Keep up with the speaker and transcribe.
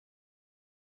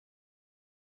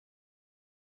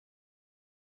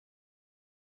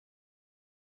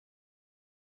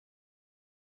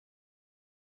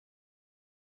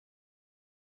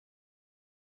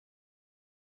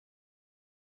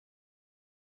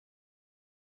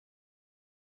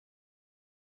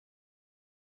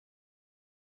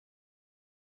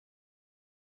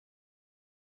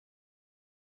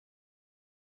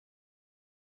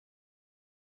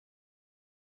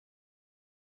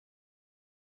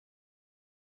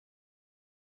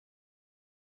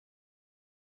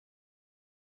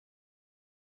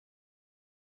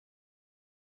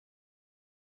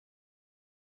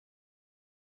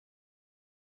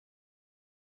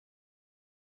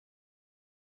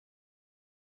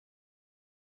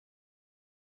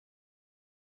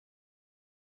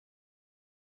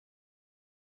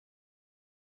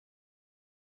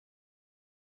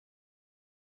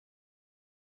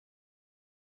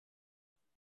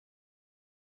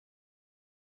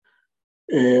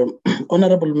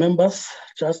Honorable members,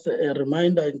 just a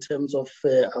reminder in terms of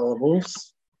our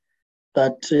rules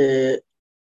that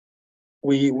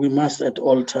we must at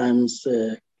all times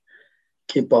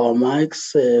keep our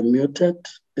mics muted.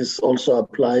 This also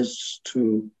applies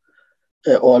to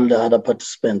all the other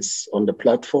participants on the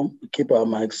platform. Keep our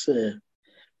mics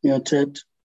muted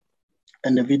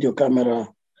and the video camera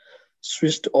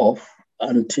switched off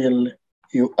until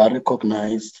you are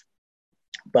recognized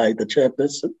by the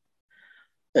chairperson,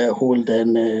 who will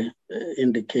then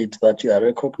indicate that you are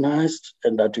recognized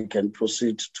and that you can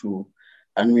proceed to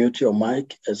unmute your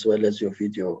mic as well as your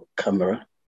video camera.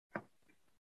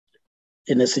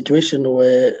 In a situation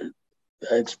where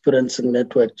you're experiencing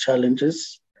network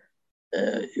challenges,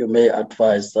 you may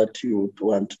advise that you would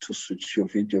want to switch your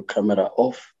video camera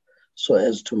off so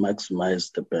as to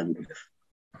maximize the bandwidth.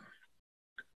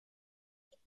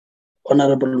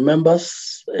 Honorable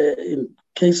members, in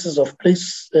cases of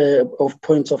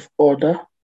points of order,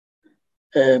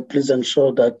 please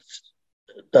ensure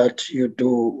that you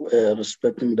do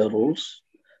respecting the rules.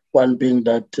 One being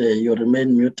that you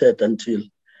remain muted until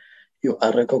you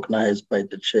are recognized by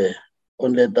the chair.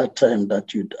 Only at that time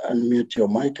that you'd unmute your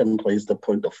mic and raise the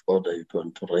point of order you're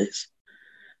going to raise.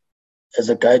 As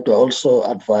a guide, we're also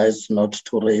advised not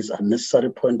to raise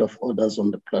unnecessary point of orders on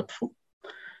the platform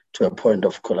to a point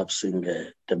of collapsing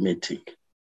the meeting.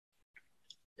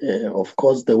 Of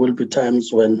course, there will be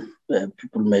times when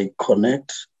people may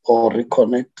connect or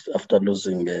reconnect after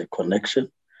losing a connection.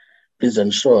 Please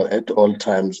ensure at all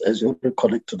times as you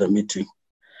reconnect to the meeting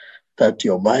that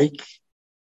your mic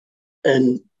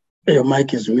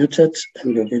is muted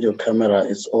and your video camera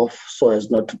is off so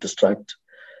as not to distract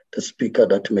the speaker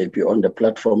that may be on the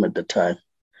platform at the time,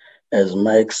 as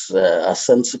mics are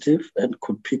sensitive and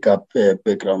could pick up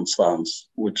background sounds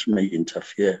which may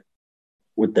interfere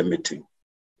with the meeting.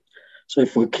 So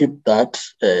if we keep that,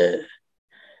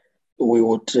 we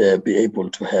would be able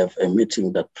to have a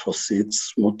meeting that proceeds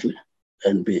smoothly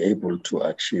and be able to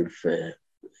achieve the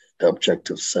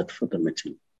objectives set for the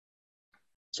meeting.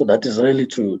 So that is really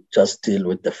to just deal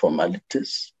with the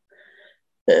formalities.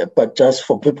 But just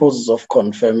for purposes of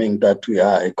confirming that we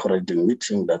are a correcting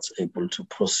meeting that's able to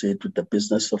proceed with the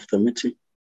business of the meeting,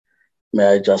 may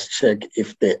I just check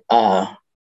if there are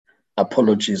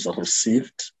apologies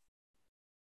received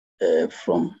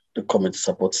from the committee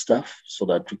support staff so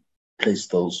that we place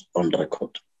those on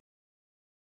record.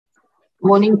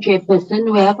 Morning,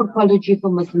 Chairperson. We have apology for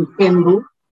Mr. Mtembu,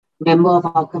 member of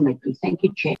our committee. Thank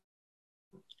you, Chair.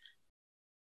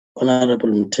 Honorable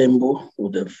Mtembu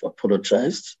would have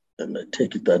apologized, and I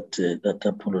take it that that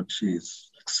apology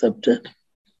is accepted.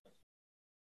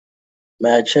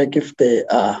 May I check if there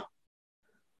are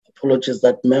apologies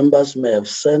that members may have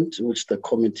sent, which the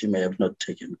committee may have not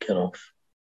taken care of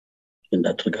in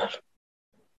that regard?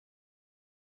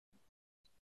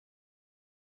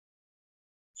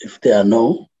 If there are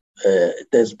no,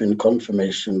 there's been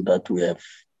confirmation that we have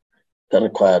the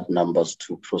required numbers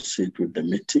to proceed with the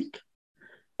meeting,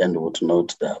 and would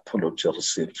note the apology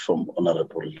received from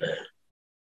Honorable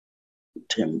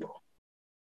Tembo.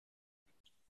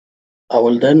 I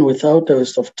will then, without a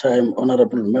waste of time,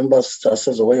 honorable members, just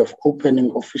as a way of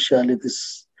opening officially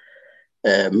this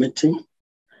meeting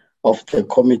of the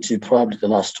committee, probably the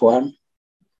last one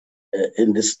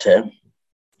in this term,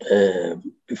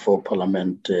 before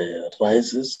Parliament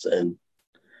rises and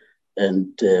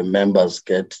members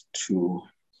get to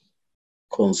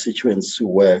constituency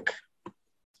work.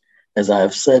 As I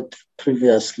have said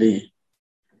previously,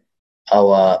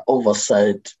 our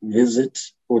oversight visit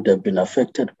would have been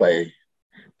affected by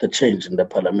the change in the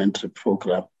parliamentary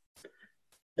program,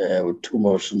 with two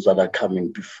motions that are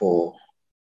coming before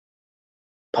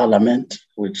Parliament,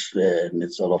 which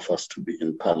needs all of us to be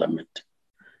in Parliament.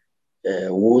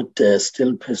 Would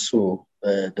still pursue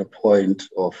the point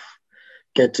of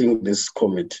getting this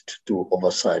committee to do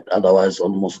oversight. Otherwise,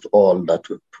 almost all that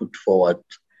we put forward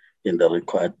in the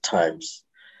required times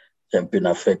have been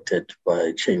affected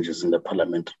by changes in the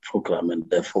parliamentary program and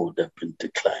therefore would have been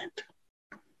declined.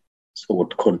 So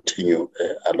would continue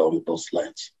along those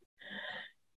lines.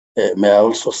 May I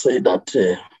also say that,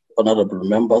 honorable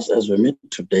members, as we meet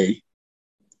today,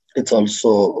 it's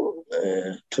also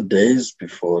 2 days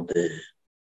before the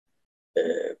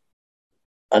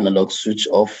analog switch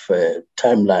off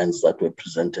timelines that were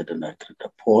presented and agreed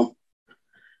upon,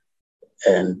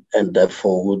 and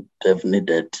therefore would have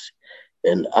needed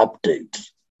an update.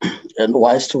 And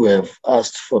whilst we have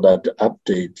asked for that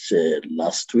update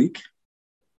last week,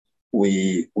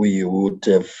 we would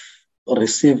have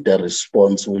received a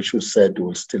response which we said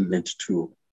we still need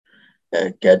to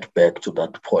get back to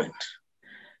that point.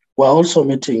 We're also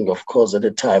meeting, of course, at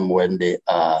a time when there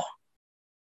are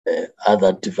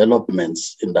other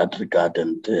developments in that regard,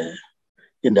 and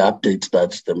in the update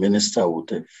that the minister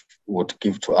would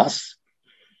give to us,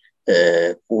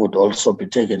 would also be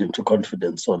taken into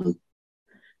confidence on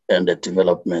and the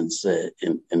developments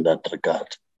in that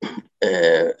regard,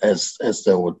 as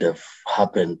they would have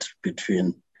happened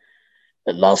between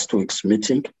last week's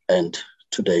meeting and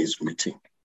today's meeting.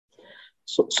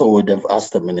 So we'd have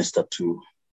asked the minister to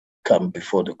come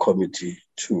before the committee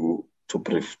to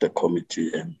brief the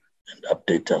committee and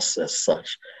update us as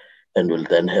such, and we'll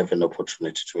then have an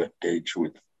opportunity to engage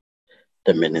with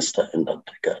the minister in that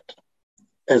regard.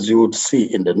 As you would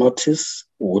see in the notice,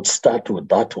 we would start with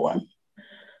that one,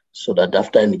 so that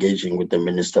after engaging with the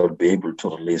minister, we'll be able to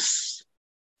release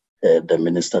the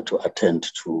minister to attend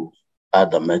to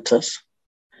other matters.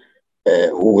 We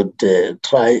would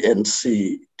try and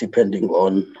see, depending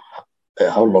on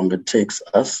how long it takes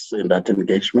us in that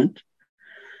engagement,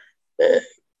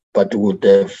 but we would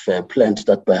have planned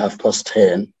that by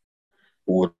 10:30,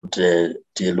 we would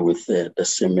deal with the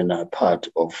seminar part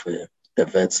of the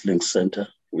Wits Link Centre,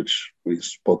 which we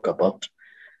spoke about,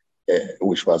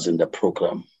 which was in the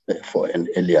program for an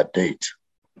earlier date.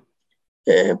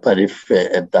 But if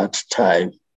at that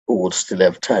time, we would still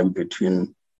have time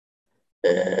between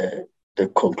the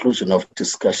conclusion of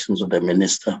discussions with the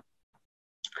minister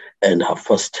and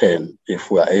 10:30,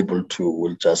 if we are able to,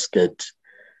 we'll just get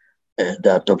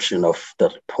the adoption of the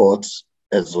reports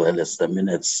as well as the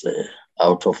minutes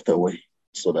out of the way,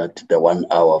 so that the 1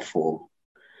 hour for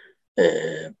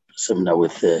seminar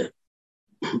with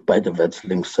by the Wits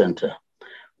Link Centre,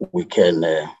 we can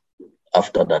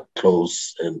after that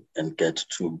close and get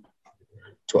to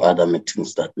other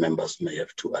meetings that members may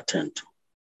have to attend to.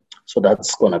 So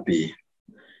that's going to be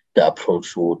the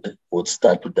approach. Would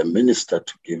start with the minister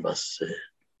to give us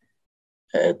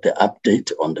the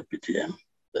update on the BDM,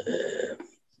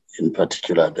 in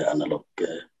particular the analog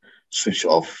switch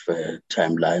off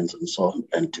timelines and so on,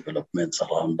 and developments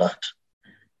around that,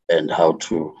 and how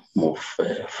to move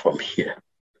from here.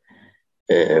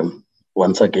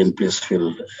 Once again, please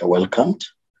feel welcomed,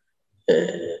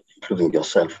 including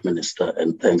yourself, Minister,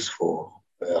 and thanks for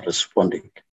responding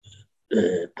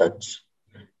that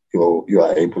you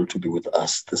are able to be with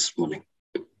us this morning.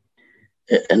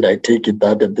 And I take it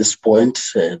that at this point,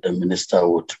 the Minister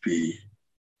would be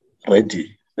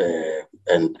ready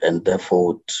and therefore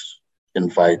would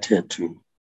invite her to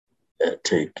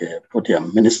take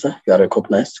podium. Minister, you are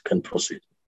recognized, you can proceed.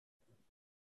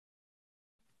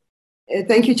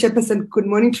 Thank you, Chairperson. Good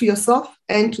morning to yourself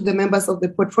and to the members of the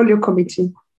Portfolio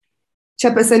Committee.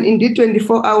 Chairperson, indeed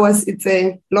 24 hours, it's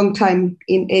a long time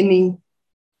in any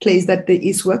place that there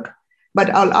is work. But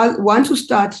I'll want to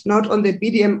start not on the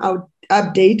BDM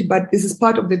update, but this is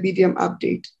part of the BDM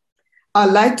update.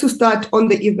 I'd like to start on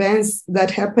the events that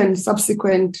happened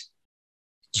subsequent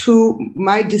to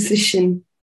my decision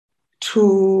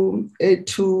to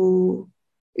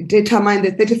determine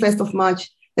the 31st of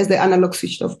March as the analog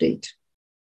switched off date.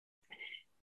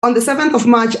 On the 7th of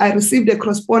March, I received a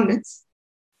correspondence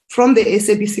from the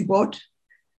SABC board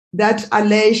that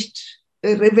alleged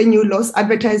a revenue loss,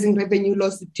 advertising revenue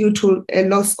loss due to a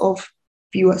loss of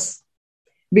viewers.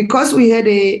 Because we had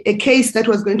a case that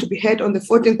was going to be heard on the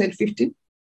 14th and 15th,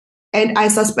 and I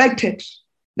suspected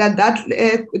that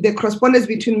the correspondence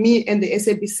between me and the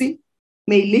SABC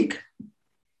may leak,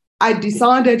 I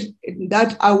decided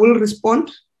that I will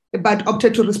respond, but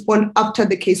opted to respond after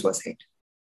the case was heard.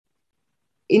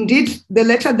 Indeed, the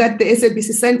letter that the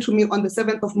SABC sent to me on the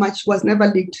 7th of March was never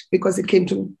leaked because it came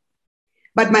to me.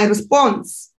 But my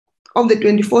response of the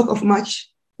 24th of March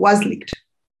was leaked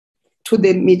to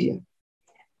the media.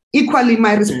 Equally,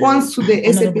 my response to the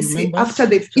SABC after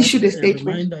they've issued a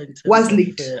statement was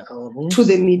leaked to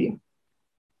the media.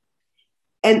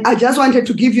 And I just wanted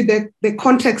to give you the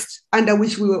context under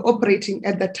which we were operating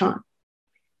at that time.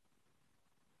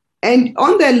 And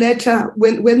on the letter,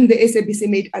 when the SABC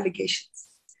made allegations,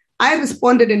 I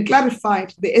responded and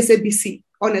clarified the SABC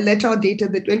on a letter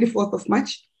dated the 24th of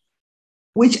March,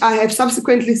 which I have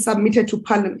subsequently submitted to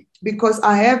Parliament, because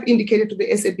I have indicated to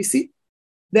the SABC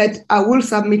that I will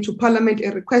submit to Parliament a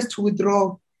request to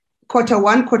withdraw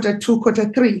Q1, Q2,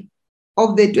 Q3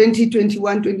 of the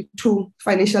 2021-22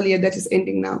 financial year that is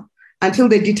ending now, until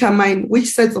they determine which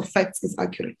sets of facts is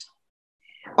accurate.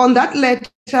 On that letter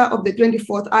of the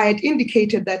 24th, I had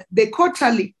indicated that the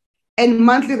quarterly and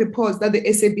monthly reports that the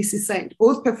SABC sent,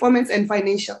 both performance and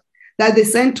financial, that they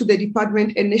sent to the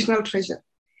Department and National Treasury,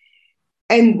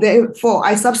 and therefore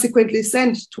I subsequently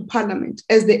sent to Parliament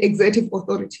as the executive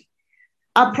authority,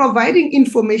 are providing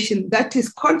information that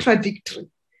is contradictory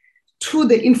to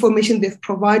the information they've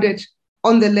provided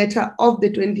on the letter of the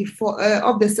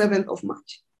 7th of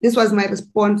March. This was my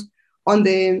response on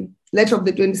the letter of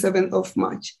the 27th of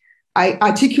March. I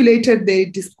articulated the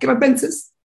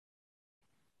discrepancies,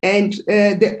 and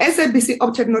the SABC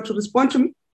opted not to respond to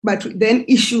me, but then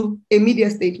issue a media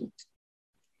statement,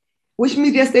 which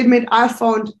media statement I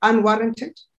found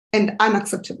unwarranted and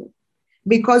unacceptable,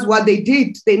 because what they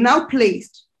did, they now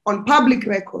placed on public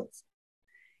records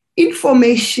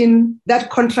information that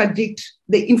contradict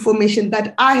the information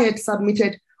that I had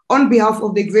submitted on behalf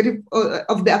of the executive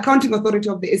of the accounting authority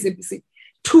of the SABC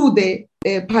to the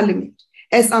Parliament,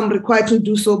 as I'm required to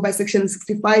do so by Section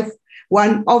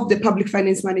 65(1) of the Public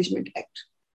Finance Management Act.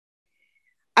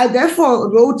 I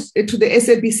therefore wrote to the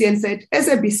SABC and said,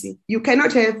 SABC, you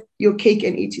cannot have your cake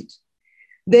and eat it.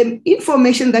 The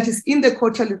information that is in the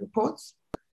quarterly reports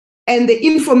and the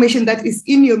information that is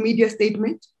in your media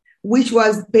statement, which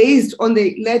was based on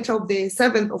the letter of the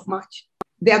 7th of March,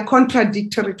 they are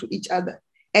contradictory to each other,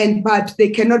 but they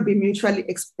cannot be mutually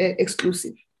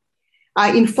exclusive.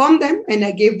 I informed them and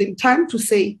I gave them time to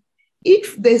say,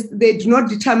 if they do not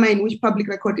determine which public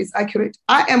record is accurate,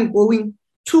 I am going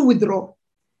to withdraw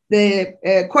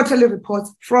the quarterly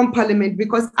reports from Parliament,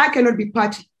 because I cannot be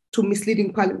party to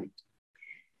misleading Parliament.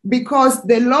 Because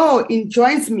the law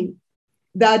enjoins me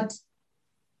that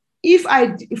if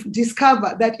I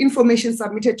discover that information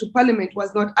submitted to Parliament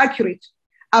was not accurate,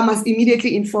 I must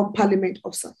immediately inform Parliament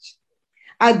of such.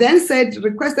 I then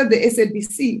requested the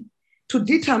SABC to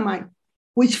determine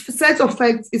which set of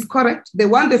facts is correct, the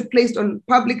one they've placed on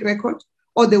public record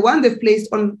or the one they've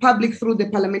placed on public through the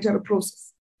parliamentary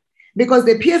process. Because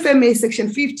the PFMA Section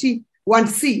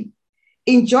 51C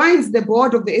enjoins the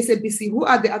board of the SABC, who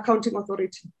are the accounting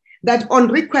authority, that on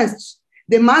request,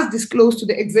 they must disclose to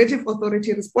the executive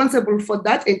authority responsible for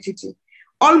that entity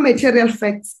all material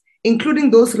facts,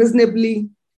 including those reasonably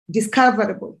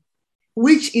discoverable,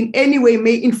 which in any way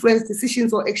may influence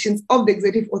decisions or actions of the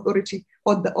executive authority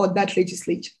or that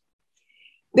legislature.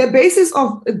 The basis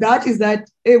of that is that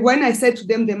when I said to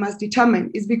them they must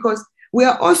determine, is because we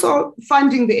are also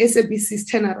funding the SABC's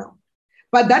turnaround.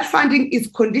 But that funding is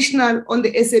conditional on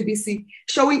the SABC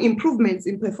showing improvements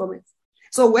in performance.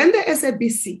 So when the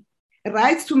SABC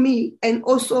writes to me and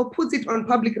also puts it on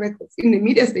public records in the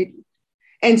media statement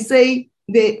and say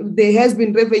there has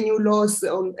been revenue loss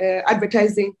on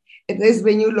advertising, and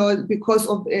revenue loss because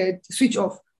of switch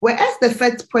off, whereas the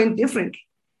facts point differently,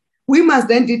 we must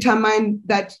then determine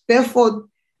that therefore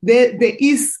there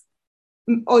is,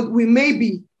 or we may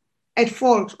be at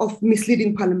fault of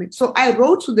misleading Parliament. So I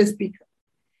wrote to the Speaker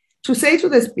to say to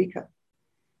the Speaker,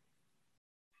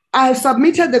 I have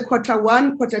submitted the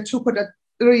Q1, Q2,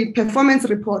 Q3 performance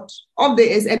report of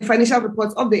and financial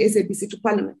reports of the SABC to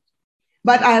Parliament.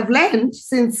 But I have learned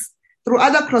since through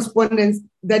other correspondence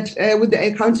that with the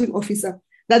accounting officer,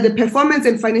 that the performance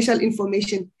and financial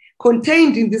information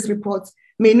contained in these reports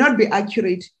may not be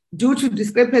accurate due to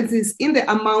discrepancies in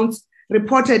the amounts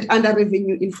reported under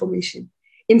revenue information.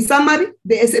 In summary,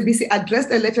 the SABC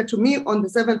addressed a letter to me on the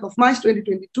 7th of March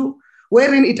 2022,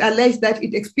 wherein it alleged that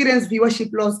it experienced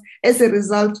viewership loss as a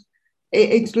result.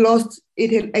 It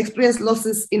had experienced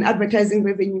losses in advertising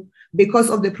revenue because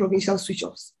of the provincial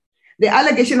switch-offs. The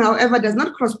allegation, however, does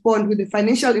not correspond with the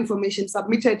financial information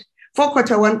submitted for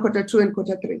Q1, Q2, and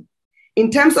Q3.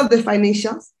 In terms of the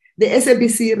financials, the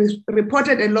SABC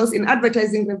reported a loss in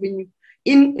advertising revenue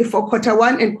for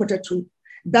Q1 and Q2.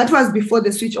 That was before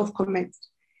the switch-off commenced.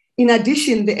 In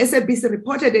addition, the SABC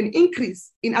reported an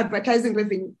increase in advertising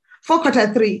revenue for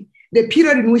Q3, the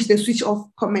period in which the switch-off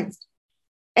commenced.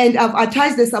 And I've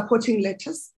attached the supporting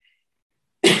letters.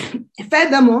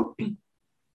 Furthermore,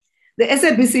 the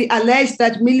SABC alleged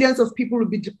that millions of people will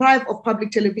be deprived of public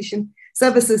television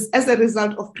services as a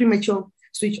result of premature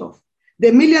switch-off.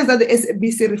 The millions that the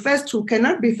SABC refers to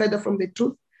cannot be further from the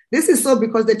truth. This is so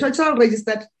because the total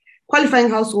registered qualifying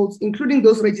households, including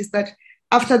those registered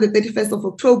after the 31st of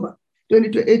October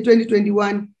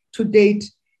 2021 to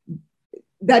date,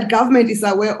 that government is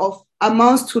aware of,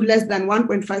 amounts to less than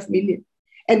 1.5 million.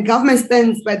 And government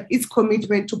stands by its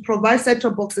commitment to provide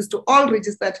set-top boxes to all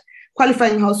registered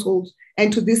qualifying households,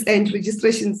 and to this end,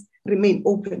 registrations remain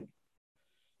open.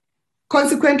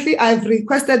 Consequently, I've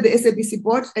requested the SABC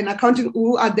board and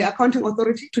who are the accounting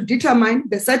authority to determine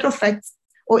the set of facts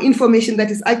or information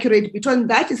that is accurate between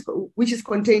which is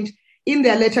contained in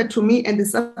their letter to me and the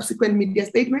subsequent media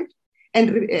statement,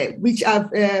 and which I've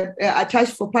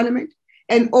attached for Parliament,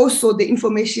 and also the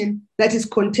information that is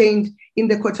contained in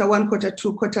the Q1,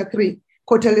 Q2, Q3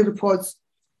 quarterly reports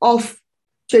of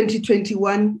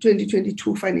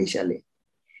 2021-2022 financial year.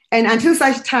 And until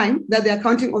such time that the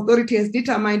accounting authority has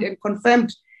determined and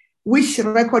confirmed which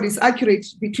record is accurate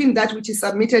between that which is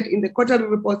submitted in the quarterly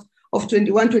report of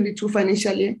 21-22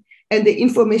 financial year and the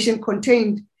information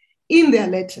contained in their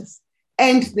letters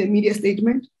and the media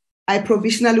statement, I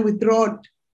provisionally withdraw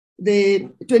the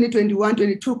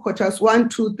 2021-22 quarters 1,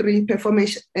 2, 3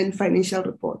 performance and financial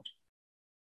report.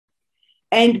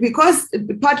 And because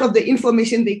part of the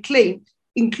information they claimed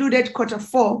included quarter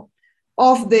 4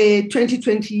 of the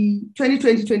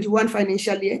 2020-21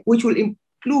 financial year, which will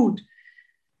include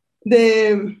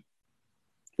the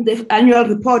annual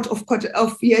report of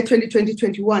year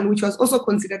 2020-21, which was also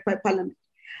considered by Parliament,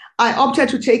 I opted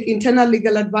to take internal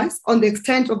legal advice on the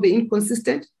extent of the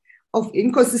inconsistency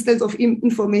of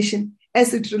information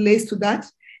as it relates to that,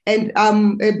 and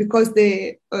because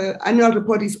the annual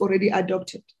report is already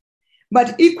adopted.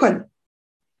 But equally,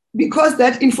 because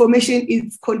that information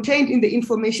is contained in the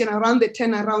information around the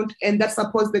turnaround and that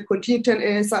supports the continued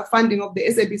funding of the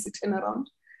SABC turnaround,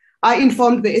 I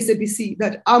informed the SABC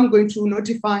that I'm going to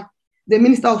notify the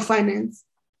Minister of Finance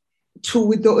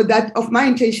of my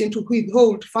intention to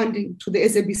withhold funding to the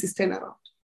SABC's turnaround.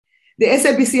 The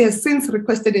SABC has since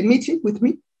requested a meeting with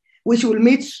me, which will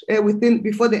meet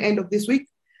before the end of this week.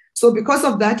 So because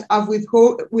of that, I've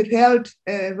withheld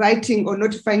writing or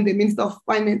notifying the Minister of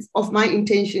Finance of my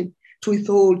intention to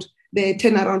withhold the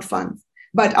turnaround funds.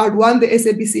 But I'd want the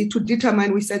SABC to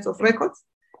determine which sets of records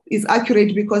is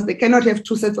accurate, because they cannot have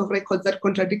two sets of records that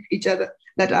contradict each other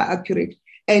that are accurate.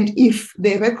 And if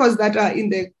the records that are in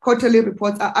the quarterly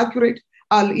reports are accurate,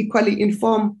 I'll equally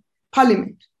inform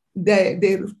Parliament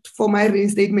for my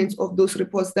reinstatements of those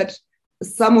reports that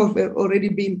some have already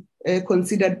been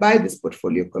considered by this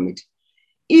portfolio committee.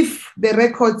 If the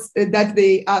records that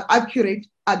they are accurate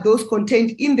are those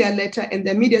contained in their letter and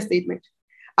their media statement,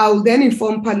 I will then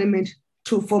inform Parliament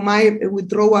for my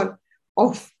withdrawal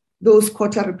of those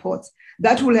quarter reports.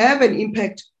 That will have an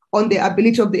impact on the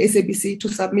ability of the SABC to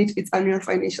submit its annual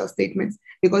financial statements,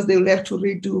 because they will have to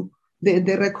redo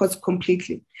the records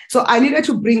completely. So I needed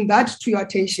to bring that to your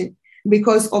attention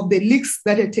because of the leaks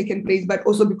that had taken place, but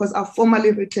also because I've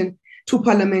formally written to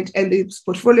Parliament, and the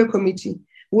portfolio committee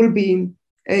will be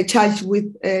charged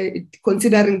with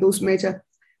considering those matters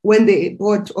when the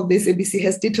board of the SABC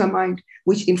has determined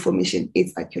which information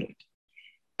is accurate.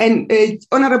 And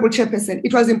Honorable Chairperson,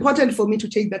 it was important for me to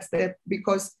take that step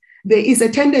because there is a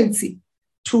tendency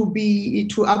to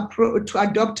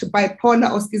adopt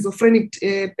bipolar or schizophrenic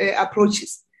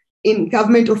approaches in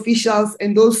government officials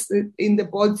and those in the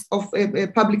boards of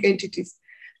public entities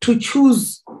to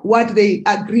choose what they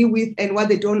agree with and what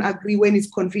they don't agree when it's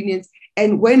convenient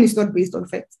and when it's not based on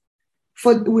facts.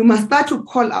 We must start to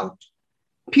call out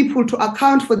people to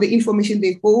account for the information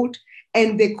they hold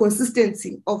and the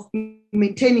consistency of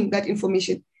maintaining that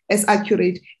information as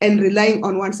accurate and relying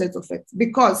on one set of facts,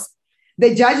 because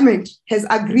the judgment has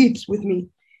agreed with me.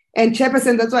 And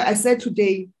Chairperson, that's why I said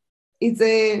today,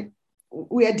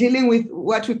 we are dealing with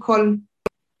what we call,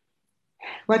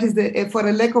 for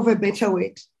a lack of a better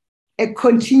word, a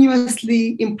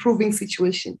continuously improving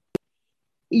situation.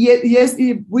 Yes,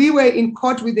 we were in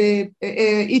court with the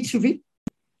ETV.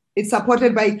 It's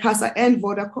supported by ICASA and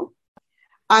Vodacom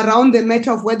around the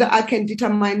matter of whether I can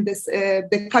determine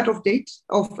the cutoff date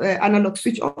of analog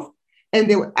switch off. And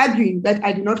they were arguing that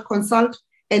I did not consult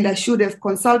and I should have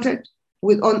consulted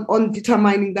on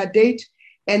determining that date,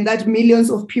 and that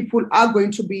millions of people are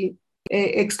going to be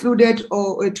excluded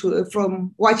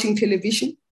from watching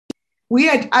television. We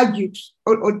had argued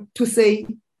or to say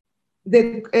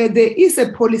that there is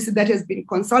a policy that has been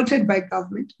consulted by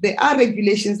government. There are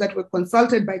regulations that were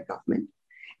consulted by government.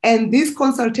 And these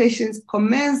consultations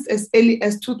commenced as early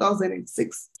as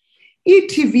 2006.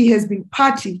 ETV has been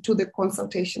party to the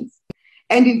consultations.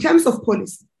 And in terms of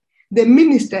policy, the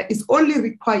minister is only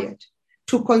required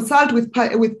to consult with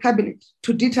cabinet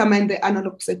to determine the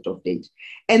analog set-off date.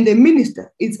 And the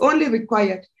minister is only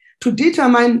required to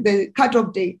determine the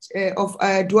cutoff date of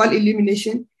dual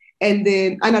elimination and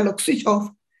the analog switch off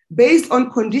based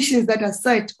on conditions that are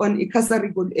set on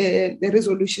ICASA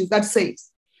resolutions that says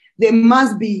there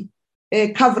must be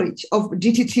a coverage of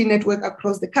DTT network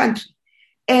across the country.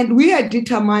 And we had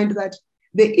determined that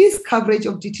there is coverage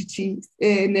of DTT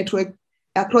network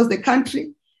across the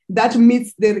country that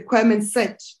meets the requirements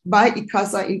set by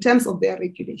ICASA in terms of their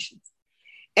regulations.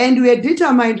 And we had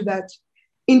determined that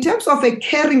in terms of a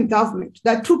caring government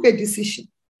that took a decision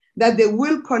that they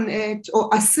will connect or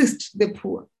assist the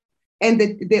poor, and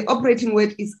the operating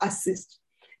word is assist.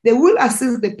 They will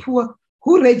assist the poor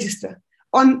who register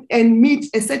on and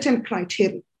meet a certain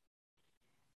criteria.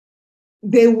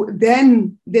 they will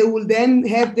then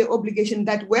have the obligation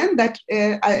that when that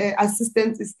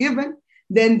assistance is given,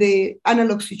 then the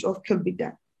analog switch off can be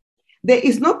done. There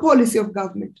is no policy of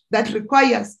government that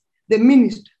requires the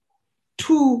minister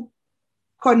to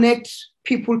connect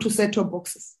people to set-top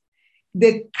boxes.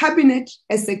 The cabinet,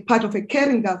 as a part of a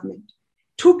caring government,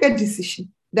 took a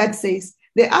decision that says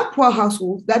there are poor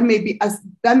households that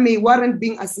may warrant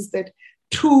being assisted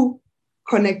to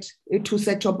connect to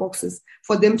set-top boxes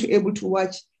for them to be able to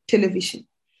watch television.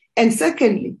 And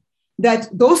secondly, that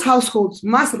those households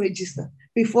must register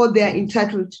before they are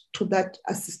entitled to that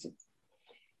assistance.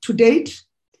 To date,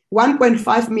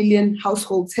 1.5 million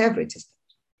households have registered.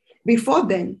 Before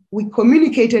then, we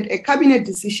communicated a cabinet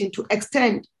decision to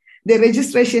extend the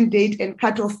registration date and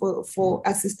cutoff for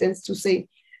assistance to say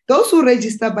those who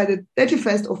register by the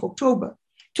 31st of October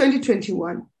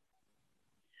 2021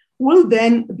 will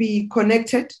then be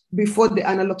connected before the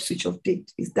analog switch off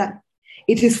date is done.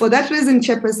 It is for that reason,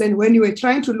 Chairperson, when you were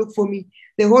trying to look for me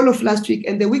the whole of last week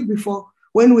and the week before,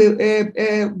 when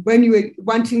you were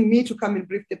wanting me to come and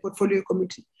brief the portfolio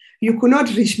committee, you could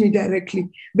not reach me directly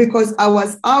because I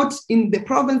was out in the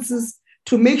provinces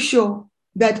to make sure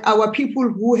that our people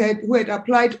who had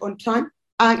applied on time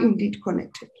are indeed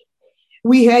connected.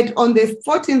 We had on the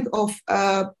 14th of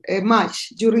March,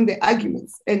 during the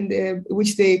arguments, and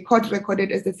which the court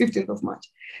recorded as the 15th of March,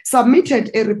 submitted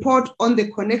a report on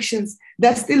the connections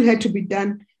that still had to be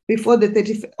done before the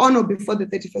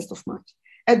 31st of March.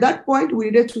 At that point, we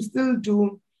needed to still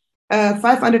do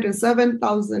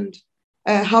 507,000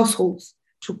 households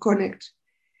to connect,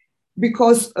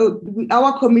 because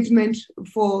our commitment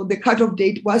for the cutoff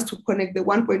date was to connect the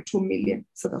 1.2 million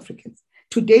South Africans.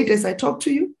 To date, as I talk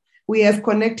to you, we have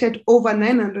connected over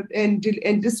 900 and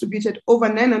distributed over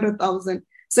 900,000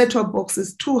 set-top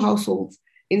boxes to households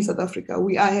in South Africa.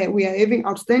 We are having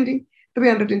outstanding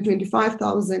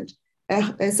 325,000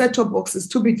 set-top boxes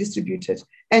to be distributed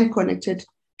and connected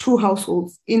to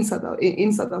households in South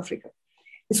Africa.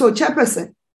 So,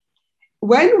 Chairperson,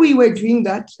 when we were doing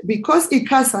that, because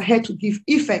ICASA had to give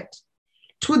effect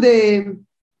to the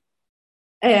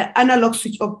analog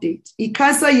switch update,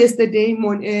 ICASA yesterday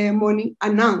morning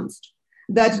announced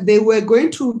that they were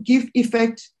going to give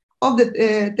effect of the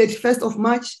 31st of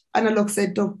March analog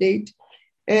set-top date,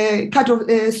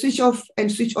 switch off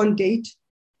and switch on date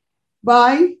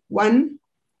by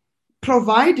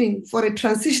providing for a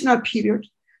transitional period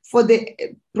for the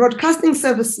broadcasting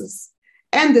services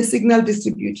and the signal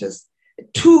distributors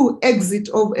to exit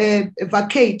or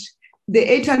vacate the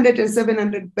 800 and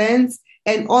 700 bands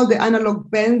and all the analog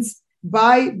bands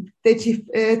by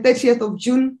 30th of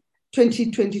June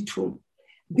 2022.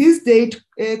 This date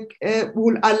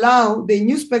will allow the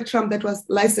new spectrum that was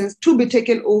licensed to be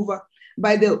taken over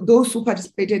by those who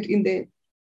participated in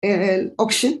the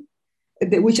auction,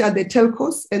 which are the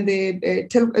telcos and the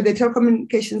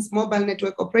telecommunications mobile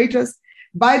network operators,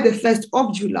 by the 1st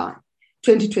of July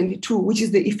 2022, which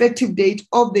is the effective date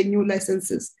of the new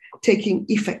licenses taking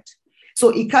effect.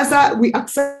 So ICASA, we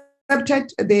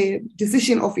accepted the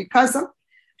decision of ICASA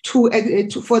for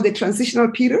the transitional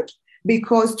period,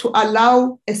 because to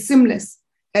allow a seamless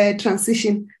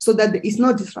transition so that there is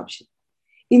no disruption.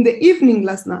 In the evening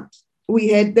last night, we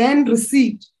had then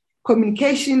received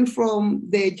communication from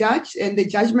the judge, and the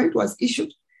judgment was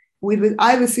issued.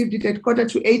 I received it at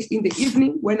 7:45 in the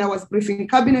evening when I was briefing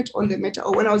cabinet on the matter,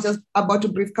 or when I was just about to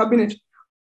brief cabinet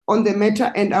on the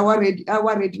matter and our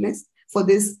readiness for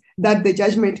this, that the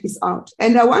judgment is out.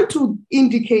 And I want to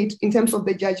indicate in terms of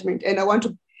the judgment, and I want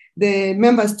the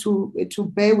members to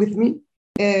bear with me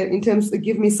in terms of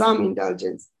give me some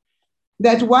indulgence,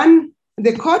 that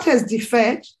the court has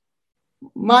deferred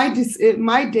my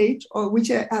date, or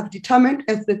which I have determined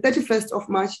as the 31st of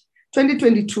March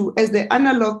 2022 as the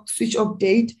analog switch off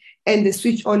date and the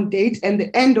switch on date and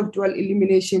the end of dual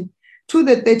elimination, to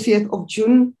the 30th of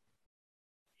June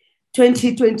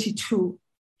 2022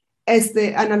 as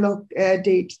the analog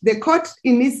date. The court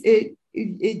in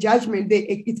its judgment,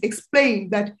 it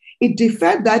explained that it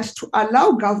deferred that to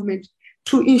allow government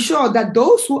to ensure that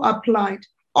those who applied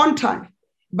on time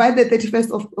by the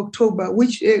 31st of October,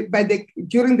 which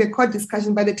during the court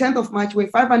discussion by the 10th of March were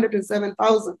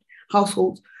 507,000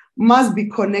 households, must be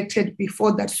connected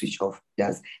before that switch off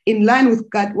does, in line with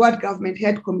what government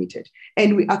had committed.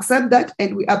 And we accept that,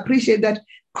 and we appreciate that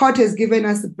court has given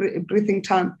us a breathing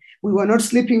time. We were not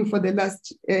sleeping for the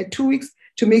last 2 weeks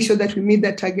to make sure that we meet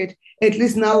that target. At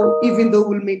least now, even though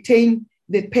we'll maintain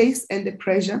the pace and the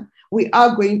pressure, we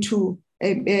are going to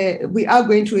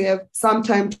have some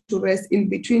time to rest in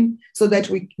between, so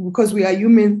that because we are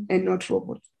human and not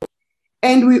robots.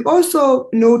 And we also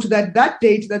note that that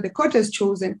date that the court has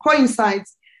chosen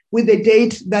coincides with the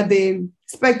date that the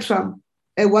spectrum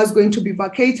was going to be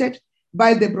vacated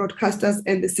by the broadcasters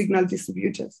and the signal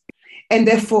distributors. And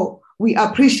therefore, we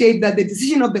appreciate that the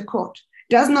decision of the court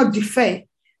does not defer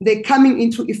the coming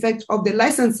into effect of the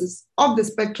licenses of the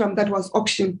spectrum that was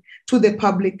auctioned to the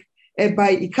public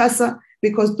by ICASA,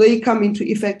 because they come into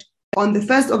effect on the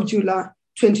 1st of July,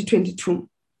 2022.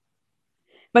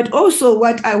 But also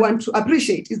what I want to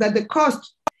appreciate is that the court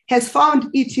has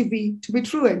found ETV to be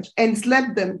truant and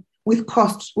slapped them with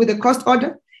costs. With the cost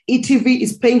order, ETV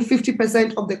is paying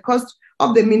 50% of the cost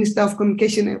of the Minister of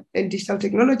Communication and Digital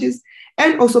Technologies,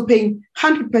 and also paying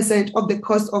 100% of the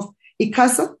cost of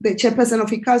ICASA, the chairperson of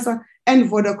ICASA, and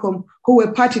Vodacom, who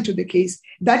were party to the case.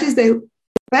 That is the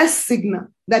best signal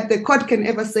that the court can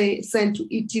ever send to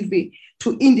ETV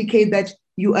to indicate that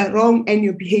you are wrong and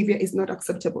your behavior is not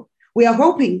acceptable. We are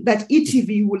hoping that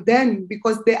ETV will then,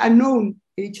 because they are known,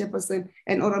 chairperson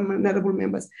and honorable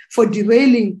members, for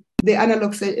derailing the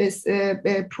analog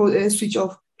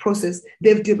switch-off process.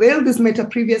 They've derailed this matter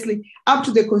previously up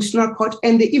to the Constitutional Court,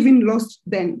 and they even lost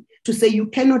then to say you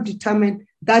cannot determine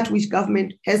that which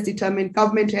government has determined.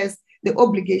 Government has the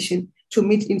obligation to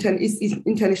meet its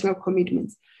international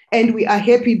commitments. And we are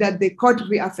happy that the court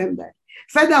reaffirmed that.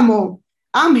 Furthermore,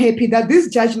 I'm happy that this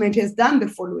judgment has done the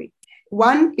following.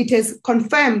 One, it has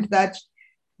confirmed that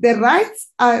the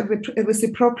rights are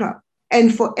reciprocal,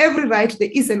 and for every right, there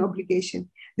is an obligation.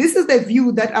 This is the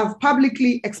view that I've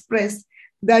publicly expressed,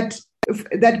 that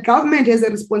government has a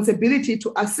responsibility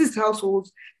to assist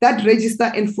households that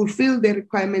register and fulfill the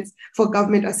requirements for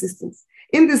government assistance.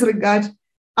 In this regard,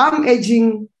 I'm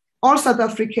urging all South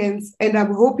Africans, and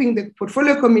I'm hoping the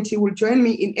portfolio committee will join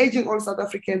me in urging all South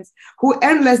Africans who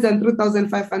earn less than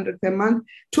 3,500 per month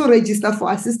to register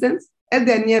for assistance at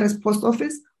their nearest post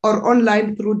office or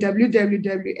online through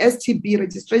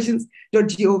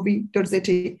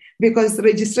www.stbregistrations.gov.za, because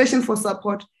registration for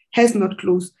support has not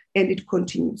closed and it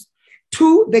continues.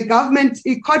 Two, the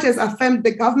court has affirmed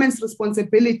the government's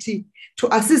responsibility to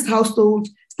assist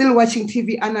households still watching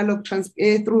TV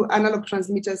through analog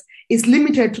transmitters is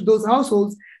limited to those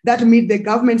households that meet the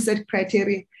government set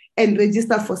criteria and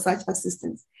register for such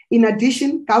assistance. In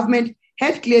addition, government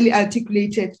had clearly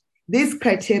articulated these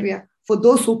criteria for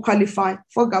those who qualify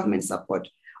for government support.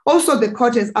 Also, the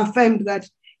court has affirmed that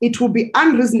it will be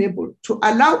unreasonable to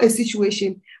allow a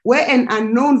situation where an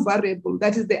unknown variable,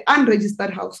 that is the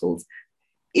unregistered households,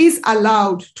 is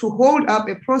allowed to hold up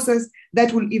a process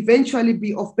that will eventually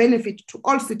be of benefit to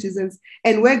all citizens,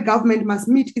 and where government must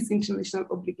meet its international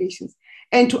obligations.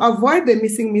 And to avoid the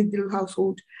missing middle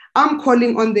household, I'm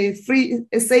calling on the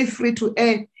Safe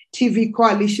Free-to-Air TV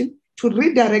Coalition to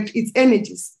redirect its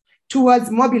energies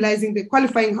towards mobilizing the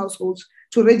qualifying households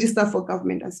to register for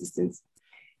government assistance.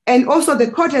 And also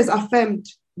the court has affirmed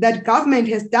that government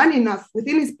has done enough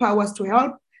within its powers to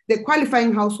help the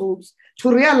qualifying households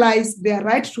to realize their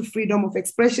right to freedom of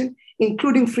expression,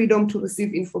 including freedom to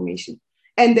receive information.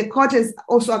 And the court has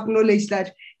also acknowledged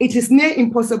that it is near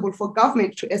impossible for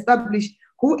government to establish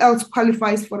who else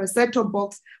qualifies for a set-top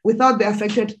box without the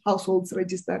affected households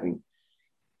registering.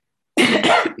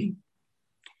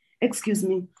 Excuse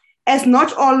me. As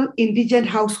not all indigent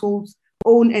households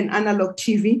own an analog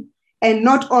TV, and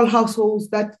not all households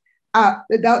that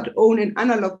own an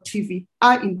analog TV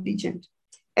are indigent.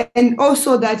 And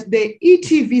also that the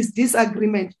ETV's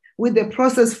disagreement with the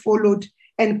process followed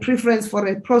and preference for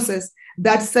a process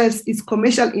that serves its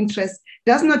commercial interests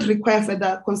does not require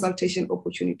further consultation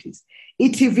opportunities.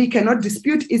 ETV cannot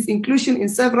dispute its inclusion in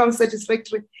several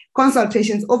satisfactory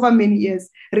consultations over many years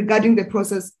regarding the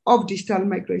process of digital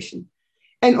migration.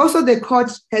 And also the court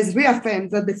has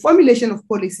reaffirmed that the formulation of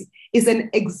policy is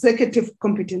an executive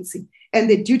competency, and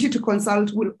the duty to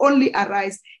consult will only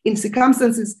arise in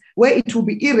circumstances where it will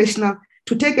be irrational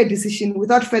to take a decision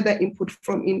without further input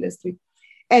from industry.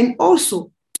 And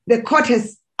also the court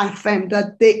has affirmed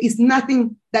that there is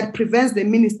nothing that prevents the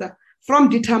minister from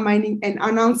determining and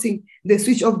announcing the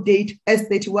switch-off date as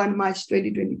 31 March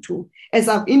 2022. As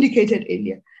I've indicated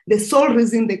earlier, the sole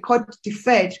reason the court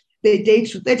deferred the date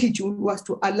to 30 June was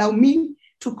to allow me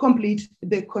to complete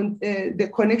the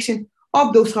connection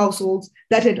of those households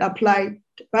that had applied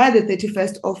by the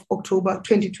 31st of October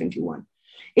 2021.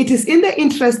 It is in the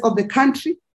interest of the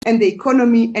country and the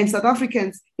economy and South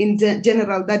Africans in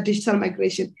general that digital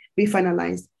migration be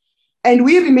finalized. And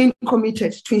we remain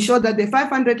committed to ensure that the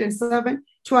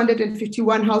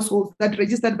 507,251 households that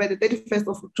registered by the 31st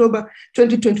of October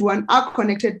 2021 are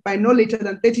connected by no later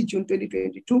than 30 June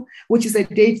 2022, which is a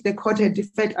date the court had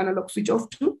deferred analog switch off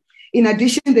to. In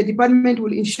addition, the department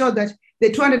will ensure that the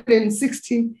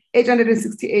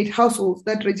 868 households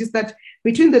that registered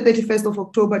between the 31st of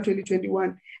October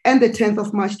 2021 and the 10th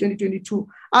of March 2022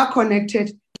 are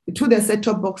connected to the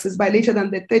set-top boxes by later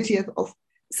than the 30th of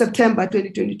September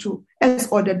 2022, as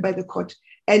ordered by the court.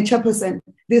 And Chairperson,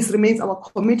 this remains our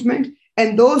commitment,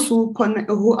 and those who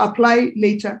apply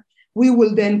later, we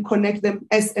will then connect them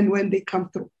as and when they come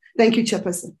through. Thank you,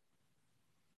 Chairperson.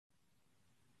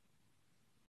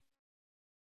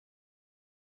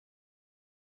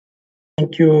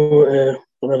 Thank you,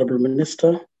 Honorable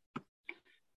Minister.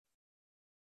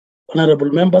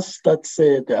 Honorable members, that's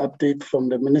the update from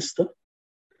the Minister.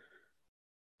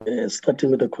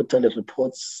 Starting with the quarterly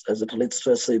reports as it relates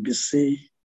to SABC,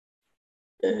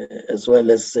 as well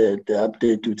as the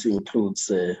update which includes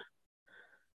the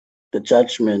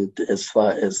judgment as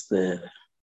far as the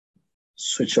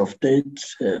switch off date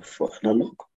for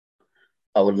analog.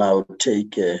 I will now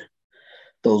take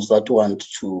those that want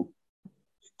to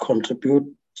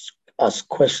contribute, ask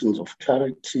questions of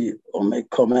clarity, or make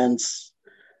comments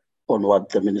on what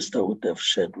the Minister would have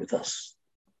shared with us.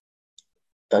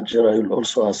 Ajira will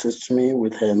also assist me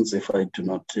with hands if I do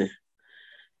not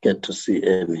get to see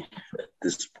any at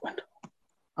this point.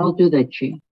 I'll do that,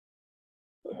 Chair.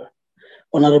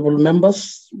 Honorable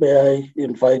members, may I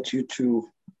invite you to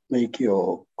make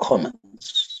your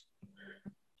comments.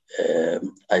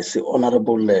 I see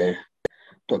Honorable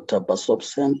Dr.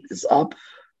 Basopsen is up.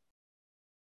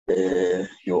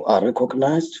 You are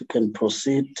recognized. You can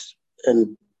proceed,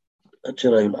 and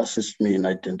Achira will assist me in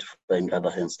identifying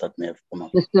other hands that may have come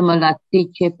up. Mr.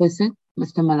 Malatsi, Chairperson.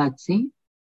 Mr. Malatsi.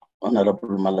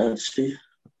 Honorable Malatsi.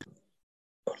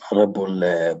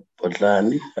 Honorable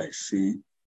Bodlani, I see.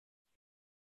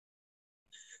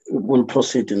 We'll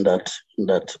proceed in that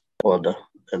order,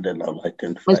 and then I'll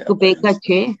identify. Ms. Kubeka,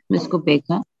 Chair. Ms.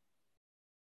 Kubeka.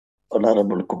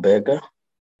 Honorable Kubeka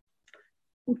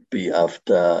would be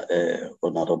after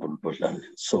Honorable Bodlani.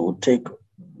 So we'll take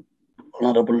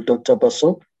Honorable Dr.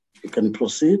 Basop, you can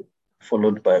proceed,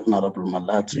 followed by Honorable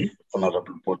Malati,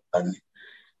 Honorable Bodlani,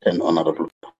 and Honorable.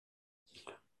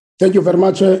 Thank you very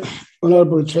much,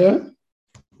 Honorable Chair,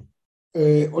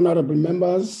 honorable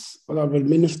members, Honorable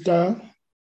Minister,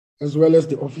 as well as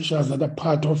the officials that are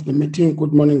part of the meeting.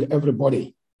 Good morning,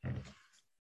 everybody.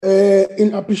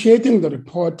 In appreciating the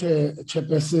report,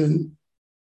 Chairperson,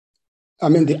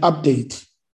 the update,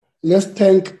 let's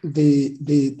thank the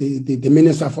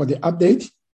Minister for the update,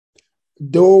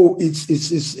 though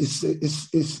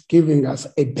it's giving us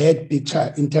a bad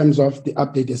picture in terms of the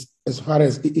update as far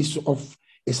as the issue of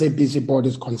SABC board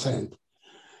is concerned.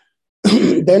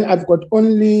 Then I've got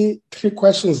only 3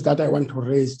 questions that I want to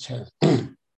raise, Chair.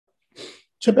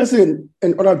 Chairperson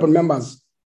and honorable members,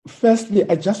 firstly,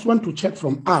 I just want to check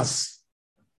from us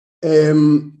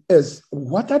as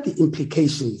what are the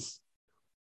implications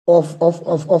of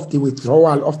the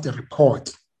withdrawal of the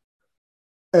report.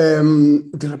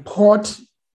 The report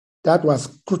that was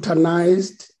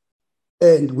scrutinized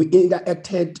and we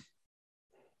interacted,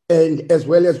 and as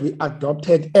well as we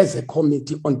adopted as a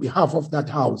committee on behalf of that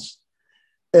house.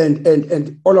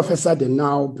 And all of a sudden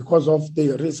now, because of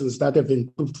the reasons that have been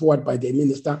put forward by the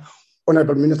Minister,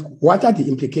 Honorable Minister, what are the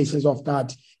implications of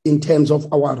that in terms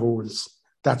of our rules?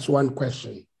 That's one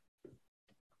question.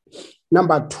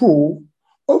 Number 2,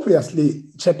 obviously,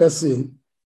 Chairperson,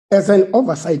 as an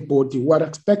oversight body, we are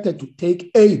expected to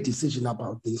take a decision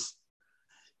about this.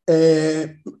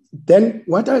 Then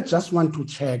what I just want to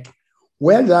check,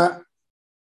 whether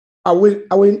are we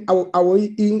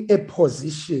in a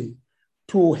position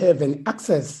to have an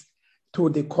access to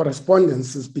the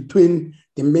correspondences between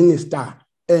the Minister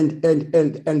and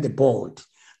the board.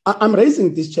 I'm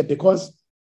raising this, Chair, because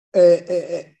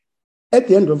at the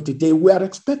end of the day, we are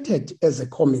expected as a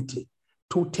committee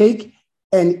to take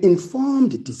an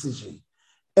informed decision.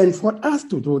 And for us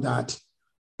to do that,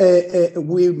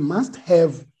 we must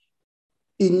have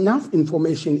enough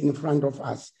information in front of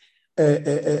us,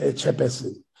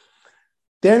 Chairperson.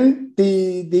 Then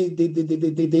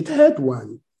the third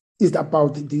one is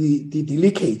about the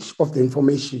leakage of the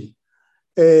information.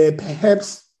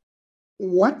 Perhaps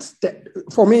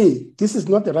for me, this is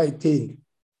not the right thing,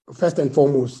 first and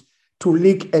foremost, to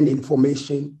leak an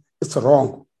information. It's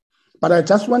wrong. But I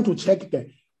just want to check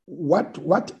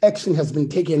what action has been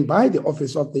taken by the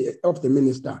office of the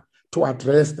Minister to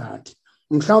address that.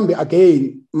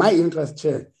 Again, my interest,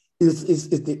 Chair, is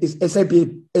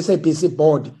SABC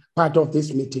board part of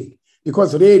this meeting,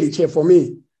 because really, Chair, for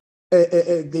me,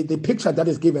 the picture that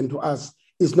is given to us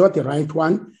is not the right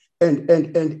one, and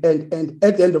at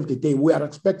the end of the day, we are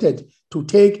expected to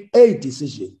take a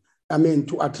decision.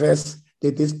 To address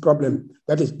this problem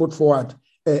that is put forward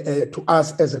to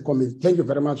us as a committee. Thank you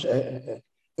very much,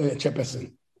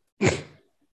 Chairperson.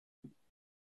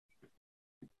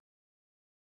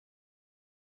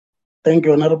 Thank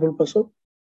you, Honorable Person.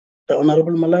 The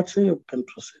Honorable Malatsi, you can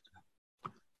proceed.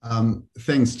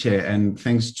 Thanks, Chair, and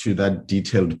thanks to that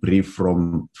detailed brief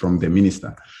from the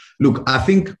Minister. Look, I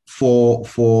think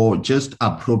for just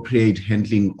appropriate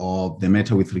handling of the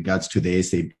matter with regards to the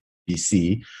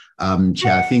SABC,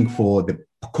 Chair, I think for the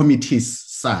committee's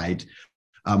side,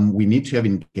 we need to have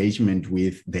engagement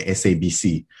with the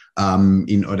SABC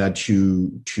in order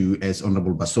to, as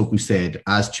Honorable Basoku said,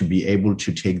 us to be able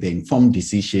to take the informed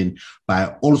decision by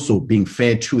also being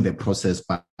fair to the process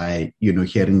by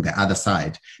hearing the other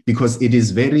side, because it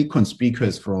is very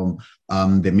conspicuous from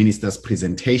the minister's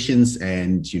presentations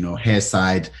and her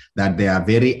side that there are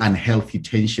very unhealthy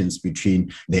tensions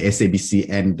between the SABC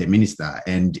and the minister,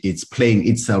 and it's playing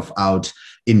itself out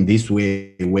in this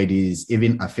way where it is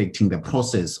even affecting the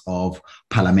process of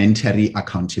parliamentary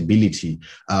accountability,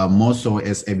 more so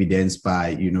as evidenced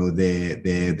by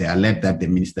the alert that the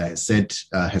minister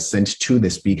has sent to the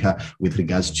speaker with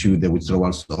regards to the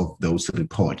withdrawals of those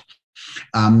reports.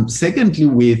 Secondly,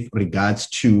 with regards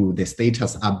to the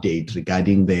status update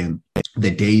regarding the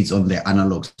dates on the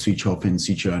analog switch off and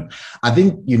switch on, I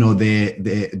think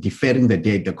the deferring the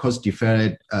date, the cost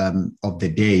deferred of the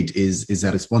date is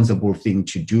a responsible thing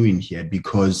to do in here,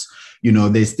 because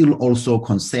there's still also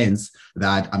concerns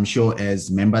that I'm sure as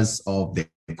members of the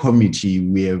committee,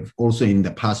 we have also in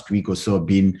the past week or so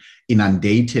been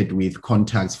inundated with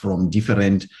contacts from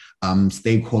different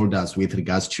stakeholders with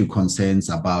regards to concerns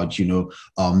about,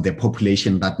 the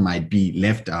population that might be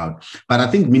left out. But I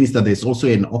think, Minister, there's also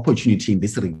an opportunity in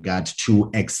this regard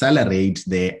to accelerate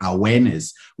the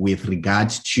awareness with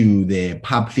regards to the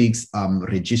public's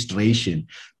registration,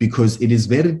 because it is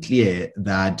very clear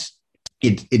that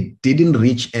it didn't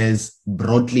reach as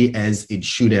broadly as it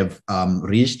should have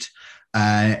reached.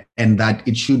 And that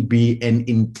it should be an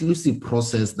inclusive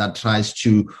process that tries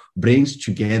to bring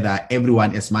together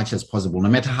everyone as much as possible, no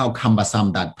matter how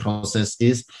cumbersome that process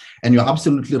is. And you're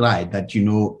absolutely right that,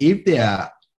 if there are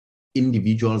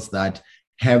individuals that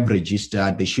have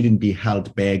registered, they shouldn't be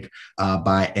held back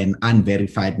by an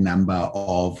unverified number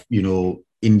of,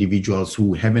 individuals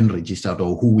who haven't registered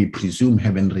or who we presume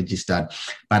haven't registered.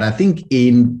 But I think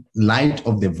in light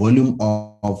of the volume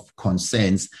of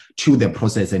concerns to the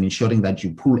process and ensuring that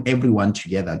you pull everyone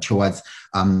together towards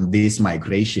this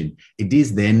migration, it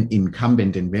is then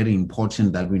incumbent and very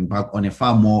important that we embark on a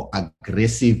far more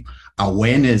aggressive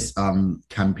awareness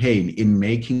campaign in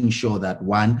making sure that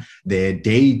the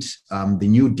date, the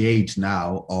new date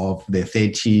now of the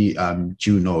 30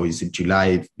 June, or is it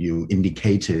July, you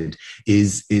indicated,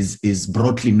 is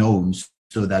broadly known,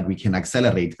 so that we can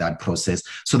accelerate that process,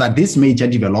 so that this major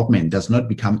development does not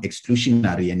become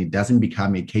exclusionary and it doesn't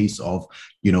become a case of,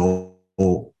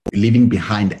 leaving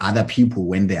behind other people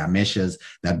when there are measures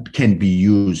that can be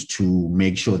used to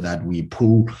make sure that we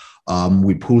pull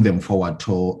them forward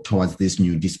towards this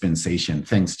new dispensation.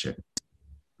 Thanks, Chair.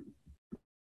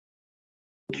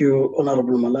 Thank you,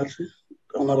 Honorable Malatsi.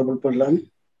 Honorable Podlani.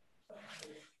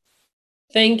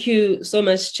 Thank you so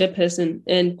much, Chairperson,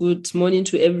 and good morning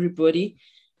to everybody,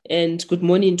 and good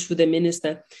morning to the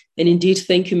Minister. And indeed,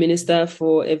 thank you, Minister,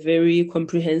 for a very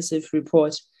comprehensive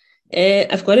report.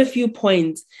 I've got a few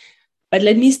points, but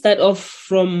let me start off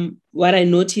from what I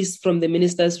noticed from the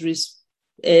Minister's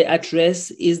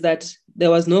address is that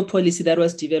there was no policy that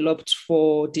was developed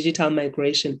for digital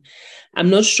migration. I'm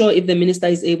not sure if the Minister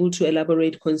is able to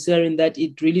elaborate, considering that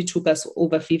it really took us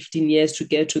over 15 years to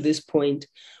get to this point.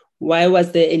 Why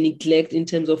was there a neglect in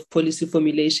terms of policy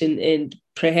formulation? And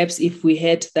perhaps if we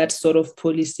had that sort of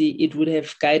policy, it would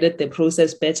have guided the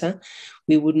process better.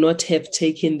 We would not have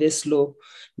taken this long,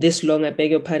 I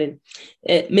beg your pardon.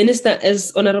 Minister,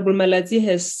 as Honorable Malatsi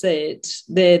has said,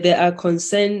 there are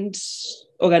concerned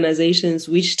organizations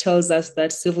which tells us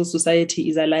that civil society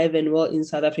is alive and well in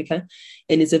South Africa,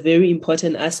 and it's a very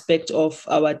important aspect of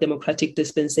our democratic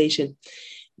dispensation.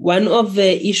 One of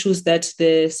the issues that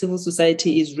the civil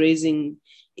society is raising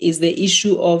is the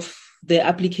issue of the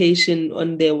application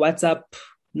on the WhatsApp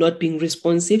not being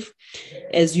responsive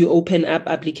as you open up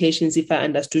applications, if I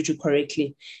understood you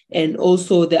correctly, and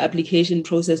also the application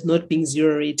process not being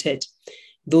zero rated.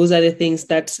 Those are the things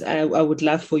that I would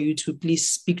love for you to please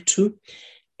speak to.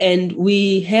 And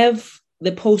we have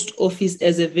the post office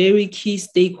as a very key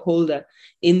stakeholder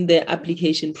in the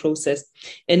application process.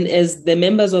 And as the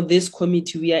members of this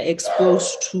committee, we are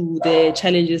exposed to the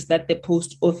challenges that the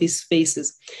post office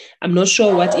faces. I'm not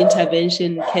sure what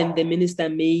intervention can the minister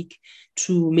make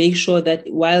to make sure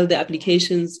that while the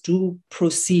applications do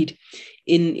proceed,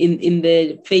 in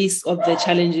the face of the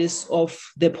challenges of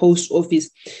the post office,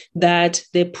 that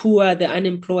the poor, the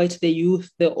unemployed, the youth,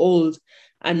 the old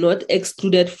are not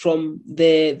excluded from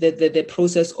the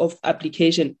process of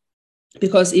application.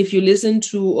 Because if you listen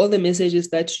to all the messages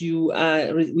that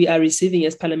we are receiving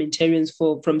as parliamentarians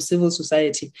from civil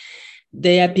society,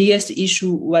 their biggest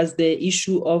issue was the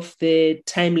issue of the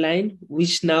timeline,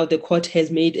 which now the court has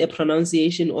made a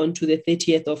pronunciation on to the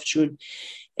 30th of June.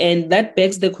 And that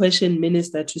begs the question,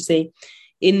 Minister, to say,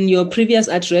 in your previous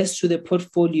address to the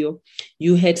portfolio,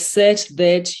 you had said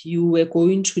that you were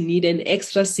going to need an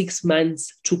extra 6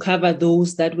 months to cover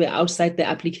those that were outside the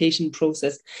application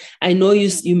process. I know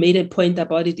you made a point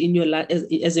about it in your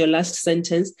as your last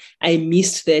sentence. I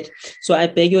missed that. So I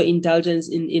beg your indulgence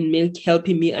in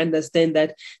helping me understand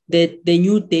that the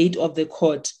new date of the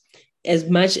court, as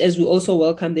much as we also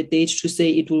welcome the date to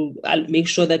say it will make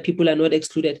sure that people are not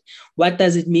excluded, what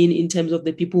does it mean in terms of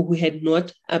the people who had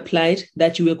not applied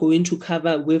that you were going to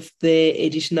cover with the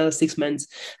additional 6 months?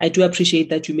 I do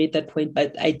appreciate that you made that point,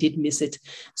 but I did miss it.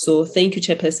 So thank you,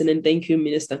 Chairperson, and thank you,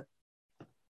 Minister.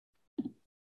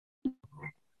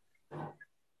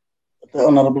 The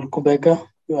Honorable Kubeka,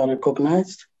 you are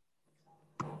recognized.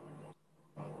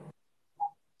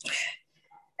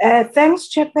 Thanks,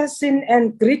 Chairperson,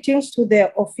 and greetings to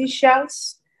the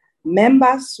officials,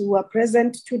 members who are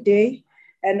present today,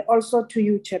 and also to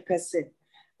you, Chairperson.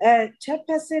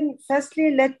 Chairperson,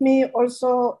 firstly, let me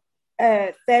also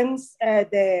thank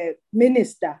the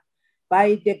Minister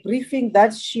by the briefing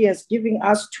that she has given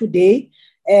us today.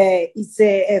 It's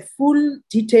a full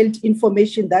detailed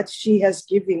information that she has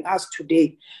given us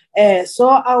today. So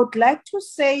I would like to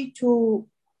say to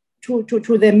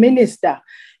the Minister,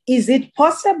 is it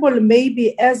possible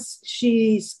maybe, as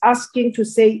she's asking to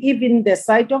say, even the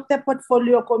side of the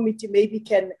portfolio committee maybe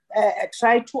can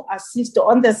try to assist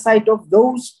on the side of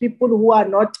those people who are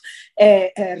not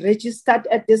registered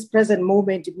at this present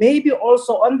moment, maybe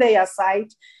also on their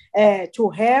side to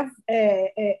have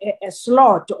a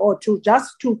slot or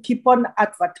to keep on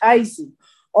advertising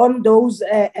on those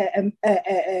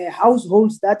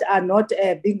households that are not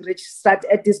being registered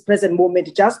at this present moment,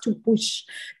 just to push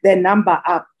the number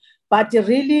up. But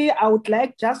really, I would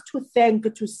like just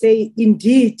to say,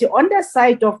 indeed, on the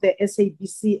side of the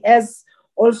SABC, as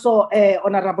also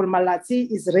Honorable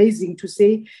Malatsi is raising, to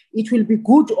say it will be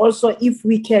good also if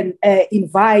we can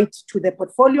invite to the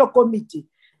portfolio committee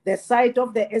the side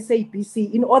of the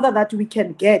SABC in order that we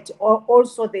can get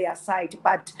also their side.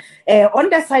 But on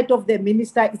the side of the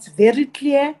Minister, it's very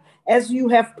clear, as you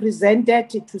have presented,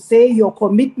 to say your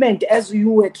commitment as you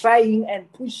were trying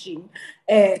and pushing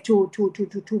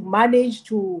to manage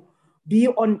to be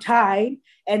on time.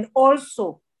 And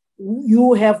also,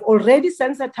 you have already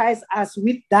sensitized us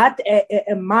with that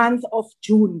a month of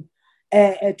June.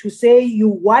 To say you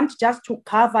want just to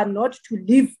cover, not to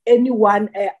leave anyone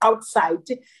outside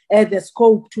the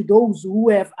scope to those who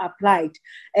have applied.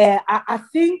 I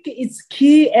think it's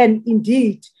key, and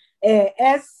indeed,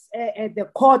 as the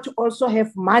court also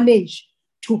have managed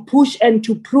to push and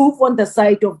to prove on the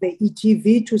side of the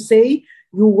ETV to say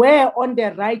you were on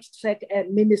the right track,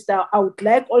 Minister. I would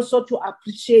like also to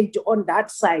appreciate on that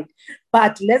side.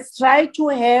 But let's try to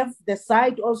have the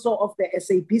side also of the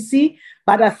SABC.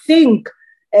 But I think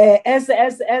as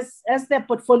the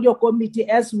portfolio committee,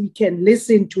 as we can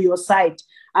listen to your side,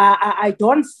 I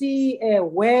don't see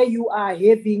where you are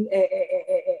having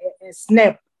a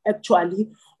snap actually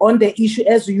on the issue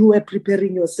as you were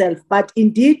preparing yourself. But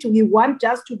indeed, we want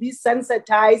just to be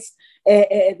sensitized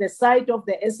the side of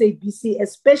the SABC,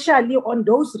 especially on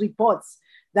those reports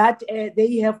that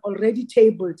they have already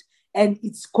tabled, and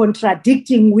it's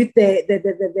contradicting with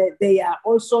their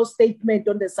also statement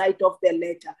on the side of the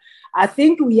letter. I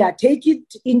think we are taking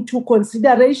it into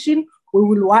consideration. We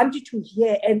will want you to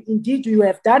hear, and indeed you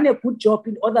have done a good job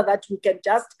in order that we can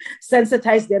just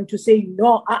sensitize them to say,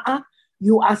 no,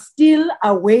 you are still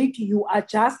awake, you are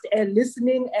just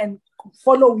listening and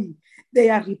following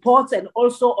their reports, and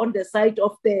also on the side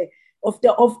of the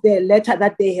letter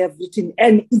that they have written.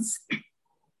 And it's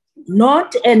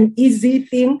not an easy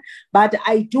thing, but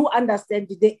I do understand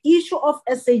the issue of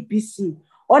SABC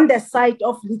on the side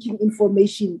of leaking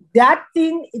information. That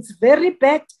thing is very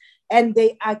bad, and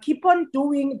they keep on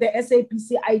doing the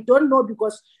SABC. I don't know,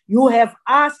 because you have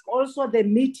asked also the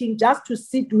meeting just to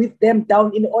sit with them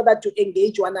down in order to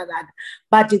engage one another.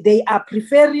 But they are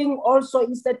preferring also,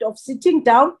 instead of sitting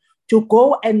down, to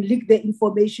go and leak the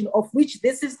information, of which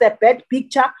this is the bad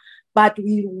picture. But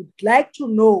we would like to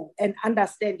know and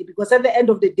understand, because at the end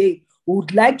of the day, we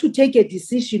would like to take a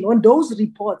decision on those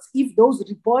reports. If those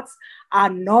reports are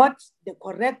not the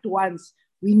correct ones,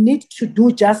 We need to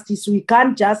do justice. We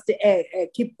can't just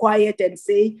keep quiet and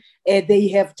say they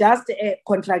have just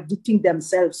contradicting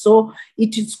themselves. So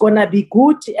it is going to be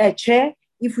good, Chair,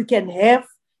 if we can have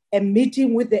a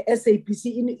meeting with the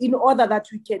SABC in order that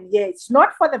we can hear. It's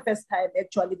not for the first time,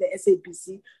 actually, the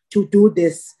SABC to do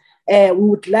this. We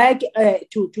would like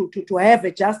to have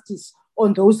a justice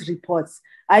on those reports.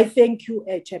 I thank you,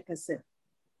 Chairperson.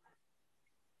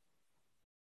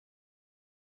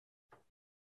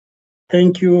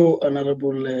 Thank you,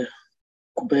 Honorable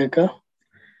Kubeka.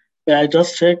 May I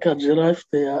just check, Ajira, if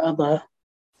there are other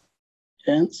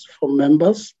hands from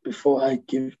members before I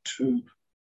give to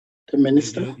the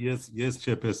Minister? Yes,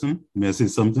 Chairperson. May I say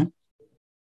something?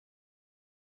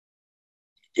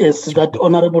 Yes, is that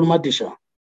Honorable Madisha?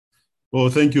 Oh,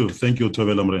 thank you,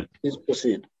 Tobelamre. Please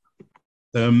proceed.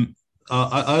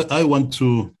 I want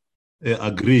to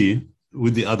agree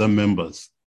with the other members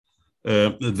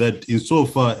that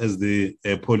insofar as the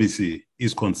policy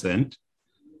is concerned,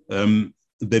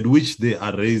 that which they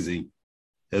are raising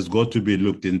has got to be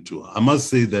looked into. I must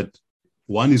say that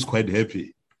one is quite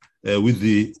happy with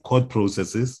the court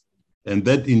processes, and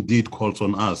that indeed calls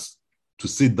on us to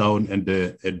sit down and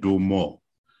do more.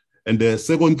 And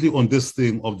secondly, on this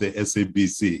thing of the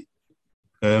SABC,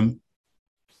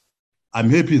 I'm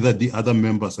happy that the other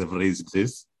members have raised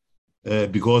this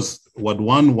because what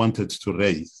one wanted to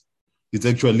raise is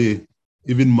actually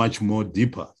even much more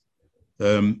deeper.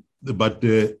 But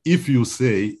if you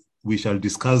say we shall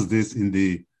discuss this in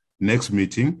the next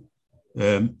meeting,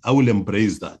 I will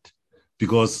embrace that,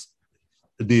 because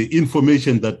the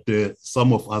information that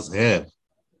some of us have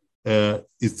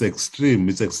is extreme.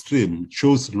 It's extreme. It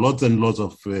shows lots and lots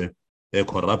of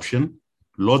corruption,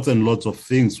 lots and lots of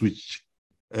things which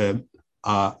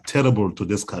are terrible to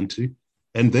this country,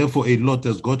 and therefore a lot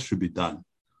has got to be done.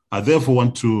 I therefore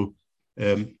want to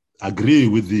agree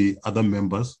with the other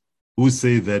members who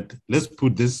say that let's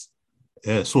put this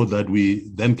so that we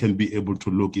then can be able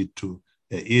to look into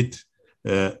it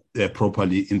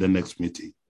properly in the next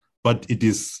meeting. But it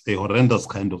is a horrendous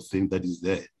kind of thing that is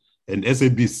there. And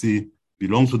SABC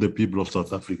belongs to the people of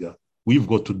South Africa. We've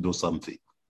got to do something.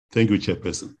 Thank you,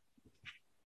 Chairperson.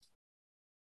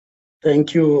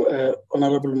 Thank you,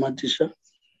 Honorable Matisha.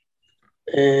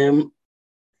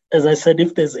 As I said,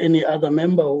 if there's any other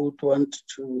member who would want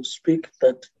to speak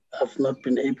that I've not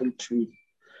been able to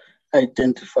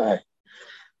identify,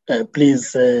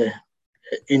 please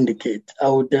indicate. I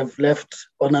would have left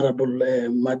Honorable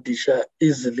Madisha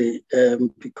easily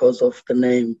because of the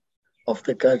name of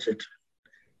the gadget.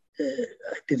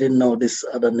 I didn't know this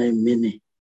other name, Mini.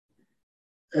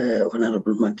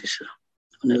 Honorable Madisha.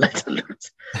 On a lighter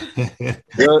note.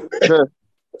 Yeah, sure.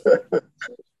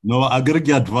 No, I get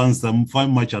advanced. I'm far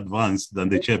much advanced than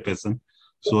the chairperson.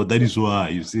 So that is why,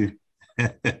 you see.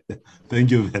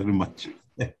 Thank you very much.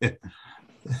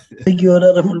 Thank you,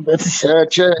 Honorable Madisha.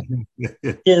 Chair.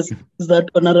 Yes, is that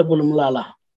Honorable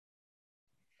Mlala?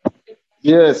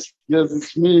 Yes,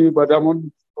 it's me, but I'm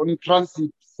on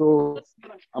transit, so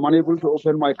I'm unable to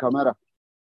open my camera.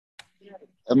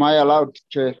 Am I allowed,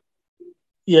 Chair?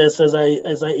 Yes, as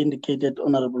I indicated,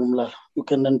 Honorable Mlala, you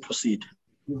can then proceed.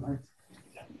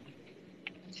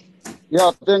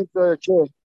 Yeah, thanks, Chair.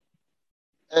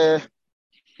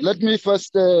 Let me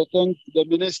first thank the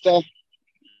Minister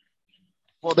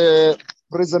for the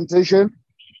presentation.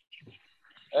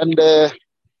 And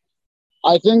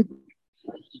I think,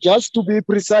 just to be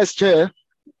precise, Chair,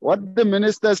 what the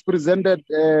Minister has presented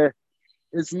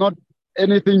is not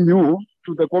anything new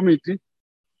to the committee.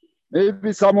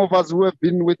 Maybe some of us who have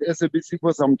been with SABC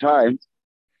for some time,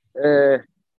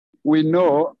 we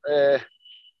know.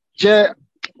 Chair,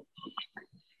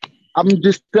 I'm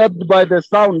disturbed by the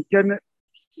sound. Can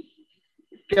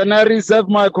I reserve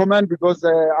my comment because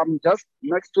I'm just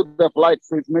next to the flight,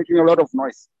 so it's making a lot of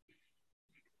noise.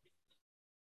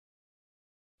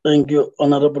 Thank you,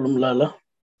 Honorable Mlala.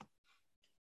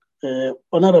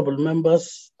 Honorable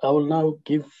members, I will now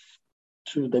give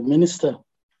to the Minister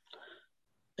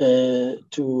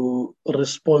to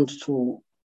respond to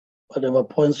whatever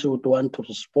points you would want to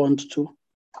respond to,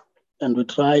 and we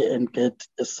try and get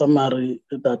a summary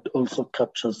that also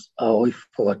captures our way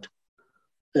forward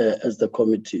as the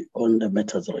committee on the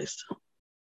matters raised.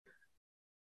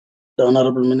 The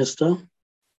Honorable Minister.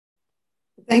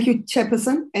 Thank you,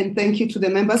 Chairperson, and thank you to the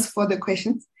members for the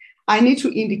questions. I need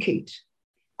to indicate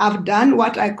I've done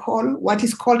what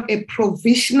is called a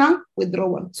provisional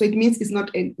withdrawal. So it means it's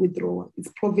not a withdrawal,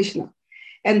 it's provisional.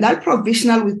 And that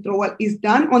provisional withdrawal is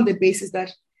done on the basis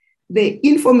that the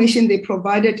information they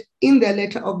provided in their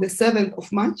letter of the 7th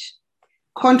of March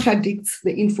contradicts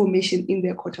the information in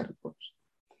their quarter report.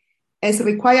 As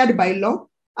required by law,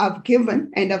 I've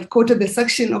given, and I've quoted the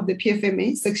section of the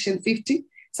PFMA, section 50,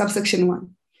 subsection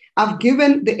 1. I've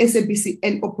given the SABC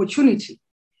an opportunity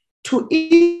to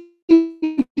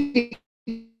indicate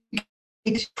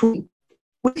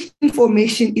which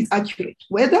information is accurate,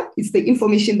 whether it's the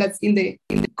information that's in the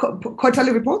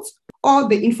quarterly reports or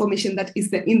the information that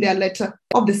is in their letter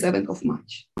of the 7th of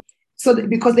March. So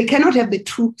because they cannot have the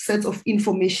two sets of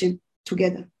information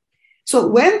together. So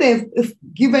when they've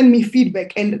given me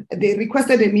feedback and they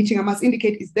requested a meeting, I must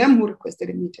indicate it's them who requested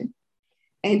a meeting.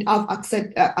 And I've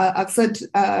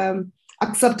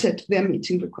accepted their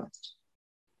meeting request.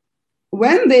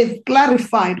 When they've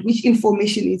clarified which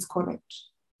information is correct,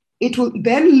 it will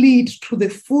then lead to the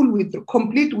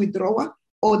complete withdrawal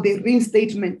or the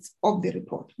reinstatement of the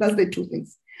report. That's the two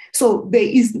things. So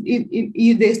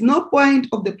there's no point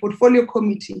of the portfolio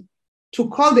committee to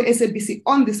call the SABC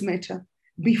on this matter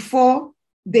before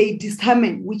they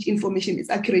determine which information is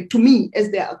accurate to me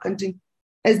as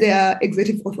their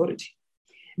executive authority.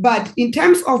 But in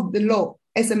terms of the law,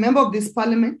 as a member of this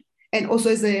parliament and also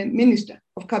as a minister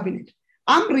of cabinet,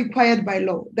 I'm required by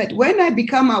law that when I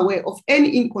become aware of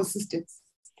any inconsistency,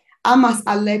 I must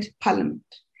alert parliament.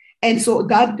 And so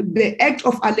that the act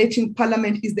of alerting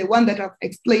parliament is the one that I've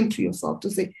explained to yourself to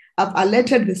say, I've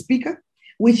alerted the speaker,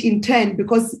 which in turn,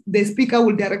 because the speaker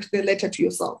will direct the letter to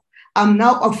yourself, I'm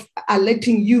now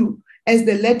alerting you as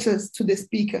the letters to the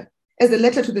speaker, as the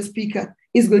letter to the speaker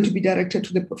is going to be directed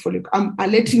to the portfolio. I'm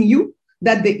alerting you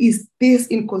that there is this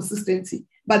inconsistency,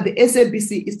 but the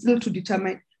SABC is still to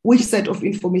determine which set of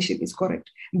information is correct.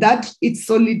 That it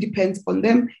solely depends on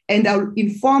them, and I'll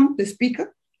inform the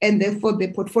speaker and therefore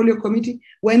the portfolio committee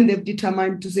when they've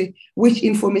determined to say which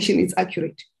information is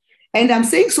accurate. And I'm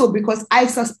saying so because I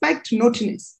suspect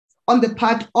naughtiness on the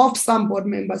part of some board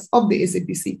members of the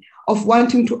SABC of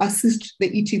wanting to assist the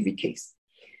ETV case.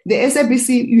 The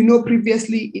SABC,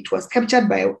 previously it was captured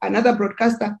by another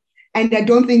broadcaster, and I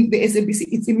don't think the SABC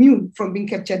is immune from being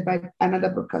captured by another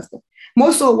broadcaster.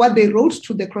 More so, what they wrote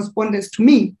to the correspondence to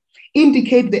me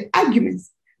indicate the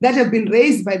arguments that have been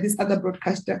raised by this other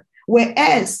broadcaster,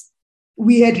 whereas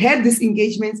we had these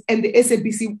engagements and the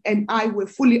SABC and I were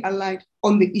fully aligned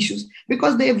on the issues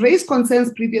because they've raised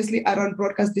concerns previously around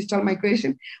broadcast digital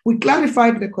migration. We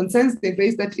clarified the concerns, they've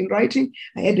raised that in writing.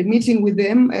 I had a meeting with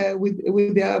them,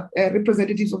 with their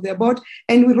representatives of their board,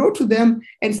 and we wrote to them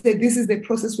and said, this is the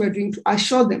process we're doing to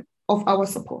assure them of our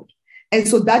support. And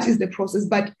so that is the process,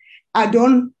 but I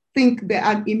don't think they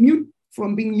are immune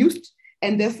from being used.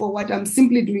 And therefore, what I'm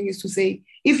simply doing is to say,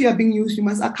 if you are being used, you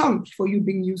must account for you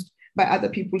being used by other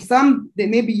people. Some, they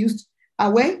may be used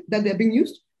aware that they're being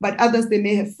used, but others, they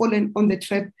may have fallen on the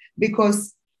trap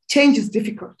because change is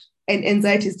difficult and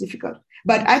anxiety is difficult.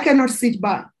 But I cannot sit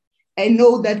by and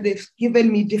know that they've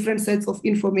given me different sets of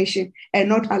information and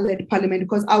not alert parliament,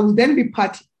 because I will then be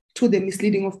party to the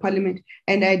misleading of parliament.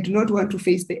 And I do not want to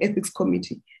face the ethics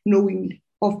committee knowingly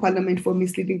of parliament for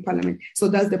misleading parliament. So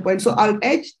that's the point. So I'll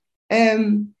urge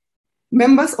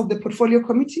members of the portfolio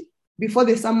committee, before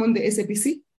they summon the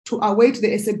SABC, to await the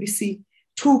SABC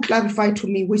to clarify to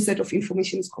me which set of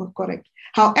information is correct.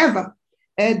 However,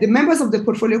 the members of the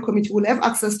portfolio committee will have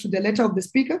access to the letter of the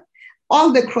speaker,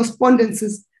 all the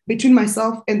correspondences between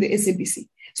myself and the SABC,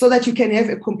 so that you can have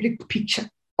a complete picture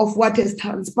of what has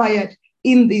transpired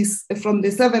in this from the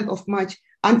 7th of March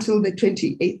until the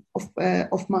 28th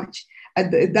of March.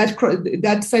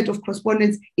 That set of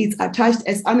correspondence is attached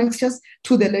as annexures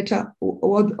to the letter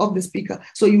of the speaker.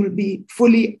 So you will be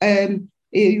fully,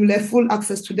 you'll have full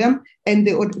access to them, and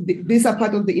these are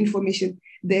part of the information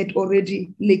that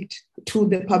already leaked to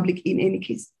the public in any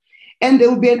case. And there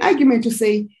will be an argument to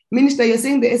say, Minister, you're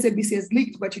saying the SABC has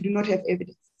leaked, but you do not have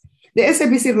evidence. The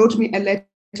SABC wrote me a letter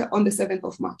on the 7th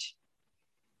of March,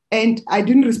 and I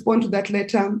didn't respond to that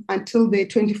letter until the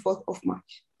 24th of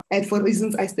March. And for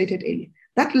reasons I stated earlier,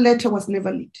 that letter was never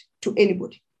leaked to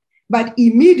anybody. But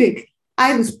immediately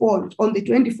I respond on the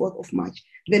 24th of March.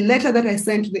 The letter that I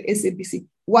sent to the SABC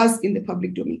was in the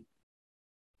public domain.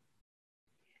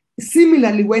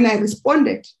 Similarly, when I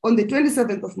responded on the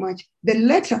 27th of March, the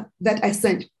letter that I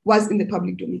sent was in the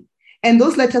public domain. And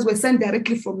those letters were sent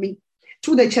directly from me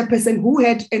to the chairperson, who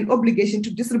had an obligation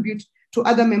to distribute to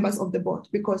other members of the board,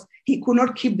 because he could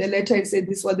not keep the letter and say,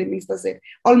 this is what the minister said.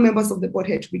 All members of the board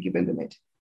had to be given the letter.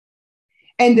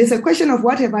 And there's a question of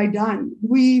what have I done?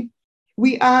 There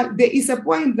is a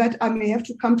point that I may have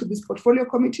to come to this portfolio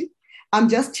committee. I'm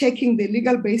just checking the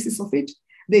legal basis of it.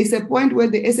 There is a point where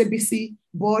the SABC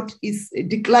board is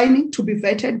declining to be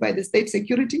vetted by the state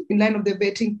security in line of the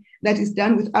vetting that is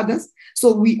done with others.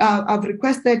 So I've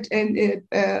requested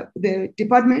the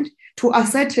department to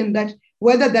ascertain that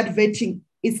whether that vetting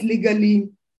is legally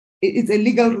it's a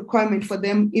legal requirement for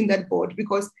them in that board,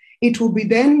 because it will be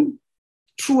then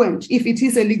truant if it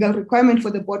is a legal requirement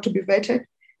for the board to be vetted,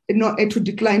 not to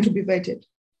decline to be vetted.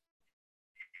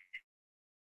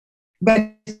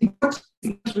 But not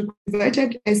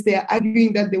vetted, as they are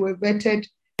arguing that they were vetted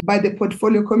by the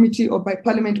portfolio committee or by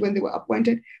parliament when they were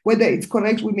appointed. Whether it's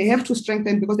correct, we may have to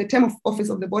strengthen, because the term of office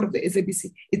of the board of the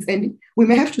SABC is ending. We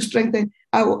may have to strengthen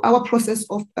our process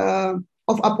of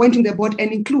appointing the board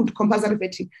and include compulsory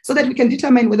vetting, so that we can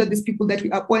determine whether these people that we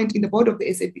appoint in the board of the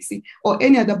SABC or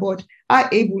any other board are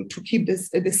able to keep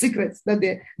the secrets that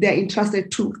they are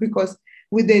entrusted to. Because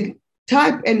with the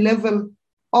type and level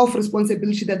of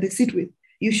responsibility that they sit with,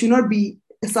 you should not be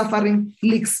suffering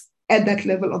leaks at that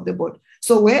level of the board.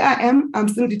 So where I am, I'm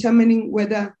still determining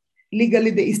whether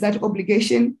legally there is that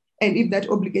obligation, and if that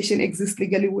obligation exists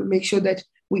legally, we'll make sure that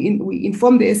we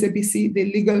inform the SABC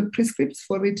the legal prescripts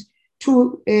for it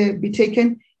to be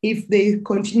taken. If they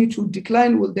continue to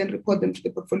decline, we'll then report them to the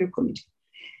portfolio committee.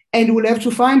 And we'll have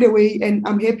to find a way, and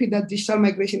I'm happy that digital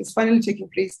migration is finally taking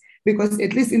place, because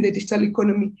at least in the digital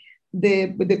economy,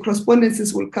 the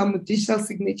correspondences will come with digital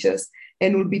signatures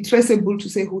and will be traceable to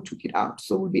say who took it out.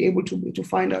 So we'll be able to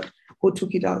find out who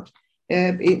took it out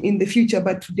in the future.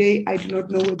 But today, I do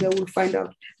not know whether we'll find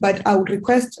out. But I'll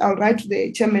write to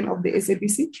the chairman of the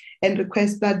SABC and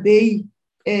request that they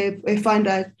find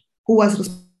out who was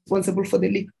responsible for the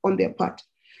leak on their part.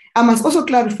 I must also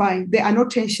clarify, there are no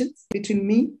tensions between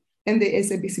me and the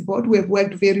SABC board. We have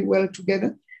worked very well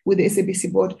together with the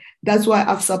SABC board. That's why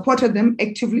I've supported them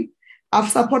actively. I've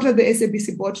supported the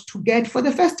SABC board to get, for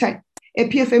the first time, a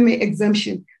PFMA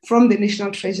exemption from the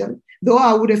National Treasury. Though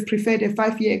I would have preferred a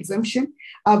 5-year exemption,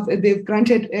 they've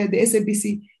granted the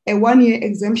SABC a 1-year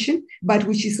exemption, but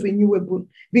which is renewable,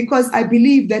 because I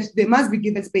believe that they must be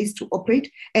given space to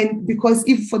operate. And because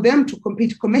if for them to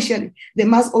compete commercially, they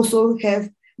must also have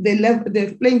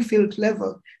the playing field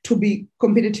level to be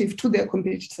competitive to their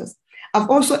competitors. I've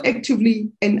also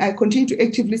actively, and I continue to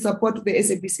actively support the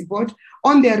SABC board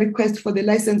on their request for the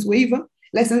license waiver,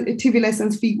 TV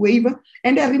license fee waiver,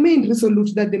 and I remain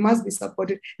resolute that they must be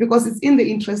supported, because it's in the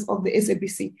interest of the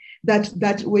SABC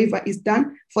that waiver is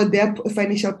done for their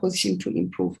financial position to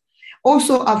improve.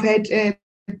 Also, I've had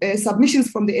submissions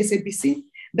from the SABC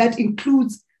that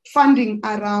includes funding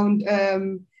around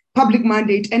public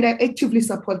mandate, and I actively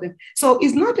support them. So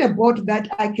it's not a board that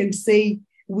I can say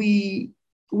we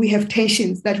have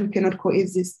tensions that we cannot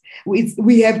coexist.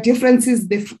 We have differences.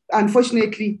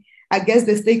 Unfortunately, I guess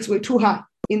the stakes were too high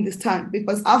in this time,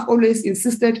 because I've always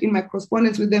insisted in my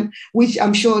correspondence with them, which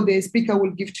I'm sure the speaker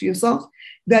will give to yourself,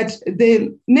 that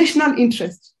the national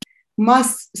interest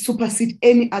must supersede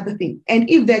any other thing. And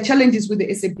if there are challenges with the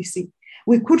SABC,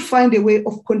 we could find a way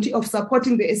of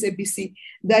supporting the SABC,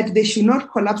 that they should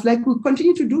not collapse, like we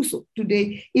continue to do so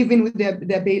today, even with their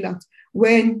bailouts,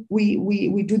 when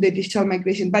we do the digital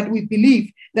migration. But we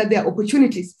believe that there are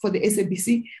opportunities for the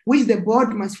SABC, which the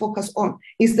board must focus on,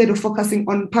 instead of focusing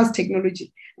on past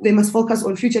technology. They must focus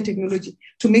on future technology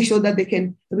to make sure that they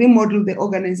can remodel the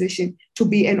organization to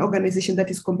be an organization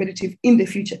that is competitive in the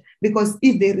future. Because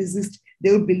if they resist,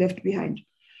 they will be left behind.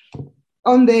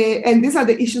 And these are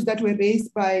the issues that were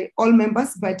raised by all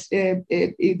members, but they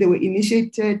were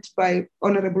initiated by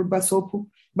Honorable Basopu,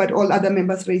 but all other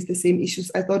members raised the same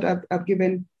issues. I thought I've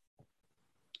given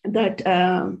that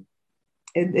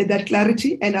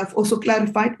clarity, and I've also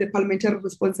clarified the parliamentary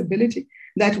responsibility,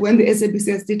 that when the SABC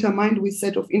has determined which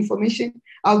set of information,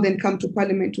 I'll then come to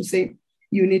Parliament to say,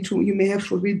 you may have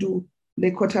to redo the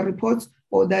quota reports,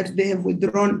 or that they have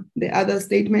withdrawn the other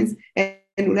statements, and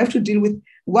we'll have to deal with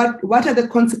what are the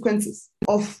consequences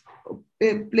of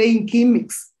playing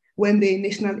gimmicks when the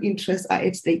national interests are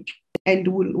at stake. And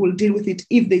we'll deal with it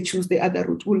if they choose the other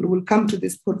route. We'll come to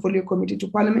this portfolio committee, to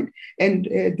Parliament, and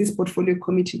this portfolio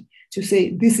committee to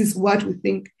say, this is what we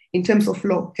think in terms of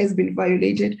law has been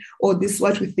violated, or this is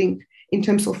what we think in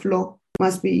terms of law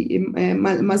must be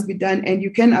done. And you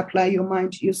can apply your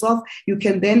mind yourself. You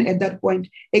can then at that point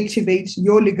activate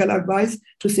your legal advice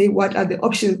to say what are the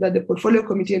options that the portfolio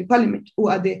committee and Parliament, who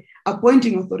are the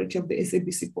appointing authority of the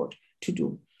SABC board, to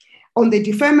do. On the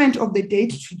deferment of the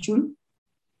date to June,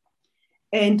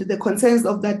 and the concerns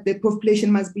of that the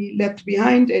population must be left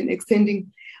behind and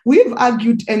extending, we've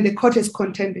argued, and the court has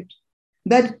contended,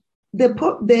 that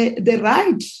the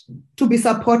right to be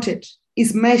supported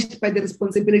is matched by the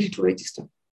responsibility to register.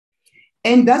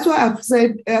 And that's why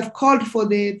I've called for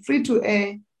the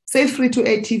Safe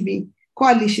Free-to-Air TV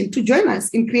coalition to join us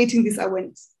in creating this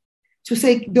awareness, to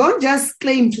say, don't just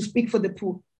claim to speak for the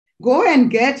poor. Go and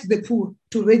get the poor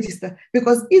to register,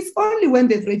 because it's only when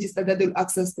they've registered that they'll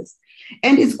access this.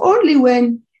 And it's only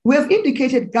when We have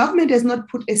indicated government has not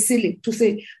put a ceiling to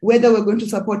say whether we're going to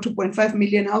support 2.5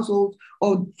 million households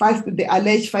or the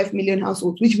alleged 5 million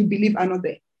households, which we believe are not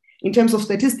there. In terms of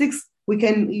statistics, we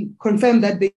can confirm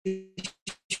that they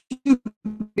should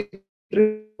be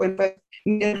 3.5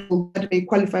 million that may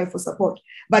qualify for support.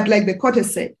 But like the court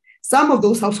has said, some of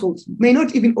those households may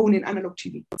not even own an analog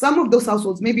TV. Some of those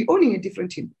households may be owning a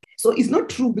different TV. So it's not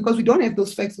true because we don't have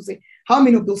those facts to say how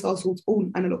many of those households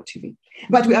own analog TV.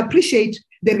 But we appreciate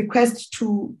the request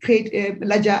to create a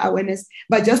larger awareness.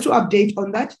 But just to update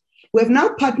on that, we have now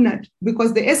partnered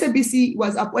because the SABC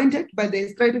was appointed by the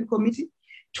Steering Committee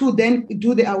to then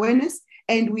do the awareness.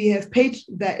 And we have paid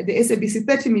the SABC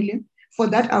 30 million for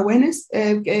that awareness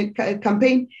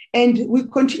campaign. And we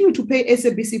continue to pay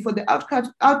SABC for the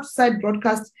outside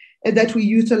broadcast that we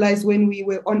utilized when we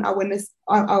were on awareness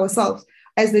ourselves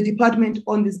as the department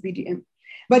on this BDM.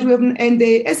 But and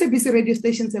the SABC radio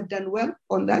stations have done well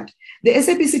on that. The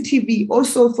SABC TV,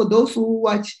 also for those who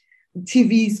watch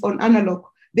TVs on analog,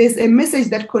 there's a message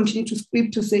that continues to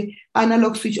sweep to say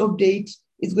analog switch off date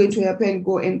is going to happen,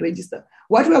 go and register.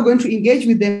 What we are going to engage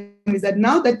with them is that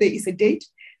now that there is a date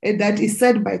that is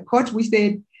set by court, which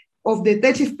of the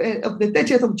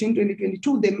 30th of June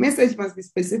 2022, the message must be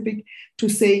specific to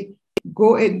say,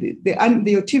 go and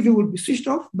your TV will be switched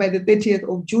off by the 30th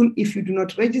of June if you do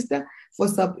not register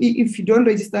if you don't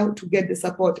register to get the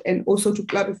support. And also to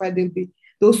clarify, there'll be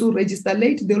those who register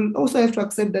late, they'll also have to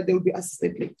accept that they will be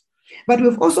assisted late. But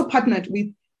we've also partnered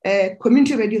with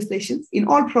community radio stations in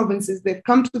all provinces. They've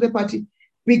come to the party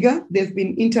bigger. They've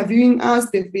been interviewing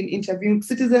us. They've been interviewing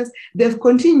citizens. They've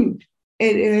continued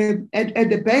at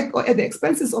the back or at the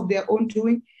expenses of their own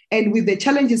doing, and with the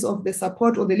challenges of the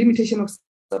support or the limitation of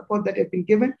support that have been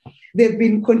given, they've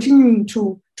been continuing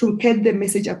to get the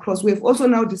message across. We have also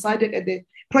now decided at the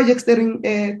project steering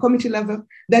committee level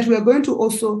that we are going to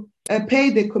also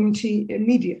pay the community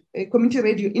media, community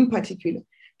radio in particular,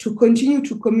 to continue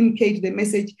to communicate the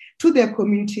message to their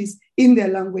communities in their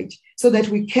language so that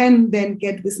we can then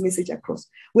get this message across.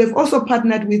 We have also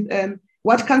partnered with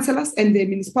ward councillors and the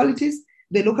municipalities,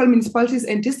 the local municipalities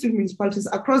and district municipalities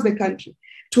across the country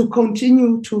to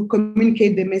continue to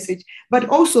communicate the message, but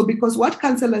also because ward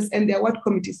councillors and their ward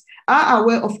committees are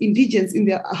aware of indigents in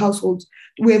their households.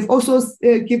 We have also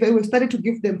we've started to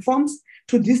give them forms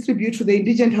to distribute to the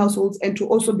indigent households and to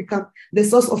also become the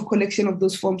source of collection of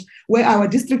those forms, where our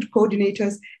district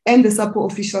coordinators and the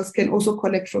support officials can also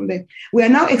collect from there. We are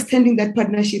now extending that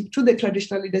partnership to the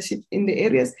traditional leadership in the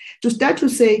areas to start to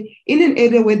say, in an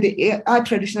area where there are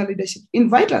traditional leadership,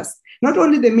 invite us, not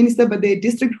only the minister, but the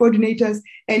district coordinators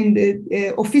and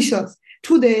the officials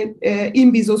to the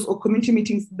imbizos or community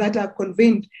meetings that are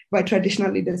convened by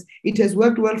traditional leaders. It has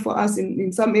worked well for us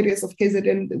in some areas of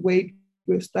KZN, the way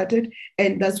we've started,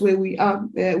 and that's where we are.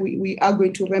 We are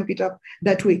going to ramp it up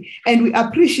that way. And we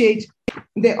appreciate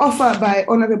the offer by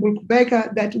Honorable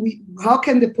Kubeka that how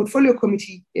can the portfolio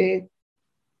committee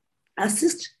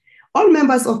assist? All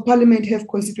members of parliament have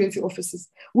constituency offices.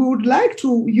 We would like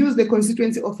to use the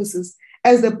constituency offices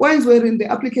as the points wherein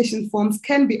the application forms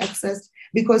can be accessed,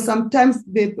 because sometimes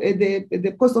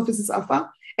the post offices are far,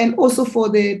 and also for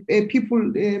the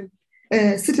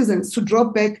citizens to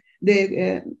drop back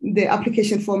the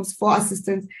application forms for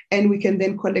assistance, and we can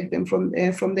then collect them from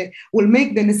there. We'll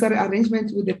make the necessary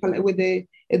arrangements with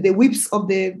the whips of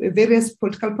the various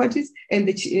political parties and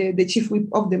the chief whip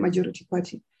of the majority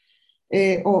party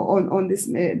on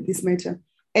this matter.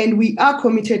 And we are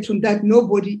committed to that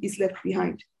nobody is left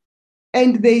behind.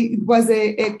 And there was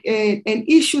an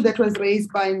issue that was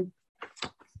raised by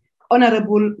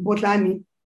Honorable Botlani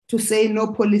to say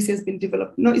no policy has been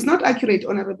developed. No, it's not accurate,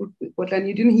 Honorable Botlani.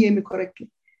 You didn't hear me correctly.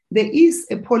 There is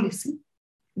a policy,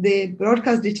 the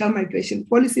broadcast digital migration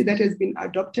policy, that has been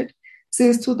adopted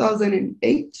since 2008.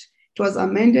 It was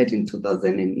amended in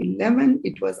 2011.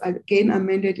 It was again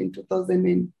amended in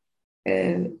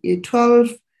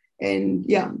 2012. And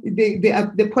yeah,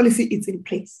 the policy is in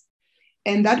place.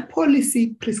 And that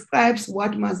policy prescribes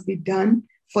what must be done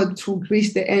to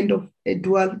reach the end of a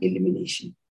dual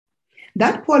elimination.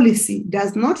 That policy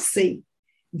does not say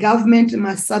government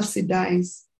must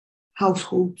subsidize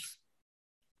households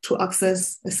to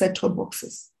access the set-top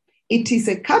boxes. It is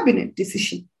a cabinet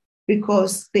decision,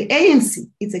 because the ANC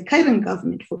is a current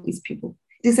government for its people.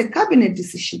 It is a cabinet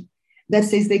decision that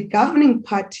says the governing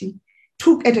party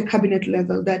took at a cabinet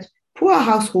level that poor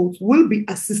households will be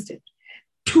assisted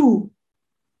to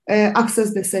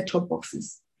access the set-top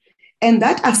boxes. And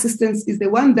that assistance is the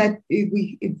one that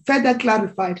we further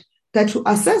clarified, that to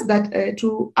access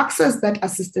that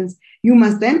assistance, you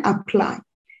must then apply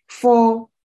for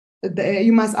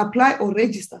you must apply or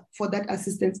register for that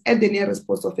assistance at the nearest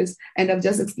post office. And I've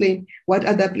just explained what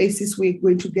other places we're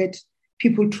going to get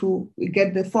people to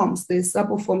get the forms, the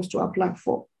sample forms to apply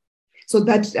for. So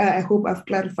that I hope I've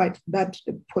clarified that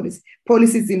policy.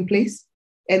 Policy is in place,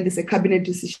 and there's a cabinet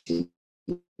decision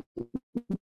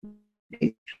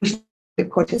which the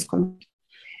court has confirmed.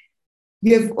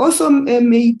 We have also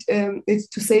made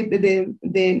it to say that the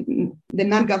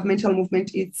non-governmental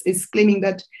movement is claiming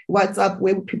that WhatsApp,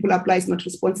 where people apply, is not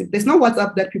responsive. There's no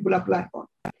WhatsApp that people apply on.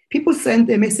 People send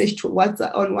a message to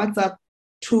WhatsApp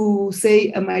to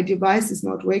say my device is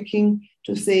not working,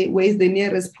 to say where's the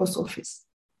nearest post office.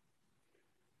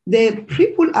 The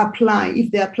people apply,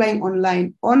 if they're applying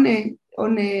online, on a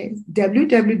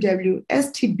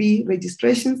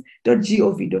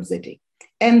www.stbregistrations.gov.za,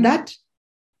 and that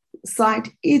site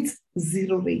is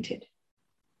 0 rated.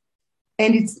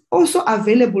 And it's also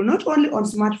available not only on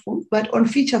smartphones, but on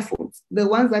feature phones, the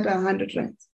ones that are 100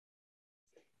 rands.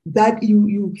 That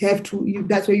you have to,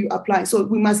 that's where you apply. So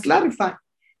we must clarify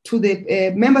to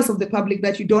the members of the public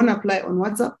that you don't apply on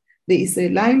WhatsApp. There is a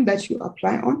line that you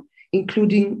apply on,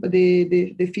 including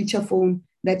the feature phone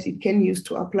that it can use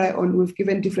to apply on. We've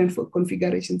given different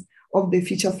configurations of the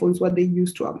feature phones, what they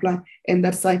use to apply, and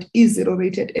that site is 0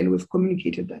 rated, and we've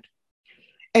communicated that.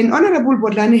 And Honorable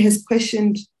Bodlani has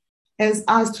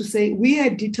asked to say, we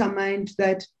had determined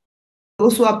that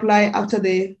those who apply after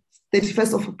the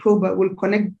 31st of October will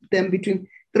connect them between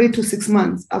 3 to 6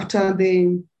 months after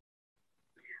the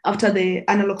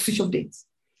analog switch of dates.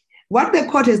 What the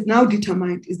court has now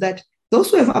determined is that those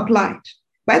who have applied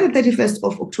by the 31st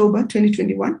of October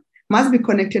 2021 must be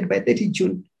connected by 30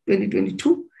 June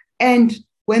 2022, and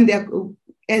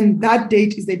that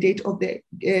date is the date of the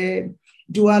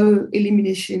dual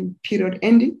elimination period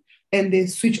ending, and the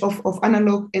switch off of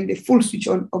analog and the full switch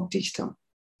on of digital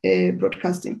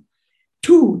broadcasting.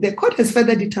 2, the court has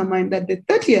further determined that the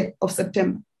 30th of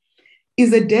September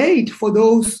is a date for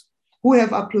those who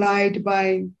have applied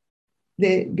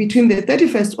between the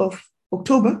 31st of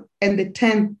October and the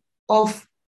 10th of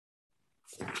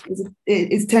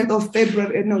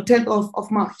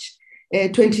March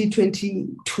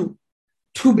 2022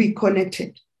 to be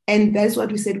connected. And that's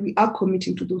what we said, we are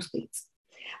committing to those dates.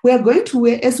 We are going to,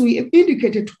 as we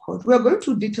indicated to court, we are going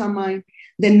to determine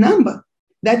the number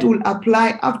that will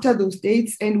apply after those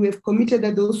dates, and we have committed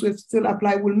that those who have still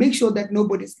applied will make sure that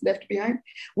nobody is left behind.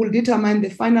 We'll determine the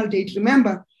final date.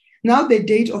 Remember, now the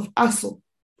date of ASO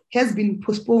has been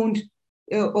postponed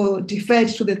or deferred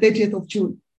to the 30th of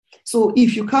June. So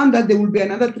if you count that, there will be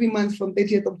another 3 months from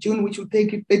 30th of June, which will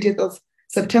take you 30th of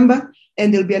September,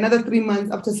 and there'll be another 3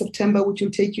 months after September, which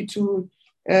will take you to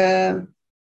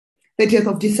 30th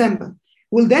of December.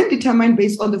 We'll then determine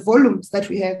based on the volumes that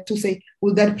we have to say,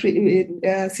 will that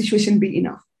situation be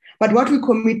enough? But what we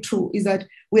commit to is that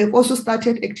we have also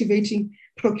started activating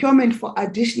procurement for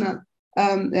additional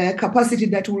capacity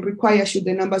that will require, should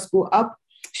the numbers go up,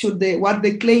 what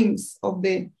the claims of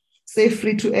the Safe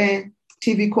Free-to-Air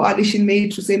TV Coalition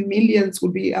made to say millions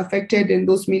will be affected, and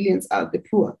those millions are the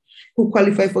poor who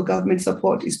qualify for government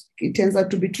support. It turns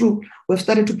out to be true. We've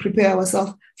started to prepare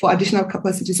ourselves for additional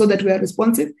capacity so that we are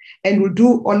responsive, and we'll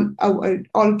do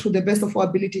all to the best of our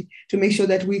ability to make sure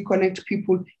that we connect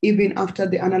people even after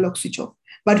the analog switch off.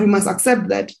 But we must accept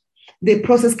that the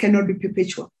process cannot be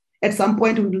perpetual. At some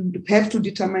point, we will have to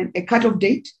determine a cutoff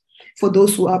date for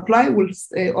those who apply. We'll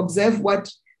observe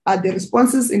what are the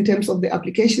responses in terms of the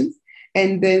applications,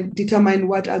 and then determine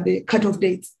what are the cutoff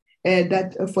dates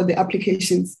that for the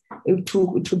applications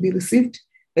to be received,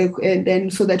 and then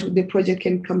so that the project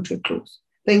can come to a close.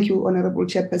 Thank you, Honorable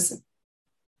Chairperson.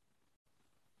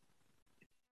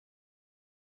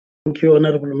 Thank you,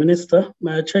 Honorable Minister.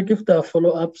 May I check if there are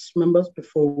follow-ups, members,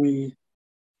 before we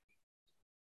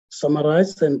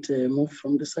summarize and move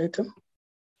from this item?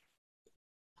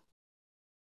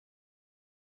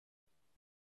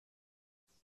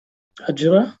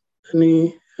 Ajira,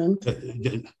 any hand?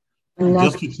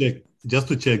 Just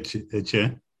to check,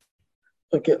 Chair.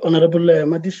 Okay, Honorable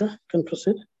Madisha, can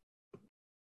proceed.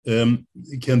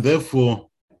 Can therefore,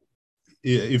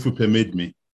 if you permit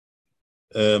me,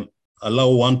 allow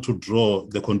one to draw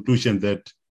the conclusion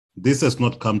that this has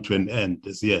not come to an end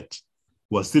as yet.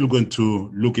 We're still going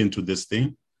to look into this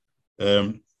thing.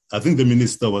 I think the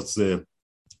minister was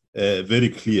very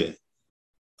clear.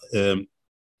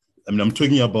 I'm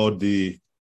talking about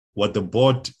what the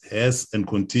board has and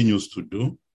continues to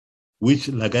do, which,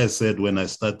 like I said when I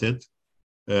started,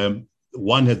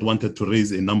 one had wanted to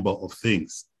raise a number of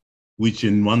things, which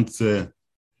in one's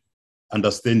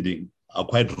understanding are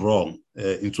quite wrong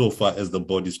insofar as the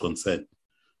board is concerned.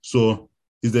 So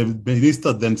is the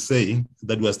minister then saying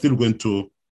that we are still going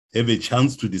to have a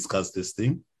chance to discuss this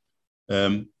thing?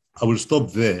 I will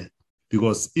stop there,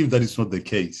 because if that is not the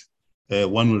case,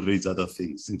 one will raise other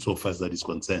things insofar as that is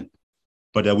concerned.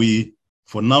 But are we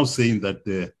for now saying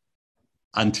that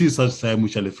until such time we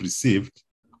shall have received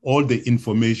all the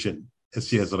information as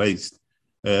she has raised,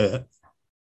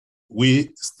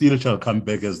 we still shall come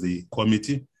back as the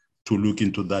committee to look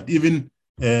into that, even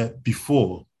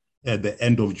before the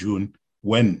end of June,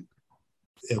 when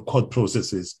court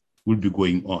processes will be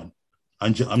going on.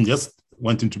 And I'm just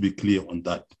wanting to be clear on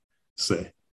that,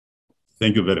 sir.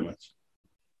 Thank you very much.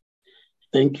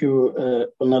 Thank you,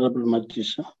 Honorable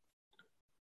Matisha.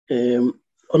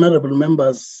 Honorable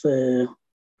members,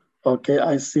 okay,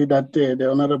 I see that the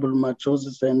Honorable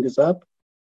Machozi's hand is up.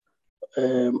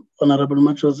 Honorable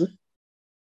Machozi.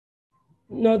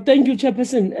 No, thank you,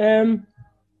 Chairperson.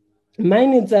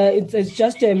 Mine is it's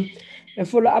just a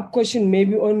follow-up question,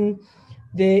 maybe on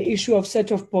the issue of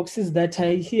set-off boxes that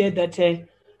I hear that,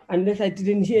 unless I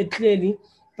didn't hear it clearly,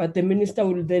 but the minister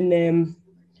will then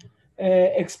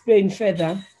explain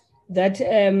further that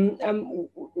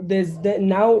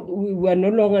now we are no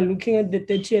longer looking at the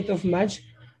 30th of March,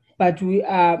 but we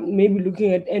are maybe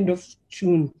looking at end of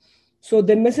June. So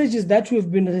the messages that we've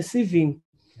been receiving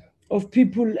of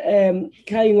people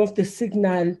carrying off the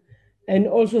signal and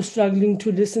also struggling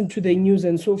to listen to the news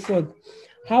and so forth,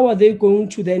 how are they going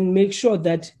to then make sure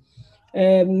that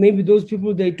maybe those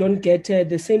people, they don't get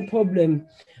the same problem?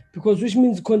 Because which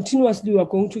means continuously we are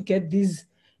going to get these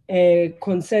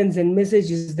concerns and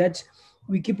messages that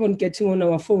we keep on getting on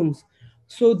our phones,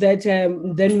 so that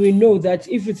then we know that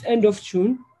if it's end of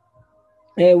June,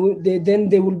 then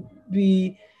there will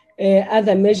be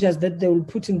other measures that they will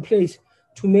put in place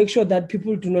to make sure that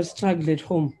people do not struggle at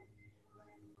home.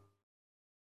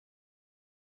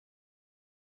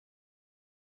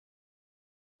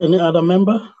 Any other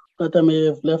member that I may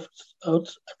have left out?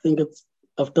 I think it's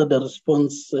after the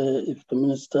response, if the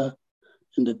minister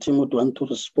and the team would want to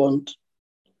respond,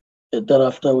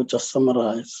 thereafter we just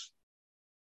summarize.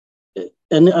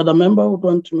 Any other member would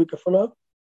want to make a follow-up?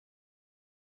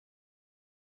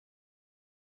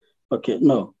 Okay,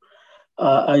 no.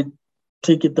 I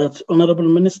take it that, Honorable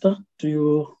Minister, do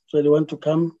you really want to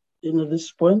come in at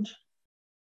this point?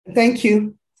 Thank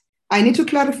you. I need to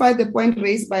clarify the point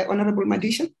raised by Honorable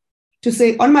Madisha to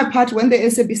say, on my part, when the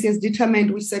SABC has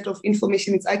determined which set of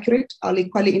information is accurate, I'll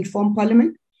equally inform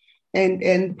Parliament,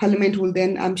 and Parliament will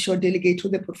then, I'm sure, delegate to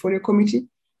the Portfolio Committee.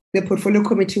 The Portfolio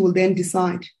Committee will then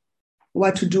decide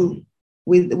what to do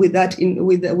with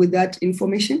that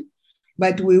information.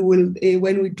 But we will,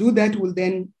 when we do that, we'll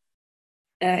then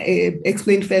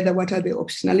explain further what are the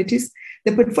optionalities.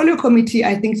 The Portfolio Committee,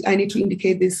 I think I need to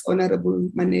indicate this, Honorable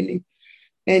Maneli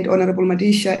and Honorable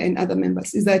Madisha and other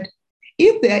members, is that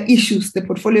if there are issues the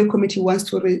Portfolio Committee wants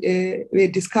to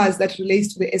discuss that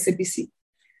relates to the SABC,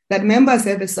 that members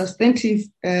have a substantive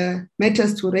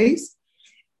matters to raise,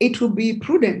 it will be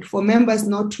prudent for members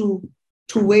not to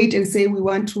wait and say we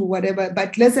want to whatever,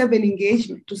 but let's have an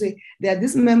engagement to say there are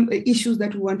these issues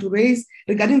that we want to raise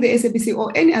regarding the SABC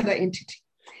or any other entity.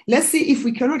 Let's see if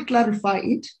we cannot clarify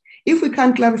it. If we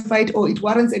can't clarify it or it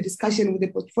warrants a discussion with the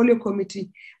Portfolio Committee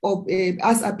or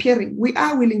us appearing, we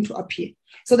are willing to appear.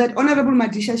 So that Honorable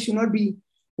Madisha should not be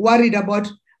worried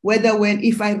about whether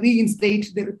if I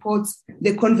reinstate the reports,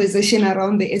 the conversation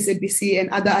around the SABC and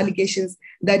other allegations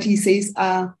that he says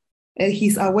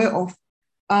he's aware of,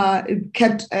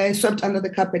 kept swept under the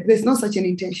carpet. There's no such an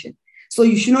intention. So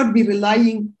you should not be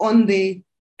relying on the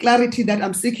clarity that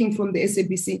I'm seeking from the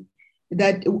SABC,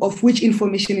 that of which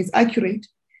information is accurate,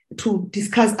 to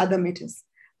discuss other matters.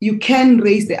 You can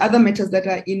raise the other matters that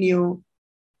are in your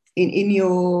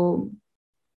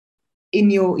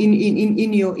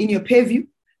purview,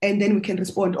 and then we can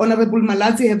respond. Honorable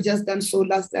Malazi have just done so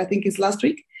I think it's last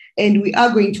week, and we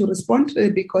are going to respond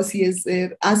because he has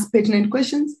asked pertinent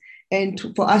questions and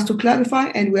for us to clarify,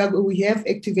 and we have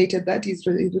activated that. He's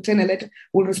written a letter,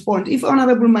 we'll respond. If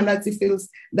Honorable Malazi feels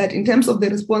that in terms of the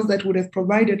response that would have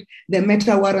provided, the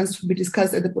matter warrants to be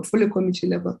discussed at the Portfolio Committee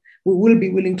level, we will be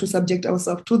willing to subject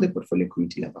ourselves to the Portfolio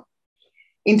Committee level.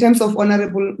 In terms of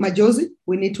Honorable Majosi,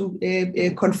 we need to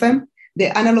confirm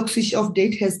the analog switch-off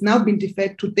date has now been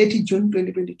deferred to 30 June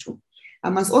 2022. I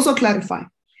must also clarify,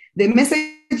 the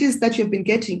messages that you've been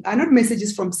getting are not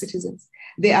messages from citizens.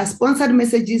 They are sponsored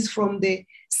messages from the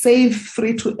safe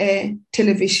free-to-air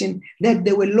television that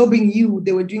they were lobbying you.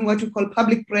 They were doing what we call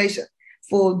public pressure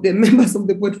for the members of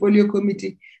the Portfolio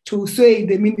Committee to sway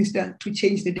the minister to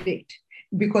change the date,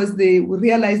 because they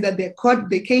realized that the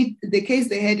case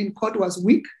they had in court was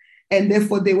weak, and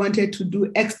therefore they wanted to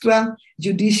do extra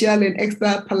judicial and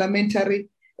extra parliamentary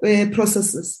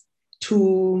processes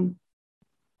to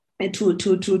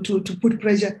put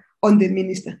pressure on the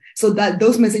minister. So that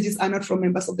those messages are not from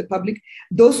members of the public.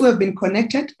 Those who have been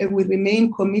connected will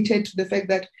remain committed to the fact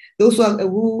that those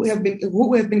who have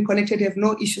been connected have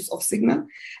no issues of signal.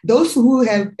 Those who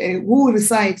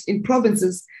reside in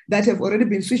provinces that have already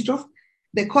been switched off,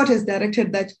 the court has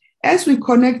directed that as we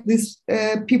connect these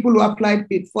people who applied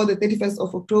before the 31st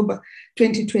of October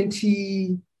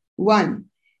 2021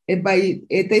 by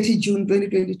 30 June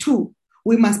 2022,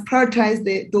 we must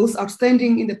prioritize those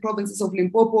outstanding in the provinces of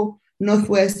Limpopo,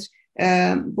 Northwest,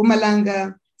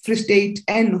 Mpumalanga, Free State,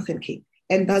 and Northern Cape.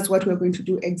 And that's what we're going to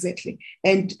do exactly.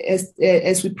 And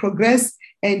as we progress,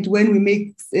 and when we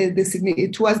make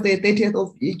towards the 30th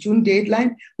of June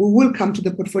deadline, we will come to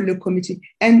the portfolio committee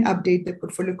and update the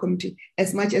portfolio committee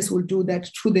as much as we'll do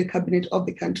that through the cabinet of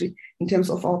the country in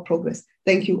terms of our progress.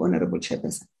 Thank you, Honorable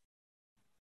Chairperson.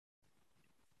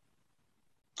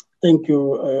 Thank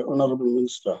you, Honorable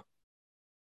Minister.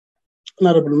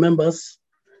 Honorable members,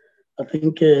 I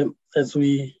think as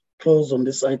we close on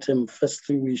this item,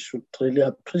 firstly, we should really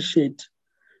appreciate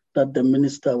that the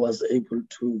Minister was able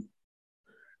to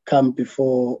come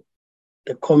before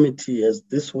the committee, as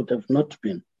this would have not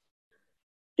been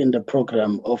in the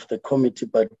program of the committee,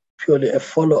 but purely a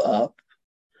follow-up,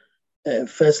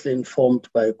 firstly informed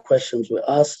by questions we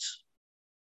asked,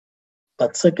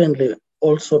 but secondly,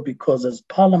 also because as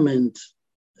Parliament,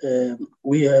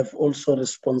 we have also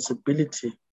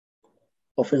responsibility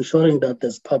of ensuring that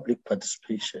there's public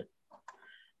participation.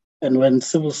 And when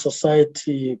civil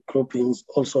society groupings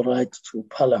also write to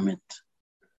Parliament,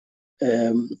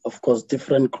 of course,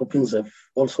 different groupings have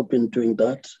also been doing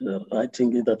that,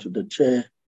 writing either to the chair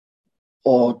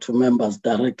or to members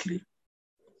directly.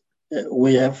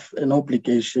 We have an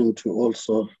obligation to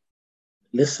also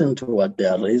listen to what they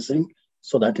are raising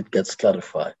so that it gets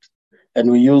clarified. And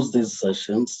we use these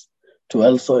sessions to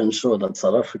also ensure that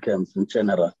South Africans in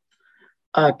general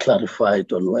are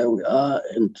clarified on where we are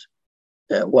and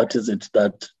what is it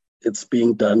that it's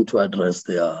being done to address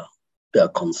their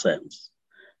concerns.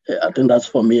 I think that's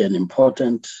for me an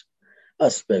important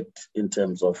aspect in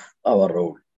terms of our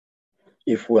role,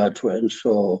 if we are to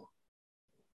ensure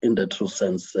in the true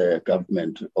sense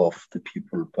government of the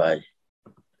people by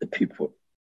the people.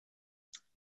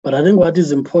 But I think what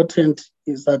is important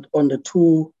is that on the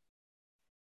two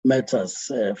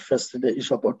matters, firstly, the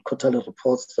issue about quarterly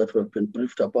reports that we've been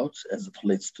briefed about as it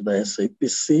relates to the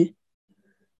SABC,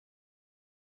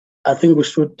 I think we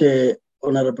should,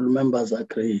 honorable members,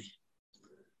 agree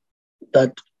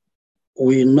that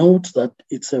we note that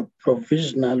it's a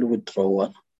provisional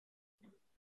withdrawal.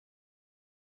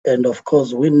 And of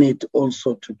course, we need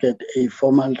also to get a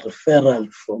formal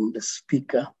referral from the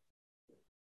Speaker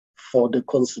for the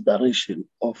consideration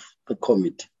of the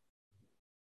committee.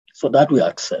 So that we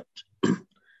accept.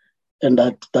 And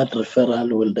that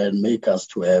referral will then make us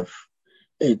to have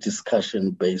a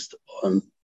discussion based on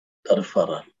the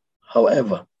referral.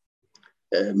 However,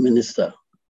 Minister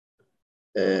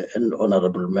and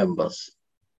honorable members,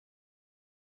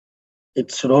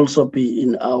 it should also be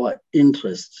in our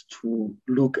interest to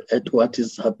look at what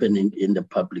is happening in the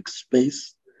public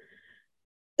space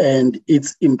and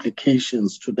its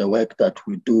implications to the work that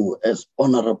we do, as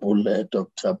Honorable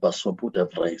Dr. Basop would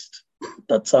have raised,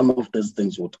 that some of these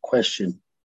things would question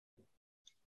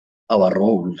our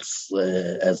roles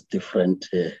as different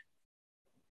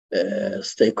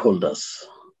stakeholders,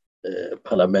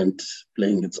 Parliament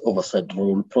playing its oversight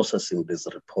role, processing these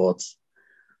reports.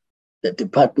 The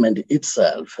department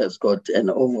itself has got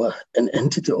an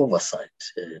entity oversight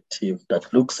team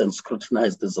that looks and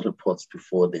scrutinizes these reports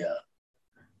before they are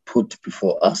put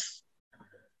before us,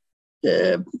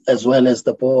 as well as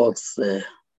the boards.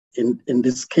 In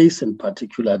this case in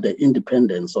particular, the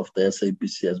independence of the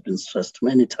SABC has been stressed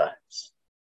many times,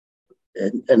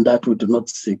 and that we do not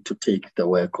seek to take the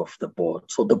work of the board.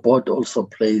 So the board also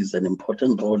plays an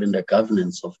important role in the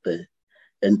governance of the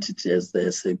entity as the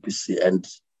SABC, and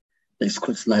they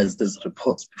scrutinize these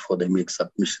reports before they make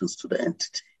submissions to the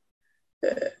entity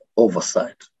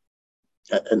oversight.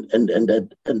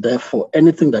 And therefore,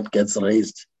 anything that gets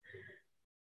raised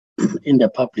in the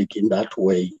public in that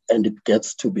way, and it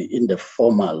gets to be in the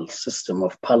formal system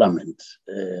of Parliament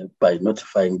by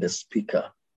notifying the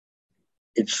Speaker,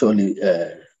 it surely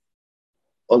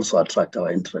also attract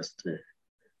our interest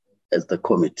as the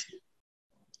committee.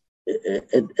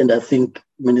 And I think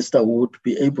Minister would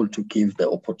be able to give the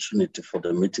opportunity for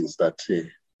the meetings that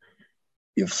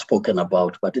you've spoken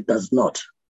about, but it does not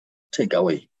take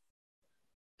away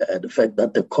the fact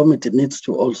that the committee needs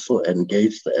to also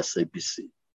engage the SABC,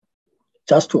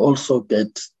 just to also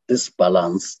get this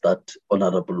balance that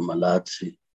Honorable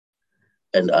Malachi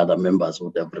and other members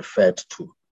would have referred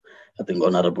to. I think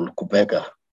Honorable Kubeka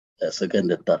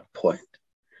seconded that point,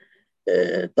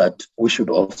 that we should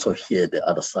also hear the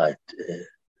other side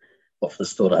of the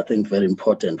story. I think very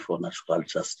important for natural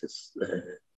justice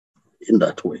in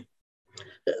that way,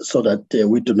 so that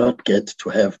we do not get to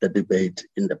have the debate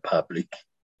in the public,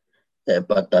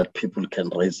 but that people can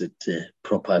raise it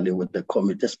properly with the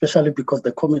committee, especially because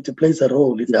the committee plays a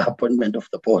role in the appointment of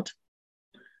the board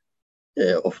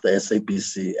of the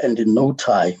SABC, and in no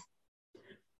time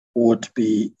would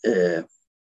be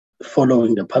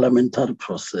following the parliamentary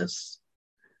process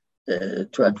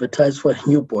to advertise for a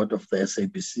new board of the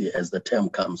SABC as the term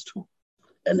comes to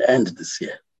an end this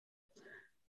year.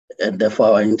 And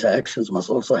therefore our interactions must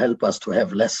also help us to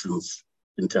have lessons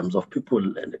in terms of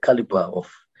people and the caliber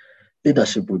of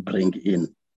leadership we bring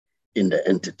in the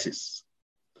entities.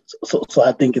 So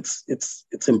I think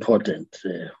it's important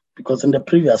because in the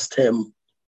previous term,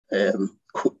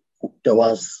 there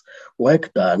was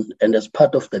work done, and as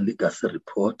part of the legacy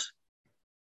report,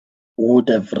 we would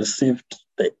have received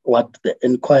what the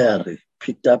inquiry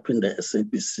picked up in the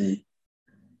SABC,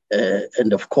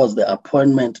 and of course the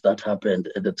appointment that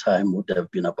happened at the time would have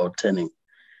been about turning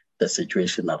the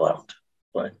situation around,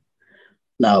 right?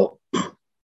 Now,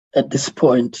 at this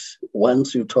point,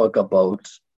 once you talk about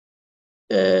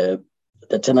the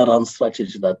turnaround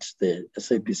strategy that the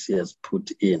SABC has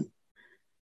put in,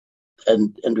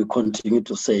 and we continue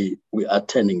to say we are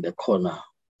turning the corner,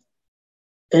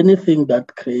 anything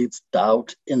that creates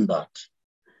doubt in that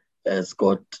has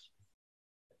got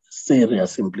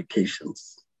serious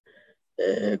implications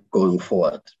going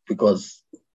forward, because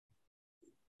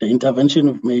the intervention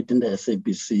we've made in the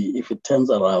SABC, if it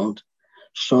turns around,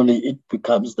 surely it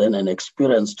becomes then an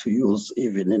experience to use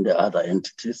even in the other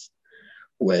entities,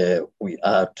 where we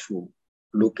are to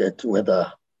look at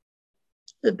whether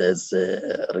there's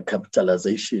a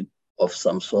recapitalization of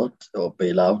some sort, or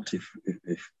bailout,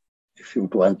 if you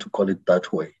would want to call it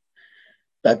that way.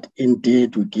 That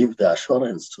indeed we give the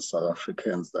assurance to South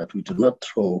Africans that we do not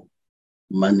throw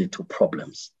money to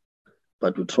problems,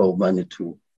 but we throw money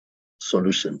to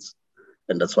solutions.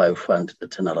 And that's why we fund the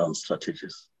turnaround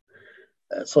strategies.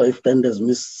 So if then there's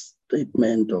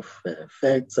misstatement of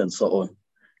facts and so on,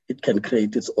 it can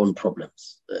create its own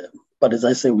problems. But as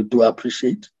I say, we do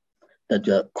appreciate that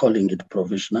you are calling it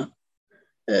provisional.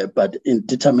 But in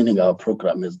determining our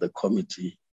program as the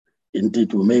committee,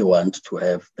 indeed, we may want to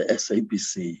have the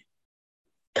SABC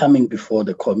coming before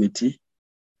the committee,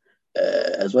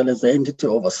 as well as the entity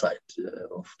oversight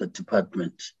of the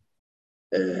department,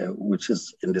 which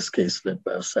is in this case led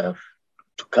by yourself,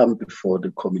 to come before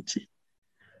the committee.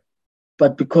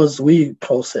 But because we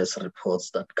process reports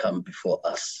that come before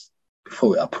us,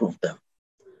 before we approve them,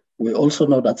 we also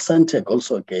know that Santec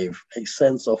also gave a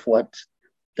sense of what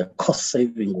the cost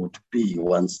saving would be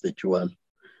once the dual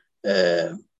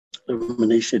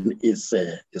remuneration is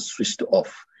switched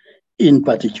off, in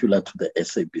particular to the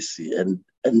SABC.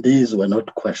 And these were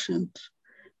not questioned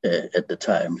at the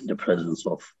time in the presence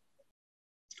of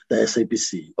the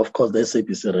SABC. Of course, the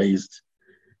SABC raised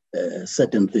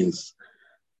certain things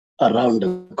around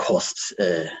the cost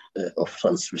of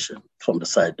transmission from the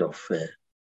side of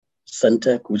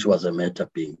Santec, which was a matter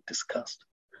being discussed.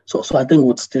 So I think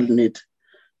we'd still need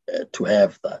to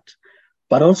have that.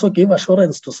 But also give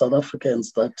assurance to South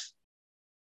Africans that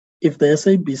if the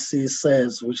SABC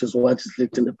says, which is what is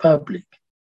leaked in the public,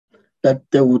 that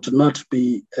they would not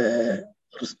be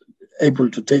able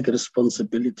to take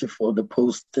responsibility for the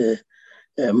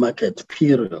post-market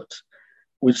period,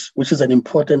 which is an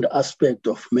important aspect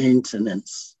of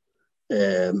maintenance,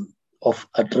 of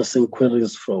addressing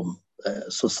queries from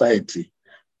society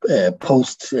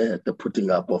post the putting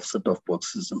up of set-off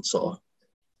boxes and so on.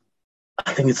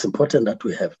 I think it's important that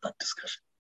we have that discussion,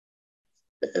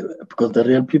 because the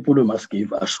real people we must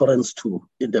give assurance to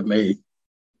in the main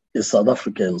is South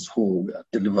Africans who we are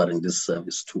delivering this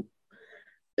service to,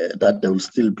 that they will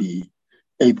still be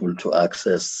able to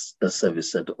access the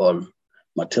service at all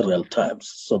material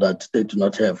times, so that they do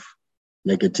not have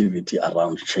negativity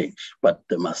around change, but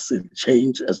they must see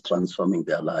change as transforming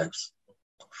their lives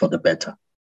for the better.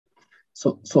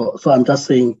 So I'm just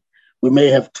saying, we may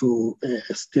have to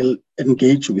still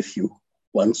engage with you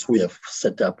once we have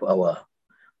set up our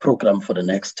program for the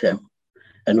next term.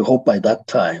 And we hope by that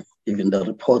time, even the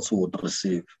reports we would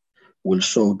receive will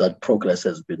show that progress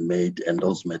has been made and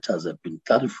those matters have been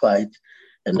clarified,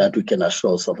 and that we can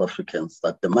assure South Africans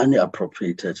that the money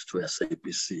appropriated to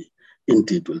SABC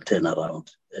indeed will turn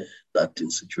around that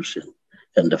institution,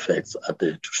 and the facts are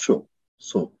there to show.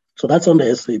 So that's on the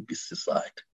SABC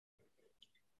side.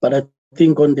 But I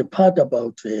think on the part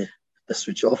about the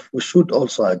switch off, we should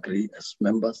also agree as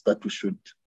members that we should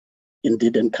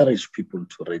indeed encourage people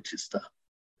to register,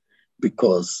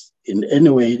 because in any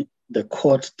way, the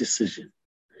court decision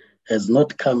has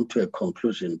not come to a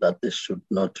conclusion that there should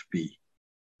not be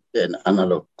an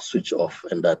analog switch off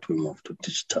and that we move to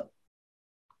digital.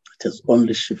 It has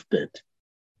only shifted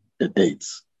the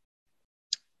dates,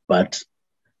 but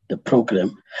the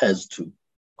program has to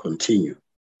continue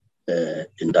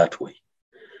in that way.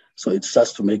 So it's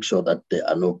just to make sure that there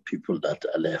are no people that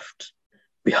are left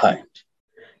behind.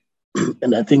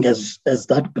 And I think as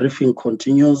that briefing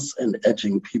continues and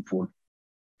urging people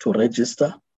to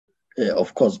register,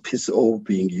 of course, PCO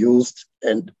being used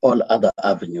and all other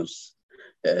avenues,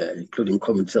 including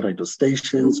community radio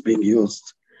stations being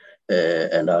used,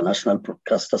 and our national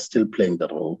broadcaster still playing the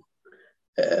role,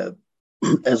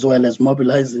 as well as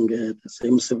mobilizing the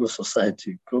same civil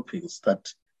society groupings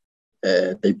that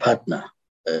they partner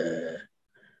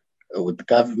with the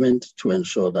government to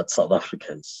ensure that South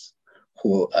Africans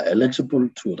who are eligible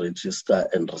to register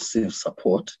and receive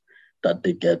support, that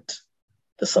they get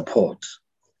the support,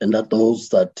 and that those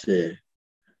that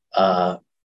are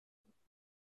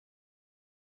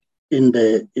in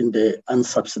the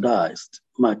unsubsidized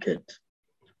market,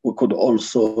 we could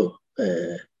also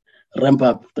ramp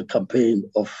up the campaign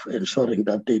of ensuring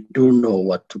that they do know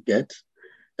what to get,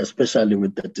 especially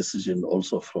with the decision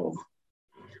also from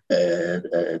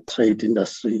trade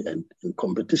industry and in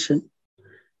competition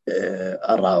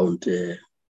around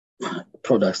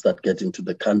products that get into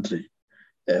the country,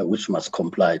 which must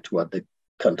comply to what the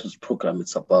country's program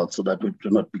is about, so that we do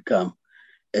not become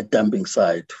a dumping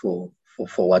site for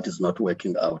what is not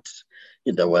working out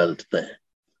in the world there.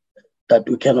 That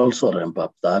we can also ramp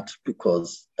up that,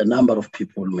 because a number of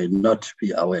people may not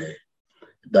be aware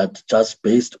that just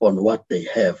based on what they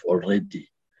have already,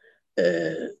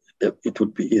 it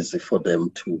would be easy for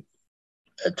them to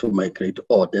migrate,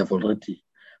 or they've already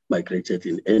migrated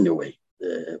in any way.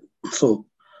 So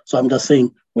I'm just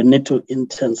saying we need to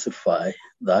intensify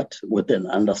that with an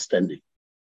understanding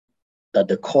that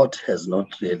the court has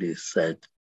not really said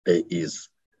there is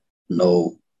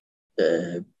no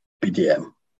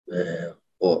BDM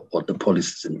or the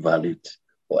policy is invalid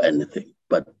or anything,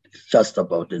 but it's just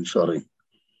about ensuring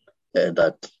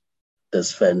that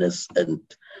there's fairness and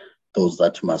those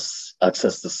that must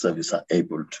access the service are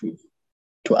able to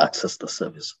access the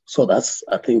service. So that's,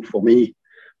 I think, for me,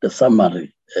 the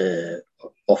summary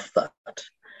of that.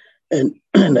 And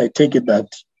I take it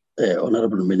that,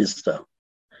 Honorable Minister,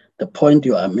 the point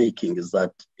you are making is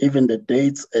that even the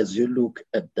dates, as you look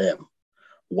at them,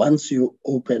 once you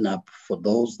open up for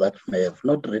those that may have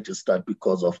not registered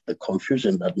because of the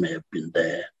confusion that may have been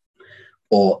there,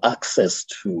 or access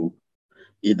to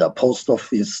either post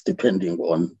office, depending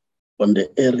on the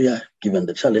area, given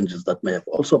the challenges that may have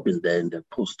also been there in the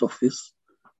post office,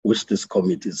 which this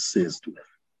committee says to have,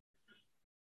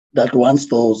 that once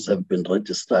those have been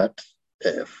registered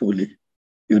fully,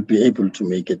 you'd be able to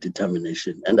make a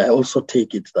determination. And I also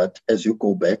take it that as you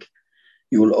go back,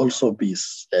 you will also be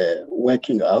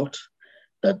working out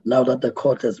that now that the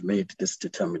court has made this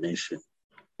determination,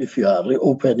 if you are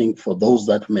reopening for those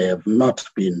that may have not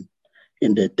been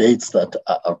in the dates that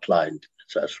are outlined in the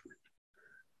judgment,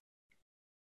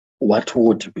 what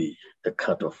would be the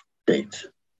cutoff date?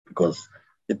 Because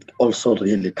it also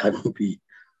really can't be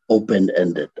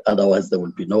open-ended. Otherwise, there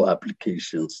will be no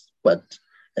applications, but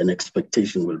an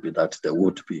expectation will be that there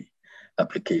would be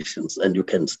applications, and you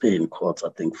can stay in courts, I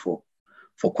think, for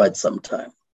quite some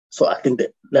time. So I think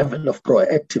the level of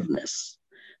proactiveness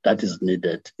that is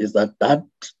needed is that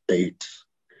date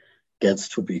gets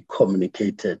to be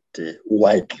communicated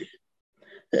widely,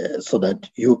 so that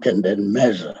you can then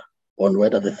measure on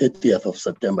whether the 30th of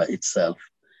September itself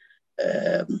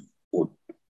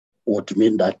would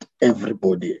mean that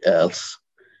everybody else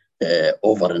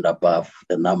over and above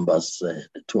the numbers, the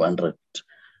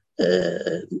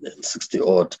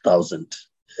 260,000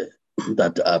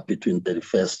 that are between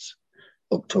 31st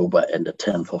October and the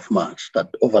 10th of March,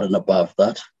 that over and above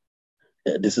that,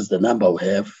 this is the number we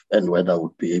have, and whether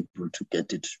we'll be able to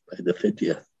get it by the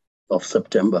 30th of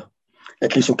September.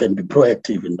 At least you can be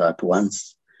proactive in that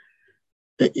once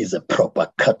there is a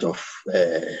proper cutoff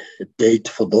date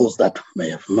for those that may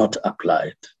have not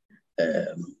applied,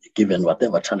 given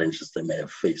whatever challenges they may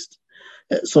have faced,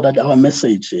 so that our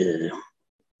message to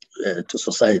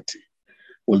society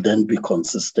will then be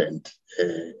consistent,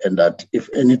 and that if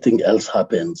anything else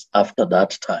happens after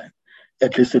that time,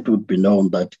 at least it would be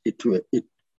known that it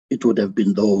it would have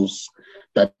been those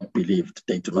that believed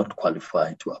they do not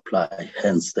qualify to apply,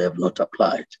 hence they have not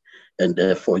applied. And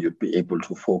therefore you'd be able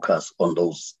to focus on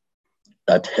those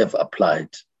that have applied,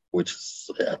 which is,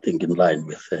 I think, in line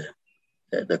with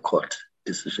the court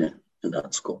decision in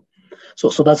that scope. So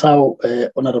that's how,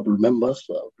 honorable members,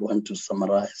 I want to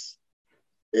summarize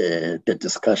the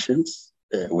discussions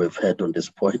we've had on this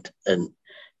point and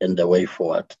the way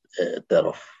forward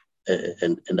thereof.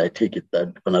 And I take it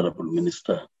that, Honorable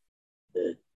Minister,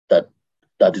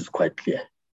 that is quite clear.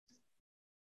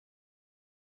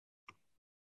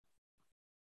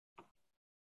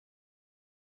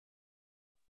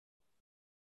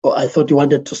 Oh, I thought you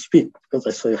wanted to speak because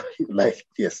I saw you like,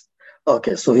 yes.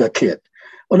 Okay, so you're clear.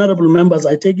 Honorable members,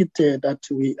 I take it that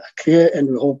we are clear and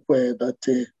we hope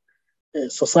that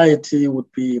society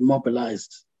would be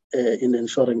mobilized in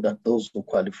ensuring that those who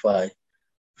qualify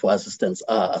for assistance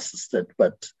are assisted,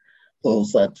 but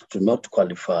those that do not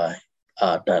qualify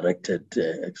are directed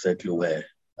exactly where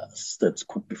assistance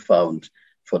could be found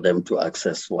for them to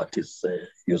access what is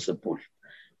usable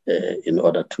in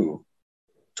order to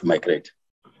migrate.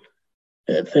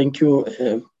 Thank you,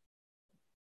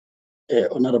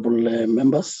 honorable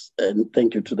members, and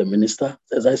thank you to the minister.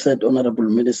 As I said, honorable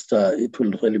minister, it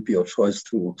will really be your choice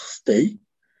to stay.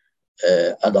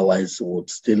 Otherwise, we would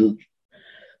still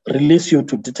release you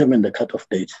to determine the cutoff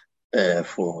date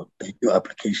for the new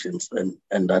applications,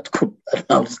 and that could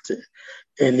announced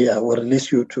earlier. We'll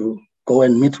release you to go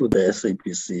and meet with the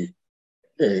SAPC,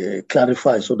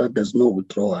 clarify so that there's no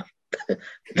withdrawal,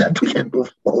 that we can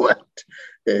move forward.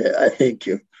 I thank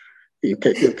you. You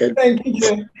can. Thank you,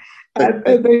 Chair.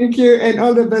 Thank you, and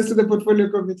all the best to the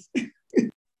Portfolio Committee.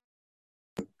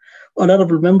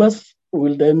 Honorable members,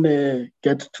 we'll then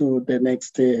get to the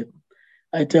next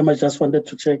item. I just wanted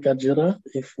to check, Ajira,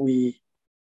 if we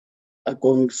are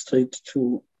going straight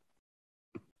to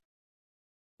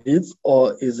this,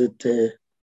 or is it the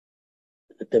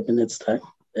minutes time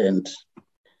and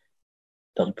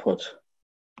the report?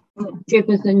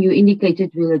 Chairperson, you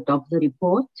indicated we'll adopt the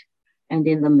report and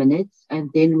then the minutes, and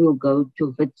then we'll go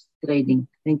to Wits trading.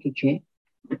 Thank you, Chair.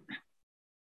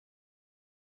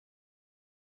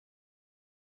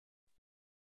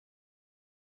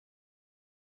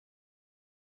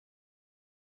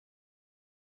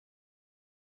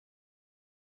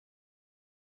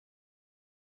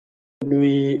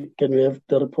 Can we have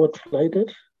the report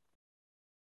provided?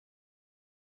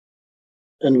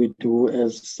 And we do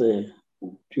as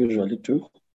usually do.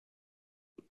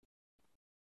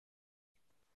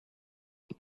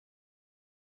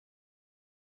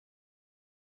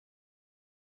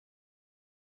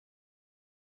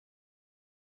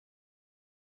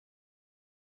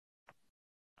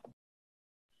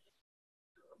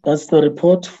 That's the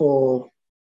report for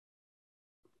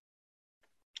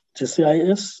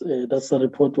GCIS. That's the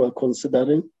report we're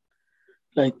considering.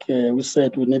 Like we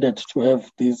said, we needed to have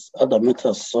these other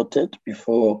matters sorted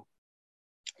before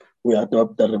we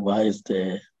adopt the revised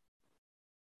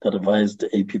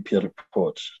APP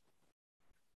report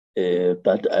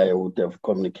that I would have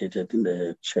communicated in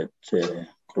the chat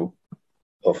group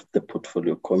of the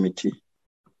Portfolio Committee.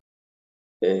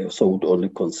 So we'd only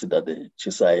consider the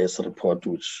GCIS report,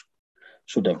 which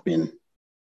should have been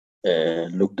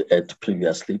looked at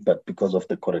previously, but because of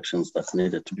the corrections that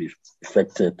needed to be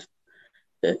effected,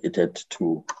 it had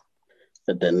to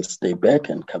then stay back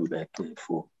and come back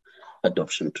for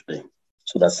adoption today.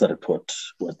 So that's the report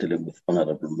we're dealing with,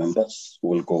 honorable members.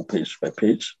 We'll go page by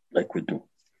page like we do.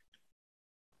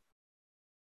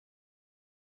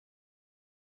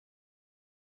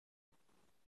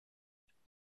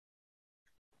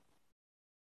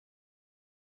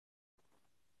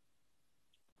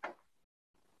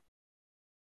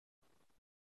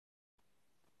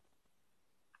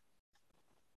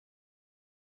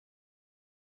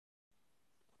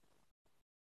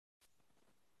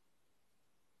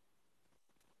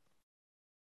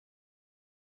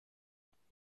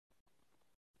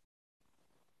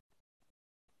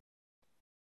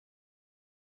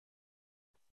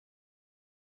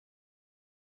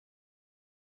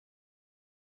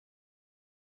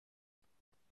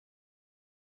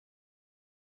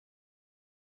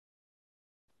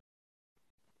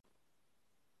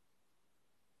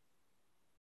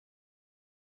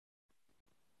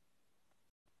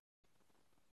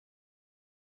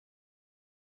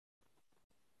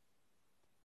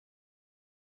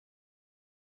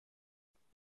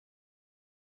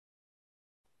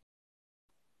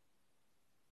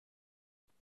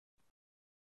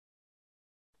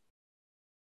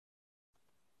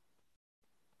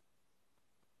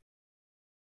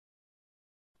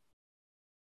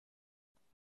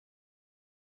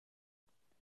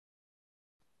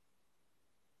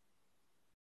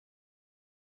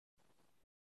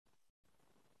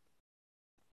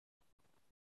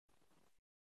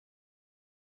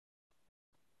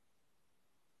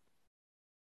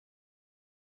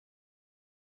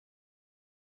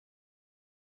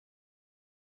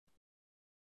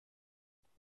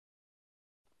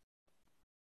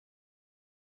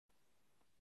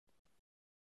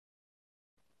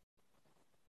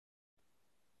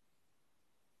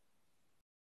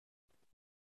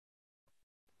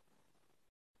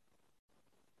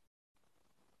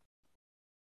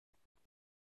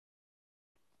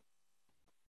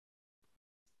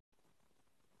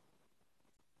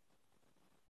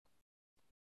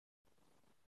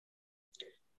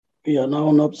 We are now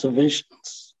on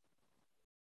observations.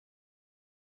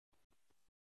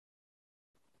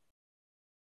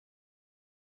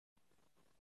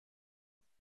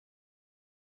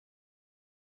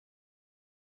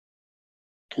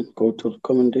 Can go to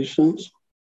recommendations.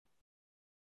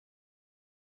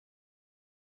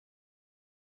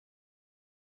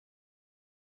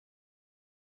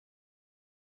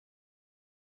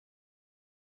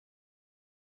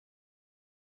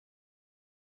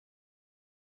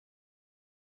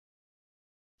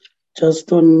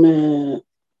 Just on A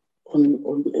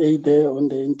there, on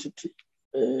the entity,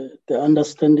 the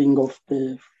understanding of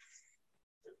the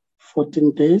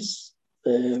 14 days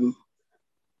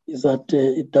is that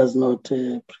it does not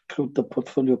preclude the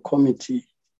portfolio committee,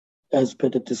 as per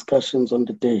the discussions on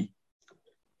the day,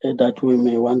 that we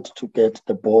may want to get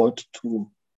the board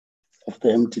of the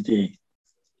MTD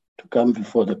to come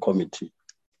before the committee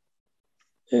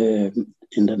in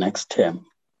the next term.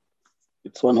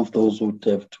 It's one of those who would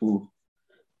have to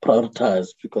prioritize,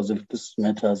 because if these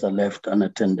matters are left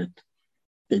unattended,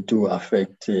 they do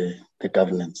affect the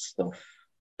governance of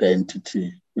the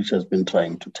entity, which has been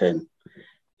trying to turn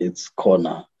its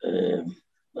corner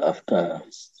after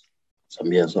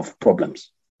some years of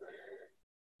problems.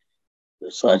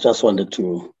 So I just wanted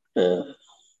to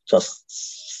just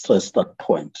stress that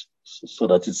point so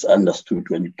that it's understood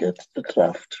when you get the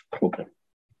draft program.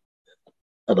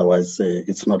 Otherwise,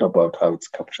 it's not about how it's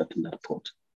captured in the report.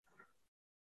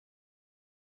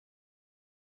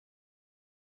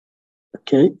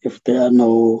 Okay, if there are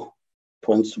no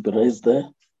points to be raised there,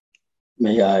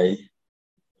 may I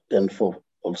then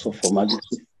also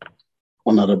formality,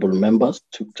 honorable members,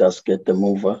 to just get the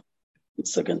mover and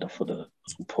seconder for the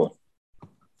report.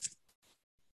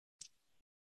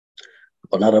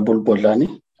 Honorable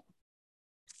Bodlani.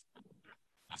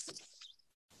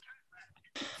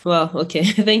 Wow, okay.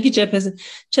 Thank you, Chairperson.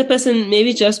 Chairperson,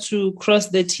 maybe just to cross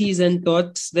the T's and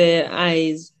dot the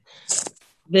I's.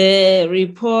 The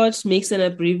report makes an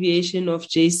abbreviation of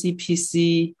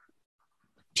JCPC,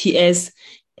 PS,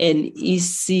 and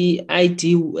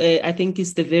ECID. I think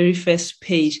it's the very first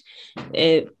page,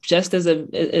 just as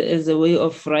a way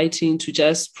of writing to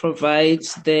just provide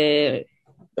the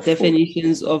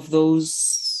definitions of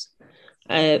those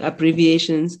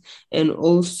abbreviations. And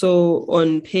also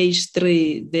on page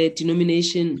 3, the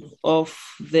denomination of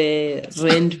the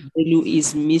rand value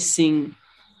is missing.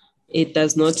 It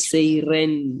does not say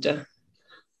rand.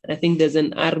 I think there's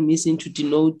an R missing to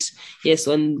denote, yes,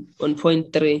 on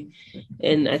point 3.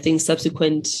 And I think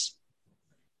subsequent,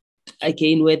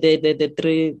 again, where the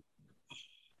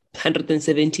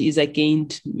 370 is again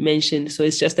mentioned. So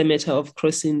it's just a matter of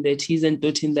crossing the T's and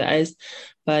dotting the I's,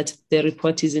 but the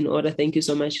report is in order. Thank you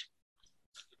so much.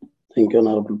 Thank you,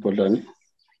 Honorable Bodlani.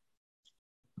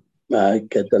 May I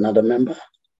get another member?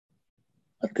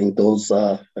 I think those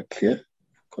are clear.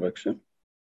 Correction.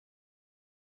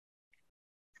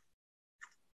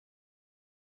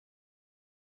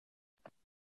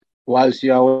 Whilst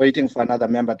you are waiting for another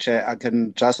member, Chair, I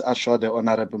can just assure the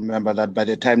honourable member that by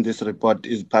the time this report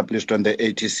is published on the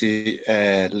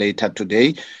ATC later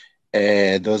today,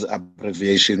 those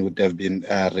abbreviations would have been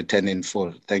written in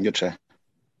full. Thank you, Chair.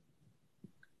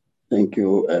 Thank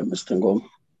you, Mr. Ngom.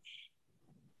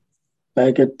 May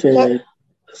I get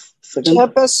second?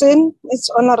 Chairperson, it's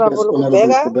Honorable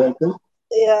Kubega. Kubega.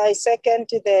 Yeah, I second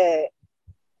the.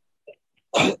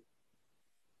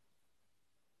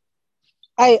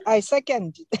 I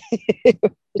second.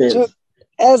 Yes.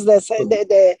 As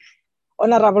the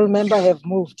honorable member have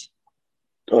moved.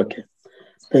 Okay.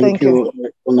 Thank you,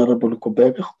 Honorable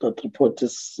Kubega. That report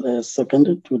is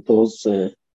seconded with those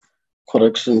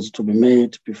corrections to be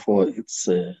made before it's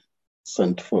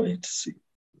sent for ATC.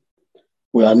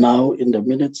 We are now in the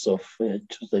minutes of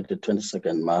Tuesday, the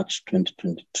 22nd March,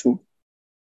 2022.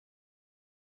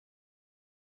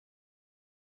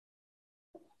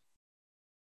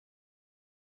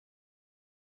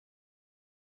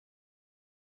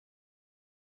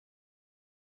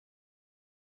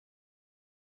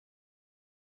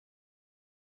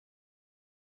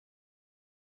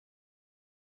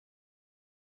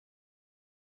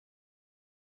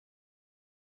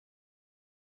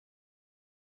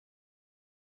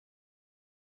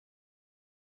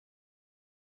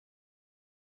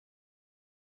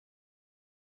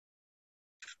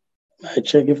 I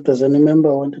check if there's any member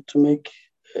who wanted to make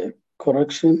a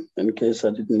correction in case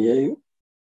I didn't hear you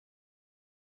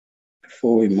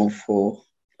before we move for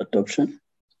adoption.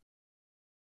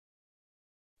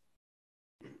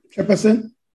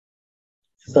 Chairperson?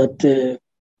 Is that the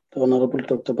Honorable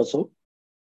Dr. Basso?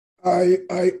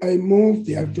 I move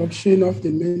the adoption of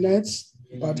the minutes,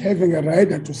 but having a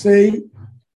rider to say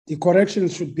the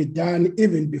corrections should be done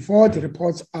even before the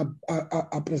reports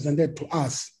are presented to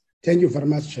us. Thank you very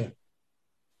much, Chair.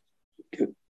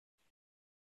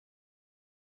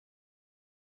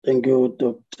 Thank you,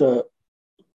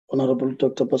 Honorable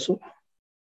Dr. Basu.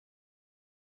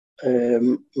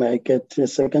 May I get a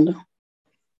second?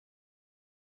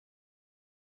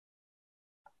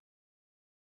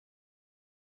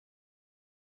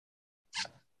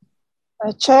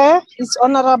 Chair, it's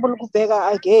Honorable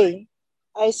Kubega again.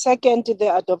 I second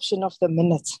the adoption of the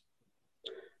minutes.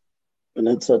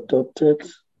 Minutes adopted.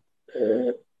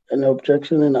 Any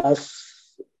objection in us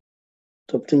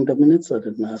adopting the minutes? I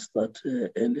didn't ask that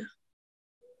earlier.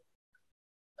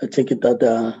 I take it that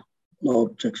there are no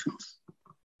objections,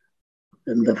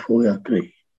 and therefore we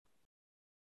agree.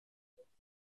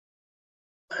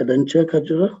 I then check,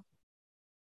 Ajura,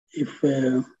 if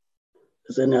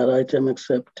there's any other item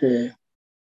except the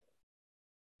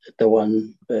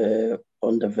one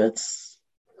on the vets,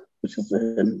 which is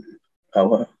in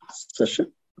our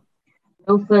session.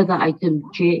 No further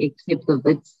item, Chair, except the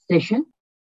vets session.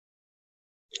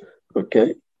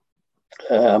 Okay.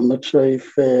 I'm not sure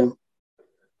if they're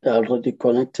already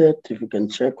connected. If you can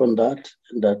check on that,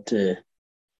 and that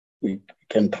we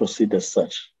can proceed as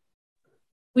such.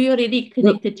 We already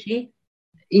connected, Chair.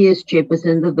 Yes,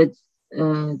 Chairperson, the vets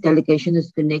delegation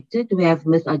is connected. We have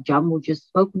Ms. Ajam, who just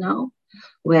spoke now.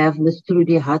 We have Ms.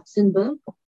 Trudy Hartzenberg.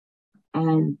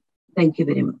 And thank you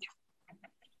very much.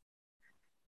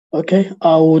 Okay,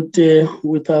 I would,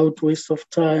 without waste of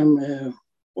time,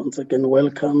 once again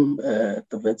welcome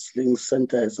the Wits Link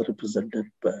Centre as represented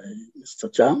by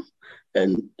Mr. Jam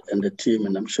and the team,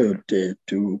 and I'm sure you'll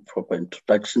do proper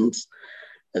introductions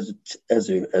as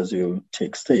you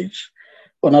take stage.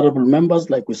 Honourable members,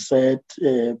 like we said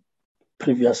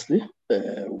previously,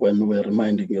 when we're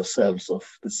reminding yourselves of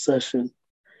this session,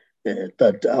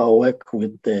 that our work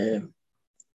with the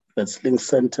Wits Link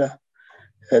Centre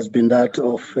has been that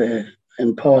of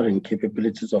empowering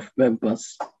capabilities of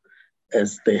members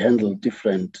as they handle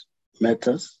different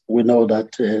matters. We know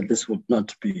that this would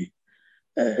not be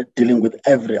dealing with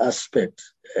every aspect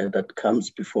that comes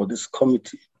before this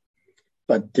committee,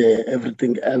 but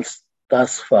everything else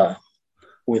thus far,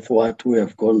 with what we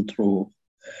have gone through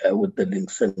with the Link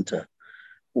Centre,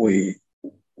 we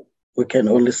can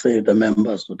only say the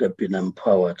members would have been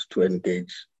empowered to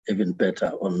engage even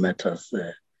better on matters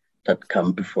that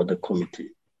come before the committee.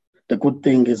 The good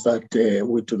thing is that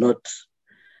we do not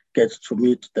get to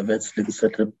meet the Wits Link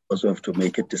Centre because we have to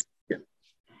make a decision,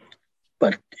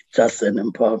 but just an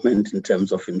empowerment in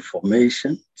terms of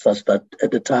information, such that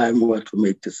at the time we have to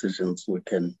make decisions, we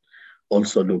can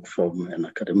also look from an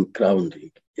academic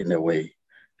grounding in a way.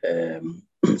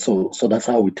 So that's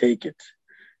how we take it,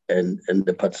 and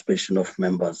the participation of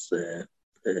members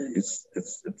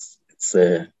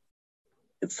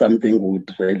it's something we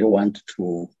would really want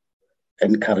to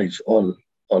encourage all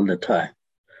the time.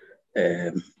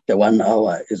 The 1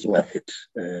 hour is worth it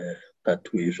that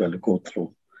we usually go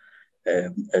through,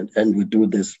 and we do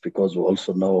this because we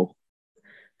also know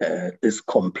this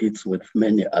competes with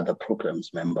many other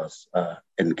programs members are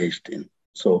engaged in.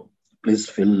 So please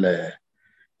feel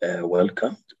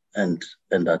welcomed, and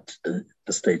that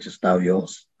the stage is now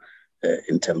yours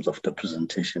in terms of the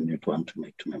presentation you'd want to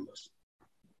make to members.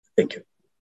 Thank you.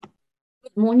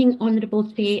 Good morning,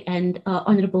 Honourable Chair and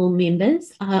Honourable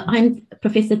members. I'm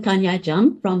Professor Tanya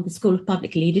Ajam from the School of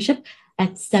Public Leadership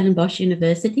at Stellenbosch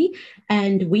University,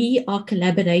 and we are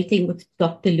collaborating with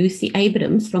Dr. Lucy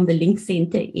Abrams from the Link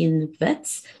Centre in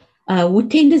Wits, who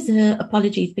tenders her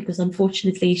apologies because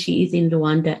unfortunately she is in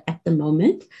Rwanda at the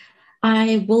moment.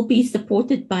 I will be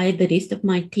supported by the rest of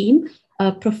my team,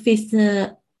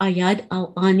 Professor Ayad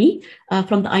Al-Ani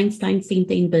from the Einstein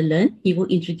Center in Berlin. He will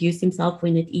introduce himself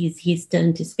when it is his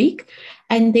turn to speak.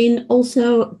 And then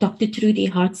also Dr. Trudy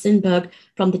Hartzenberg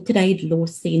from the Trade Law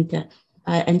Center,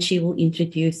 and she will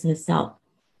introduce herself.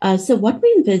 So what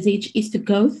we envisage is to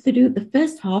go through the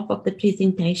first half of the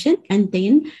presentation and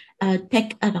then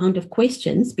take a round of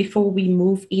questions before we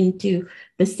move into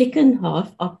the second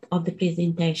half of the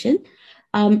presentation.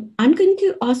 I'm going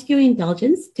to ask your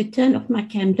indulgence to turn off my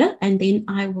camera, and then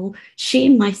I will share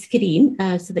my screen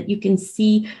so that you can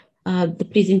see the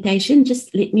presentation.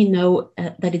 Just let me know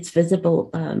that it's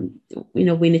visible,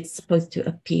 when it's supposed to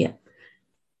appear.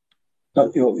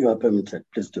 No, you are permitted.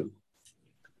 Please do.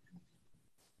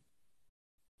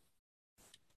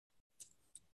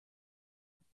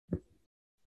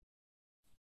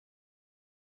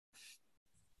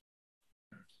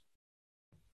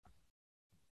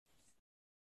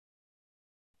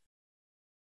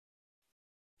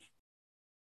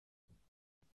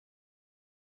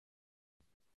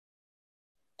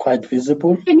 quite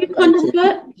visible. Can you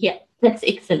confirm? Yeah, that's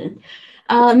excellent.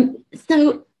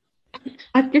 So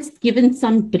I've just given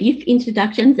some brief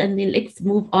introductions, and then let's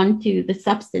move on to the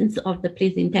substance of the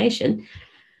presentation.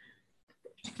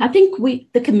 I think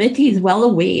the committee is well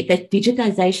aware that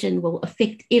digitization will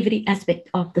affect every aspect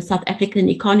of the South African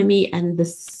economy and the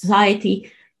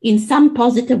society in some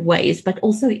positive ways, but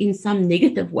also in some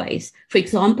negative ways. For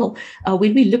example,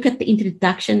 when we look at the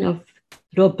introduction of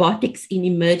robotics in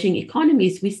emerging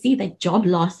economies, we see that job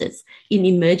losses in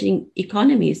emerging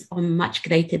economies are much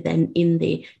greater than in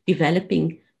the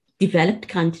developed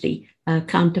country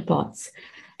counterparts.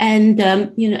 And,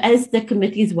 as the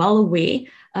committee is well aware,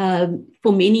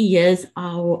 for many years,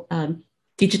 our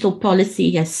digital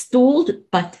policy has stalled,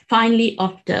 but finally,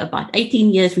 after about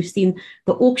 18 years, we've seen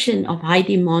the auction of high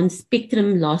demand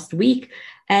spectrum last week.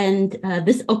 And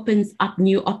this opens up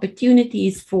new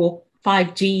opportunities for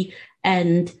 5G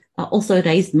and also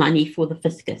raised money for the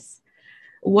fiscus.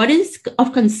 What is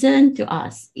of concern to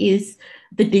us is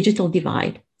the digital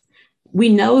divide. We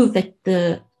know that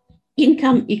the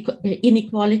income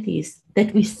inequalities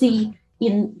that we see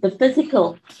in the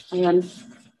physical, we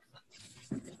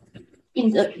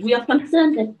are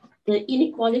concerned that the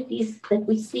inequalities that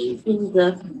we see in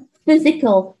the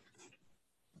physical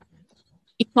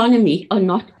economy are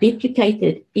not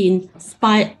replicated in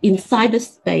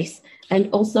cyberspace and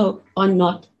also are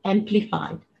not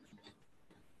amplified.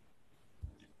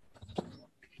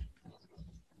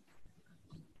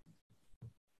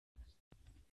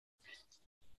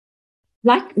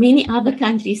 Like many other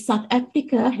countries, South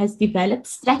Africa has developed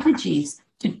strategies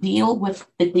to deal with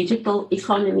the digital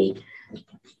economy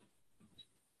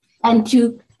and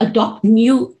to adopt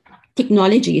new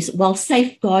technologies while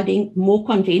safeguarding more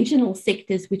conventional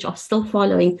sectors which are still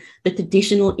following the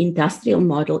traditional industrial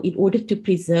model in order to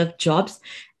preserve jobs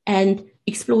and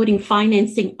exploring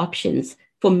financing options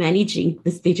for managing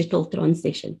this digital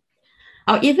transition.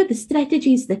 However, the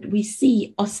strategies that we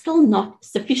see are still not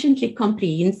sufficiently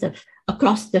comprehensive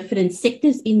across different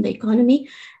sectors in the economy,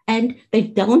 and they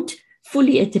don't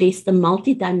fully address the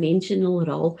multidimensional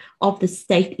role of the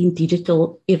state in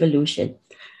digital evolution.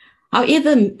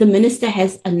 However, the minister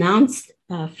has announced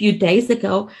a few days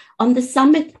ago on the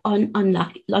summit on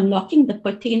unlocking the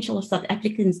potential of South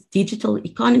Africa's digital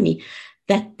economy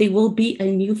that there will be a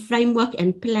new framework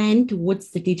and plan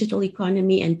towards the digital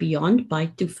economy and beyond by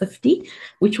 2050,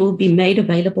 which will be made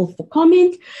available for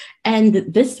comment. And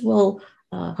this will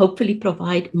hopefully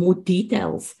provide more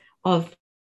details of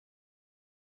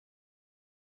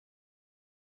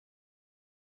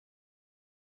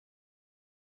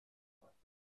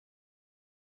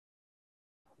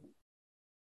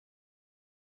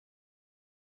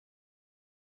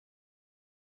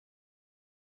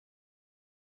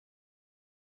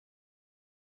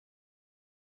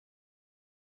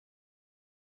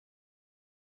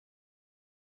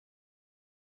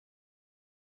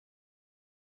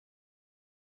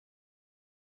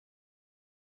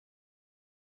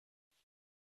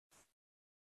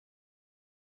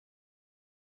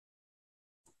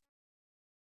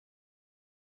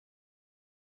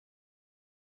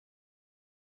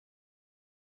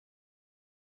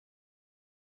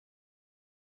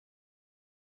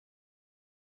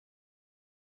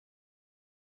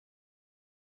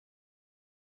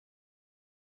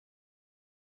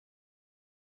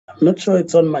I'm not sure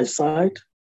it's on my side.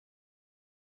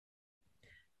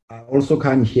 I also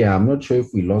can't hear. I'm not sure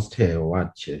if we lost her or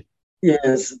what, Chair.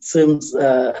 Yes, it seems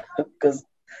because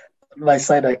on my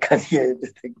side I can't hear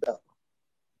anything now.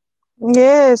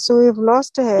 Yes, we've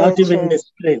lost her. Not even Chair. the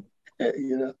screen,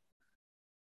 you know.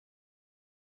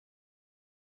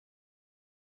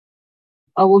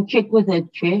 I will check with her,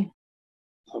 Chair.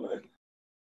 All right.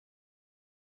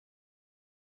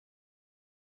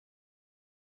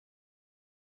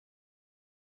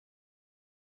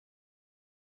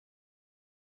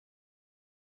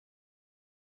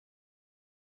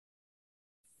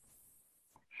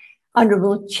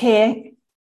 Honourable Chair,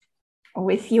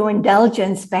 with your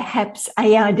indulgence, perhaps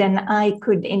Ayad and I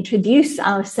could introduce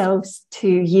ourselves to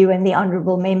you and the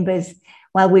honourable members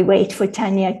while we wait for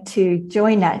Tanya to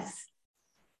join us.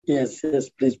 Yes,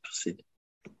 please proceed.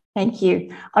 Thank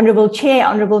you. Honourable Chair,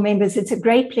 honourable members, it's a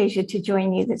great pleasure to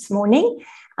join you this morning.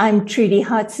 I'm Trudy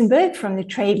Hartzenberg from the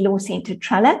Trade Law Centre,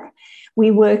 Tralloc. We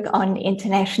work on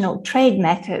international trade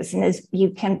matters, and as you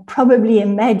can probably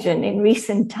imagine, in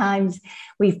recent times,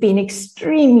 we've been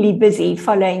extremely busy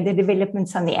following the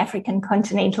developments on the African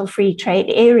Continental Free Trade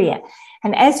Area.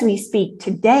 And as we speak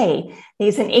today,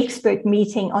 there's an expert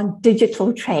meeting on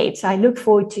digital trade. So I look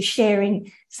forward to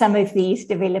sharing some of these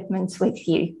developments with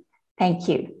you. Thank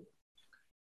you.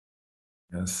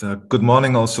 Yes, good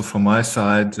morning also from my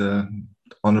side,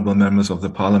 honorable members of the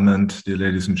parliament, dear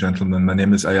ladies and gentlemen. My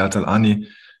name is Ayat Al-Ani.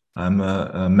 I'm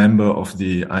a member of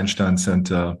the Einstein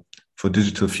Center for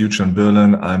Digital Future in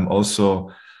Berlin. I'm also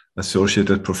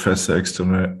associated professor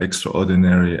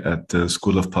extraordinary at the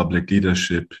School of Public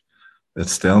Leadership at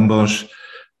Stellenbosch.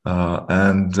 I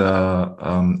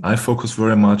focus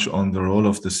very much on the role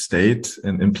of the state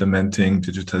in implementing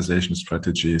digitization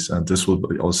strategies. And this will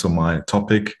be also my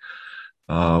topic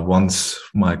once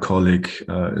my colleague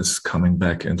is coming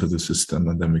back into the system,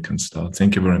 and then we can start.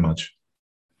 Thank you very much.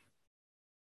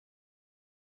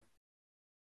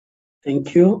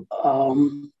 Thank you.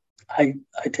 I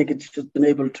take it you've been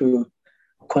able to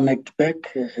connect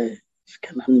back. You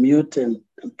can unmute and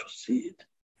proceed.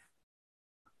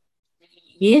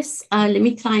 Yes, let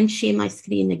me try and share my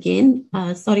screen again.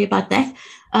 Sorry about that.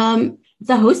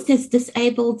 The host has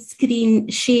disabled screen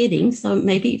sharing, so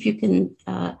maybe if you can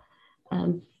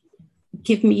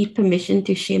give me permission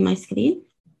to share my screen.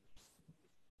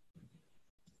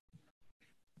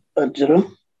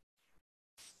 Ajra,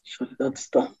 so that's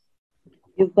done.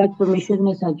 You've got permission,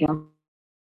 Ms. Ajam.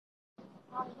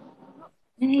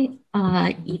 Okay,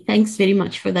 thanks very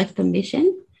much for that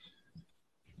permission.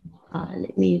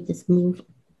 Let me just move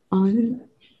on.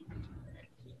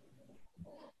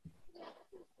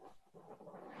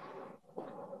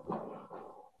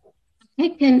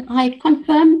 Okay, can I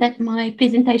confirm that my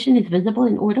presentation is visible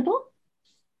and audible?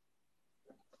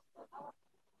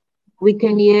 We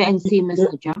can hear and see, Ms.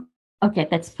 Ajam. Okay,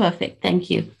 that's perfect. Thank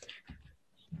you.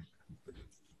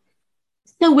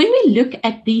 So when we look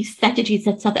at the strategies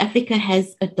that South Africa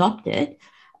has adopted,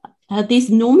 there's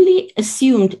normally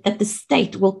assumed that the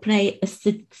state will play a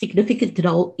significant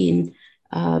role in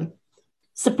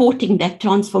supporting that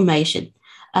transformation.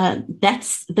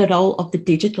 That's the role of the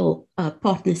digital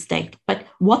partner state. But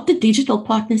what the digital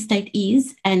partner state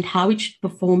is and how it should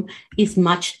perform is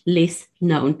much less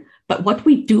known. But what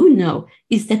we do know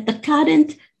is that the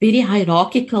current very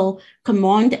hierarchical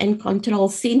command and control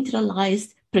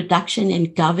centralized production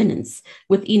and governance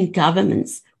within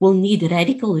governments will need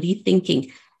radical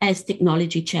rethinking as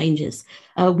technology changes.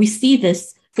 We see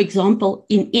this, for example,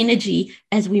 in energy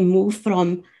as we move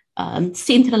from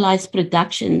centralized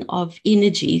production of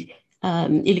energy,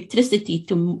 electricity,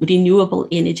 to renewable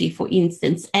energy, for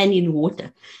instance, and in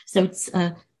water. So it's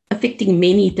affecting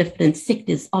many different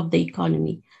sectors of the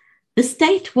economy. The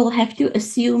state will have to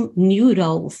assume new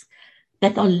roles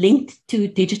that are linked to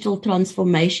digital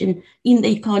transformation in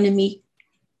the economy.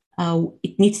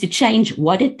 It needs to change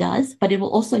what it does, but it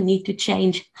will also need to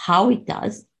change how it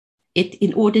does it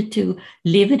in order to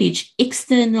leverage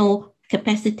external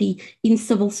capacity in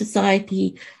civil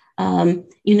society, in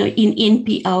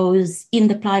NPOs, in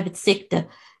the private sector,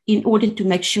 in order to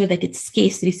make sure that its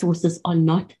scarce resources are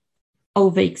not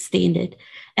overextended.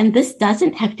 And this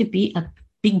doesn't have to be a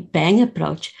big bang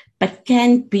approach, but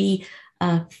can be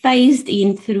phased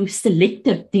in through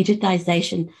selective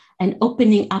digitization and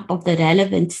opening up of the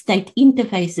relevant state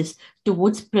interfaces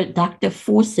towards productive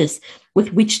forces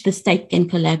with which the state can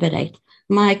collaborate.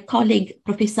 My colleague,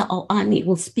 Professor Al-Ani,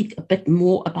 will speak a bit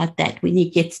more about that when he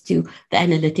gets to the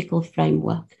analytical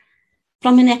framework.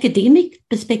 From an academic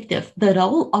perspective, the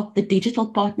role of the digital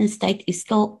partner state is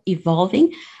still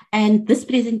evolving, and this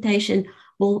presentation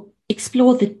will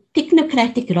explore the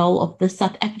technocratic role of the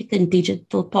South African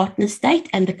digital partner state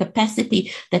and the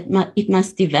capacity that it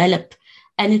must develop.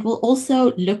 And it will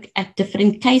also look at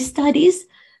different case studies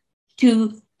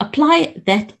to apply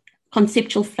that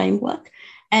conceptual framework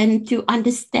and to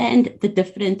understand the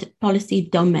different policy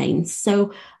domains.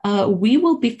 So we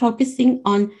will be focusing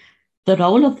on the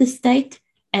role of the state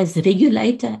as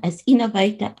regulator, as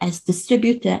innovator, as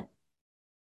distributor,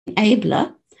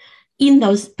 enabler in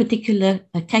those particular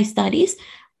case studies,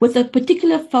 with a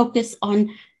particular focus on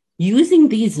using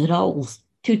these roles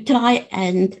to try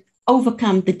and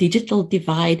overcome the digital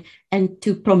divide and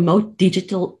to promote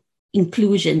digital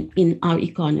inclusion in our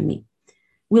economy.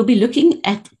 We'll be looking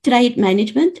at trade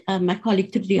management. My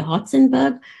colleague Trudy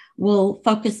Hartzenberg will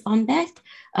focus on that.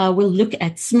 We'll look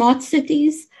at smart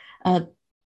cities.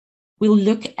 We'll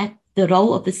look at the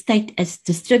role of the state as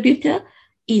distributor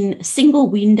in single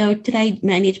window trade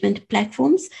management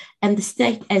platforms and the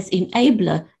state as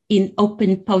enabler in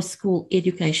open post-school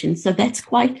education. So that's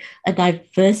quite a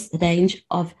diverse range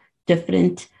of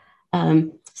different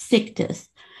sectors.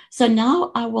 So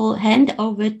now I will hand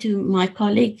over to my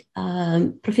colleague,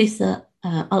 Professor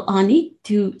Al-Ani,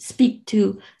 to speak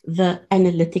to the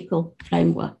analytical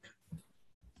framework.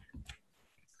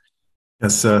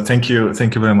 Yes, thank you.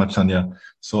 Thank you very much, Tanya.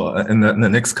 So in the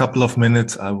next couple of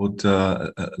minutes, I would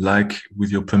like,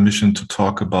 with your permission, to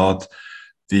talk about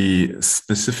the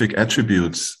specific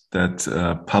attributes that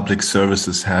public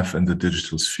services have in the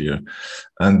digital sphere.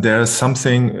 And there's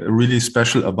something really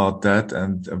special about that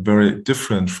and very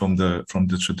different from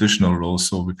the traditional role.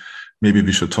 So maybe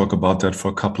we should talk about that for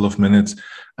a couple of minutes.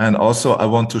 And also I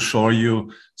want to show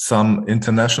you some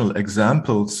international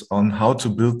examples on how to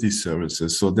build these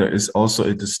services. So there is also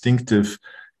a distinctive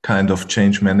kind of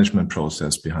change management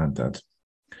process behind that.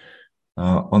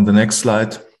 On the next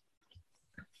slide,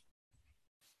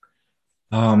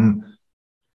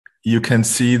 you can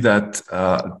see that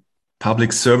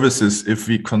public services, if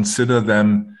we consider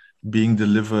them being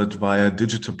delivered via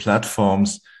digital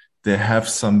platforms, they have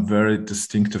some very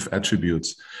distinctive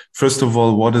attributes. First of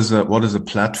all, what is a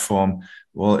platform?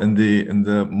 Well, in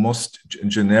the most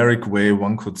generic way,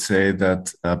 one could say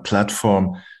that a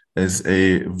platform is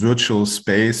a virtual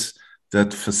space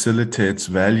that facilitates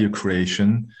value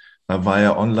creation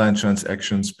via online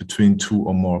transactions between two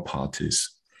or more parties.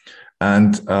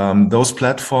 And those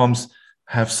platforms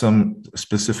have some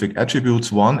specific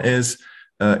attributes. One is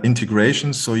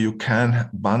integration, so you can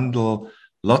bundle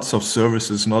lots of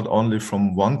services, not only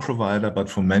from one provider, but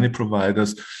from many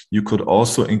providers. You could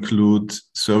also include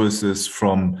services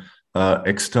from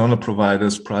external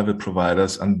providers, private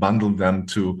providers, and bundle them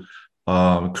to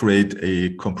create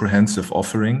a comprehensive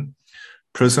offering.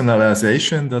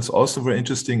 Personalization, that's also very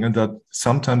interesting, and that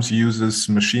sometimes uses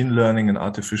machine learning and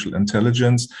artificial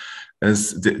intelligence,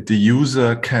 as the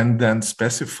user can then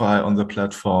specify on the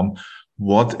platform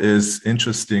what is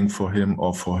interesting for him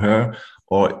or for her.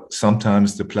 Or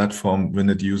sometimes the platform, when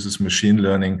it uses machine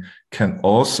learning, can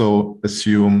also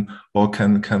assume or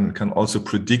can also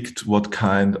predict what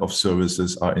kind of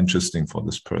services are interesting for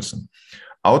this person.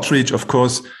 Outreach, of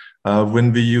course,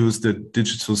 when we use the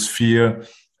digital sphere,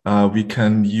 we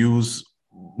can use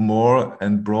more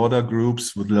and broader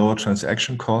groups with lower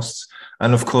transaction costs.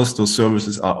 And of course, those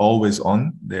services are always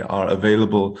on. They are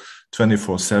available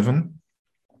 24/7.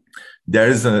 There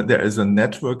is a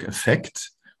network effect.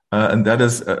 And that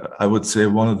is, I would say,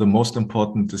 one of the most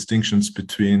important distinctions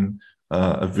between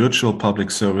a virtual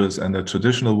public service and a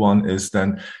traditional one is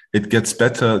then it gets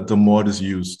better the more it is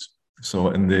used.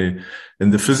 So in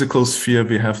the physical sphere,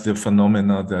 we have the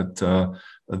phenomena that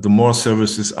the more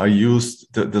services are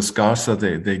used, the scarcer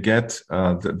they get,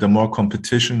 the more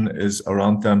competition is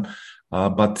around them.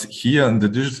 But here in the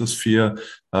digital sphere,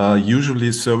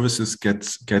 usually services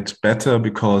get better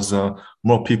because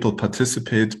more people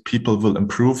participate. People will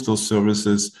improve those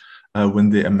services when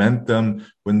they amend them,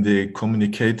 when they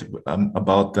communicate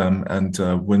about them, and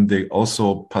when they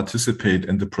also participate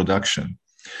in the production.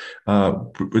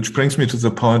 Which brings me to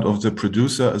the point of the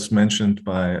producer, as mentioned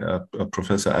by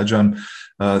Professor Ajam.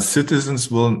 Citizens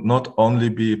will not only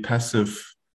be passive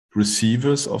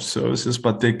receivers of services,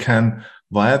 but they can,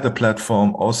 via the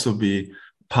platform, also be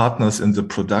partners in the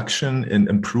production, in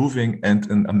improving and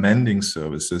in amending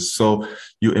services. So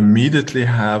you immediately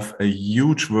have a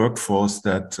huge workforce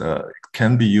that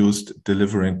can be used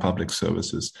delivering public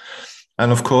services.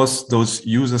 And of course, those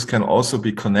users can also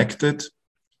be connected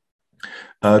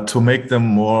to make them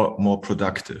more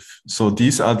productive. So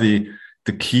these are the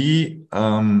key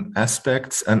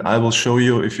aspects. And I will show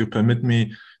you, if you permit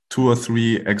me, 2 or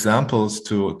 3 examples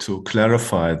to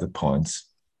clarify the points.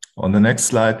 On the next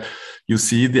slide, you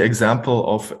see the example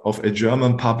of a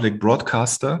German public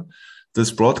broadcaster.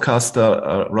 This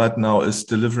broadcaster right now is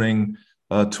delivering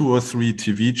 2 or 3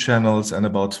 TV channels and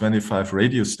about 25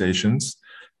 radio stations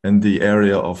in the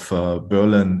area of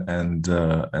Berlin and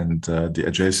the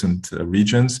adjacent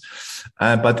regions.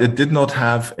 But it did not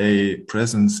have a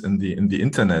presence in the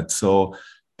internet. So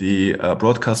the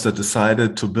broadcaster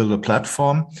decided to build a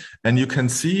platform, and you can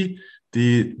see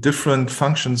the different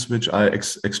functions which I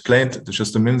explained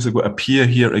just a minute ago appear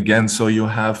here again. So you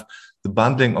have the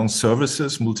bundling on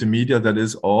services, multimedia, that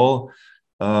is all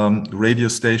radio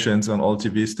stations and all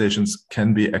TV stations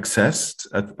can be accessed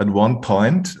at one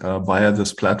point via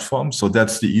this platform. So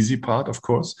that's the easy part, of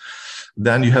course.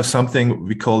 Then you have something,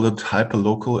 we call it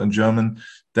hyperlocal in German.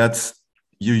 That's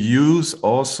you use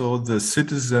also the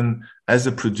citizen as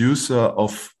a producer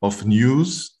of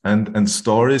news and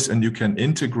stories, and you can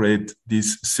integrate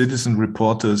these citizen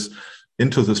reporters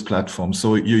into this platform.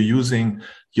 So you're using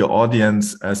your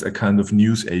audience as a kind of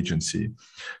news agency.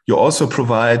 You also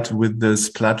provide with this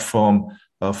platform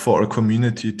for a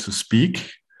community to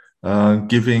speak,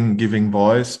 giving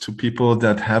voice to people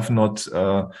that have not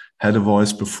had a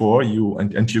voice before you,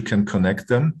 and you can connect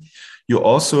them. You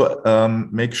also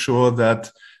make sure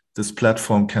that this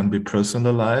platform can be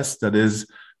personalized. That is,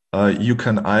 you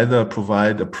can either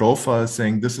provide a profile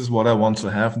saying, this is what I want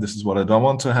to have, this is what I don't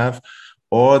want to have,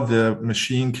 or the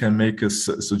machine can make a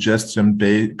suggestion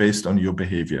based on your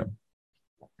behavior.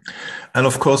 And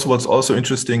of course, what's also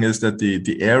interesting is that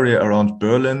the area around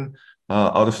Berlin,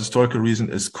 out of historical reason,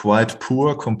 is quite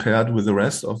poor compared with the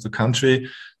rest of the country.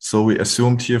 So we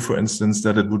assumed here, for instance,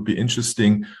 that it would be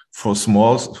interesting for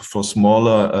smaller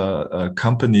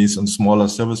companies and smaller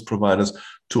service providers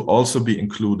to also be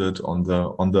included on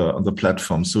the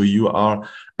platform. So you are,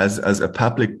 as a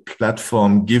public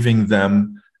platform, giving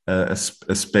them a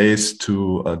space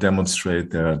to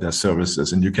demonstrate their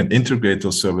services, and you can integrate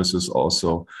those services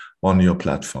also on your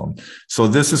platform. So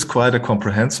this is quite a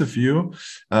comprehensive view.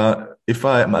 If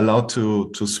I am allowed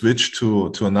to switch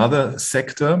to another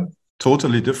sector,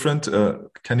 totally different.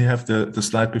 Can you have the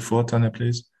slide before, Tanya,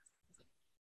 please?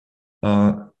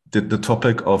 The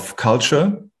topic of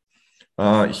culture.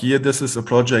 Here, this is a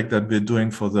project that we're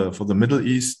doing for the Middle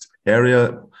East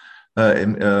area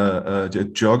in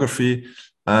geography.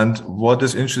 And what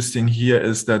is interesting here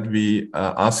is that we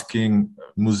are asking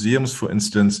museums, for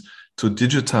instance, to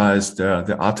digitize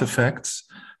their artifacts.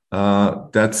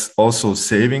 That's also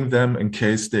saving them in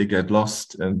case they get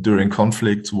lost during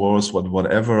conflicts, wars,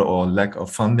 whatever, or lack of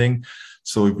funding.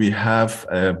 So we have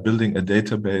building a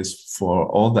database for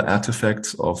all the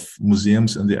artifacts of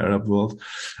museums in the Arab world.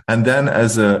 And then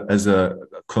as a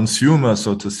consumer,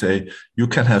 so to say, you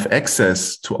can have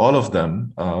access to all of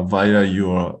them via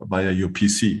your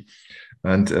PC.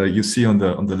 And you see on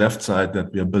the left side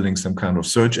that we are building some kind of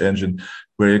search engine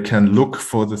where you can look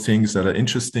for the things that are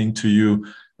interesting to you,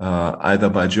 either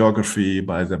by geography,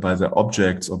 by the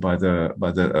objects, or by the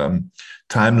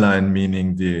timeline,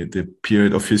 meaning the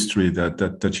period of history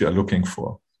that you are looking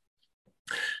for.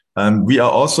 We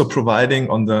are also providing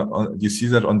you see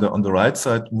that on the right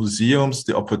side, museums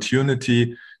the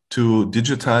opportunity to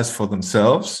digitize for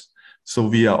themselves. So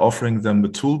we are offering them the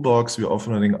toolbox. We are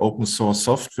offering open source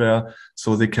software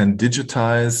so they can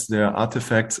digitize their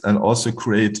artifacts and also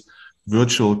create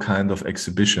virtual kind of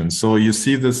exhibitions. So you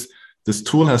see this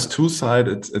tool has two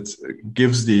sides. It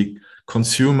gives the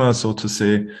consumer, so to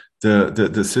say,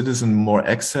 the citizen more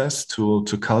access to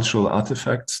cultural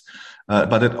artifacts,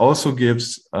 but it also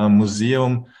gives a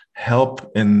museum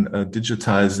help in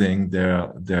digitizing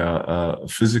their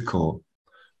physical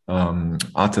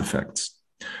artifacts.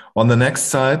 On the next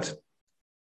slide,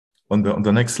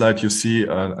 you see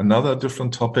another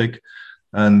different topic,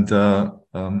 and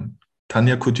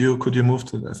Tanya, could you move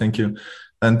to that? Thank you.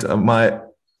 And my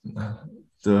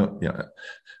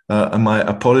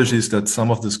apologies that some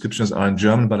of the descriptions are in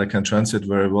German, but I can translate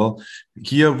very well.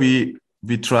 Here we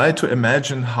try to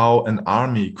imagine how an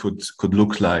army could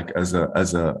look like as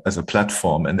a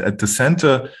platform, and at the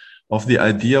center of the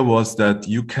idea was that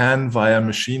you can, via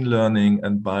machine learning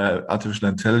and via artificial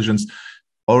intelligence,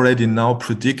 already now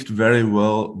predict very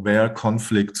well where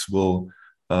conflicts will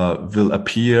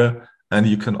appear, and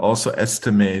you can also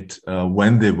estimate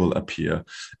when they will appear.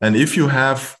 And if you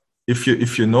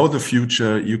know the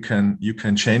future, you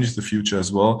can change the future as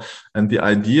well. And the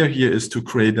idea here is to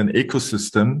create an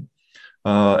ecosystem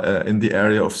in the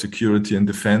area of security and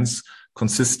defense,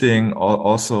 consisting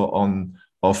also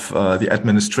of the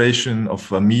administration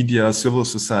of media, civil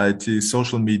society,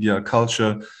 social media,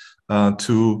 culture,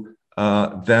 to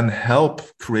then help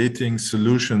creating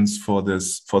solutions for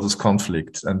this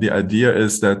conflict. And the idea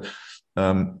is that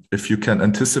if you can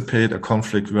anticipate a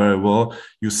conflict very well,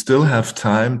 you still have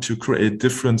time to create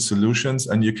different solutions,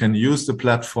 and you can use the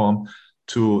platform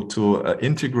to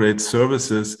integrate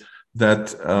services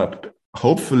that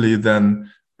hopefully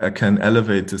then can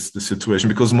elevate the situation,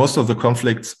 because most of the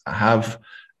conflicts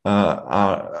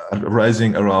are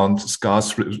rising around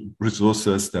scarce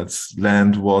resources, that's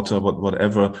land, water,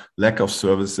 whatever, lack of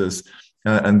services.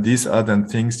 And these are then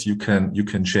things you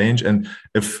can change. And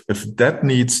if that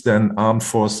needs then armed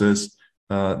forces,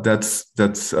 that's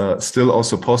still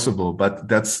also possible. But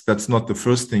that's not the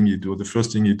first thing you do. The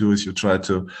first thing you do is you try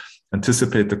to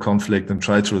anticipate the conflict and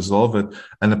try to resolve it.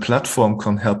 And a platform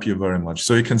can help you very much.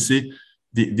 So you can see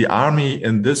the army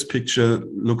in this picture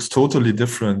looks totally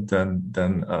different than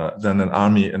an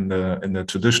army in the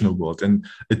traditional world. And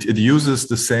it uses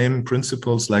the same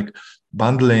principles like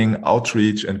bundling,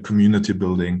 outreach, and community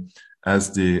building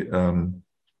as the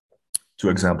two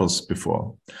examples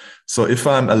before. So if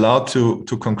I'm allowed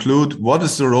to conclude, what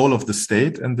is the role of the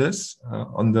state in this?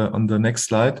 On the next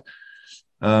slide.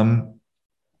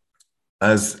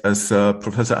 As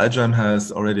Professor Ajam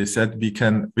has already said, we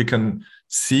can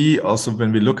see also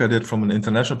when we look at it from an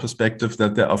international perspective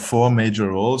that there are four major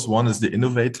roles. One is the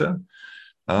innovator.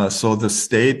 So the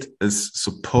state is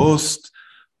supposed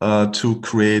to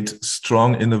create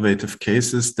strong innovative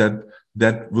cases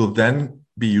that will then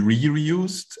be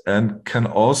reused and can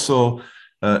also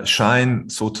shine,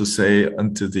 so to say,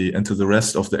 into the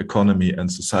rest of the economy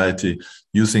and society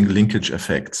using linkage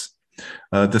effects.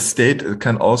 The state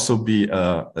can also be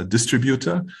a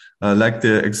distributor. Like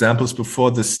the examples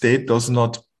before, the state does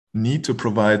not need to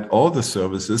provide all the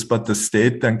services, but the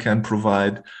state then can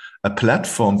provide a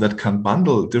platform that can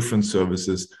bundle different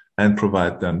services and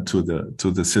provide them to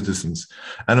the citizens.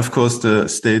 And of course, the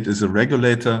state is a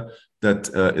regulator that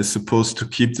is supposed to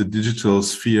keep the digital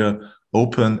sphere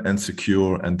open and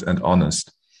secure and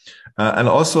honest. And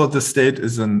also the state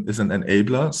is an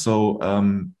enabler. So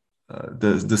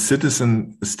the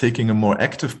citizen is taking a more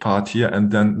active part here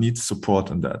and then needs support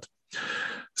in that.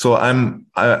 So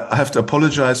I have to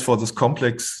apologize for this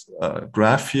complex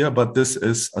graph here, but this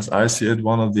is, as I see it,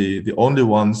 one of the only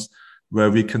ones where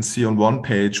we can see on one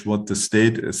page what the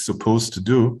state is supposed to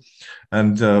do.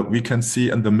 And we can see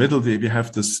in the middle, we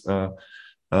have this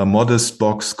modest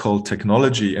box called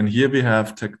technology. And here we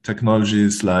have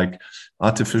technologies like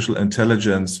artificial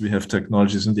intelligence. We have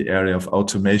technologies in the area of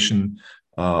automation,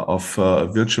 of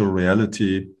virtual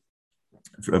reality,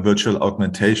 virtual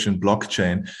augmentation,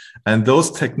 blockchain. And those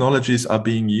technologies are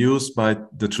being used by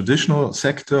the traditional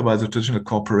sector, by the traditional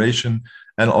corporation,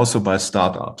 and also by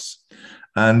startups.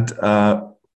 And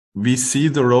we see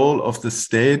the role of the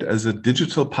state as a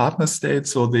digital partner state.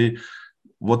 So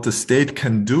what the state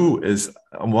can do is,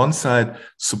 on one side,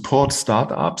 support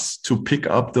startups to pick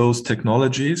up those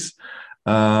technologies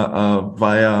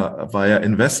via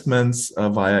investments,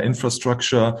 via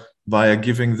infrastructure, via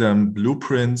giving them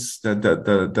blueprints.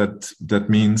 That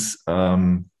means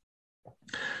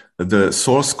the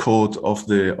source code of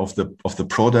the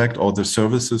product or the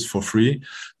services for free.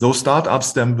 Those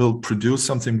startups then will produce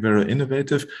something very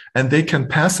innovative, and they can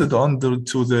pass it on to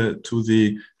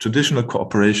the traditional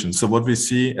cooperation. So what we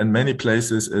see in many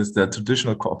places is that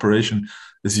traditional cooperation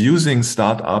is using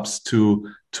startups to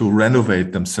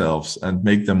renovate themselves and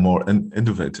make them more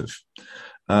innovative.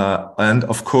 And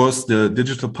of course, the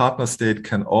digital partner state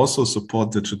can also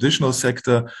support the traditional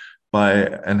sector by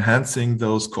enhancing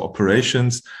those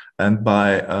cooperations and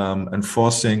by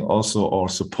enforcing also or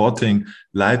supporting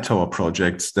light tower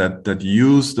projects that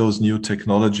use those new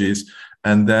technologies,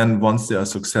 and then once they are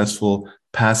successful,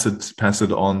 pass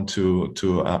it on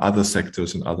to other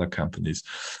sectors and other companies.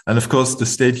 And of course, the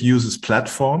state uses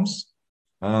platforms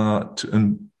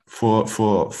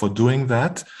for doing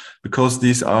that, because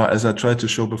these are, as I tried to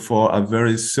show before, are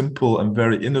very simple and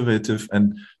very innovative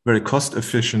and very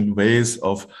cost-efficient ways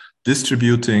of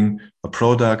distributing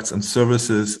products and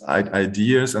services,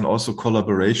 ideas, and also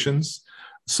collaborations.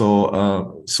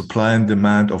 So supply and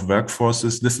demand of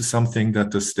workforces, this is something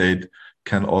that the state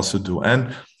can also do.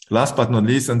 And last but not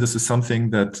least, and this is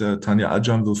something that Tanya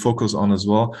Ajam will focus on as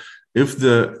well, if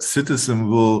the citizen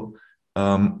will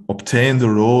obtain the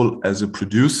role as a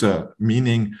producer,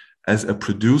 meaning as a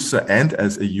producer and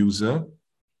as a user,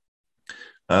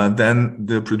 then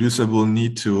the producer will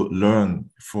need to learn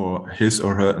for his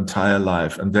or her entire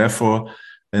life. And therefore,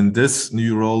 in this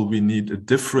new role, we need a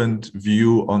different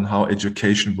view on how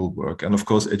education will work. And of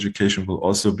course, education will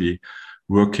also be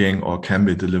working or can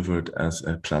be delivered as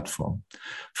a platform.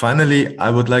 Finally, I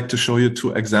would like to show you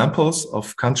two examples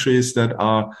of countries that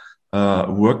are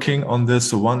working on this.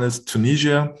 So one is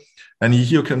Tunisia. And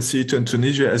here you can see in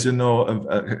Tunisia, as you know,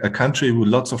 a country with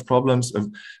lots of problems,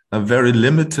 a very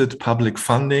limited public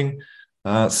funding.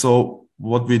 So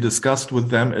what we discussed with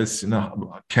them is,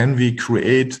 can we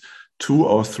create 2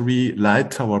 or 3 light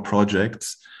tower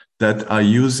projects that are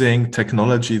using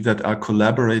technology, that are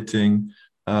collaborating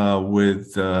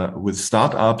with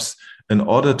startups in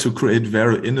order to create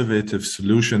very innovative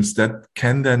solutions that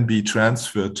can then be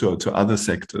transferred to other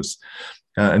sectors.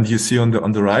 And you see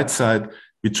on the right side,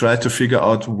 we tried to figure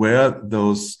out where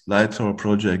those light tower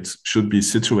projects should be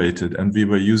situated. And we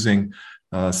were using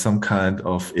some kind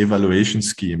of evaluation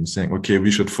scheme saying, okay, we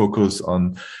should focus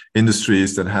on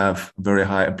industries that have very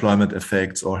high employment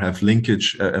effects or have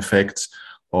linkage effects,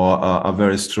 or are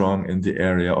very strong in the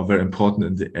area or very important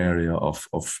in the area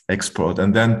of export.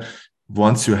 And then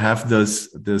once you have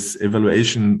this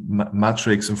evaluation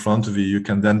matrix in front of you, you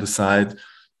can then decide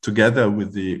together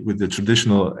with the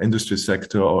traditional industry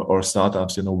sector or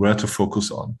startups, where to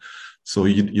focus on. So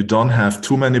you don't have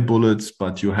too many bullets,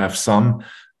 but you have some,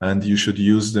 and you should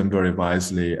use them very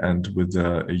wisely and with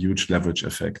a huge leverage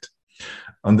effect.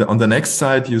 On the next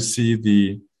slide, you see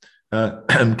the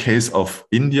case of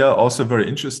India, also very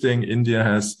interesting. India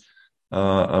has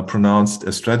pronounced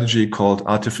a strategy called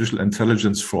Artificial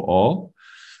Intelligence for All.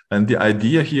 And the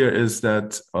idea here is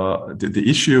that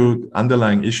the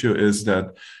underlying issue is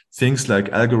that things like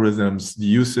algorithms, the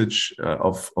usage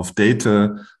of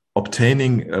data,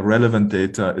 obtaining relevant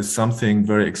data is something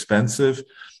very expensive.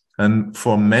 And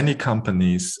for many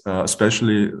companies,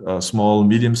 especially small,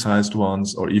 medium-sized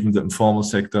ones, or even the informal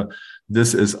sector,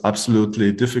 this is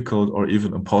absolutely difficult or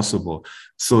even impossible.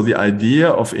 So the idea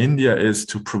of India is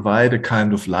to provide a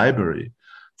kind of library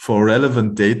for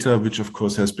relevant data, which of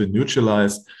course has been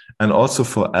neutralized, and also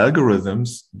for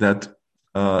algorithms that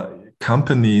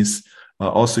companies,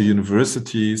 also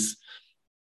universities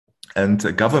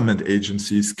and government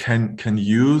agencies can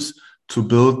use to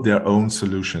build their own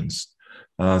solutions.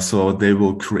 So they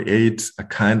will create a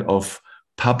kind of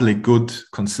public good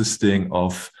consisting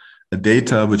of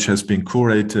data which has been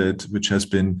curated, which has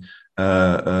been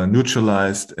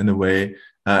neutralized in a way,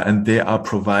 and they are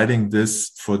providing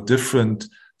this for different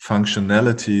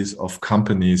functionalities of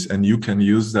companies, and you can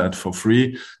use that for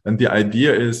free. And the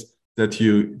idea is that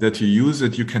you use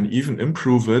it, you can even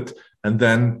improve it, and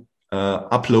then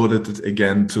upload it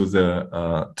again to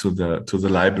the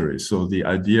library. So the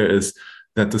idea is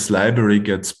that this library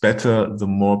gets better the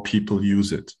more people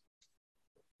use it.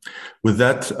 With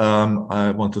that,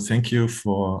 I want to thank you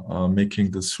for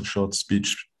making this short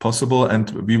speech possible, and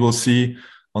we will see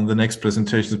on the next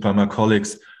presentations by my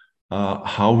colleagues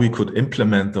how we could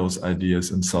implement those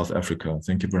ideas in South Africa.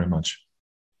 Thank you very much.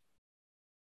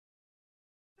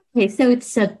 Okay, so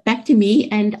it's back to me,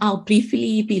 and I'll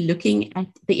briefly be looking at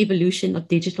the evolution of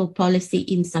digital policy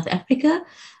in South Africa.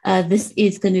 This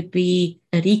is going to be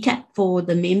a recap for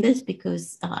the members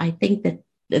because I think that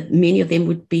many of them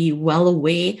would be well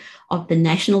aware of the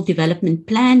National Development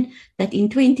Plan that in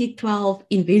 2012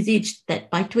 envisaged that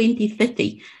by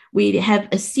 2030, we have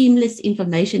a seamless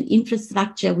information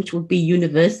infrastructure which will be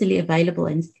universally available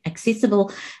and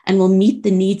accessible and will meet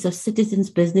the needs of citizens,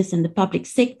 business, and the public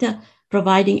sector,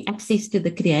 providing access to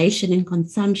the creation and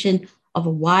consumption of a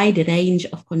wide range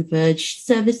of converged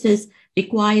services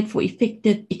required for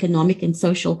effective economic and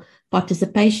social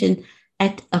participation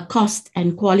at a cost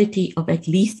and quality of at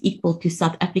least equal to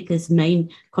South Africa's main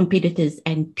competitors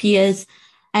and peers.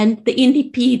 And the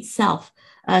NDP itself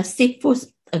set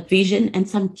forth a vision and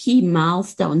some key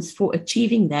milestones for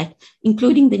achieving that,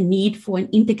 including the need for an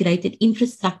integrated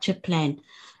infrastructure plan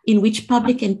in which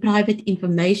public and private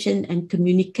information and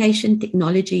communication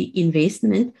technology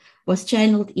investment was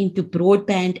channeled into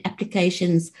broadband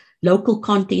applications, local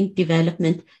content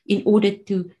development in order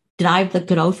to drive the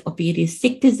growth of various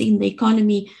sectors in the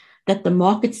economy, that the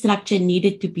market structure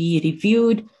needed to be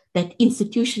reviewed, that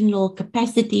institutional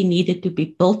capacity needed to be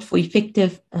built for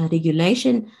effective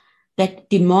regulation, that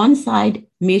demand-side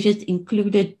measures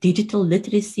included digital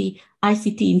literacy,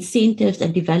 ICT incentives,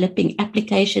 and developing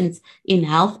applications in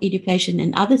health, education,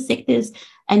 and other sectors,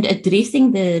 and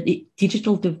addressing the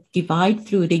digital divide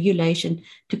through regulation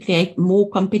to create more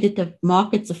competitive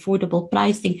markets, affordable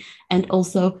pricing, and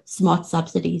also smart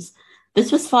subsidies.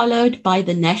 This was followed by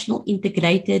the National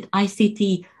Integrated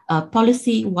ICT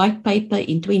Policy White Paper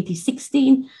in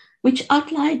 2016, which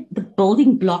outlined the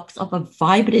building blocks of a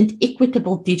vibrant,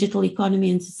 equitable digital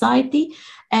economy and society,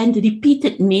 and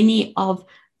repeated many of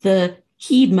the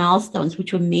key milestones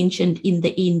which were mentioned in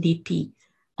the NDP.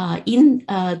 In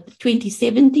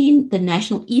 2017, the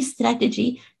National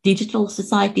E-Strategy, Digital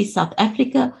Society South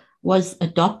Africa, was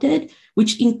adopted,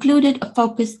 which included a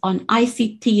focus on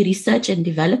ICT research and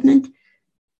development,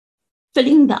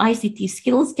 filling the ICT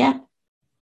skills gap,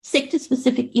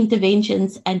 sector-specific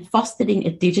interventions, and fostering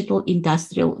a digital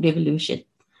industrial revolution.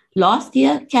 Last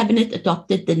year, Cabinet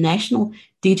adopted the National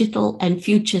Digital and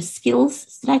Future Skills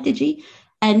Strategy,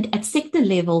 and at sector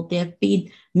level, there have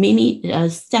been many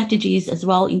strategies as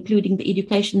well, including the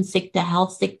education sector,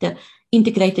 health sector,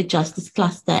 integrated justice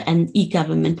cluster, and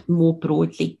e-government more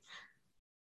broadly.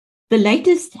 The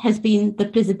latest has been the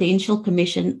Presidential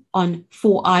Commission on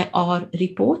 4IR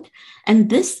report, and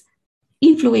this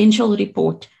influential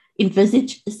report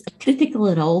envisages a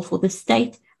critical role for the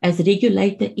state as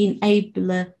regulator,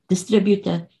 enabler,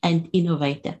 distributor, and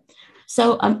innovator.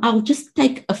 So I'll just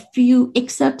take a few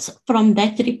excerpts from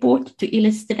that report to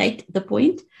illustrate the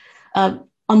point. On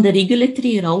the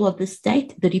regulatory role of the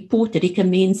state, the report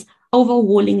recommends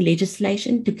overhauling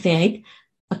legislation to create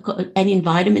an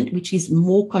environment which is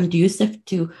more conducive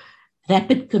to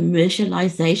rapid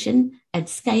commercialization and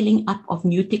scaling up of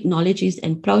new technologies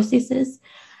and processes.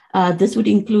 This would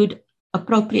include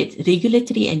appropriate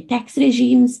regulatory and tax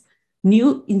regimes,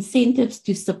 new incentives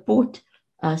to support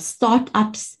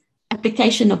startups,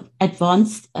 application of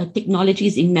advanced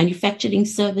technologies in manufacturing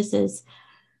services,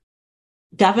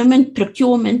 government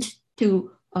procurement to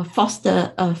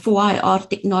foster 4IR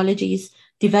technologies,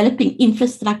 developing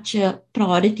infrastructure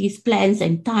priorities, plans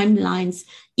and timelines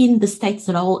in the state's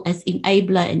role as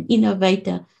enabler and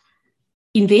innovator,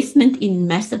 investment in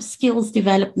massive skills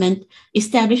development,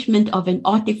 establishment of an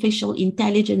artificial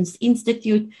intelligence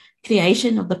institute,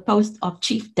 creation of the post of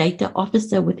chief data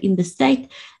officer within the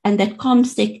state, and that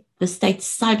ComSec, the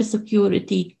state's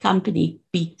cybersecurity company,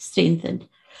 be strengthened.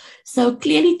 So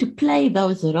clearly, to play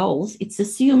those roles, it's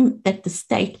assumed that the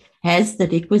state has the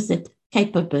requisite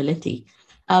capability.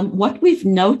 What we've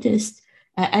noticed,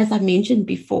 as I mentioned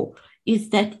before, is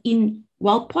that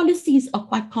while policies are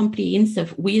quite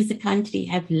comprehensive, we as a country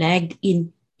have lagged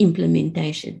in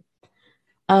implementation.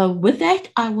 With that,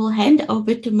 I will hand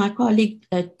over to my colleague,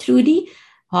 Trudy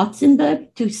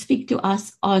Hartzenberg, to speak to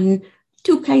us on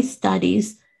 2 case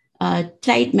studies,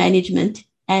 trade management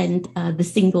and the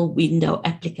single window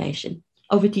application.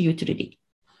 Over to you, Trudy.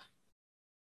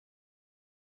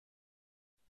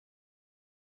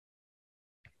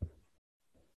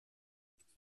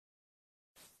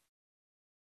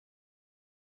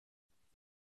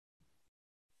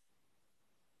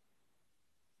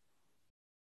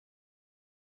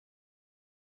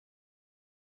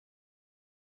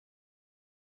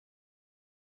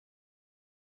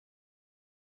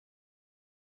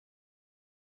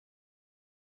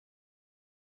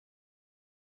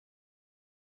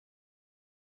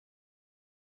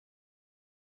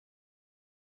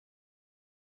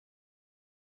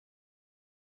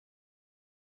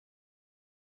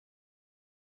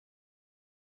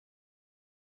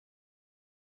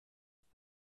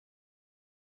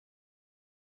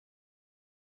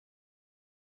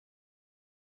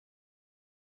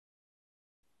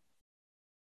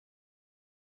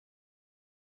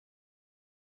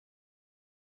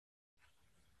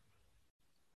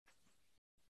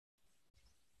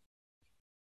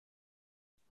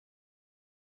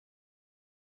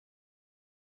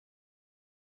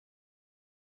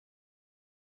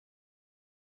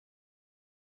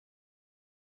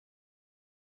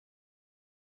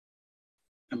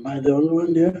 Am I the only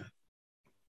one there?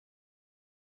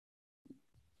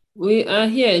 We are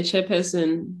here,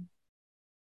 Chairperson.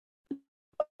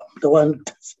 The one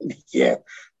here,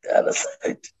 the other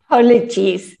side.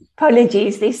 Apologies.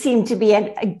 There seemed to be a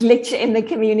glitch in the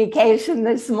communication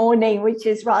this morning, which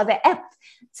is rather apt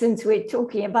since we're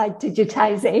talking about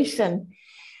digitization.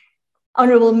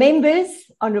 Honourable members,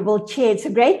 Honourable Chair, it's a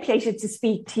great pleasure to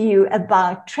speak to you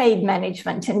about trade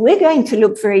management. And we're going to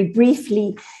look very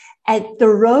briefly at the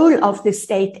role of the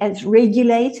state as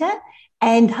regulator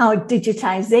and how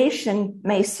digitization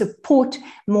may support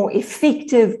more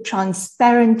effective,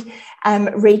 transparent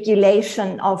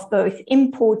regulation of both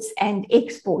imports and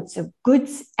exports of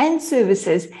goods and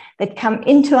services that come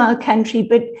into our country,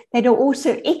 but that are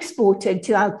also exported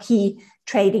to our key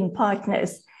trading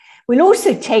partners. We'll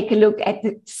also take a look at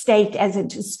the state as a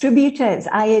distributor, as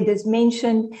Ayed has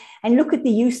mentioned, and look at the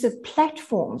use of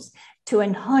platforms to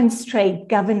enhance trade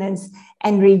governance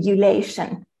and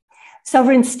regulation.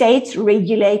 Sovereign states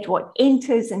regulate what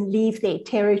enters and leaves their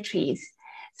territories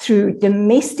through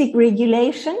domestic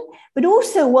regulation, but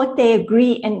also what they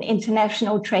agree in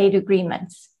international trade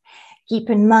agreements. Keep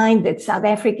in mind that South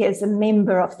Africa is a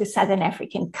member of the Southern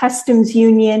African Customs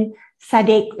Union,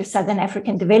 SADC, the Southern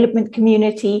African Development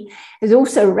Community, has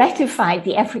also ratified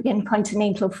the African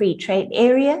Continental Free Trade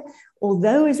Area,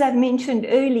 although, as I've mentioned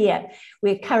earlier,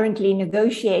 we're currently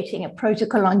negotiating a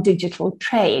protocol on digital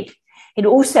trade. It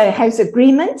also has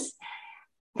agreements.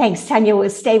 Thanks, Tanya, we'll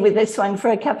stay with this one for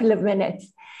a couple of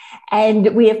minutes.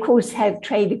 And we, of course, have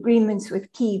trade agreements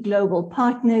with key global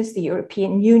partners, the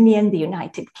European Union, the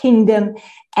United Kingdom,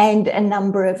 and a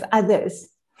number of others.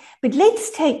 But let's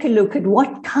take a look at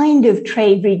what kind of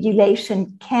trade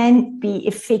regulation can be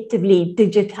effectively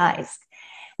digitized.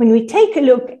 When we take a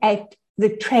look at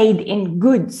the trade in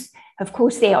goods, of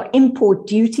course, there are import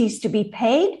duties to be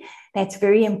paid. That's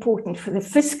very important for the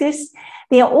fiscus.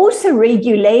 There are also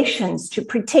regulations to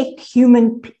protect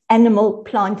human, animal,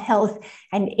 plant health,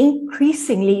 and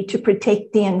increasingly to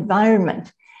protect the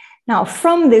environment. Now,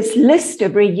 from this list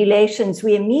of regulations,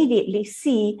 we immediately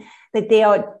see that there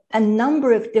are a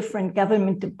number of different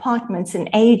government departments and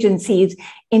agencies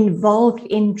involved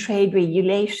in trade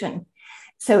regulation.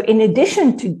 So in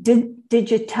addition to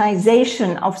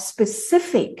digitization of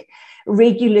specific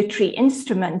regulatory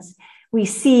instruments, we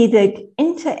see that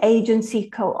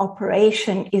interagency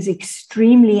cooperation is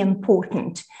extremely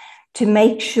important to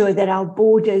make sure that our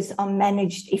borders are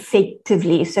managed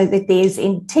effectively so that there's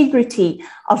integrity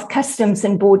of customs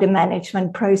and border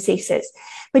management processes.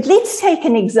 But let's take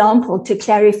an example to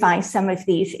clarify some of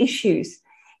these issues.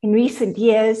 In recent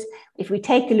years, if we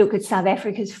take a look at South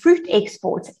Africa's fruit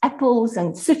exports, apples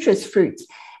and citrus fruits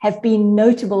have been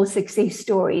notable success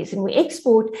stories, and we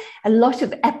export a lot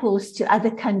of apples to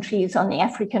other countries on the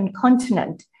African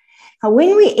continent. Now,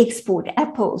 when we export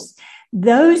apples,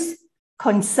 those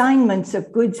consignments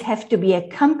of goods have to be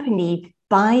accompanied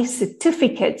by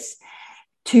certificates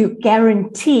to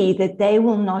guarantee that they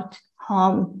will not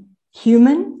harm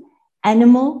human,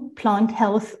 animal, plant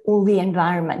health, or the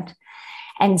environment.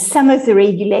 And some of the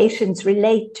regulations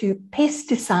relate to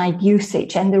pesticide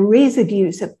usage and the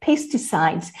residues of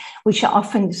pesticides, which are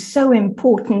often so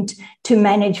important to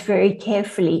manage very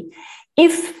carefully.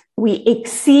 If we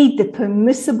exceed the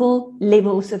permissible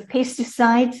levels of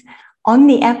pesticides on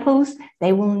the apples,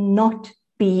 they will not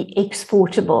be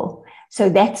exportable. So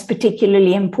that's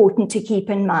particularly important to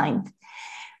keep in mind.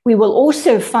 We will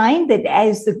also find that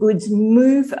as the goods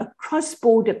move across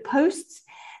border posts,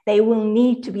 they will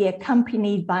need to be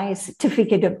accompanied by a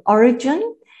certificate of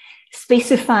origin,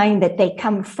 specifying that they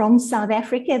come from South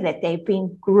Africa, that they've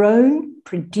been grown,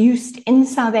 produced in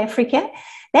South Africa.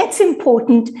 That's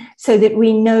important so that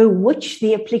we know which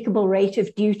the applicable rate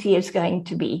of duty is going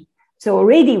to be. So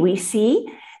already we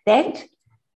see that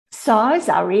SARS,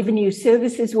 our revenue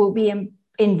services, will be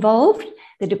involved.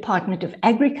 The Department of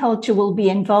Agriculture will be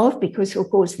involved because, of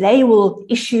course, they will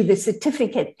issue the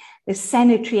certificate, the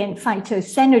sanitary and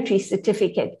phytosanitary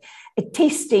certificate,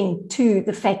 attesting to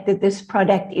the fact that this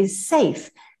product is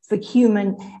safe for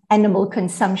human animal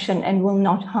consumption and will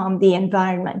not harm the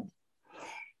environment.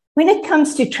 When it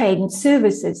comes to trade and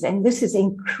services, and this is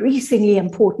increasingly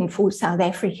important for South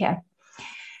Africa,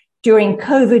 during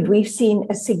COVID, we've seen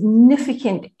a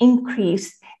significant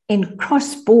increase in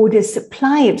cross-border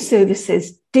supply of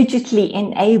services digitally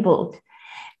enabled.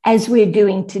 As we're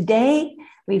doing today,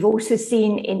 we've also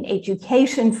seen in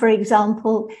education, for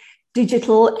example,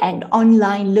 digital and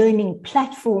online learning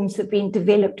platforms have been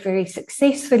developed very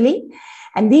successfully.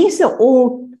 And these are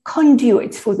all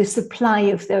conduits for the supply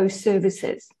of those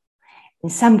services. In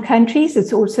some countries,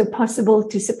 it's also possible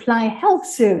to supply health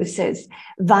services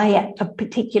via a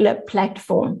particular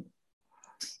platform.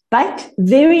 But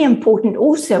very important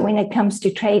also when it comes to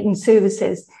trade and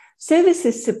services,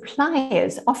 services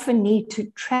suppliers often need to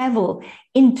travel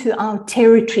into our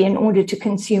territory in order to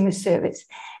consume a service.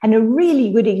 And a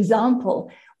really good example,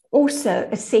 also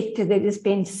a sector that has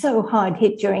been so hard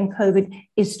hit during COVID,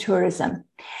 is tourism.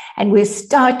 And we're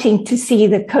starting to see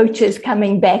the coaches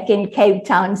coming back in Cape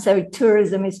Town, so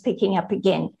tourism is picking up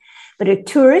again. But a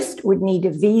tourist would need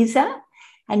a visa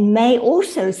and may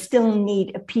also still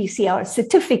need a PCR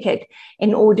certificate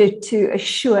in order to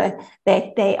assure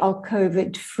that they are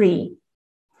COVID-free.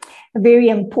 A very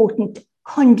important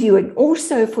conduit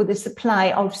also for the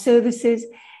supply of services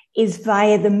is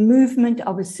via the movement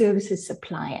of a services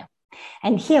supplier.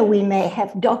 And here we may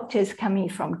have doctors coming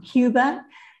from Cuba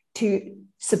to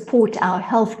support our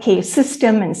healthcare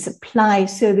system and supply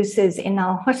services in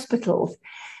our hospitals.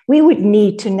 We would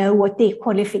need to know what their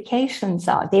qualifications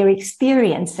are, their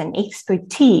experience and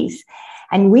expertise.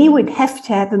 And we would have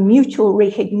to have a mutual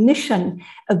recognition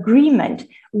agreement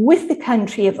with the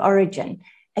country of origin.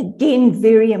 Again,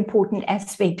 very important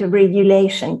aspect of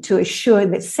regulation to assure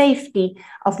the safety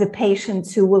of the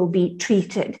patients who will be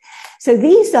treated. So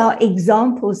these are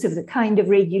examples of the kind of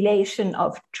regulation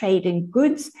of trade in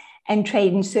goods and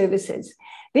trade in services.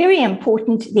 Very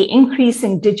important, the increase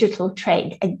in digital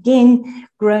trade, again,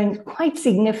 grown quite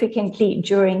significantly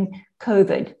during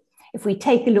COVID. If we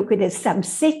take a look at a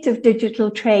subset of digital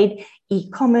trade,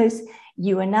 e-commerce,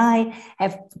 you and I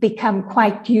have become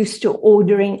quite used to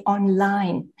ordering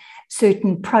online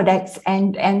certain products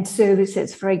and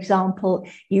services, for example,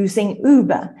 using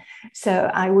Uber. So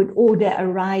I would order a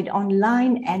ride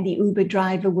online and the Uber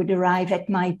driver would arrive at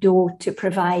my door to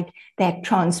provide that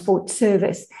transport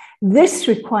service. This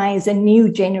requires a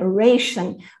new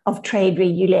generation of trade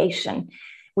regulation,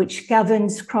 which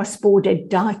governs cross-border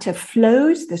data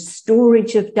flows, the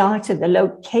storage of data, the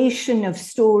location of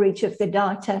storage of the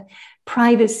data,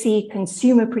 privacy,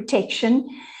 consumer protection,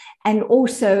 and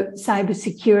also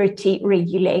cybersecurity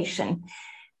regulation.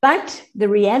 But the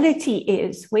reality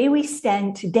is where we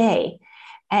stand today,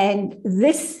 and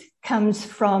this comes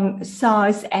from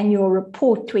SARS Annual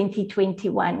Report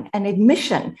 2021, an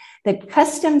admission that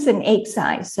customs and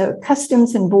excise, so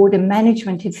customs and border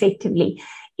management effectively,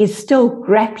 is still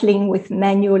grappling with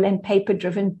manual and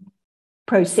paper-driven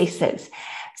processes.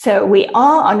 So we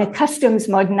are on a customs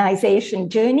modernization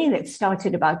journey that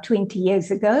started about 20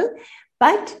 years ago,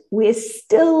 but we're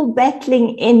still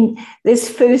battling in this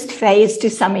first phase to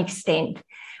some extent.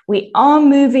 We are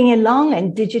moving along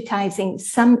and digitizing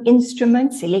some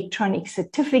instruments, electronic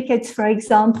certificates, for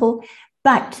example,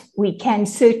 but we can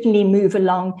certainly move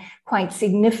along quite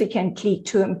significantly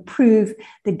to improve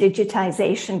the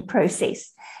digitization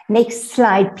process. Next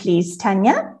slide, please,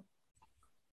 Tanya.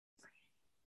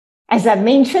 As I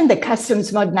mentioned, the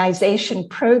Customs Modernization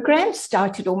Program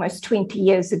started almost 20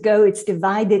 years ago. It's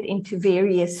divided into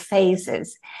various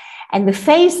phases. And the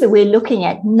phase that we're looking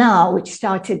at now, which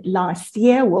started last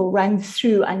year, will run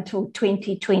through until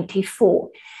 2024.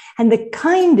 And the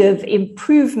kind of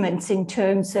improvements in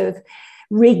terms of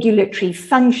regulatory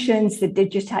functions, the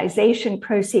digitization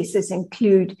processes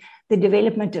include the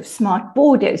development of smart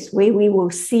borders, where we will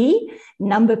see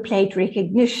number plate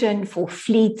recognition for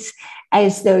fleets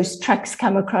as those trucks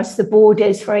come across the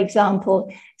borders, for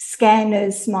example,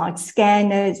 scanners, smart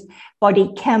scanners, body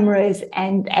cameras,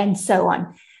 and so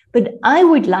on. But I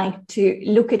would like to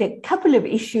look at a couple of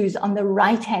issues on the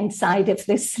right-hand side of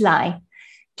this slide.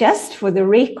 Just for the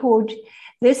record,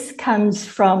 this comes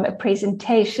from a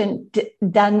presentation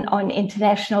done on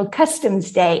International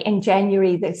Customs Day in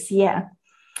January this year.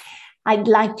 I'd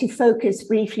like to focus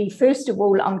briefly, first of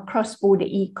all, on cross-border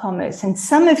e-commerce, and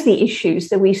some of the issues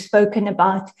that we've spoken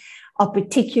about are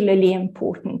particularly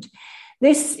important.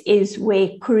 This is where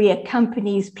courier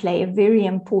companies play a very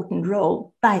important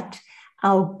role, but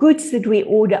our goods that we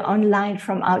order online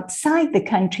from outside the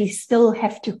country still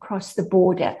have to cross the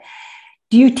border.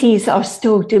 Duties are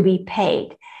still to be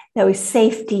paid. Those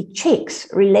safety checks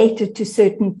related to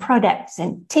certain products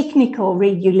and technical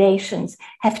regulations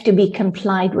have to be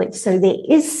complied with. So there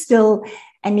is still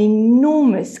an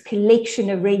enormous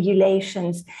collection of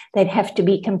regulations that have to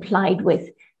be complied with.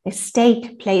 The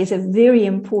state plays a very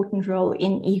important role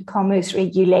in e-commerce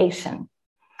regulation.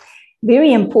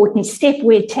 Very important step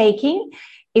we're taking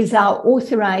is our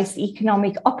authorized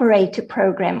economic operator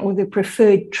program, or the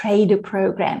preferred trader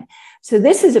program. So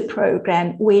this is a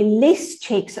program where less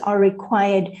checks are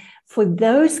required for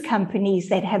those companies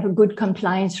that have a good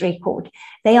compliance record.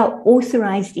 They are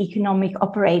authorized economic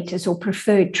operators or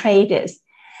preferred traders.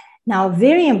 Now, a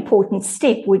very important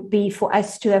step would be for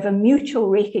us to have a mutual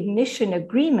recognition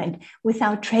agreement with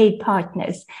our trade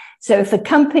partners. So if a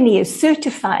company is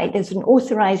certified as an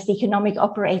authorized economic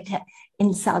operator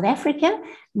in South Africa,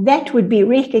 that would be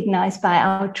recognized by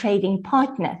our trading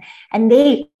partner, and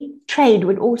their trade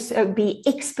would also be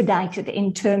expedited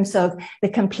in terms of the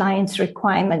compliance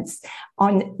requirements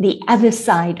on the other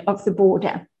side of the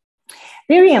border.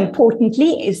 Very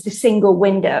importantly is the single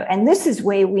window, and this is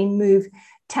where we move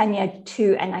Tanya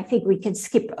to, and I think we can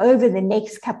skip over the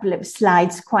next couple of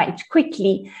slides quite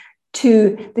quickly,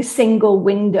 to the single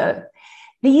window.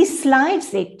 These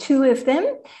slides, there are two of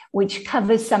them, which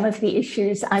cover some of the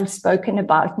issues I've spoken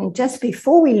about. And just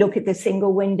before we look at the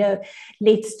single window,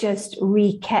 let's just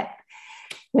recap.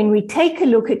 When we take a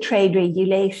look at trade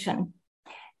regulation,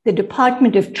 the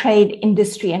Department of Trade,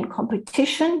 Industry and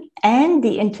Competition and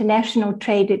the International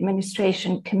Trade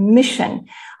Administration Commission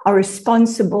are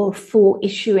responsible for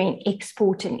issuing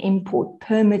export and import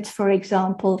permits, for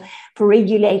example, for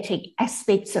regulating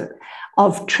aspects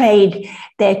of trade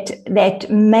that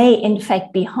may in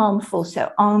fact be harmful,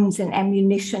 so arms and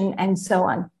ammunition and so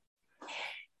on.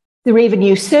 The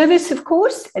Revenue Service, of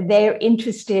course, they're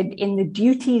interested in the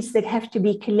duties that have to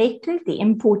be collected, the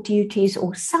import duties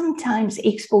or sometimes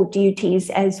export duties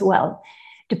as well.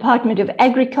 Department of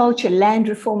Agriculture, Land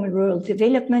Reform and Rural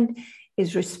Development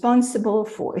is responsible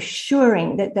for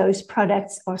assuring that those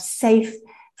products are safe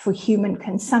for human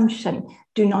consumption,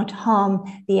 do not harm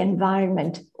the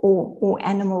environment or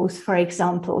animals, for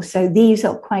example. So these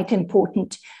are quite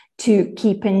important to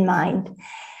keep in mind.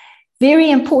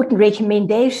 Very important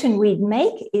recommendation we'd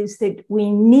make is that we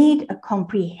need a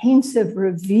comprehensive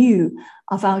review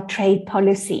of our trade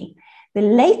policy. The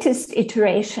latest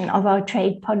iteration of our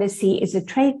trade policy is a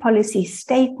trade policy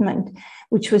statement,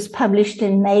 which was published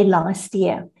in May last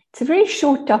year. It's a very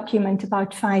short document,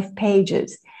 about 5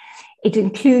 pages. It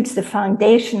includes the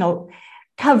foundational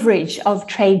coverage of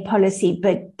trade policy,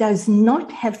 but does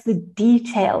not have the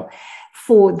detail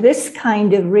for this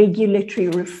kind of regulatory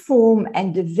reform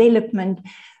and development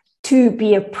to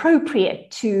be appropriate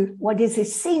to what is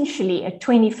essentially a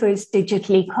 21st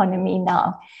digital economy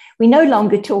now. We no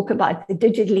longer talk about the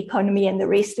digital economy and the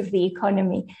rest of the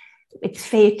economy. It's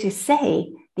fair to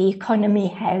say the economy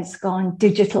has gone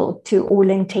digital to all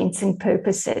intents and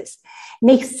purposes.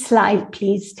 Next slide,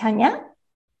 please, Tanya.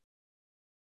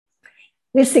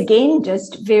 This again,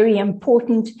 just very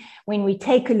important when we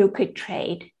take a look at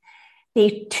trade. There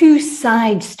are 2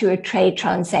 sides to a trade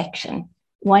transaction.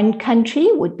 One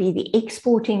country would be the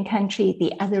exporting country,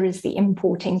 the other is the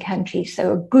importing country.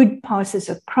 So a good passes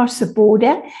across a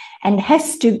border and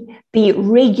has to be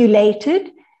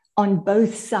regulated on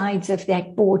both sides of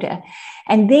that border.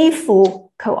 And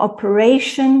therefore,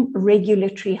 cooperation,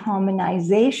 regulatory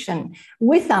harmonization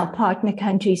with our partner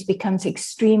countries becomes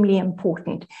extremely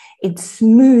important. It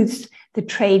smooths the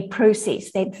trade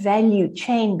process. That value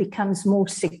chain becomes more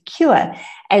secure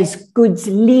as goods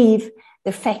leave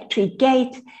the factory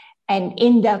gate and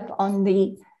end up on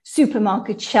the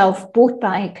supermarket shelf, bought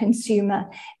by a consumer,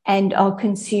 and are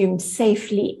consumed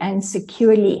safely and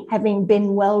securely, having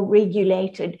been well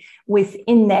regulated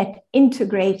within that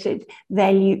integrated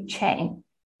value chain.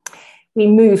 We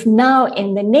move now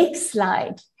in the next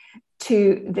slide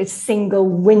to the single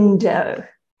window.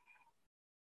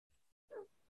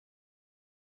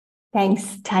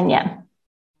 Thanks, Tanya.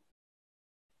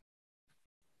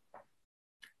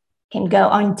 Can go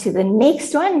on to the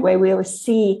next one where we'll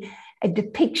see a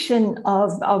depiction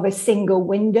of a single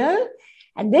window.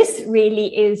 And this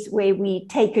really is where we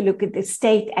take a look at the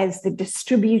state as the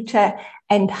distributor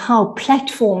and how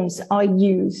platforms are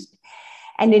used.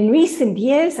 And in recent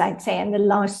years, I'd say in the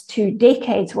last 2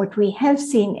 decades, what we have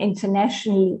seen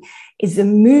internationally is a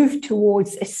move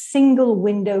towards a single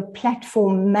window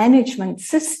platform management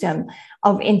system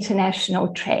of international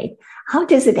trade. How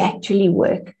does it actually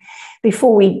work?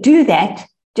 Before we do that,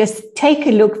 just take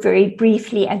a look very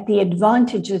briefly at the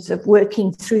advantages of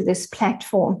working through this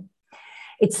platform.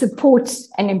 It supports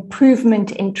an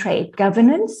improvement in trade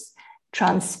governance,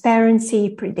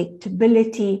 transparency,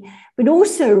 predictability, but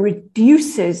also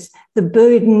reduces the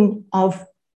burden of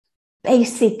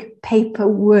basic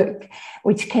paperwork,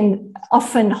 which can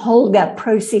often hold up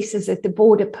processes at the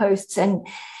border posts. And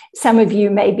some of you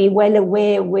may be well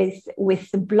aware with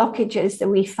the blockages that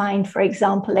we find, for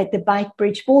example, at the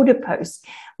Beitbridge border post,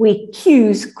 where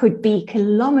queues could be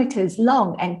kilometers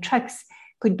long and trucks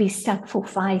could be stuck for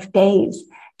 5 days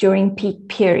during peak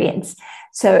periods.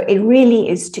 So it really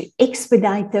is to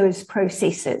expedite those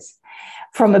processes.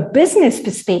 From a business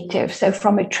perspective, so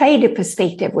from a trader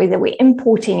perspective, whether we're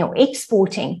importing or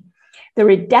exporting, the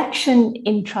reduction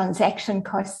in transaction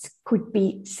costs could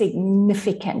be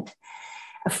significant.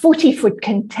 A 40-foot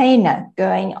container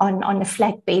going on a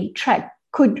flatbed truck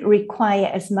could require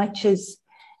as much as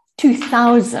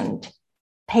 2,000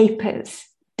 papers,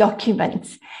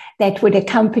 documents that would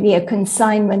accompany a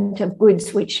consignment of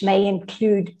goods, which may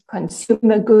include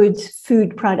consumer goods,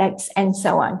 food products, and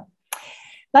so on.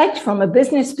 But from a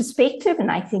business perspective,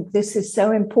 and I think this is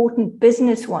so important,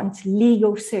 business wants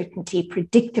legal certainty,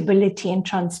 predictability, and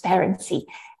transparency.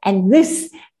 And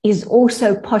this is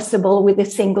also possible with a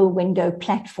single window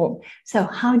platform. So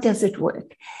how does it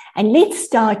work? And let's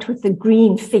start with the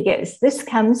green figures. This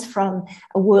comes from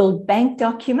a World Bank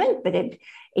document, but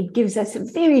it gives us a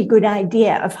very good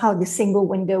idea of how the single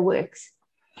window works.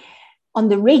 On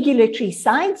the regulatory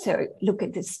side, so look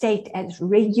at the state as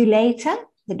regulator,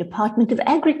 the Department of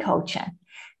Agriculture.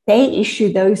 They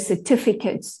issue those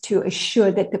certificates to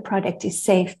assure that the product is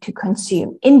safe to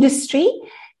consume. Industry,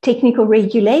 technical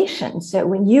regulations. So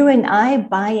when you and I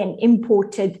buy an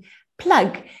imported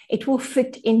plug, it will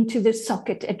fit into the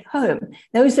socket at home.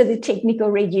 Those are the technical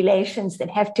regulations that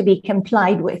have to be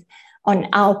complied with. On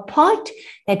our part,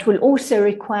 that will also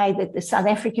require that the South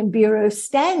African Bureau of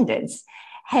Standards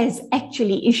has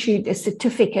actually issued a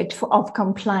certificate of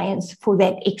compliance for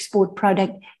that export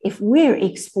product if we're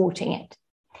exporting it.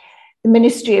 The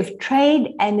Ministry of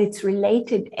Trade and its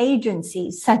related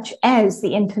agencies, such as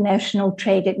the International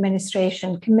Trade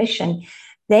Administration Commission,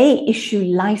 they issue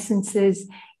licenses,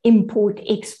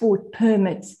 import-export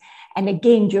permits. And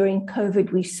again, during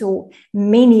COVID, we saw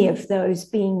many of those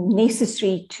being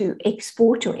necessary to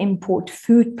export or import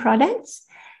food products,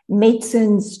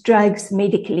 medicines, drugs,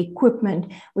 medical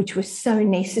equipment, which was so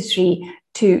necessary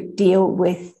to deal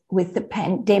with the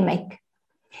pandemic.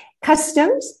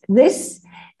 Customs,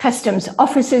 Customs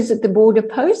officers at the border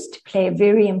post play a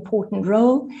very important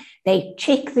role. They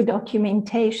check the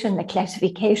documentation, the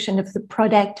classification of the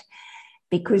product,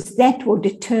 because that will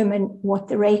determine what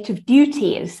the rate of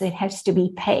duty is that has to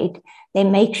be paid. They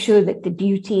make sure that the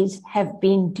duties have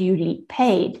been duly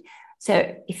paid.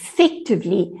 So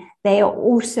effectively, they are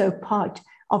also part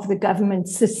of the government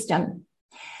system.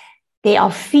 There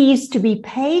are fees to be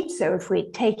paid. So if we're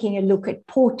taking a look at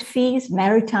port fees,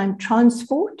 maritime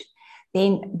transport,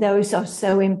 then those are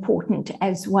so important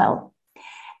as well.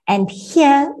 And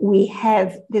here we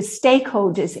have the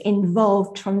stakeholders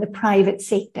involved from the private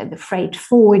sector, the freight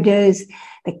forwarders,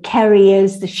 the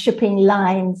carriers, the shipping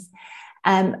lines,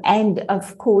 and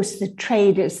of course the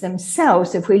traders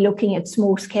themselves, if we're looking at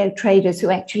small-scale traders who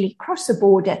actually cross a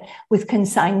border with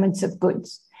consignments of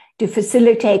goods. To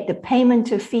facilitate the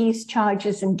payment of fees,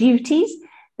 charges, and duties,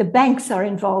 the banks are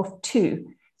involved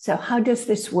too. So how does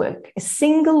this work? A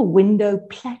single window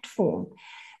platform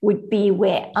would be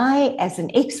where I, as an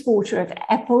exporter of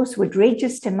apples, would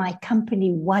register my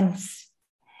company once,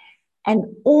 and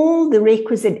all the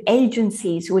requisite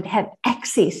agencies would have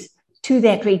access to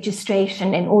that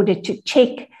registration in order to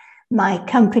check my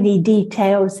company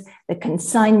details, the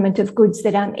consignment of goods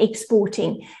that I'm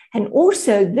exporting. And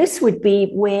also this would be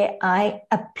where I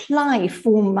apply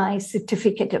for my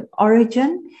certificate of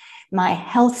origin, my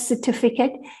health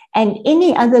certificate, and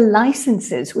any other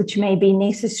licenses which may be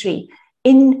necessary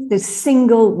in the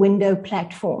single window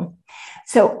platform.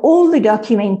 So all the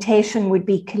documentation would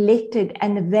be collected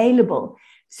and available.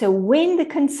 So when the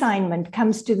consignment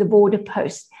comes to the border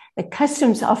post, the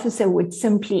customs officer would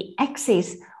simply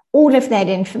access all of that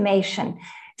information,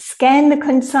 scan the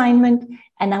consignment,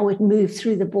 and I would move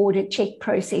through the border check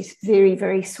process very,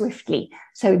 very swiftly.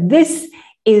 So this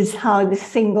is how the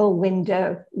single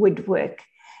window would work.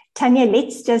 Tanya,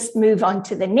 let's just move on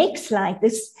to the next slide.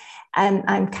 This,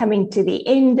 I'm coming to the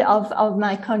end of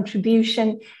my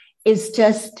contribution, is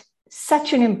just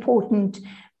such an important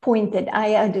point that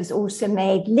Ayad has also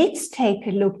made. Let's take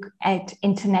a look at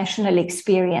international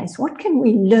experience. What can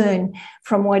we learn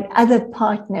from what other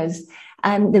partners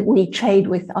that we trade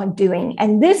with are doing?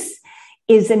 And this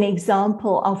is an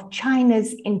example of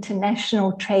China's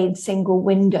international trade single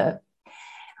window.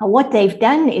 Now, what they've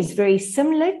done is very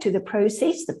similar to the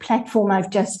process, the platform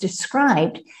I've just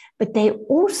described, but they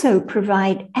also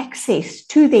provide access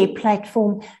to their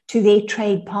platform to their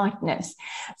trade partners.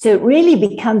 So it really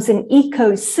becomes an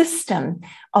ecosystem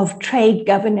of trade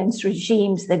governance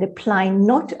regimes that apply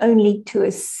not only to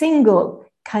a single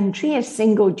country, a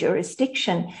single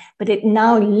jurisdiction, but it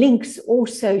now links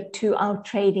also to our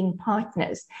trading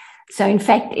partners. So in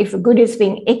fact, if a good is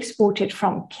being exported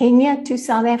from Kenya to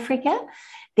South Africa,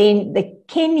 then the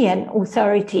Kenyan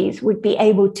authorities would be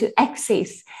able to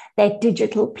access that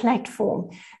digital platform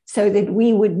so that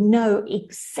we would know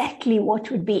exactly what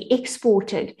would be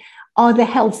exported. Are the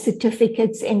health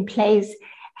certificates in place?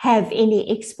 Have any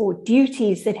export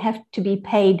duties that have to be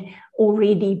paid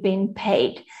already been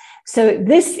paid? So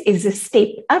this is a step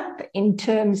up in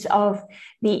terms of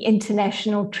the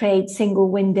international trade single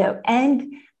window.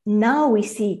 And now we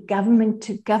see government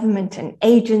to government and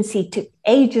agency to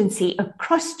agency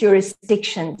across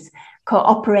jurisdictions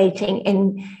cooperating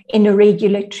in a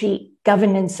regulatory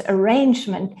governance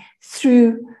arrangement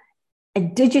through a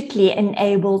digitally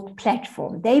enabled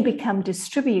platform. They become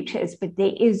distributors, but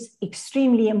there is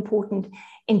extremely important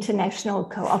international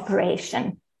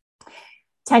cooperation.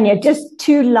 Tanya, just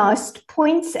two last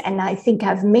points, and I think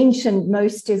I've mentioned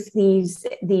most of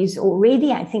these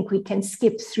already. I think we can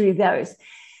skip through those.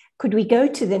 Could we go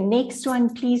to the next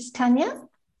one, please, Tanya?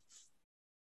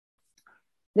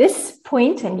 This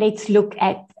point, and let's look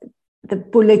at the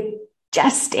bullet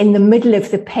just in the middle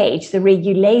of the page, the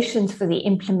regulations for the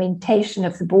implementation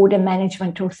of the Border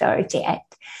Management Authority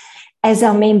Act. As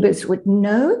our members would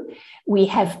know, we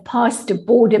have passed a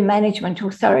Border Management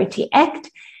Authority Act,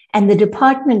 and the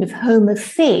Department of Home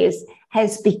Affairs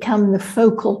has become the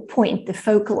focal point, the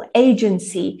focal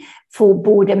agency for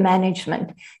border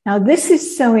management. Now, this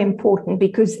is so important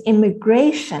because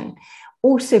immigration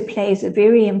also plays a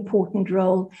very important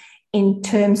role in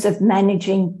terms of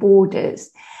managing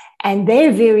borders. And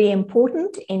they're very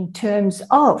important in terms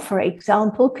of, for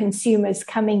example, consumers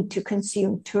coming to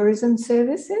consume tourism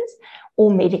services,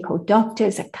 or medical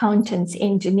doctors, accountants,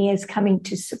 engineers coming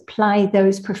to supply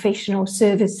those professional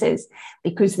services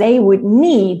because they would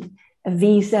need a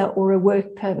visa or a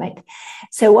work permit.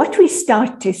 So what we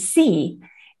start to see,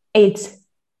 it's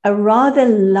a rather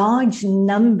large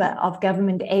number of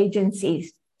government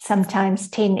agencies, sometimes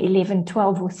 10, 11,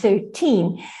 12, or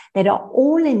 13, that are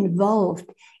all involved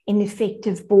in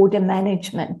effective border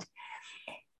management.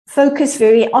 Focus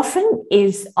very often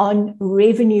is on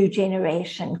revenue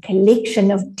generation,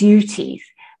 collection of duties,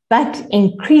 but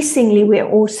increasingly we're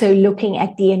also looking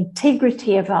at the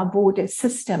integrity of our border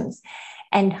systems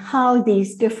and how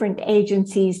these different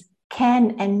agencies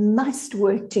can and must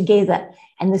work together.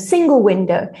 And the single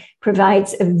window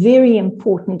provides a very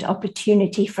important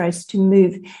opportunity for us to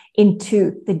move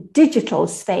into the digital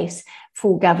space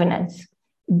for governance.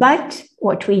 But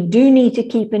what we do need to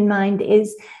keep in mind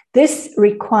is this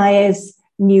requires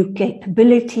new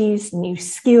capabilities, new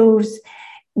skills,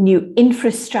 new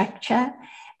infrastructure,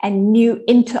 and new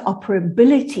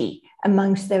interoperability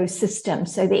amongst those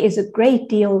systems. So there is a great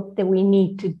deal that we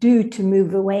need to do to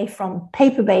move away from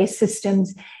paper-based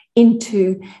systems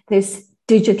into this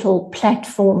digital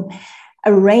platform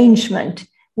arrangement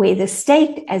where the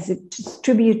state as a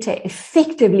distributor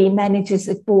effectively manages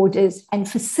its borders and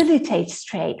facilitates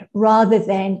trade rather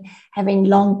than having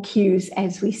long queues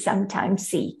as we sometimes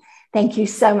see. Thank you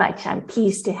so much. I'm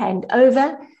pleased to hand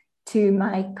over to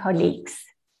my colleagues.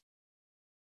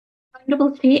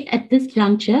 Honourable Chair, at this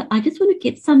juncture, I just want to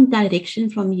get some direction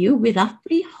from you. We're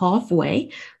roughly halfway.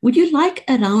 Would you like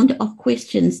a round of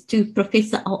questions to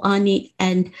Professor Al-Ani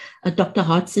and Dr.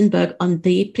 Hartzenberg on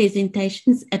their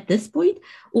presentations at this point?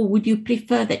 Or would you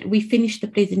prefer that we finish the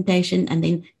presentation and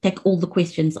then take all the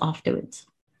questions afterwards?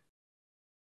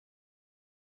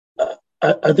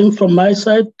 I think from my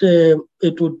side,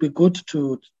 it would be good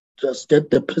to just get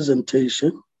the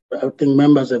presentation. I think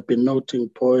members have been noting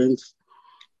points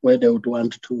where they would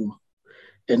want to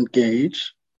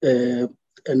engage, and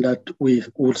that we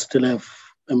will still have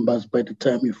members by the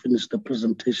time you finish the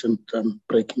presentation and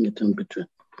breaking it in between.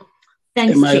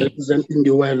 Thanks, Am I Chair. representing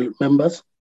you well, members?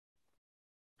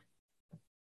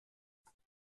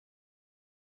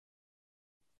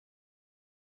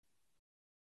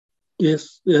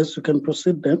 Yes, you can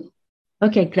proceed then.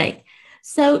 Okay, great.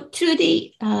 So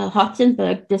Trudy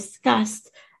Hartzenberg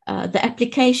discussed the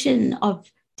application of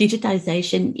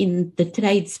digitization in the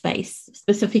trade space,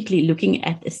 specifically looking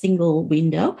at a single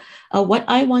window. What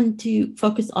I want to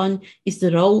focus on is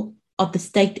the role of the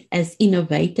state as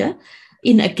innovator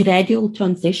in a gradual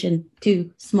transition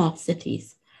to smart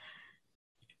cities.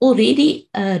 Already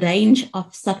a range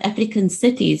of South African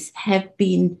cities have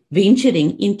been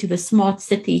venturing into the smart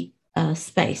city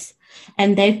space,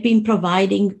 and they've been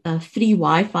providing free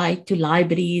Wi-Fi to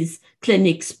libraries,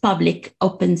 clinics, public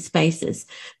open spaces.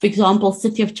 For example,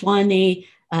 City of Tshwane,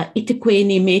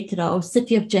 eThekwini Metro,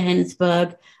 City of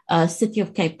Johannesburg, City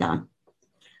of Cape Town.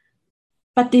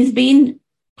 But there's been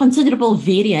considerable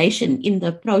variation in the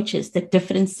approaches that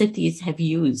different cities have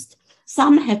used.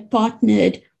 Some have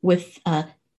partnered with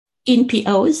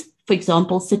NPOs. For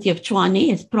example, City of Tshwane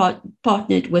has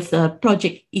partnered with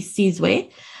Project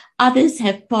Isizwe. Others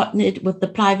have partnered with the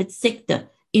private sector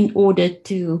in order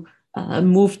to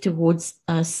move towards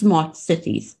smart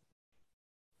cities.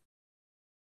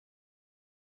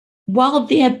 While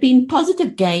there have been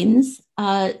positive gains,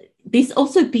 there's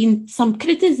also been some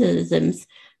criticisms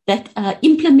that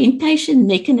implementation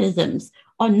mechanisms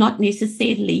are not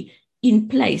necessarily in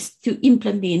place to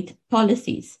implement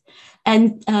policies,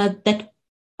 and that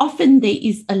often there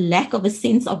is a lack of a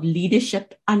sense of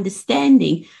leadership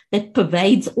understanding that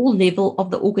pervades all levels of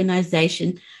the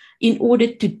organization in order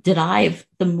to drive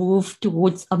the move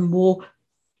towards a more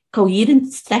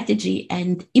coherent strategy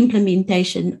and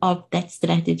implementation of that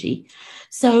strategy.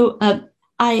 So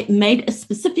I made a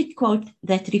specific quote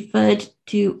that referred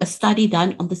to a study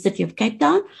done on the City of Cape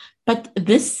Town, but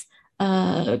this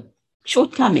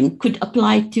shortcoming could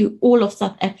apply to all of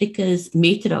South Africa's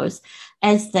metros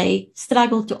as they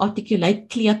struggle to articulate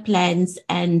clear plans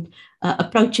and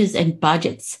approaches and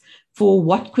budgets for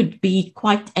what could be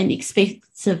quite an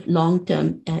expensive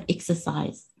long-term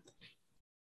exercise.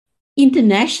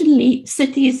 Internationally,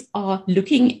 cities are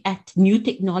looking at new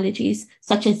technologies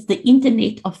such as the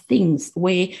Internet of Things,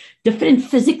 where different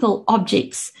physical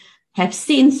objects have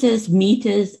sensors,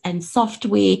 meters, and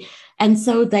software, and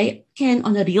so they can,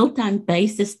 on a real-time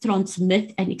basis,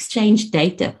 transmit and exchange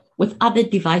data with other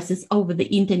devices over the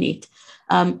internet.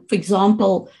 For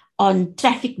example, on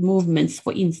traffic movements,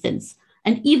 for instance.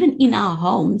 And even in our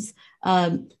homes,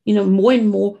 more and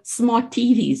more smart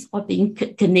TVs are being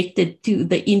connected to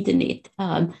the internet,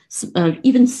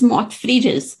 even smart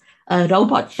fridges,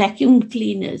 robot vacuum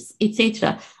cleaners,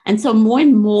 etc. And so more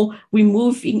and more we're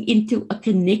moving into a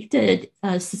connected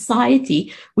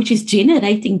society, which is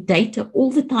generating data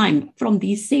all the time from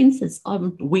these sensors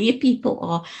on where people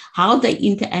are, how they're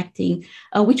interacting,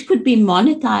 which could be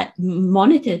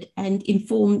monitored and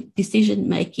inform decision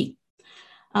making.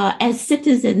 As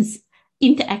citizens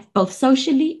interact both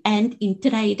socially and in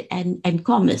trade and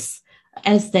commerce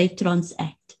as they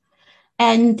transact.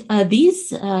 And these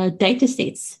data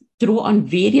sets draw on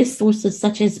various sources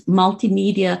such as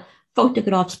multimedia,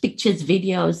 photographs, pictures,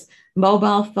 videos,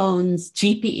 mobile phones,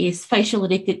 GPS, facial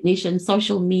recognition,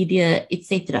 social media,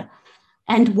 etc.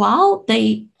 And while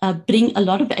they bring a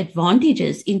lot of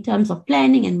advantages in terms of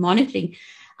planning and monitoring,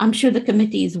 I'm sure the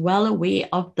committee is well aware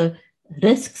of the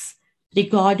risks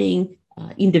regarding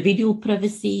individual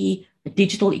privacy,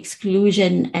 digital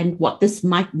exclusion, and what this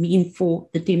might mean for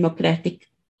the democratic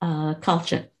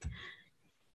culture.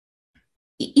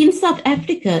 In South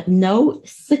Africa, no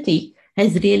city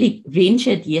has really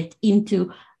ventured yet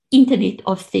into Internet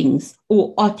of Things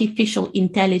or artificial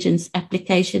intelligence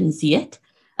applications yet.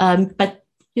 But,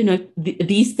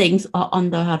 these things are on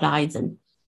the horizon.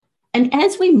 And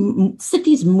as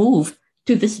cities move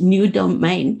to this new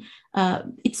domain,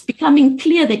 it's becoming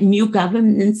clear that new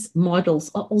governance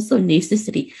models are also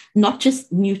necessary, not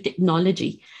just new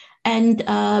technology. And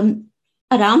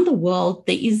around the world,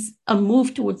 there is a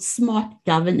move towards smart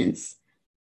governance.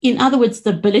 In other words,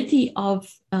 the ability of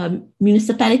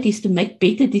municipalities to make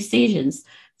better decisions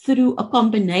through a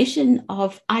combination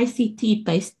of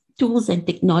ICT-based tools and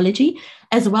technology,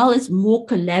 as well as more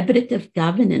collaborative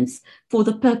governance for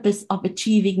the purpose of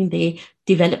achieving their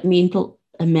developmental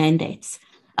mandates.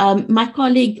 My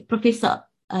colleague, Professor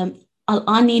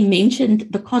Al-Ani, mentioned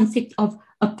the concept of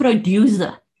a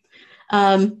producer.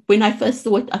 When I first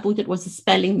saw it, I thought it was a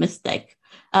spelling mistake.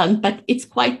 But it's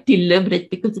quite deliberate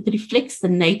because it reflects the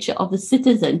nature of the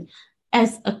citizen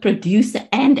as a producer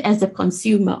and as a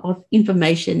consumer of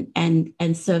information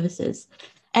and services.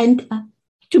 And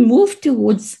to move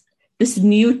towards this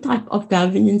new type of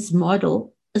governance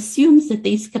model assumes that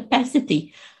there's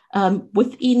capacity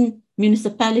within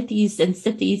municipalities and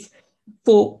cities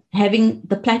for having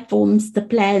the platforms, the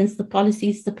plans, the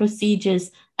policies, the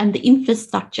procedures, and the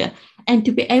infrastructure, and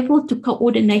to be able to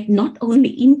coordinate not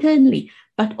only internally,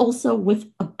 but also with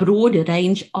a broad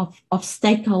range of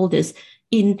stakeholders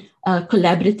in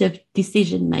collaborative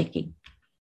decision-making.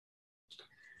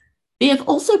 There have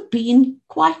also been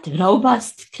quite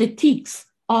robust critiques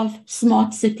of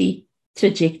smart city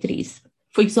trajectories.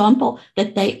 For example,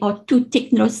 that they are too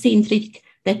technocentric,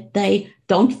 that they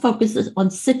don't focus on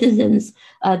citizens,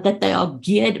 that they are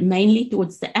geared mainly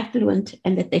towards the affluent,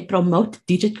 and that they promote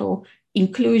digital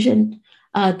inclusion,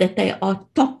 that they are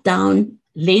top-down,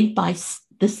 led by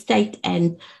the state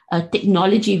and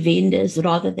technology vendors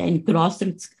rather than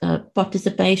grassroots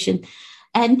participation,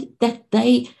 and that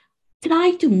they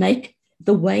try to make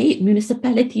the way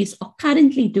municipalities are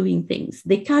currently doing things,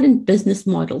 their current business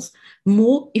models,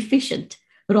 more efficient,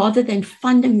 rather than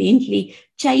fundamentally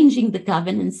changing the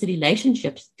governance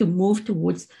relationships to move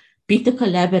towards better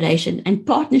collaboration and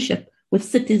partnership with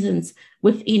citizens,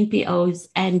 with NPOs,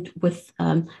 and with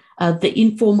the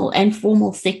informal and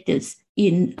formal sectors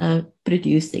in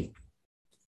producing.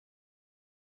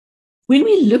 When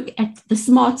we look at the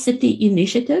Smart City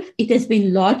Initiative, it has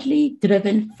been largely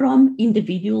driven from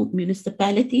individual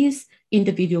municipalities,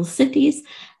 individual cities,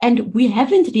 and we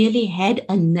haven't really had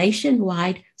a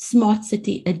nationwide smart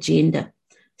city agenda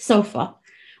so far.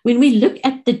 When we look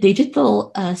at the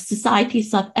Digital Society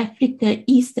South Africa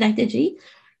e-strategy,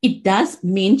 it does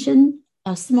mention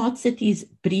smart cities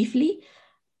briefly.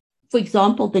 For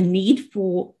example, the need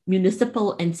for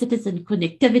municipal and citizen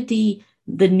connectivity,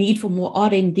 the need for more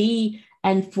R&D,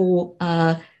 and for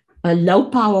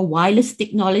low-power wireless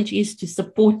technologies to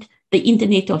support the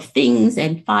Internet of Things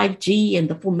and 5G and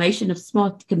the formation of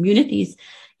smart communities.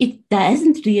 It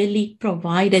hasn't really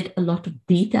provided a lot of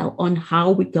detail on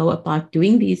how we go about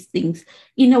doing these things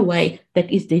in a way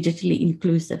that is digitally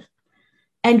inclusive.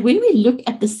 And when we look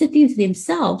at the cities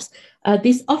themselves,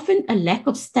 there's often a lack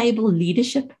of stable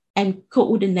leadership and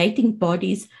coordinating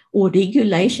bodies or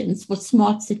regulations for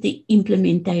smart city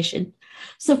implementation.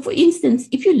 So, for instance,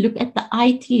 if you look at the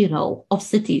IT role of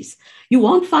cities, you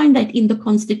won't find that in the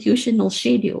constitutional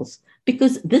schedules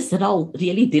because this role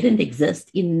really didn't exist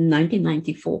in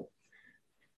 1994.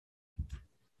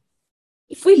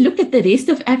 If we look at the rest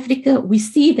of Africa, we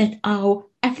see that our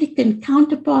African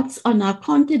counterparts on our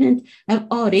continent are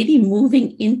already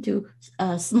moving into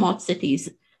smart cities.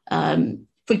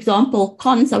 For example,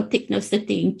 Konzo Techno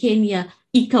City in Kenya,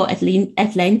 Eco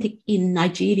Atlantic in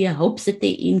Nigeria, Hope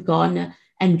City in Ghana,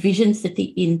 and Vision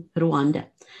City in Rwanda.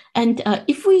 And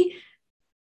if we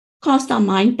cast our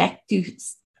mind back to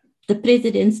the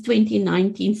President's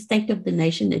 2019 State of the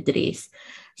Nation address,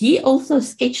 he also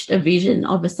sketched a vision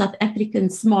of a South African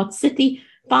smart city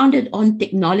founded on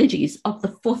technologies of the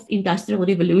fourth industrial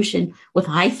revolution with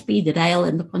high-speed rail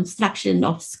and the construction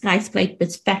of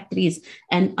skyscrapers, factories,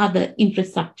 and other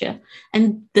infrastructure.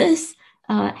 And this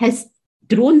has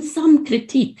drawn some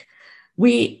critique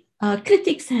where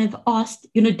critics have asked,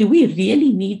 do we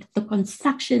really need the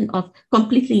construction of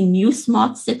completely new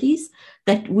smart cities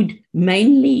that would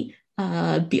mainly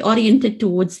be oriented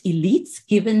towards elites,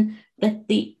 given that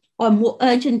the are more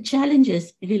urgent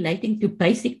challenges relating to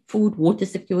basic food, water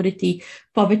security,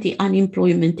 poverty,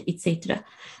 unemployment, etc.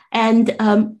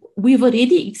 And we've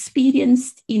already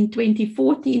experienced in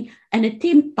 2014 an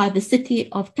attempt by the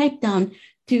city of Cape Town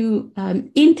to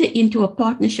enter into a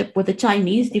partnership with a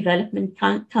Chinese development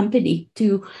company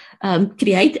to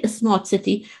create a smart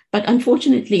city. But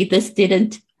unfortunately, this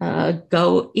didn't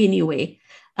go anywhere.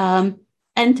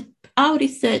 And our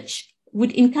research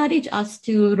would encourage us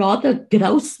to rather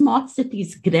grow smart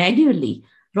cities gradually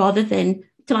rather than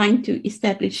trying to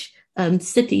establish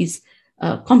cities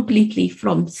completely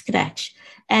from scratch.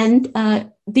 And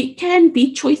there can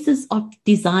be choices of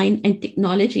design and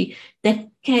technology that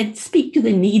can speak to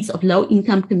the needs of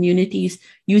low-income communities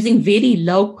using very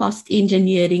low-cost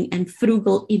engineering and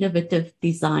frugal, innovative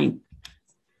design.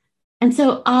 And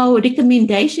so our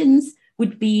recommendations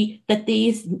would be that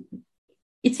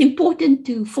it's important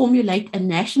to formulate a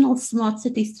national smart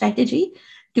city strategy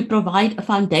to provide a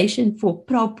foundation for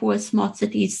pro-poor smart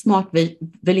cities, smart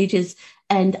villages,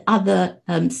 and other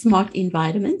smart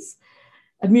environments.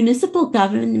 Municipal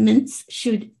governments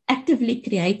should actively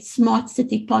create smart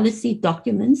city policy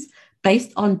documents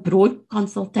based on broad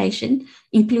consultation,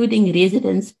 including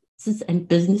residences and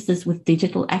businesses with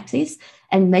digital access,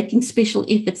 and making special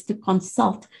efforts to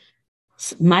consult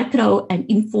micro and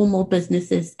informal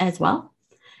businesses as well.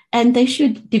 And they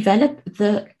should develop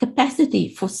the capacity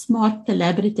for smart,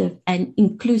 collaborative, and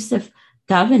inclusive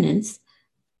governance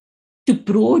to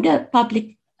broader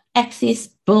public access,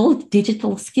 build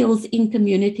digital skills in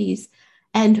communities,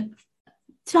 and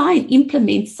try and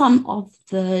implement some of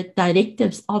the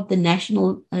directives of the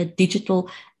National Digital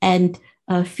and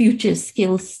Future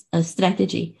Skills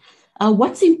Strategy.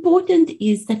 What's important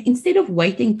is that instead of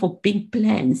waiting for big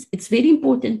plans, it's very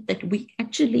important that we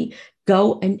actually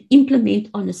go and implement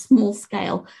on a small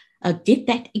scale, get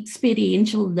that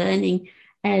experiential learning,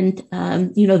 and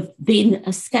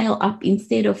then scale up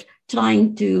instead of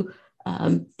trying to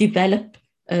develop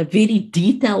very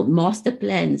detailed master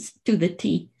plans to the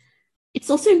T. It's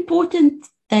also important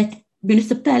that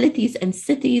municipalities and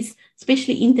cities,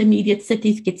 especially intermediate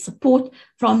cities, get support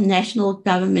from national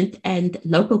government and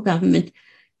local government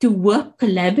to work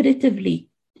collaboratively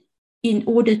in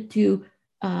order to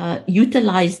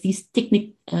utilize these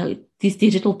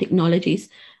digital technologies.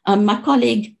 My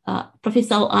colleague,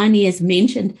 Professor Al-Ani, has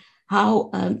mentioned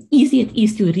how easy it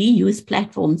is to reuse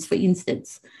platforms, for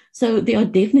instance. So there are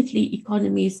definitely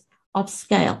economies of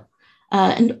scale.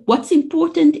 And what's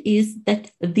important is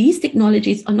that these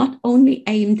technologies are not only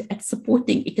aimed at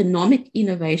supporting economic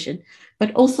innovation,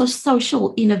 but also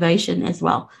social innovation as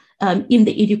well, in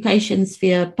the education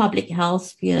sphere, public health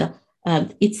sphere,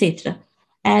 etc.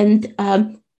 And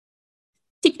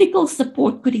technical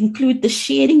support could include the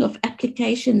sharing of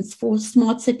applications for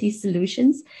smart city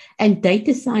solutions and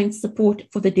data science support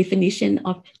for the definition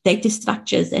of data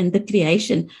structures and the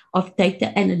creation of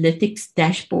data analytics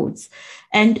dashboards.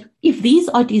 And if these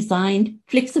are designed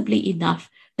flexibly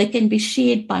enough, they can be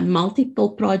shared by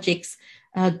multiple projects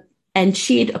and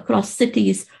shared across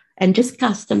cities and just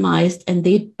customized, and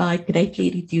thereby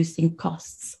greatly reducing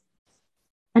costs.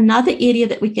 Another area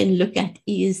that we can look at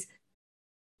is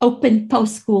open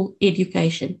post-school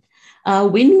education.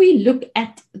 When we look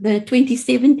at the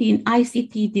 2017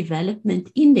 ICT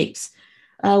Development Index,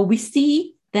 we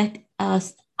see that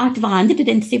out of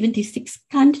 176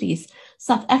 countries,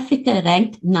 South Africa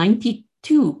ranked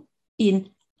 92 in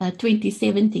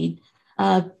 2017,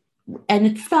 and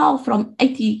it fell from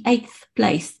 88th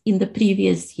place in the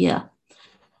previous year.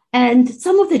 And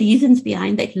some of the reasons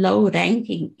behind that low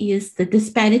ranking is the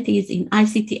disparities in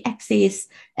ICT access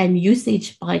and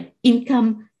usage by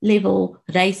income level,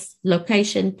 race,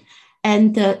 location.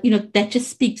 And, that just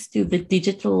speaks to the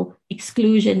digital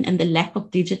exclusion and the lack of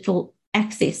digital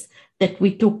access that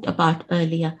we talked about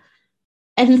earlier.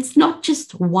 And it's not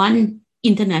just one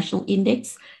international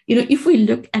index. If we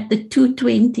look at the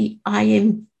 220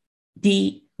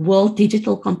 IMD World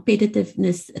Digital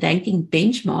Competitiveness Ranking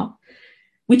Benchmark,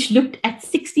 which looked at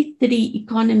 63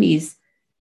 economies,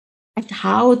 at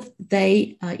how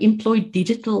they employed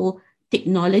digital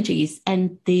technologies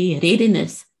and their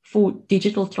readiness for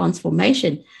digital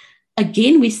transformation.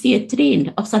 Again, we see a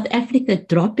trend of South Africa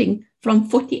dropping from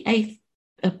 48th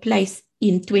place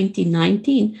in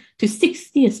 2019 to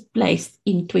 60th place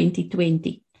in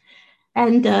 2020.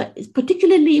 And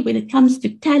particularly when it comes to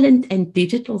talent and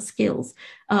digital skills,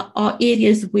 are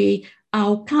areas where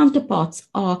our counterparts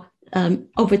are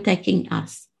overtaking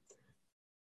us.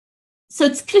 So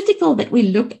it's critical that we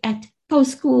look at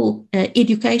post-school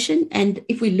education. And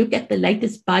if we look at the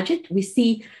latest budget, we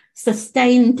see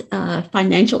sustained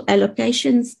financial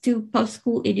allocations to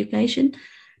post-school education.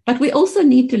 But we also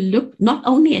need to look not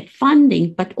only at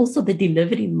funding, but also the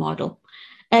delivery model.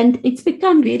 And it's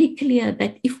become very clear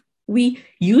that if we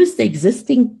use the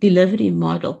existing delivery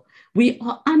model, we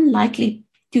are unlikely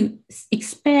to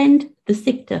expand the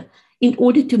sector in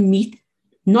order to meet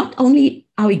not only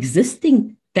our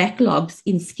existing backlogs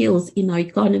in skills in our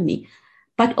economy,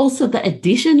 but also the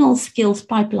additional skills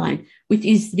pipeline, which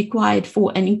is required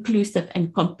for an inclusive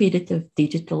and competitive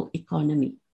digital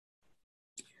economy.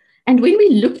 And when we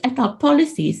look at our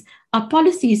policies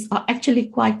are actually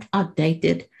quite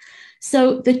outdated.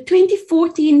 So the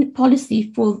 2014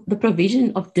 policy for the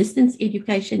provision of distance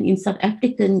education in South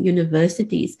African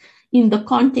universities in the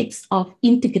context of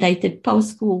integrated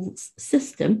post-school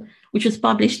system, which was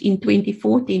published in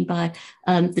 2014 by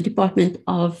the Department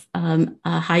of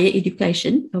Higher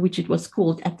Education, which it was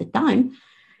called at the time,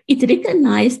 it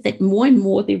recognized that more and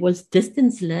more there was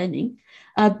distance learning,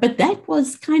 but that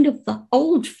was kind of the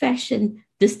old-fashioned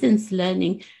distance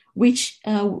learning, which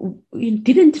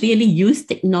didn't really use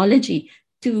technology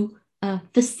to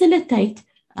facilitate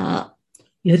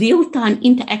real-time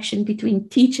interaction between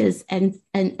teachers and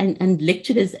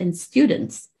lecturers and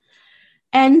students.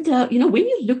 And, when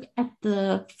you look at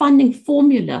the funding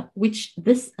formula, which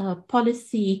this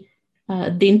policy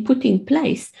then put in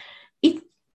place, it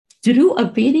drew a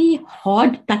very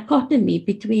hard dichotomy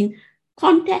between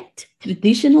contact,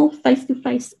 traditional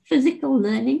face-to-face physical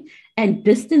learning, and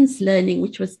distance learning,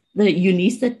 which was the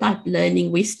UNISA type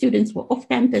learning, where students were off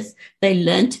campus, they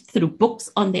learned through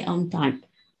books on their own time.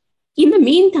 In the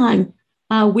meantime,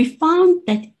 we found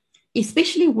that,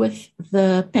 especially with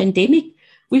the pandemic,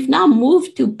 we've now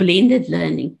moved to blended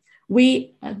learning, where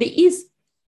there is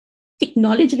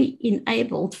technologically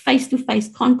enabled face-to-face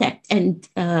contact and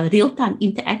real-time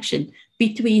interaction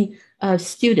between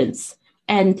students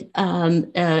and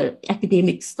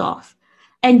academic staff.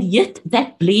 And yet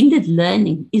that blended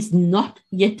learning is not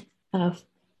yet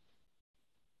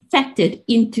factored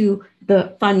into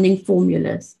the funding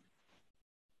formulas.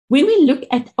 When we look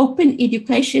at open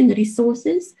education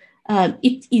resources,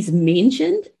 it is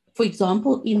mentioned, for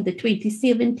example, in the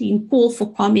 2017 call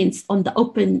for comments on the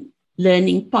open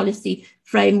learning policy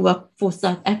framework for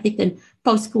South African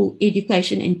post-school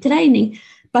education and training,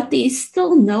 but there is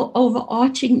still no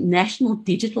overarching national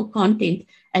digital content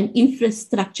and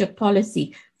infrastructure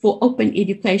policy for open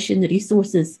education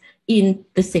resources in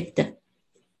the sector.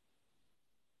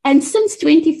 And since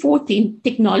 2014,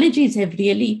 technologies have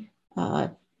really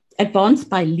advanced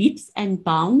by leaps and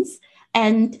bounds.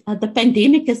 And the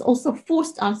pandemic has also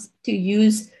forced us to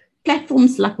use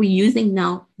platforms like we're using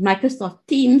now, Microsoft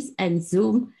Teams and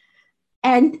Zoom.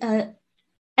 And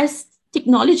as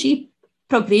technology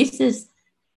progresses,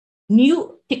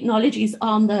 new technologies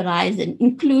are on the horizon,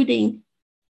 including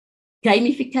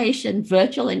gamification,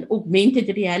 virtual and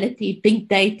augmented reality, big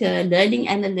data, learning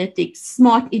analytics,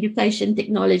 smart education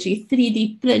technology,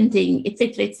 3D printing,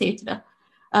 etc., etc.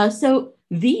 So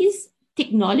these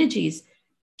technologies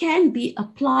can be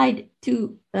applied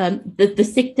to the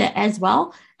sector as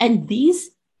well. And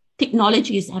these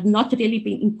technologies have not really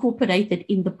been incorporated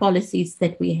in the policies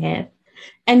that we have.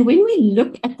 And when we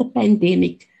look at the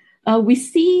pandemic, we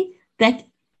see that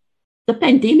the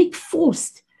pandemic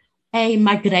forced a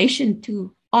migration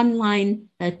to online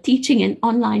teaching and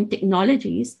online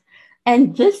technologies.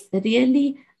 And this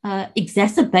really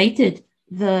exacerbated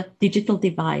the digital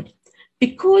divide,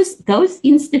 because those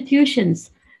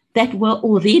institutions that were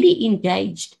already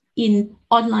engaged in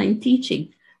online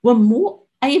teaching were more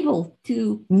able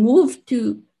to move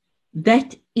to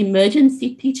that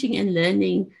emergency teaching and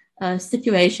learning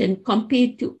situation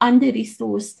compared to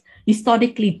under-resourced,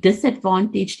 historically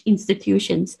disadvantaged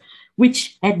institutions,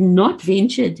 which had not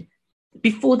ventured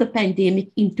before the pandemic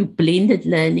into blended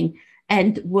learning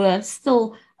and were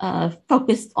still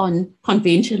focused on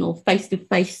conventional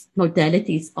face-to-face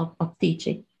modalities of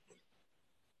teaching.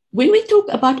 When we talk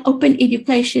about open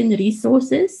education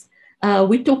resources,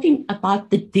 we're talking about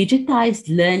the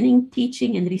digitized learning,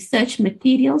 teaching, and research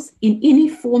materials in any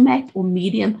format or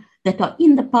medium that are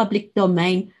in the public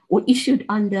domain or issued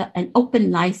under an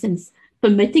open license,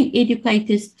 permitting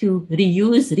educators to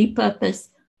reuse, repurpose,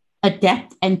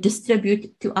 adapt, and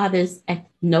distribute to others at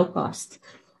no cost.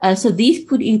 So these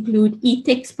could include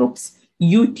e-textbooks,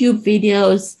 YouTube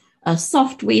videos,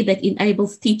 software that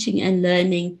enables teaching and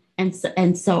learning,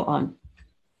 and so on.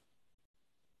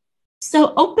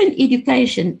 So open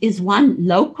education is one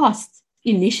low-cost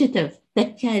initiative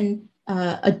that can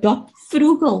adopt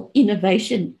frugal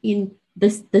innovation in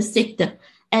the sector.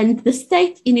 And the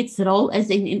state, in its role as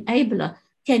an enabler,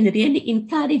 can really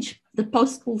encourage the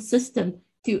post-school system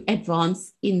to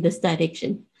advance in this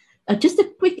direction. Just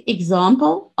a quick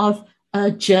example of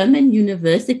a German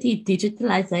university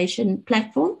digitalization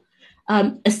platform.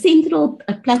 A central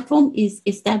platform is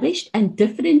established, and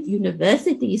different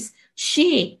universities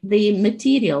share their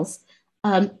materials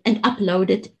and upload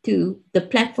it to the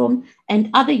platform, and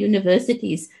other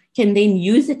universities can then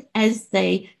use it as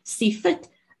they see fit.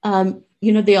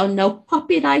 There are no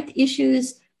copyright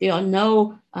issues, there are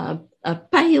no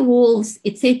paywalls,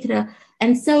 etc.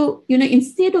 And so,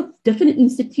 instead of different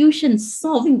institutions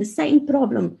solving the same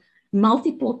problem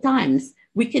multiple times,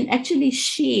 we can actually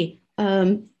share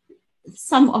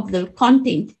some of the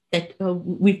content that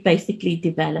we've basically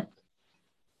developed.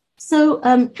 So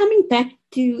coming back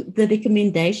to the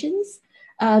recommendations,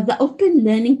 the Open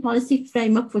Learning Policy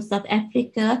Framework for South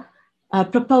Africa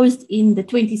proposed in the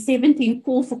 2017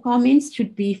 call for comments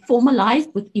should be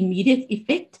formalized with immediate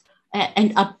effect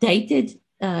and updated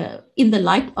in the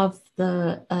light of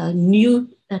the new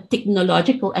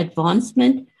technological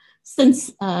advancement since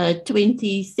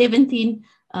 2017,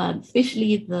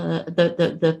 especially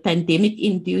the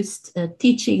pandemic-induced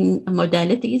teaching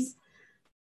modalities.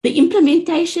 The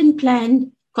implementation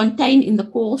plan contained in the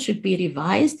call should be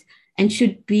revised and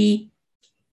should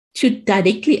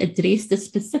directly address the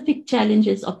specific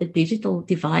challenges of the digital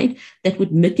divide that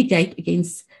would mitigate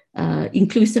against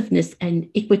inclusiveness and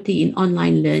equity in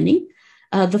online learning.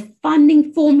 The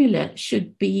funding formula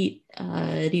should be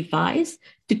revised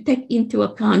to take into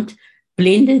account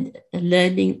blended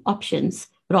learning options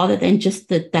rather than just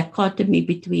the dichotomy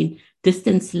between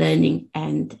distance learning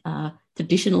and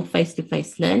traditional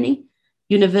face-to-face learning.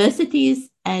 Universities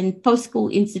and post-school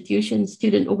institutions,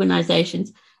 student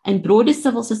organizations, and broader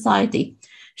civil society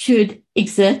should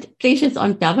exert pressures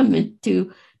on government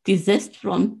to desist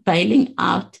from bailing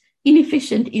out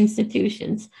inefficient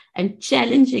institutions and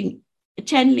channeling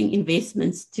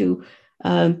investments to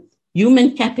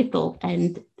human capital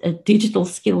and digital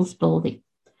skills building.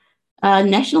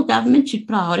 National government should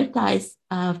prioritize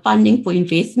funding for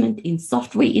investment in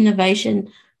software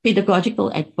innovation, pedagogical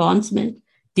advancement,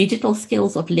 digital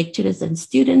skills of lecturers and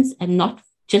students, and not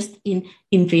just in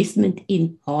investment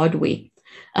in hardware.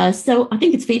 So I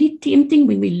think it's very tempting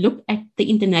when we look at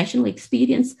the international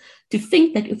experience to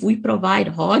think that if we provide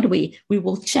hardware, we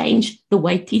will change the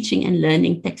way teaching and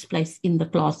learning takes place in the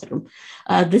classroom.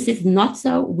 This is not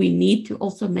so. We need to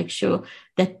also make sure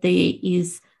that there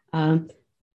is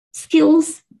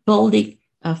skills building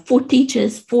for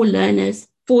teachers, for learners,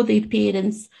 for their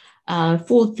parents,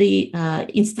 for the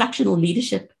instructional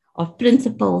leadership of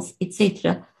principals,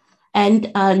 etc.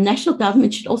 And national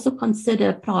government should also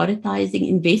consider prioritizing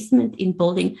investment in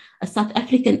building a South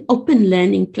African open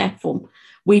learning platform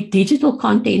where digital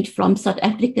content from South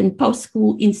African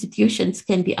post-school institutions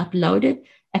can be uploaded,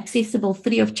 accessible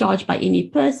free of charge by any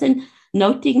person,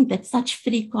 noting that such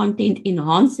free content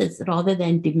enhances rather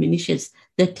than diminishes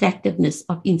the attractiveness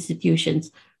of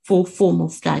institutions for formal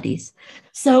studies.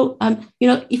 So,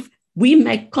 if we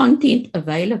make content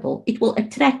available, it will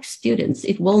attract students.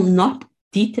 It will not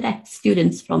detract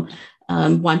students from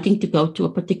wanting to go to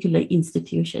a particular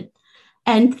institution.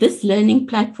 And this learning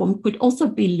platform could also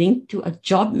be linked to a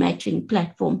job matching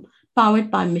platform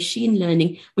powered by machine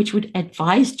learning, which would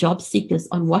advise job seekers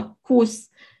on what courses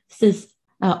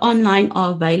online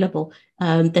are available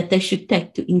that they should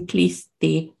take to increase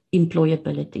their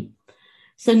employability.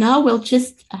 So now we'll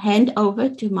just hand over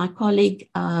to my colleague,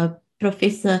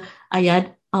 Professor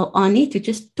Ayad Al-Ani, to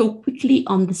just talk quickly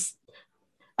on this.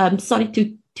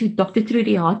 To Dr.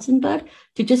 Trudy Hartzenberg,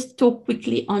 to just talk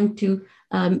quickly on to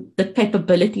the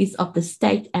capabilities of the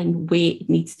state and where it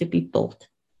needs to be built.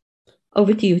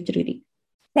 Over to you, Trudy.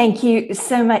 Thank you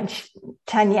so much,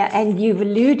 Tanya. And you've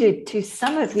alluded to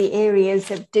some of the areas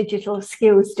of digital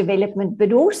skills development,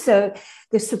 but also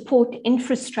the support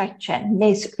infrastructure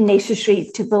necessary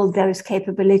to build those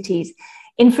capabilities.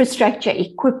 Infrastructure,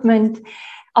 equipment,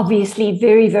 obviously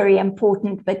very, very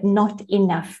important, but not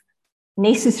enough.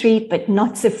 Necessary, but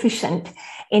not sufficient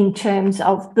in terms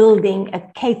of building a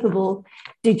capable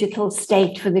digital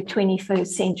state for the 21st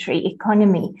century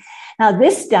economy. Now,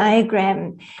 this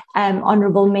diagram,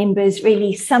 honorable members,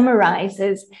 really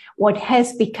summarizes what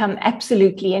has become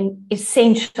absolutely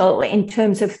essential in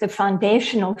terms of the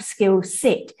foundational skill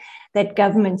set that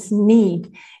governments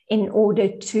need in order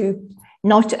to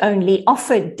not only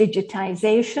offer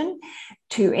digitization,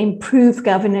 to improve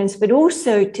governance, but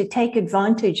also to take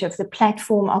advantage of the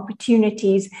platform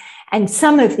opportunities and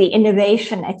some of the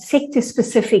innovation at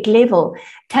sector-specific level.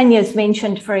 Tanya's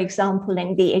mentioned, for example,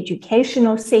 in the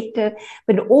educational sector,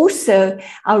 but also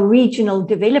our regional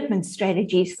development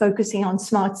strategies focusing on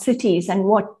smart cities and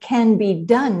what can be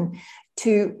done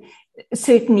to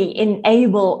certainly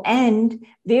enable, and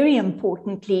very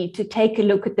importantly, to take a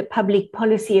look at the public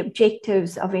policy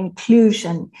objectives of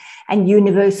inclusion and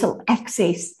universal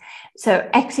access. So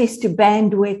access to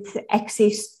bandwidth,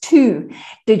 access to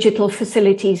digital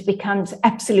facilities becomes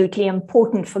absolutely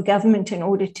important for government in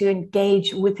order to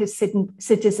engage with the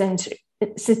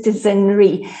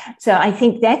citizenry. So I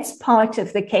think that's part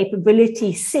of the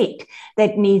capability set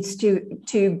that needs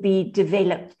to be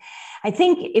developed. I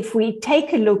think if we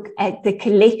take a look at the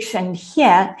collection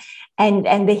here, and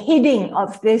the heading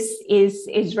of this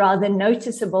is rather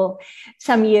noticeable.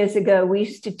 Some years ago, we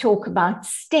used to talk about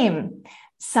STEM,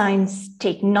 science,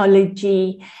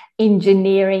 technology,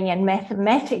 engineering, and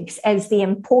mathematics as the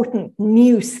important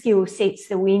new skill sets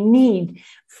that we need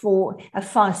for a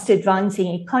fast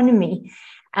advancing economy.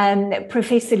 And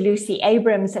Professor Lucy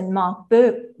Abrams and Mark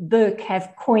Burke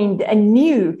have coined a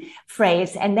new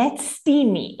phrase, and that's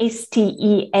STEAMI,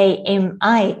 S-T-E-A-M-I-E,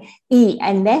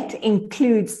 and that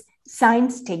includes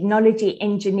science, technology,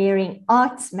 engineering,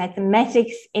 arts,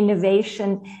 mathematics,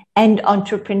 innovation, and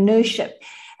entrepreneurship.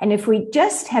 And if we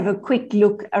just have a quick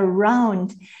look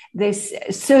around this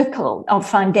circle of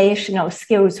foundational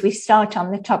skills, we start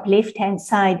on the top left-hand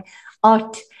side,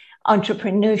 art,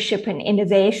 entrepreneurship, and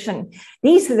innovation.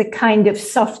 These are the kind of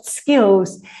soft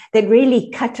skills that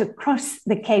really cut across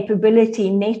the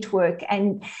capability network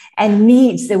and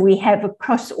needs that we have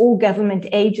across all government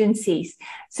agencies.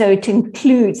 So it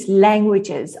includes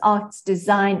languages, arts,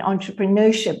 design,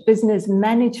 entrepreneurship, business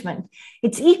management.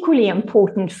 It's equally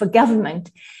important for government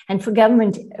and for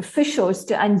government officials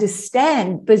to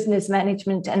understand business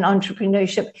management and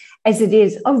entrepreneurship as it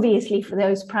is obviously for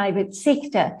those private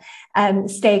sector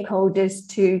stakeholders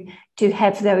to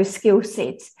have those skill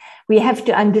sets. We have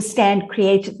to understand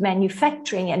creative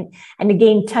manufacturing. And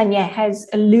again, Tanya has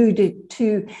alluded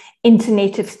to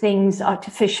Internet of Things,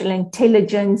 artificial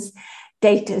intelligence,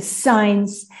 data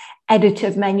science,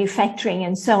 additive manufacturing,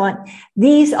 and so on.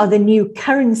 These are the new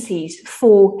currencies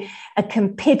for a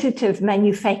competitive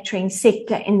manufacturing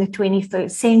sector in the 21st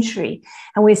century.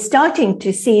 And we're starting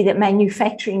to see that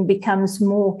manufacturing becomes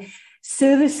more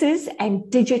services and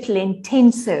digital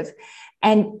intensive.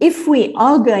 And if we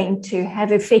are going to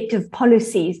have effective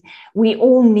policies, we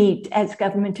all need, as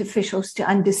government officials, to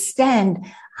understand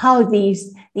how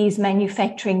these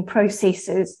manufacturing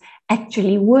processes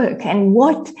actually work and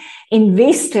what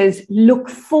investors look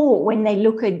for when they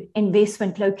look at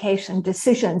investment location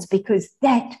decisions, because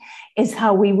that is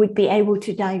how we would be able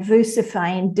to diversify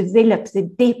and develop the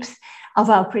depth of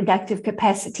our productive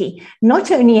capacity,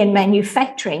 not only in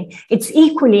manufacturing. It's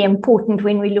equally important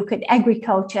when we look at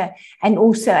agriculture and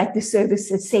also at the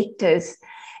services sectors.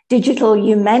 Digital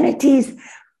humanities,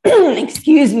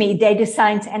 data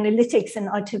science, analytics, and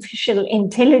artificial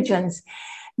intelligence.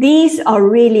 These are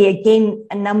really, again,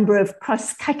 a number of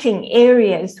cross-cutting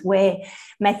areas where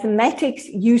mathematics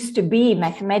used to be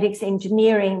mathematics,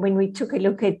 engineering, when we took a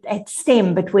look at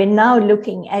STEM, but we're now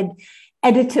looking at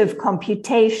additive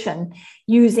computation.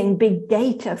 Using big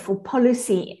data for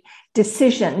policy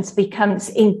decisions becomes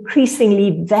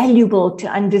increasingly valuable to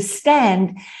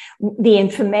understand the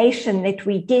information that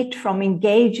we get from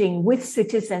engaging with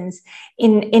citizens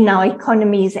in our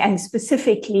economies, and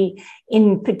specifically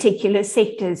in particular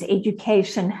sectors,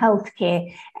 education,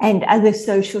 healthcare, and other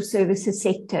social services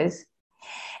sectors.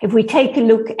 If we take a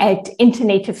look at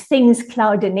Internet of Things,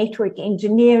 cloud and network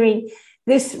engineering,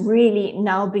 this really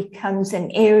now becomes an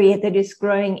area that is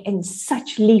growing in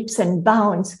such leaps and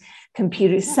bounds.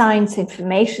 Computer science,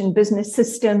 information, business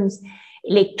systems,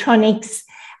 electronics,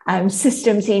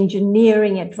 systems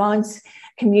engineering, advanced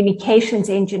communications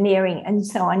engineering, and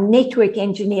so on, network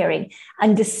engineering,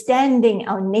 understanding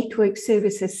our network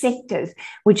services sectors,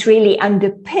 which really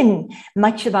underpin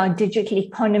much of our digital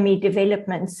economy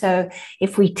development. So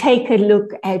if we take a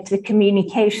look at the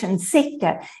communications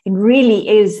sector, it really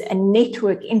is a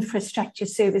network infrastructure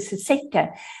services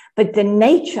sector. But the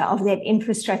nature of that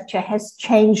infrastructure has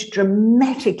changed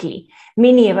dramatically.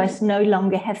 Many of us no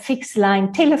longer have fixed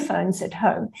line telephones at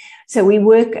home. So we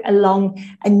work along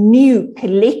a new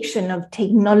collection of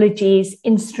technologies,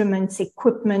 instruments,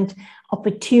 equipment,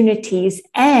 opportunities,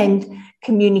 and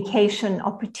communication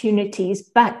opportunities.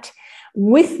 But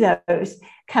with those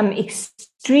come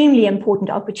extremely important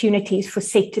opportunities for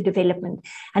sector development.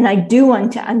 And I do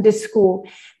want to underscore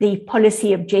the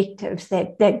policy objectives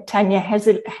that Tanya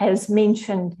has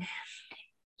mentioned.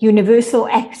 Universal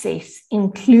access,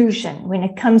 inclusion. When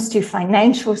it comes to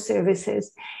financial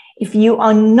services, if you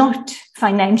are not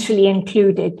financially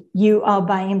included, you are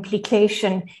by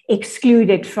implication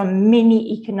excluded from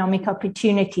many economic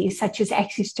opportunities, such as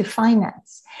access to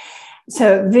finance.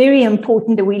 So very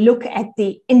important that we look at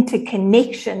the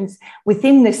interconnections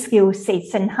within the skill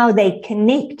sets and how they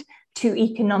connect to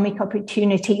economic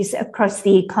opportunities across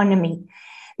the economy.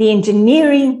 The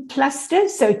engineering cluster,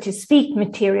 so to speak,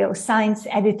 material science,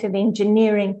 additive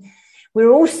engineering, we're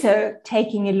also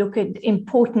taking a look at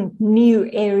important new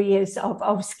areas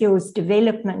of skills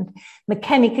development,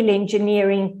 mechanical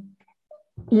engineering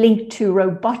linked to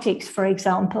robotics, for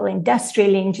example,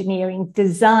 industrial engineering,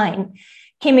 design,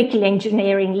 chemical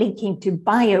engineering linking to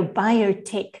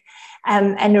biotech,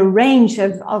 and a range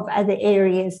of other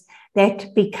areas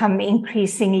that become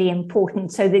increasingly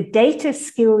important. So the data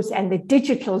skills and the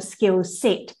digital skills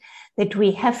set that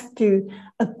we have to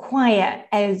acquire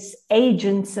as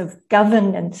agents of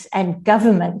governance and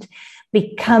government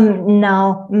become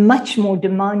now much more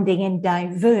demanding and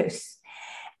diverse.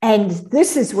 And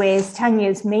this is where, as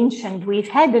Tanya's mentioned, we've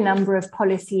had a number of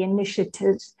policy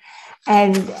initiatives,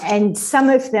 and some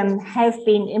of them have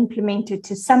been implemented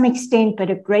to some extent,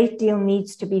 but a great deal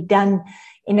needs to be done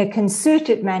in a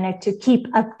concerted manner to keep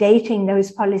updating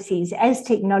those policies as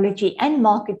technology and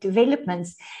market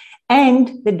developments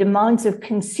and the demands of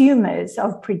consumers,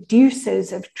 of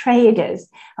producers, of traders,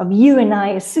 of you and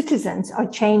I as citizens are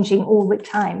changing all the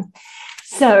time.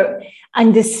 So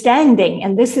understanding,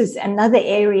 and this is another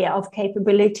area of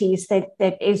capabilities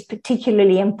that is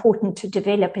particularly important to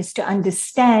develop, is to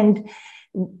understand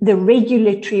the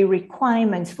regulatory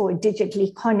requirements for a digital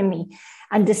economy,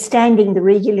 understanding the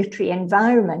regulatory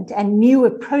environment and new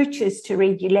approaches to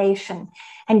regulation.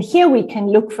 And here we can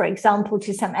look, for example,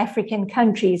 to some African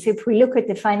countries. If we look at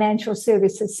the financial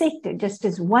services sector, just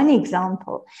as one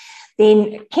example,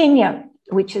 then Kenya,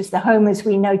 which is the home, as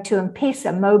we know, to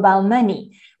M-Pesa, mobile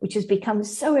money, which has become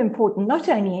so important, not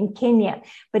only in Kenya,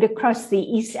 but across the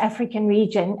East African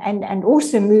region and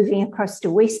also moving across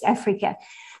to West Africa.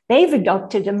 They've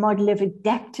adopted a model of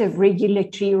adaptive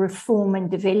regulatory reform and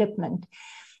development.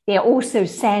 There are also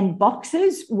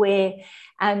sandboxes where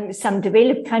some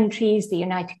developed countries, the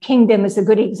United Kingdom is a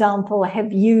good example,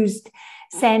 have used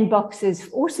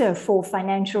sandboxes also for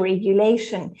financial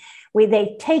regulation, where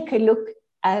they take a look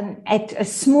at a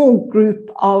small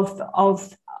group of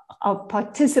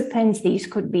participants. These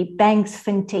could be banks,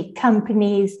 fintech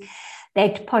companies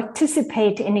that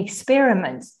participate in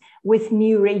experiments with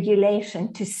new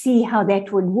regulation to see how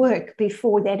that would work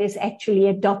before that is actually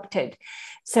adopted.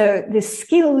 So the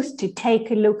skills to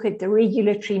take a look at the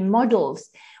regulatory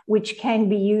models which can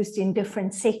be used in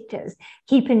different sectors.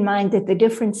 Keep in mind that the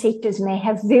different sectors may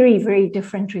have very, very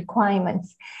different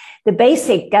requirements. The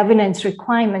basic governance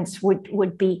requirements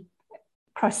would be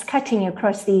cross-cutting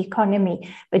across the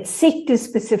economy, but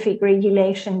sector-specific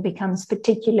regulation becomes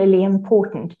particularly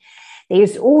important.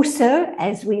 There's also,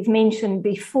 as we've mentioned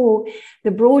before,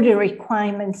 the broader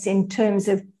requirements in terms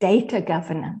of data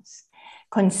governance,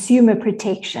 consumer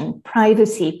protection,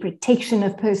 privacy, protection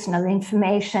of personal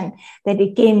information that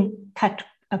again cut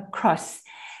across.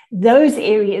 Those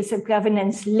areas of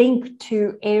governance link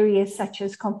to areas such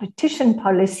as competition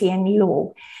policy and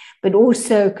law, but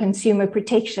also consumer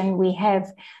protection. We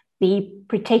have the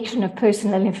Protection of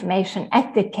Personal Information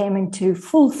Act that came into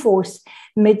full force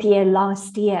mid-year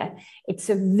last year. It's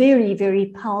a very, very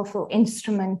powerful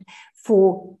instrument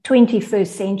for 21st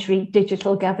century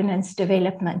digital governance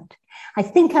development. I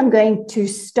think I'm going to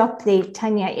stop there,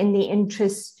 Tanya, in the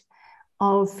interest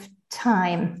of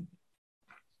time.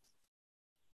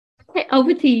 Okay,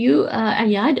 over to you,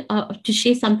 Ayad, to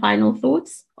share some final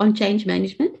thoughts on change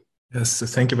management. Yes,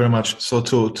 thank you very much. So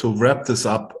to wrap this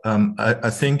up, I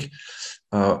think,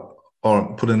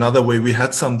 or put another way, we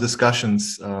had some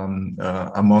discussions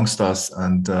amongst us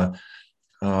and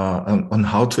on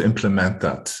how to implement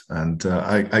that. And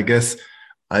I guess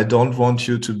I don't want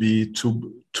you to be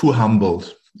too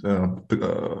humbled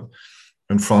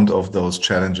in front of those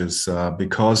challenges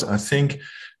because I think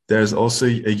there's also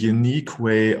a unique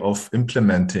way of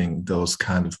implementing those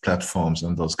kind of platforms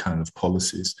and those kind of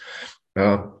policies.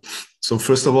 So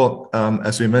first of all,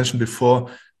 as we mentioned before,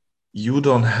 you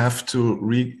don't have to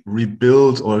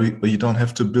rebuild or you don't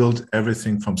have to build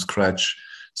everything from scratch.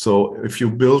 So if you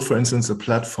build, for instance, a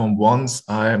platform once,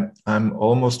 I'm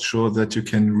almost sure that you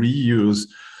can reuse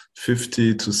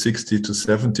 50 to 60 to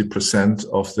 70%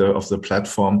 of the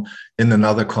platform in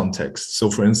another context.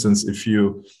 So for instance, if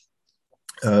you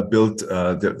built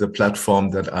the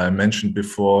platform that I mentioned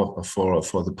before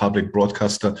for the public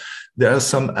broadcaster, there are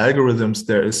some algorithms,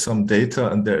 there is some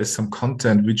data, and there is some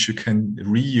content which you can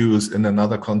reuse in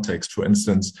another context. For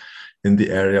instance, in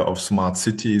the area of smart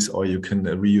cities, or you can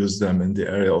reuse them in the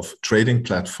area of trading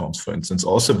platforms, for instance,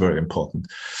 also very important.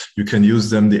 You can use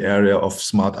them in the area of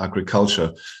smart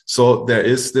agriculture. So there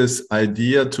is this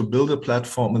idea to build a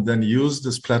platform and then use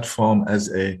this platform as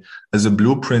a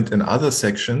blueprint in other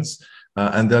sections.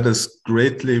 And that is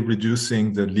greatly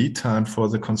reducing the lead time for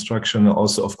the construction, and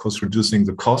also, of course, reducing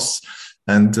the costs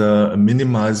and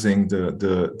minimizing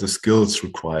the skills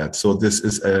required. So this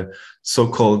is a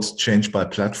so-called change by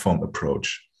platform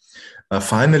approach.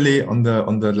 Finally, on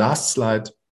the last slide,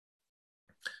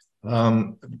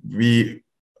 we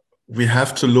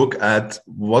have to look at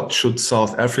what should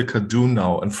South Africa do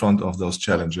now in front of those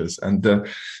challenges. And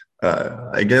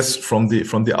I guess from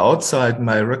the outside,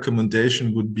 my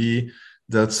recommendation would be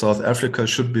that South Africa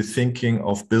should be thinking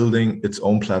of building its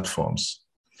own platforms.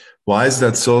 Why is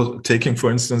that so? Taking,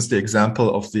 for instance, the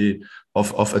example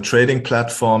of a trading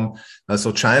platform.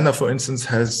 So China, for instance,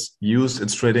 has used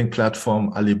its trading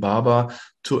platform Alibaba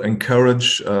to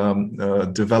encourage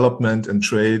development and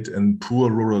trade in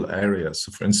poor rural areas.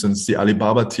 So, for instance, the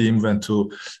Alibaba team went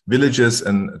to villages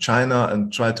in China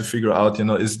and tried to figure out,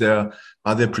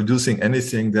 are they producing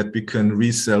anything that we can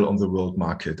resell on the world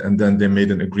market? And then they made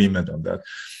an agreement on that.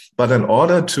 But in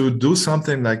order to do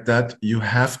something like that, you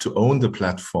have to own the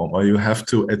platform, or you have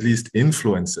to at least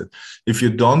influence it. If you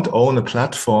don't own a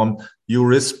platform, you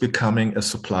risk becoming a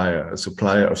supplier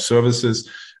of services.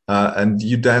 And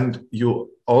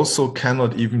you also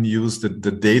cannot even use the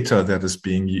data that is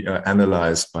being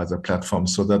analyzed by the platform.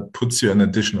 So that puts you in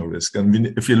additional risk. And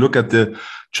if you look at the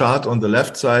chart on the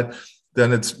left side,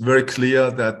 then it's very clear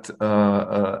that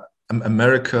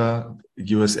America,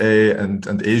 USA,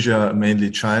 and Asia, mainly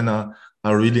China,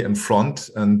 are really in front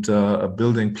and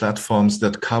building platforms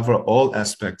that cover all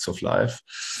aspects of life.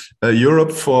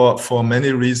 Europe, for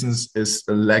many reasons, is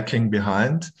lacking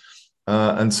behind,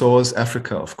 and so is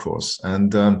Africa, of course.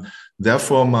 And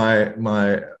therefore,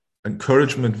 my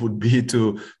encouragement would be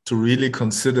to really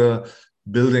consider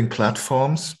building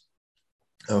platforms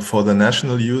for the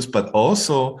national use, but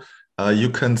also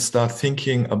you can start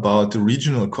thinking about the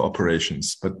regional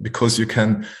cooperations, but because you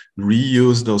can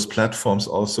reuse those platforms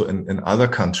also in other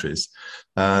countries.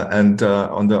 And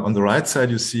on the right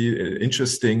side, you see an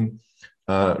interesting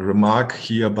remark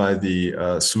here by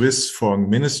the Swiss Foreign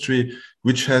Ministry,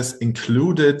 which has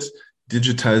included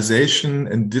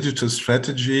digitization and digital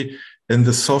strategy in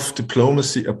the soft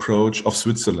diplomacy approach of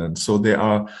Switzerland. So they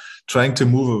are trying to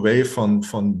move away from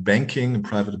banking and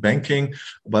private banking,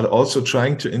 but also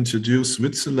trying to introduce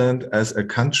Switzerland as a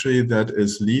country that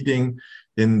is leading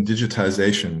in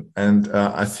digitization. And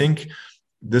I think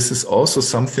this is also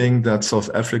something that South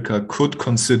Africa could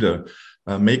consider,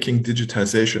 making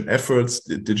digitization efforts,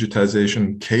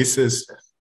 digitization cases,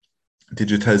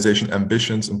 digitization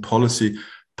ambitions and policy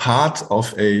part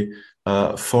of a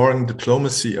foreign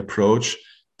diplomacy approach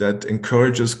that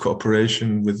encourages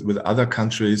cooperation with other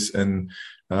countries and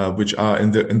which are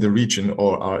in the region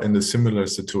or are in a similar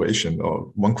situation.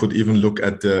 Or one could even look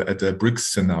at the BRICS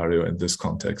scenario in this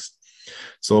context.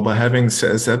 So, by having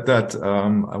said that,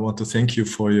 I want to thank you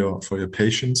for your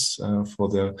patience, for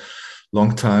the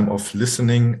long time of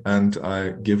listening, and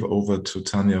I give over to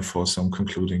Tanya for some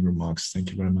concluding remarks.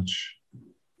 Thank you very much.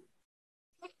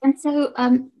 And so,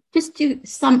 just to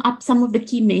sum up some of the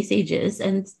key messages,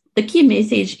 and the key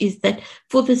message is that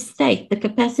for the state, the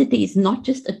capacity is not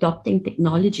just adopting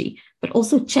technology, but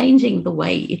also changing the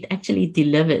way it actually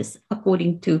delivers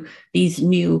according to these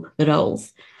new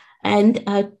roles. And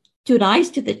to rise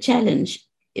to the challenge,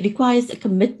 it requires a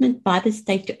commitment by the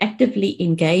state to actively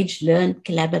engage, learn,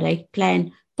 collaborate,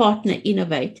 plan, partner,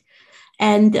 innovate.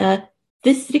 And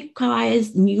this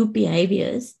requires new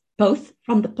behaviors, both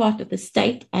from the part of the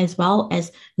state as well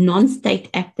as non-state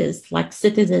actors like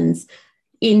citizens,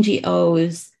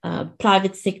 NGOs,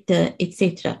 private sector,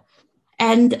 etc.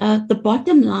 And the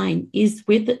bottom line is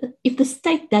if the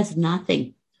state does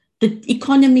nothing, the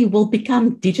economy will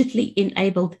become digitally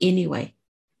enabled anyway,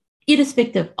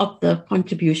 irrespective of the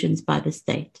contributions by the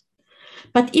state.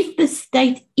 But if the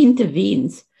state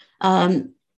intervenes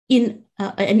in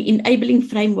an enabling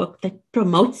framework that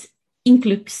promotes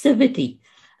inclusivity,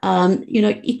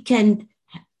 it can,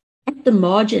 at the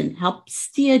margin, help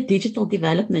steer digital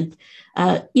development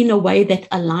in a way that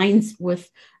aligns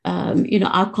with,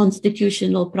 our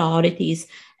constitutional priorities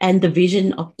and the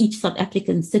vision of each South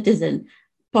African citizen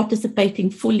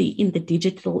participating fully in the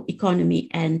digital economy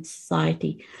and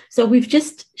society. So we've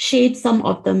just shared some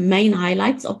of the main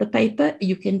highlights of the paper.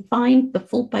 You can find the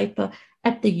full paper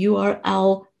at the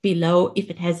URL below if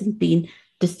it hasn't been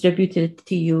distributed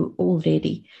to you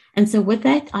already. And so with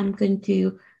that, I'm going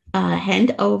to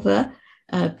hand over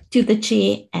to the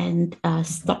chair and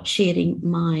stop sharing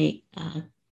my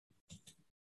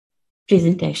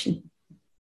presentation.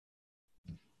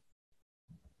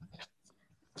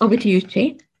 Over to you,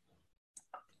 Chair.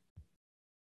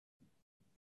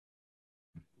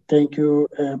 Thank you,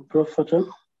 Professor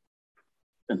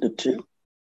and the team.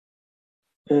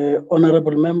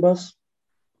 Honorable members,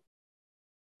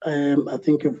 I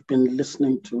think you've been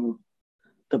listening to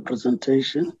the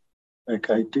presentation like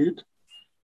I did.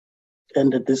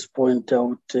 And at this point, I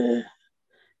would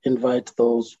invite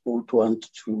those who would want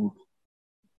to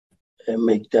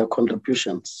make their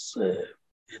contributions,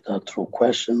 either through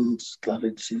questions,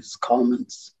 clarities,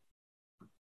 comments,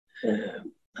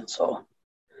 and so on.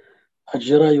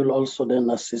 Ajira, you'll also then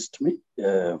assist me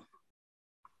in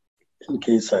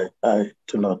case I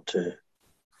do not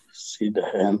see the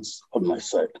hands on my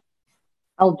side.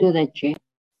 I'll do that, Chair.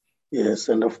 Yes,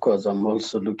 and of course, I'm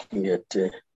also looking at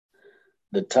the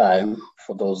time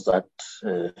for those that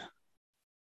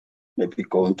may be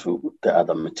going to the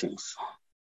other meetings.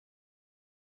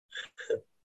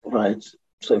 Right,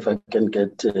 so if I can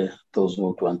get those who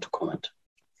would want to comment.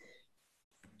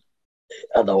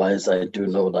 Otherwise, I do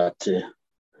know that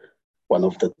one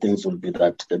of the things will be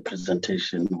that the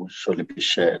presentation will surely be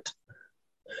shared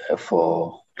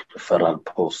for referral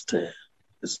post.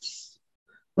 Ms.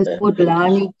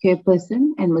 Bodlani,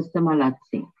 Chairperson, and Mr.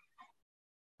 Malatsi.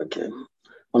 Okay.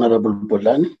 Honorable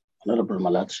Bodlani, Honorable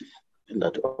Malatsi, in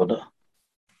that order.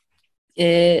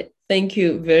 Thank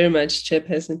you very much,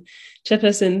 Chairperson.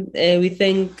 Chairperson, we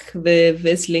thank the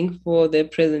Wits Link for the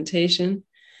presentation.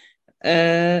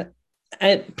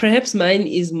 Perhaps mine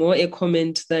is more a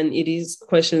comment than it is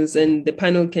questions, and the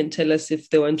panel can tell us if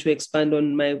they want to expand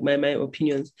on my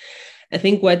opinions. I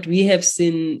think what we have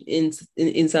seen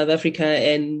in South Africa,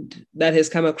 and that has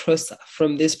come across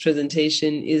from this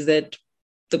presentation, is that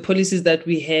the policies that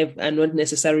we have are not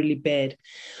necessarily bad.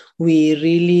 We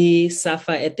really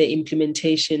suffer at the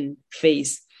implementation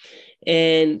phase.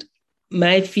 And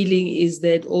my feeling is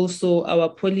that also our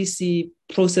policy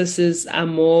processes are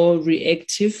more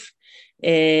reactive,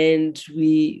 and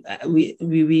we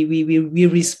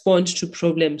respond to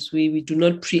problems. We do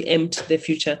not preempt the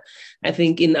future. I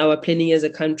think in our planning as a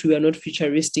country, we are not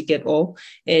futuristic at all.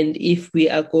 And if we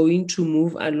are going to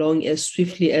move along as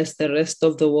swiftly as the rest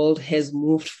of the world has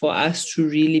moved, for us to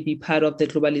really be part of the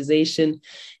globalization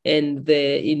and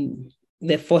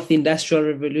the fourth industrial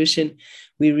revolution,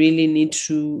 we really need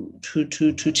to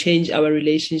change our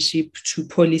relationship to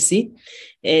policy.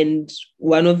 And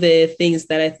one of the things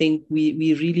that I think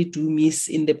we really do miss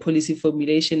in the policy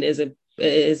formulation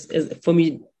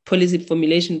policy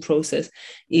formulation process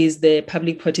is the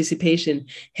public participation.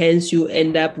 Hence, you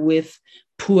end up with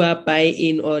poor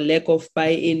buy-in or lack of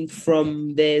buy-in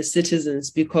from the citizens,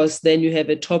 because then you have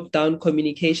a top-down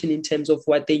communication in terms of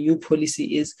what the new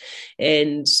policy is.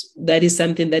 And that is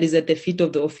something that is at the feet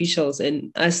of the officials.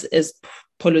 And us as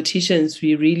politicians,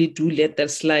 we really do let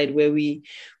that slide, where we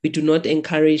do not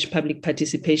encourage public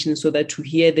participation so that to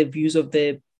hear the views of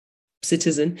the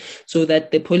citizen, so that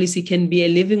the policy can be a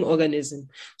living organism.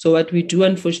 So what we do,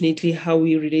 unfortunately, how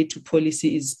we relate to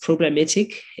policy is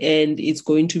problematic, and it's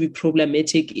going to be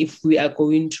problematic if we are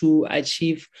going to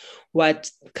achieve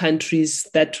what countries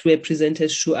that were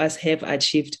presented to us have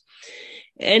achieved.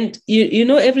 And you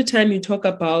know, every time you talk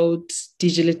about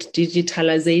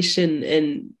digitalization,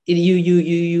 and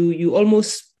you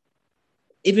almost,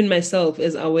 even myself,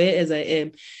 as aware as I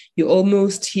am, you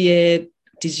almost hear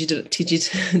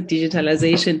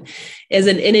digitalization as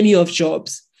an enemy of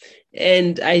jobs.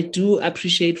 And I do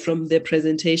appreciate from the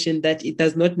presentation that it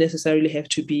does not necessarily have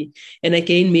to be. And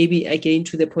again,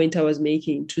 to the point I was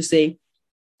making, to say,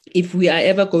 if we are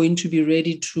ever going to be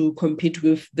ready to compete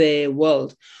with the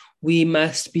world, we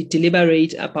must be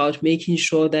deliberate about making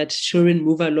sure that children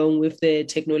move along with the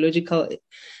technological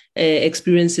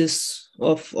experiences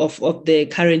of the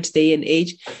current day and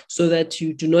age, so that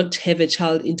you do not have a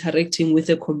child interacting with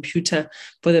a computer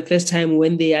for the first time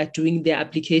when they are doing their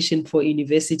application for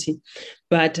university.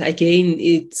 But again,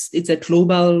 it's a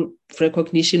global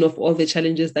recognition of all the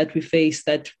challenges that we face,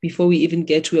 that before we even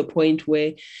get to a point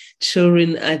where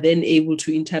children are then able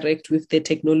to interact with the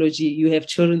technology, you have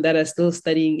children that are still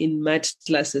studying in math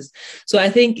classes. So I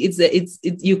think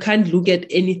you can't look at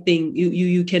anything.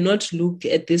 You cannot look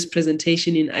at this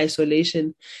presentation in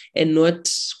isolation and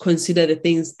not consider the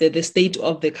things, that the state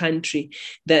of the country,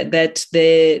 that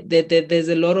there's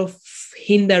a lot of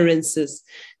hindrances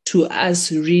to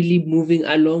us really moving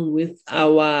along with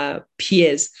our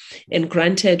peers. And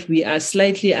granted, we are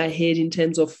slightly ahead in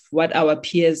terms of what our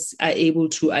peers are able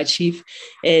to achieve.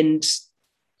 And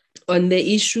on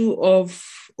the issue of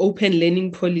open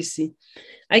learning policy.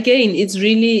 Again, it's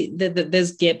really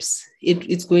there's gaps.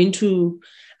 It's going to,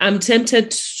 I'm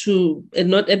tempted to, and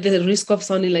not at the risk of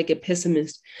sounding like a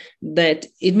pessimist, that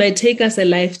it might take us a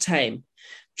lifetime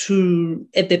to,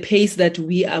 at the pace that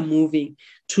we are moving,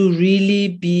 to really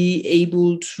be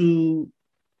able to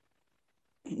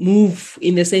move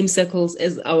in the same circles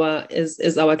as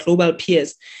our global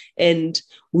peers. And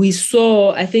we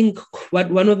saw, I think,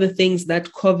 one of the things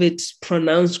that COVID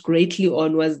pronounced greatly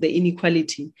on was the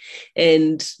inequality,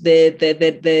 and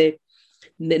the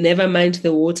never mind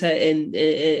the water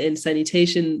and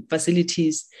sanitation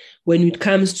facilities. When it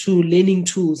comes to learning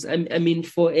tools, I mean,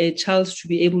 for a child to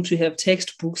be able to have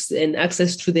textbooks and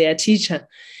access to their teacher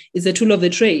is a tool of the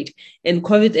trade, and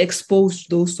COVID exposed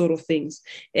those sort of things.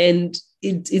 And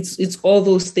it's all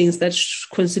those things that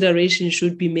consideration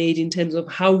should be made in terms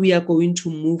of how we are going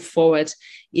to move forward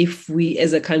if we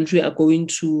as a country are going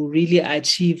to really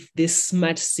achieve this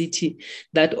smart city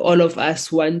that all of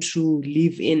us want to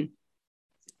live in.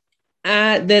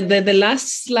 The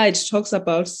last slide talks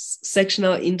about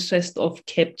sectional interest of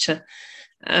capture.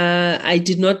 I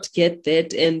did not get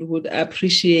that and would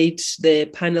appreciate the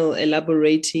panel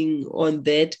elaborating on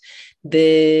that,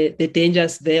 the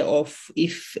dangers thereof,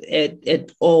 if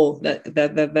at all.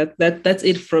 That's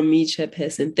it from me,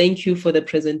 Chairperson. Thank you for the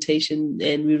presentation,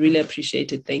 and we really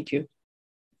appreciate it. Thank you.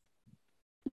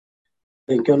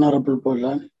 Thank you, Honorable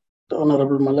Bolan.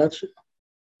 Honorable Malachi.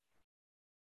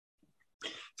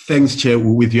 Thanks, Chair.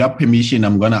 With your permission,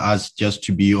 I'm going to ask just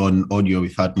to be on audio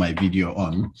without my video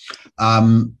on.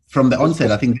 From the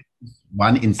onset, I think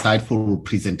one insightful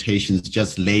presentation is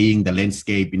just laying the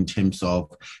landscape in terms of,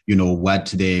 what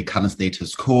the current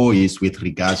status quo is with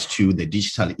regards to the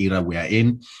digital era we are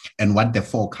in and what the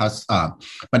forecasts are.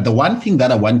 But the one thing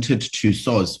that I wanted to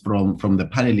source from the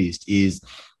panelists is,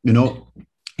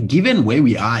 given where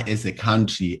we are as a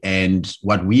country and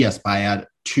what we aspire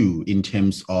to in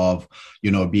terms of,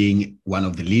 being one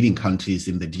of the leading countries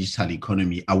in the digital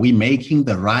economy, are we making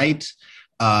the right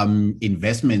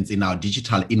investments in our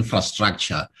digital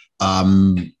infrastructure,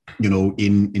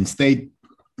 in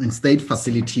state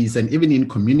facilities and even in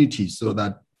communities, so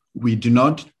that we do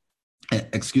not,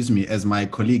 as my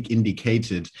colleague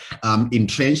indicated,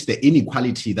 entrench the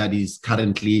inequality that is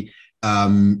currently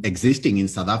existing in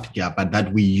South Africa, but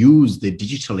that we use the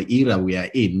digital era we are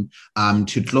in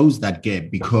to close that gap,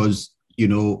 because,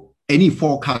 any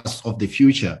forecast of the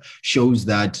future shows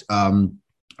that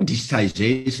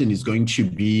digitization is going to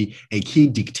be a key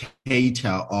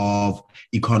dictator of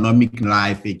economic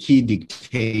life, a key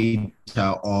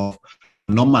dictator of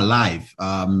normal life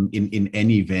in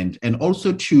any event. And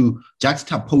also to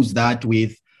juxtapose that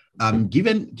with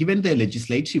given the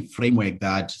legislative framework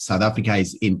that South Africa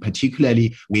is in,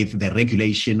 particularly with the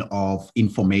regulation of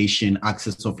information,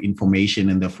 access of information,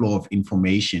 and the flow of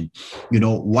information,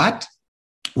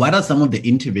 what are some of the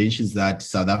interventions that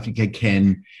South Africa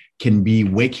can be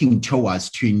working towards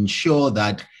to ensure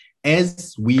that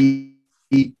as we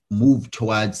move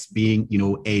towards being,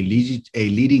 a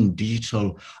leading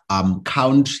digital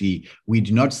country, we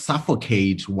do not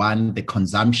suffocate the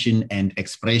consumption and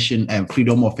expression and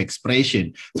freedom of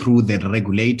expression through the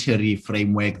regulatory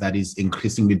framework that is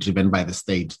increasingly driven by the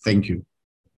state? Thank you.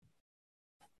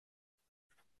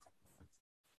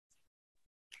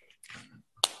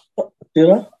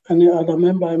 Tira, any other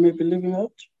member I may be leaving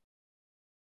out?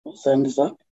 Send this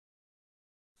up.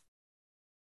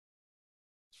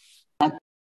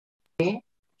 Okay.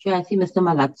 Sure, I see Mr.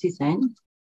 Malaxi's hand.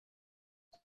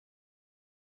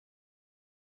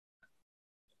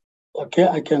 Okay,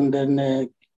 I can then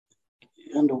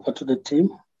hand over to the team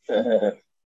to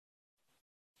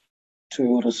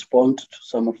respond to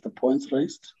some of the points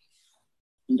raised,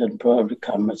 and then probably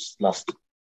come as last.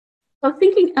 I was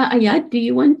thinking, Ayad, do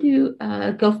you want to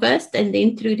go first, and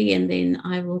then Trudy, and then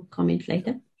I will comment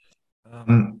later?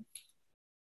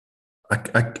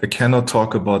 I cannot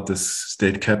talk about this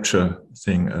state capture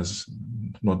thing as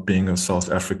not being a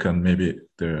South African. Maybe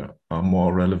there are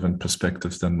more relevant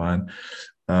perspectives than mine.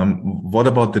 What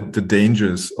about the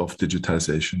dangers of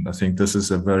digitization? I think this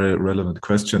is a very relevant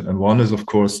question. And one is, of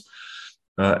course,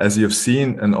 as you've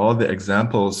seen in all the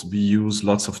examples, we use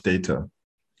lots of data.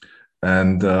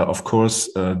 And of course,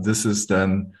 this is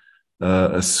then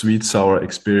a sweet, sour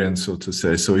experience, so to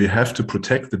say. So you have to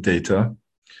protect the data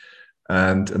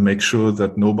and make sure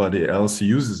that nobody else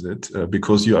uses it,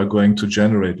 because you are going to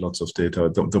generate lots of data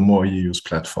the more you use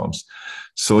platforms.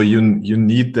 So you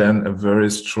need then a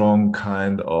very strong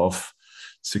kind of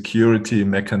security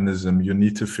mechanism. You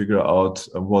need to figure out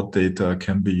what data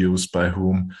can be used by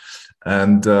whom.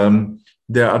 And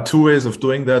there are two ways of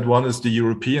doing that. One is the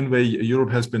European way.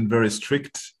 Europe has been very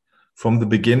strict from the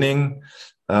beginning.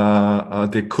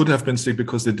 They could have been strict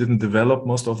because they didn't develop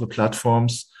most of the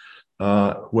platforms,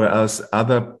 whereas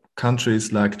other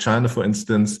countries like China, for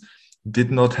instance,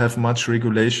 did not have much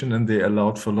regulation and they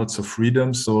allowed for lots of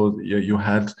freedom. So you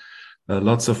had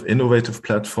lots of innovative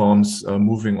platforms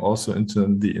moving also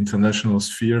into the international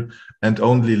sphere. And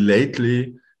only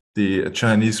lately, the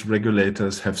Chinese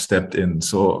regulators have stepped in.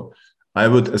 So I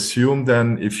would assume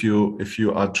then if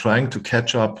you are trying to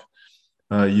catch up,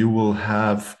 you will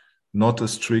have not a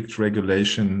strict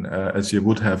regulation as you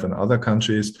would have in other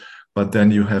countries, but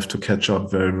then you have to catch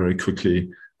up very, very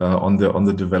quickly on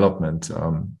the development.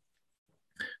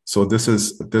 So this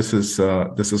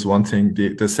is one thing.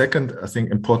 The second, I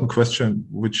think, important question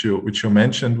which you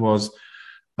mentioned was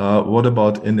what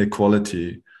about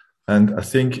inequality? And I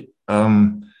think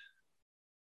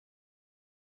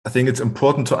it's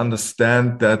important to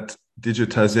understand that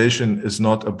digitization is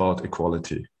not about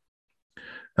equality.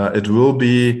 It will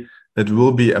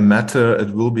be a matter,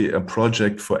 it will be a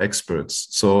project for experts.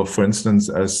 So for instance,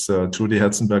 as Trudy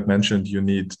Herzenberg mentioned, you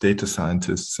need data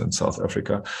scientists in South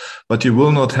Africa, but you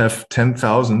will not have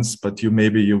 10,000s, but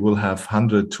maybe you will have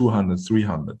 100, 200,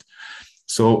 300.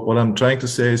 So what I'm trying to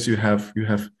say is you have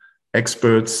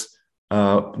experts,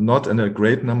 not in a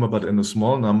great number, but in a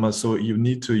small number. So you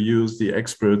need to use the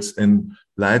experts in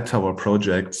light tower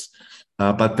projects,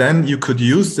 but then you could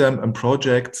use them in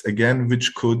projects again,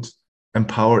 which could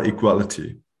empower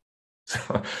equality.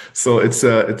 So it's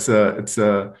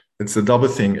a double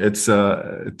thing.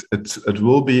 It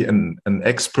will be an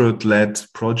expert-led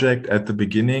project at the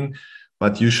beginning,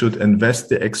 but you should invest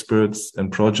the experts in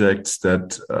projects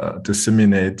that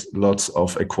disseminate lots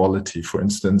of equality. For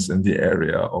instance, in the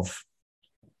area of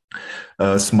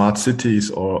smart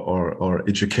cities or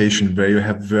education, where you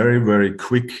have very, very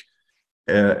quick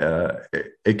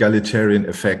egalitarian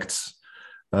effects.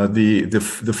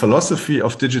 The philosophy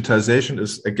of digitization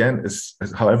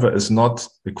is not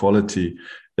equality.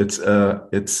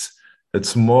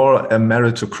 It's more a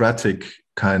meritocratic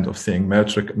kind of thing.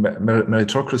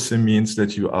 Meritocracy means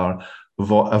that you are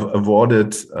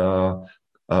awarded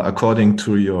according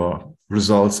to your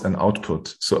results and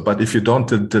output. So, but if you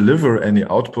don't deliver any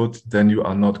output, then you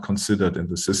are not considered in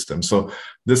the system. So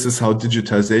this is how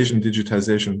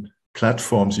digitization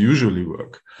platforms usually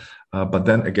work. But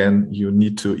then again, you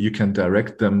can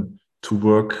direct them to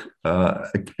work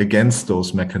against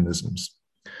those mechanisms.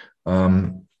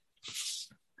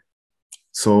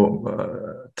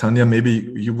 So Tanya,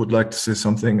 maybe you would like to say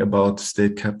something about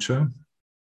state capture?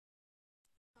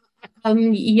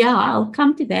 Yeah, I'll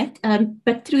come to that.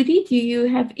 But Trudy, do you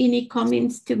have any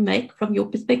comments to make from your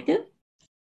perspective?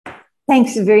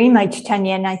 Thanks very much,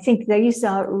 Tanya. And I think those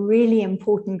are really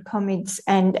important comments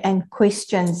and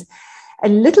questions. A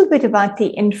little bit about the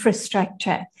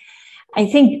infrastructure. I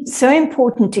think it's so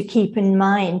important to keep in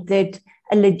mind that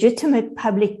a legitimate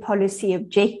public policy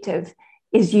objective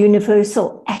is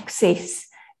universal access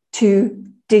to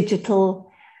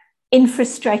digital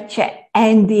infrastructure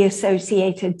and the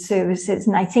associated services.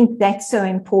 And I think that's so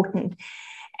important.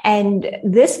 And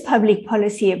this public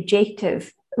policy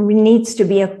objective needs to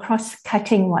be a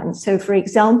cross-cutting one. So, for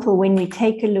example, when we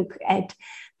take a look at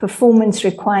performance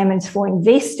requirements for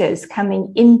investors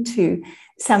coming into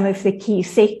some of the key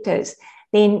sectors,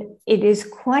 then it is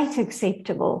quite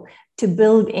acceptable to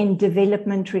build in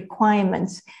development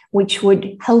requirements which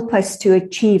would help us to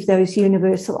achieve those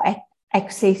universal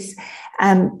access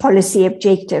policy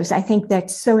objectives. I think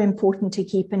that's so important to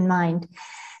keep in mind.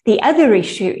 The other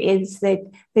issue is that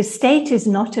the state is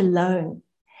not alone.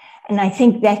 And I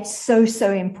think that's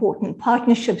so important.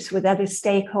 Partnerships with other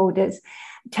stakeholders.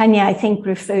 Tanya, I think,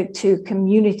 referred to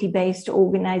community-based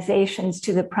organizations,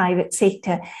 to the private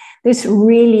sector. This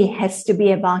really has to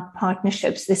be about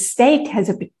partnerships. The state has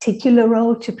a particular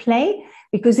role to play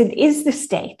because it is the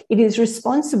state. It is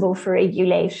responsible for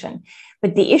regulation.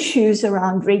 But the issues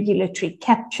around regulatory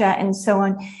capture and so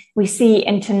on, we see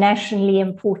internationally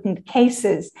important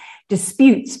cases,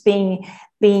 disputes being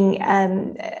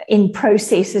in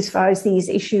process as far as these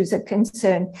issues are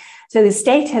concerned. So the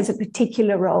state has a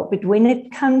particular role, but when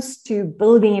it comes to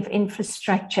building of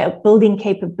infrastructure, building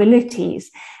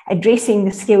capabilities, addressing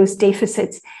the skills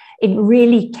deficits, it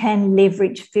really can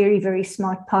leverage very, very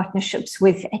smart partnerships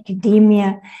with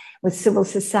academia, with civil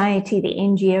society, the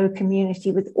NGO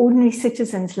community, with ordinary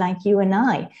citizens like you and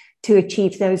I, to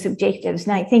achieve those objectives.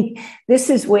 And I think this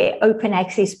is where open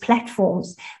access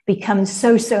platforms become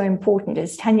so important.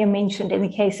 As Tanya mentioned, in the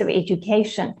case of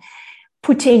education,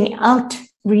 putting out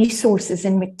resources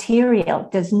and material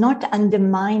does not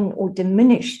undermine or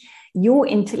diminish your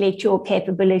intellectual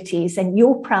capabilities and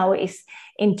your prowess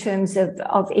in terms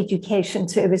of education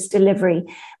service delivery,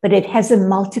 but it has a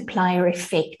multiplier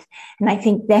effect. And I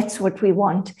think that's what we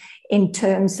want in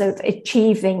terms of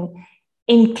achieving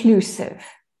inclusive,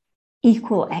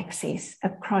 equal access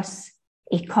across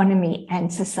economy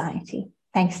and society.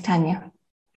 Thanks, Tanya.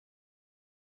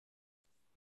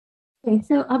 Okay,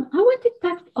 so I want to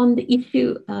touch on the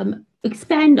issue,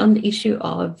 expand on the issue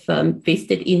of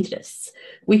vested interests,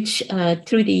 which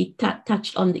Trudy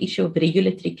touched on the issue of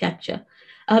regulatory capture.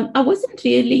 I wasn't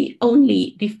really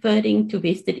only referring to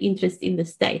vested interest in the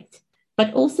state,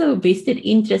 but also vested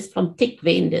interest from tech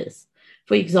vendors,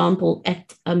 for example,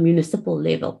 at a municipal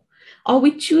level. Are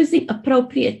we choosing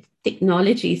appropriate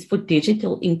technologies for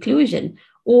digital inclusion,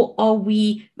 or are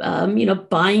we,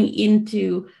 buying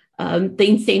into the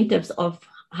incentives of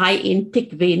high-end tech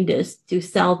vendors to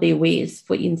sell their wares,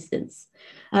 for instance?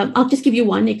 I'll just give you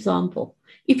one example.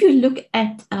 If you look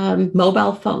at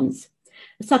mobile phones,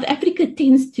 South Africa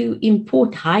tends to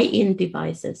import high-end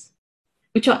devices,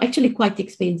 which are actually quite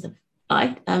expensive,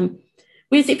 right?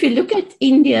 Whereas if you look at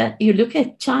India, you look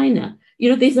at China,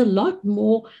 there's a lot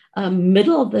more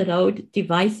middle-of-the-road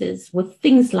devices with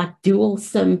things like dual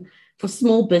SIM for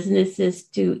small businesses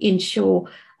to ensure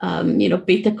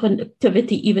better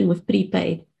connectivity, even with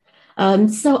prepaid.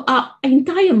 So our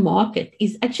entire market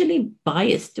is actually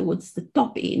biased towards the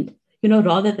top end,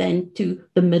 rather than to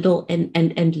the middle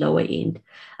and lower end.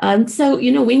 So,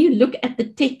 when you look at the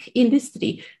tech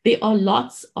industry, there are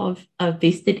lots of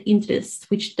vested interests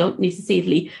which don't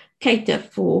necessarily cater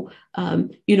for,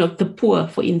 the poor,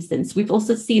 for instance. We've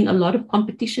also seen a lot of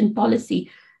competition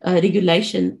policy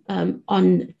regulation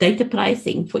on data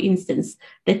pricing, for instance,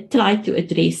 that try to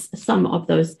address some of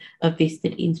those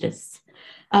vested interests.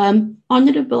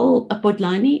 Honorable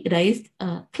Podlani raised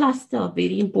a cluster of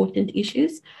very important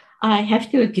issues. I have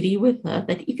to agree with her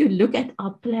that if you look at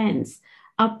our plans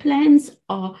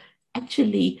are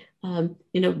actually,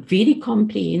 very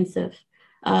comprehensive.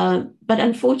 But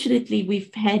unfortunately,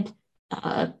 we've had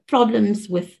problems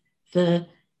with the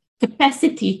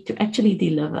capacity to actually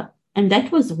deliver. And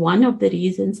that was one of the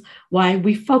reasons why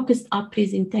we focused our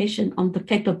presentation on the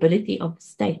capability of the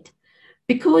state,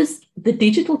 because the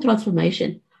digital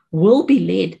transformation will be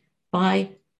led by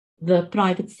the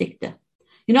private sector.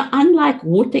 Unlike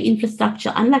water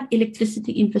infrastructure, unlike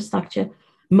electricity infrastructure,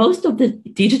 most of the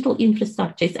digital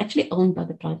infrastructure is actually owned by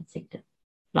the private sector,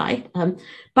 right?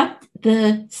 But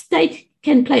the state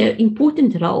can play an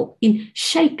important role in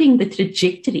shaping the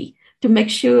trajectory to make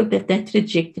sure that that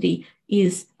trajectory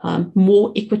is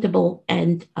more equitable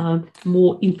and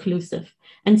more inclusive.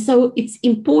 And so it's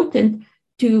important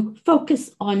to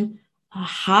focus on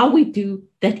how we do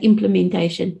that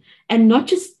implementation and not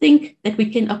just think that we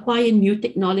can acquire new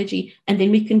technology and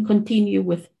then we can continue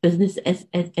with business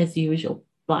as usual,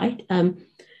 right?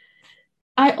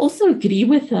 I also agree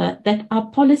with her that our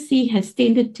policy has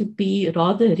tended to be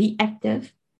rather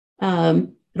reactive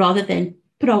rather than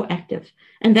proactive.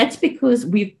 And that's because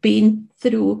we've been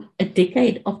through a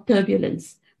decade of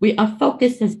turbulence where our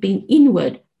focus has been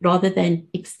inward rather than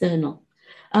external.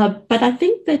 But I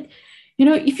think that,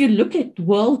 if you look at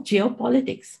world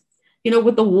geopolitics,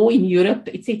 with the war in Europe,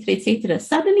 et cetera,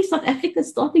 suddenly South Africa is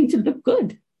starting to look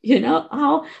good.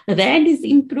 How the rand is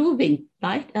improving,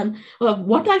 right?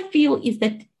 What I feel is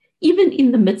that even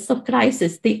in the midst of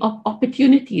crisis, there are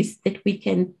opportunities that we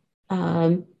can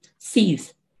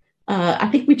seize. I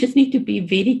think we just need to be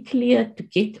very clear to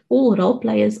get all role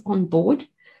players on board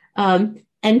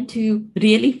and to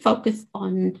really focus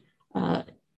on,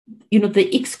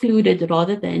 the excluded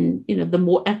rather than, the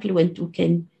more affluent who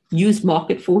can use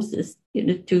market forces,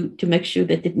 to make sure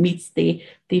that it meets their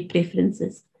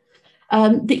preferences.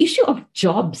 The issue of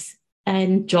jobs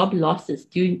and job losses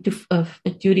during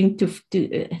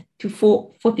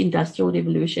fourth industrial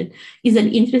revolution is an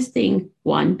interesting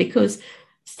one, because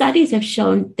studies have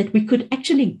shown that we could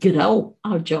actually grow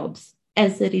our jobs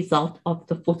as a result of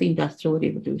the fourth industrial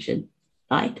revolution,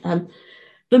 right?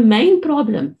 The main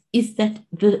problem is that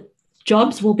the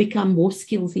jobs will become more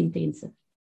skills intensive,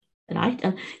 right?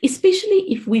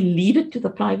 Especially if we leave it to the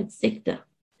private sector.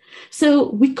 So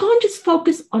we can't just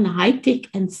focus on high tech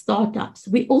and startups.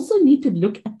 We also need to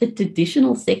look at the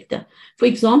traditional sector. For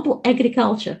example,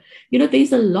 agriculture.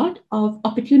 There's a lot of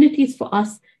opportunities for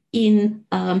us in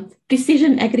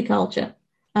precision agriculture,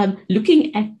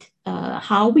 looking at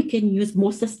how we can use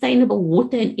more sustainable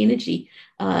water and energy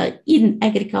in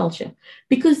agriculture.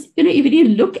 Because, if you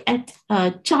look at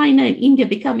China and India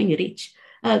becoming rich,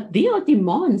 there are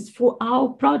demands for our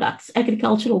products,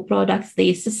 agricultural products.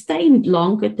 They sustained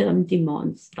longer term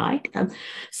demands, right?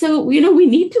 So, we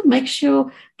need to make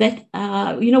sure that,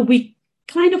 we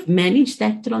kind of manage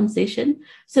that transition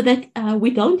so that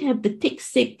we don't have the tech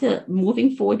sector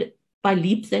moving forward by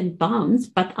leaps and bounds,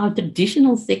 but our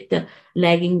traditional sector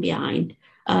lagging behind,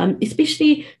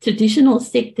 especially traditional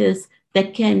sectors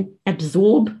that can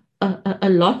absorb a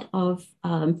lot of,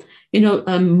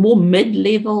 more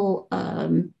mid-level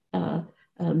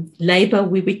labor,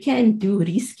 where we can do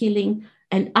reskilling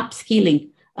and upskilling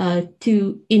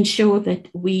to ensure that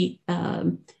we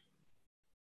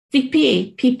prepare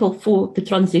people for the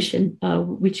transition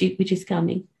which is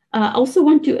coming. I also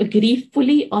want to agree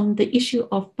fully on the issue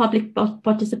of public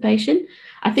participation.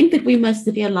 I think that we must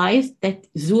realize that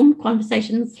Zoom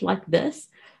conversations like this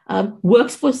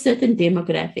works for a certain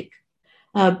demographic.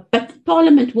 But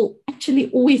Parliament will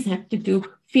actually always have to do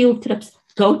field trips,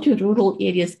 go to rural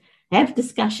areas, have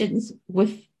discussions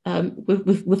with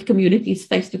communities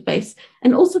face to face,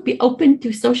 and also be open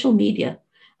to social media,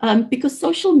 because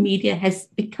social media has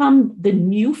become the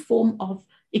new form of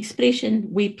expression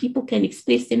where people can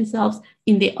express themselves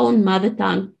in their own mother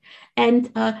tongue.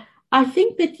 And I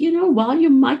think that, while you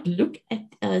might look at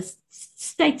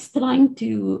states trying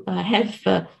to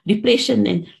have repression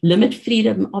and limit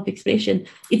freedom of expression,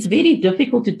 it's very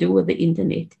difficult to do with the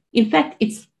internet. In fact,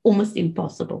 it's almost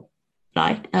impossible,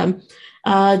 right?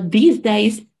 These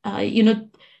days,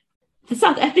 the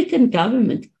South African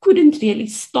government couldn't really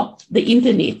stop the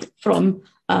internet from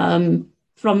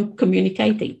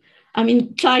communicating. I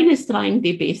mean, China is trying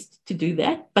their best to do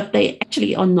that, but they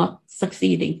actually are not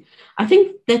succeeding. I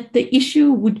think that the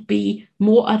issue would be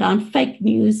more around fake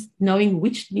news, knowing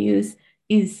which news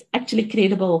is actually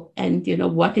credible and,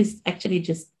 what is actually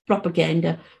just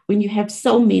propaganda when you have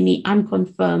so many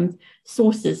unconfirmed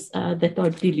sources that are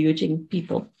deluging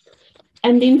people.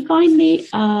 And then finally,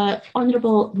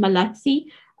 Honorable Malatsi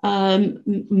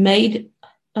made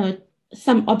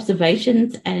some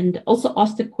observations and also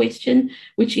asked a question,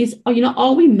 which is,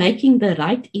 are we making the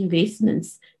right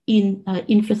investments in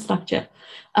infrastructure?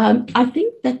 I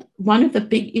think that one of the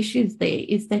big issues there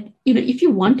is that, if you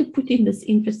want to put in this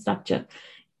infrastructure,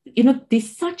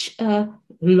 there's such a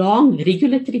long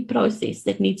regulatory process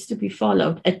that needs to be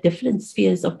followed at different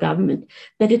spheres of government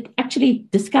that it actually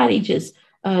discourages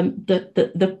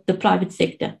the private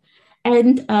sector.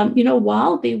 And,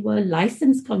 while there were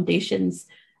license conditions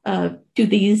to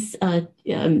these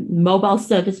mobile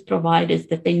service providers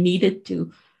that they needed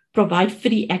to provide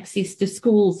free access to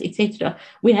schools, etc.,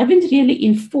 we haven't really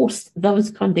enforced those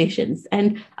conditions.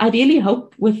 And I really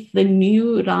hope with the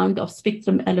new round of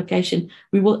spectrum allocation,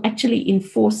 we will actually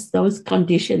enforce those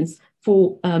conditions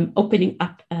for opening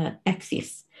up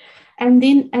access. And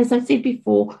then, as I said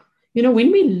before,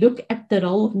 when we look at the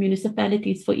role of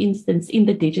municipalities, for instance, in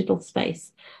the digital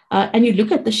space, and you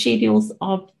look at the schedules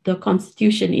of the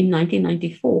Constitution in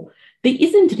 1994, there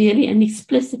isn't really an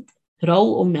explicit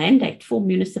role or mandate for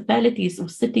municipalities or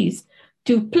cities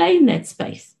to play in that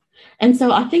space. And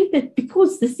so I think that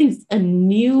because this is a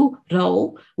new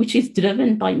role, which is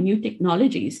driven by new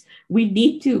technologies, we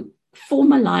need to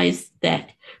formalize that,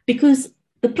 because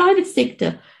the private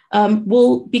sector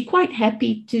will be quite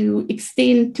happy to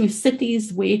extend to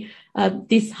cities where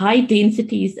there's high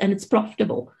densities and it's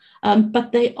profitable.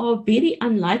 But they are very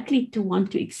unlikely to want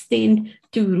to extend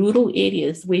to rural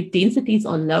areas where densities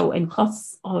are low and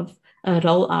costs of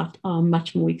rollout are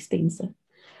much more expensive.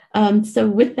 So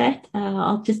with that,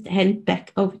 I'll just hand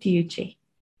back over to you, Chair.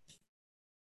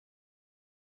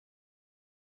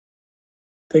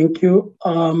 Thank you.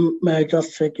 May I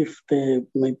just check if there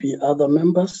may be other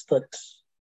members that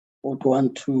would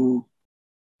want to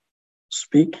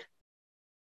speak?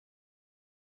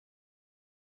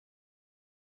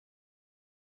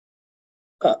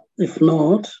 If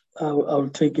not, I'll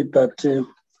take it that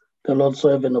they'll also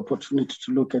have an opportunity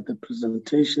to look at the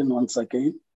presentation once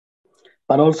again,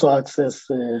 but also access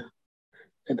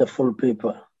the full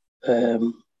paper,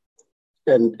 and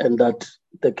that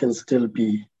there can still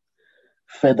be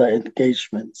further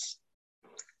engagements.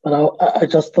 But I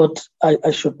just thought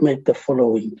I should make the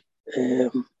following,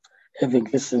 having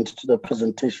listened to the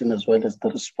presentation as well as the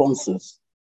responses,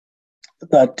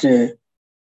 that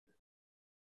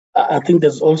I think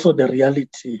there's also the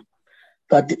reality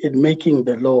that in making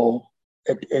the law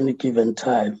at any given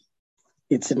time,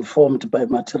 it's informed by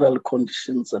material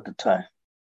conditions at the time.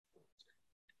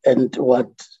 And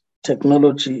what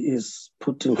technology is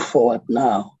putting forward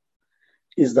now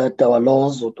is that our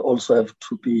laws would also have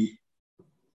to be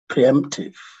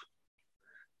preemptive,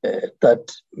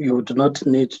 that you would not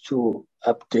need to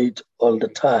update all the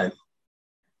time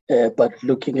but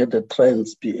looking at the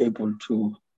trends, be able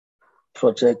to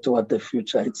project what the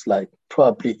future is like,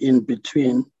 probably in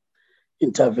between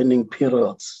intervening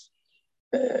periods.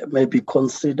 Maybe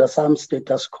consider some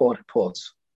status quo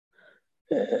reports,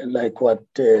 like what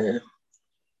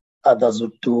others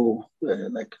would do,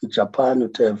 like in Japan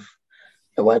would have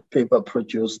a white paper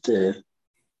produced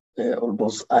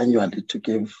almost annually to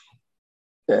give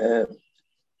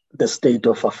the state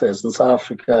of affairs. In South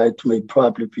Africa, it may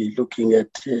probably be looking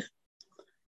at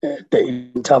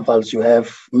the intervals. You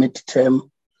have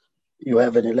midterm, you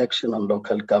have an election on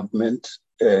local government.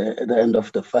 At the end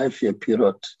of the 5-year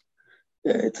period,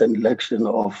 it's an election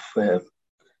of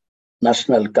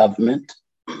national government,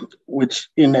 which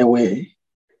in a way,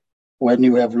 when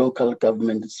you have local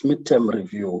government, it's midterm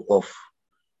review of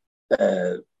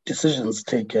decisions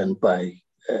taken by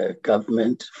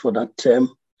government for that term,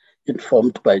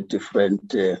 informed by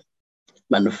different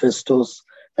manifestos.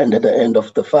 And at the end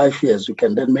of the 5 years, you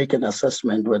can then make an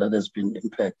assessment whether there's been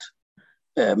impact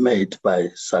made by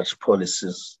such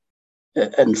policies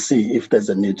and see if there's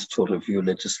a need to review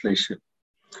legislation.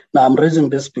 Now, I'm raising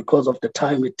this because of the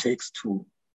time it takes to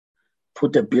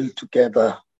put a bill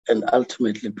together and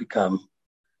ultimately become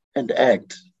an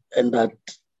act. And that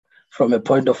from a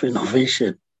point of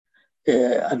innovation,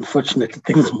 unfortunately,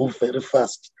 things move very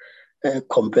fast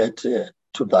compared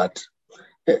to that.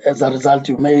 As a result,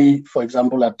 you may, for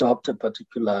example, adopt a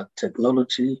particular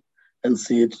technology and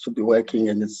see it to be working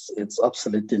and it's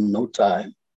obsolete in no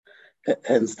time.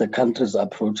 Hence, the country's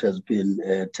approach has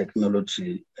been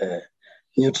technology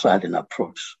neutral in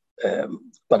approach.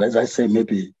 But as I say,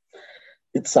 maybe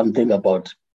it's something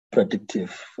about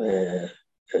predictive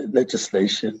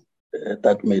legislation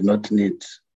that may not need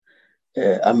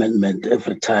amendment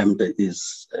every time there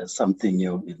is something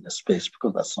new in the space,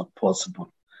 because that's not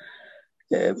possible.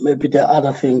 Maybe the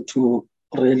other thing to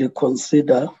really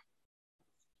consider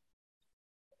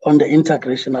on the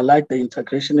integration, I like the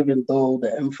integration, even though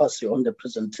the emphasis on the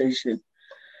presentation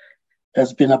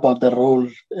has been about the role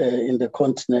in the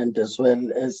continent as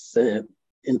well as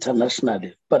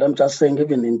internationally. But I'm just saying,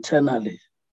 even internally,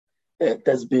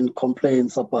 there's been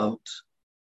complaints about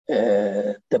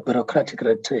the bureaucratic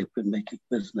red tape in making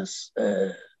business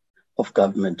of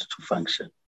government to function.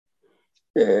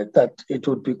 That it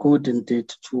would be good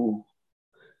indeed to,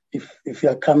 if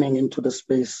you're coming into the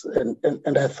space,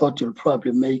 and I thought you'll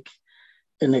probably make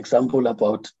an example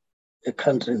about a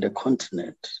country in the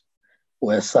continent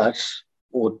where such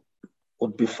would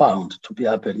be found to be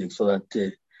happening, so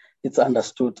that it's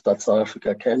understood that South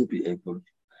Africa can be able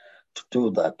to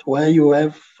do that, where you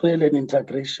have really an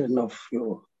integration of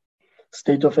your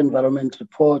state of environment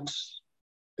report,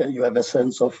 you have a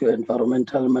sense of your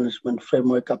environmental management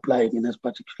framework applying in a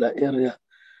particular area,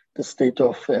 the state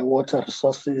of water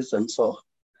resources and so on.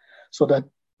 So that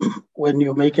when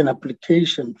you make an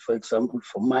application, for example,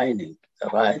 for mining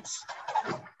rights,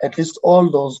 at least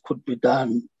all those could be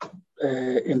done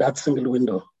in that single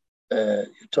window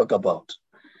you talk about.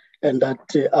 And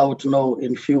that I would know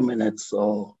in few minutes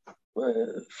or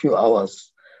few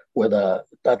hours whether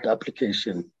that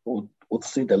application would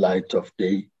see the light of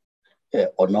day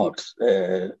or not,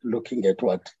 looking at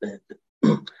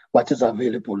what is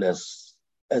available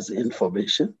as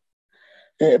information.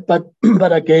 But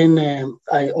again,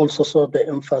 I also saw the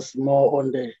emphasis more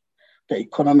on the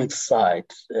economic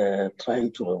side,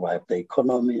 trying to revive the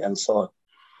economy and so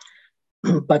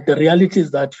on. But the reality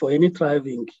is that for any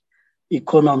thriving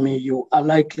economy, you are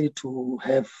likely to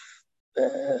have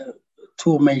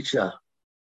two major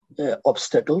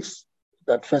obstacles.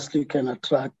 That firstly, you can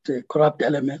attract corrupt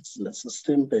elements in the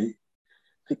system. They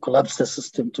collapse the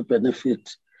system to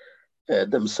benefit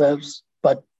themselves.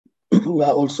 But we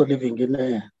are also living in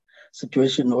a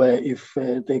situation where if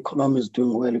the economy is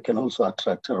doing well, you can also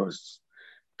attract terrorists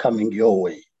coming your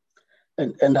way.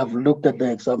 And I've looked at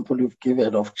the example you've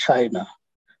given of China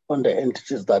on the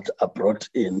entities that are brought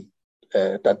in,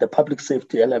 that the public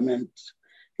safety element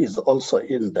is also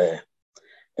in there.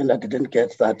 And I didn't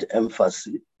get that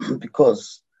emphasis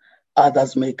because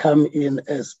others may come in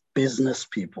as business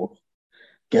people,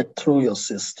 get through your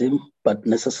system, but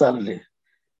necessarily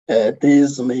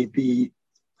these may be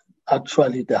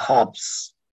actually the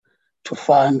hubs to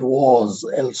find wars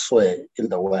elsewhere in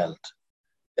the world,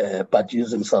 but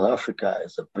using South Africa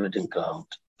as a breeding ground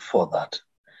for that.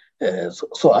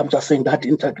 So I'm just saying that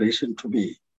integration to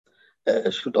me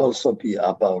should also be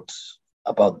about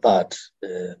that,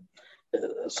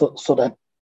 so that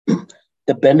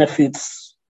the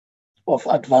benefits of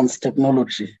advanced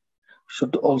technology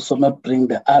should also not bring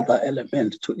the other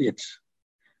element to it,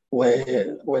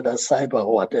 whether cyber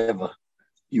or whatever,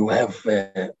 you have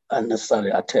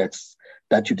unnecessary attacks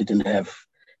that you didn't have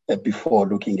before,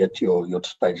 looking at your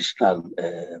traditional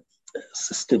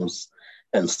systems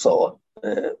and so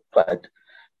on. But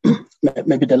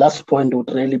maybe the last point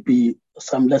would really be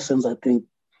some lessons. I think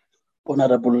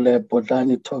Honorable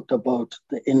Bodlani talked about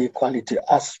the inequality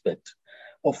aspect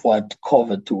of what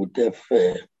COVID would have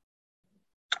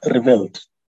revealed.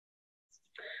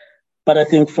 But I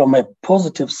think from a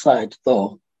positive side,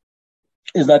 though,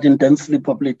 is that in densely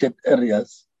populated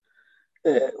areas,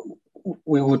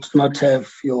 we would not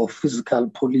have your physical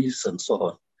police and so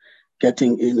on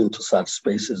getting into such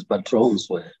spaces, but drones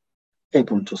were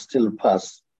able to still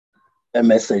pass a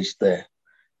message there,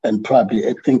 and probably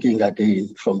thinking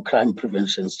again from crime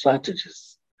prevention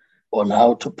strategies on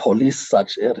how to police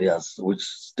such areas, which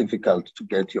is difficult to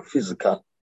get your physical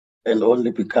and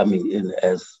only be coming in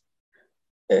as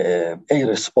a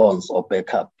response or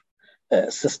backup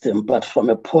system. But from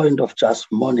a point of just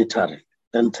monitoring,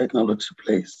 then technology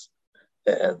plays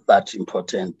that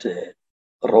important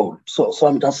role. So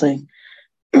I'm just saying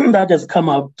that has come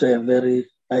out very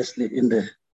nicely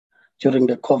during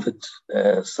the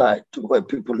COVID side, where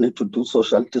people need to do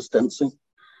social distancing,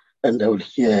 and they will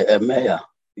hear a mayor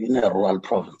in a rural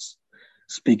province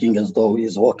speaking as though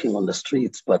he's walking on the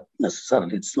streets, but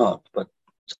necessarily it's not, but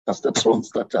just the drones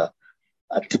that are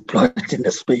deployed in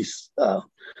the space.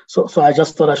 So I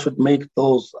just thought I should make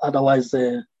those, otherwise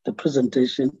the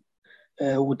presentation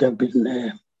would have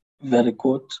been very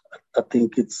good. I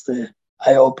think it's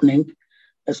eye-opening,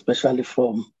 especially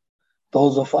from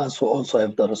those of us who also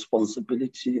have the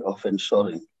responsibility of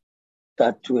ensuring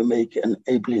that we make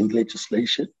enabling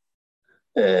legislation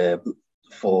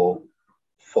for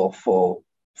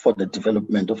the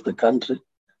development of the country,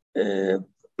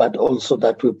 but also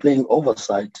that we're playing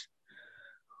oversight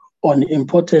on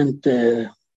important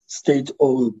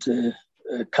state-owned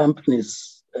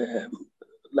companies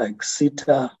like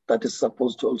CETA, that is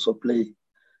supposed to also play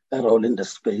a role in the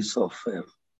space of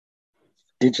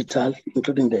digital,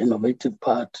 including the innovative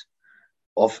part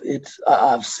of it.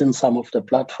 I've seen some of the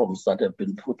platforms that have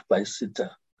been put by CETA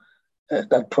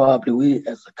that probably we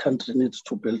as a country need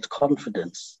to build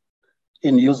confidence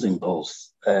in using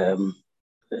those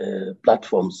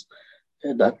platforms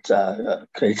that are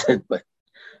created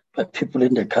by people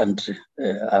in the country.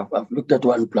 I've looked at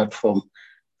one platform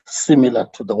similar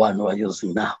to the one we're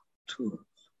using now to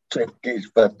engage,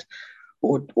 but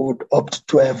would opt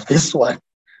to have this one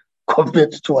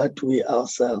compared to what we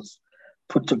ourselves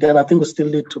put together. I think we still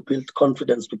need to build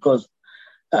confidence, because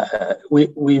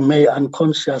we may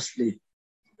unconsciously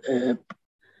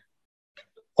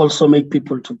also make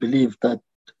people to believe that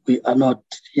we are not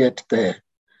yet there.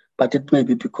 But it may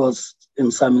be because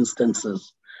in some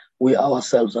instances, we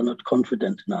ourselves are not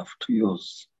confident enough to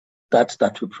use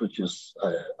that we produce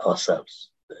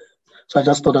ourselves. So I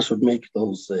just thought I should make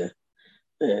those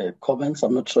comments.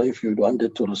 I'm not sure if you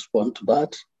wanted to respond to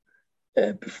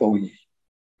that before we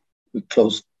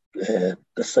close the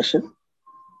session.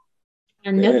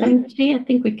 No, thanks, Chair. I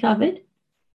think we covered.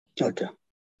 Okay.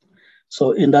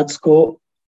 So in that score,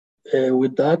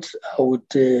 with that, I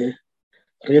would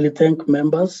really thank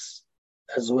members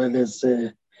as well as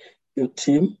your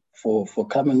team for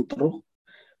coming through.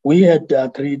 We had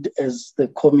agreed as the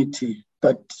committee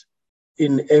that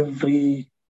in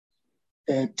every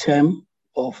term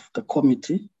of the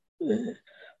committee,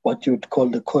 what you would call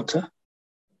the quarter,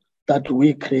 that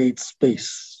we create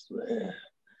space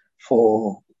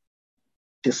for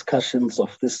discussions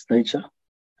of this nature.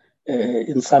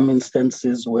 In some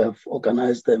instances, we have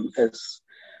organized them as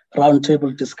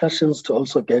roundtable discussions to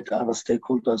also get other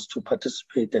stakeholders to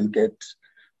participate and get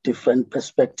different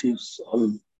perspectives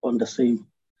on the same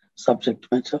subject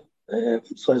matter,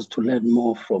 so as to learn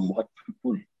more from what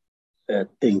people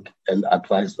think and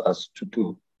advise us to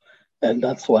do. And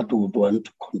that's what we would want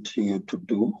to continue to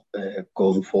do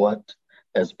going forward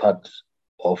as part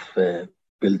of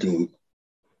building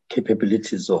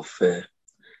capabilities of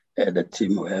the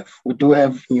team we have. We do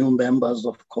have new members,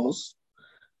 of course,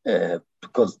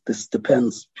 because this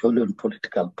depends purely on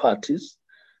political parties.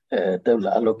 They will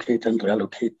allocate and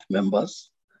reallocate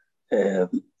members.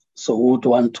 So we would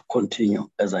want to continue,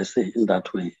 as I say, in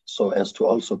that way, so as to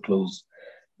also close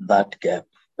that gap,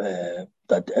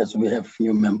 that as we have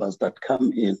new members that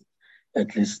come in,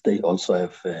 at least they also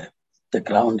have the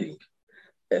grounding,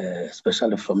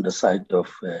 especially from the side of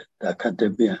the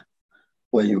academia,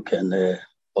 where you can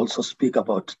also speak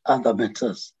about other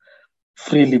matters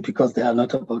freely, because they are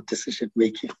not about decision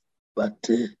making, but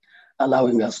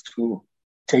allowing us to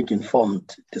take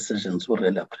informed decisions. We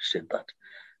really appreciate that.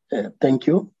 Thank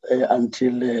you.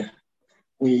 Until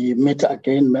we meet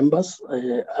again, members,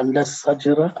 unless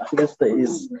there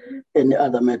is any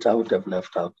other matter I would have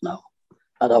left out now.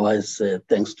 Otherwise,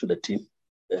 thanks to the team.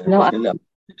 No other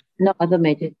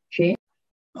matter, Chair.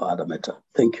 No other matter.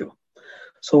 Thank you.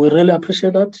 So we really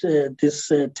appreciate that.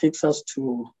 This takes us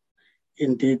to,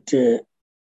 indeed, the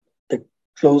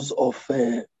close of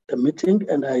the meeting,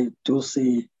 and I do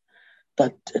see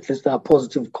that at least there are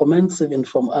positive comments, even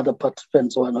from other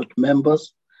participants who are not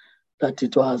members, that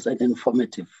it was an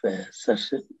informative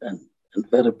session, and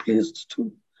very pleased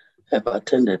to have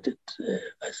attended it.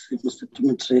 I see Mr.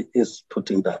 Dimitri is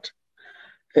putting that.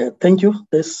 Thank you.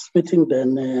 This meeting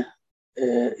then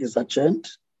is adjourned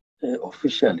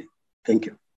officially. Thank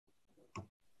you.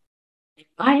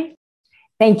 Bye.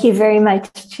 Thank you very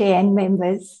much, Chair and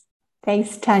members.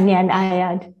 Thanks, Tanya and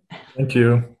Ayad. Thank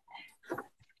you.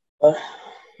 Bye.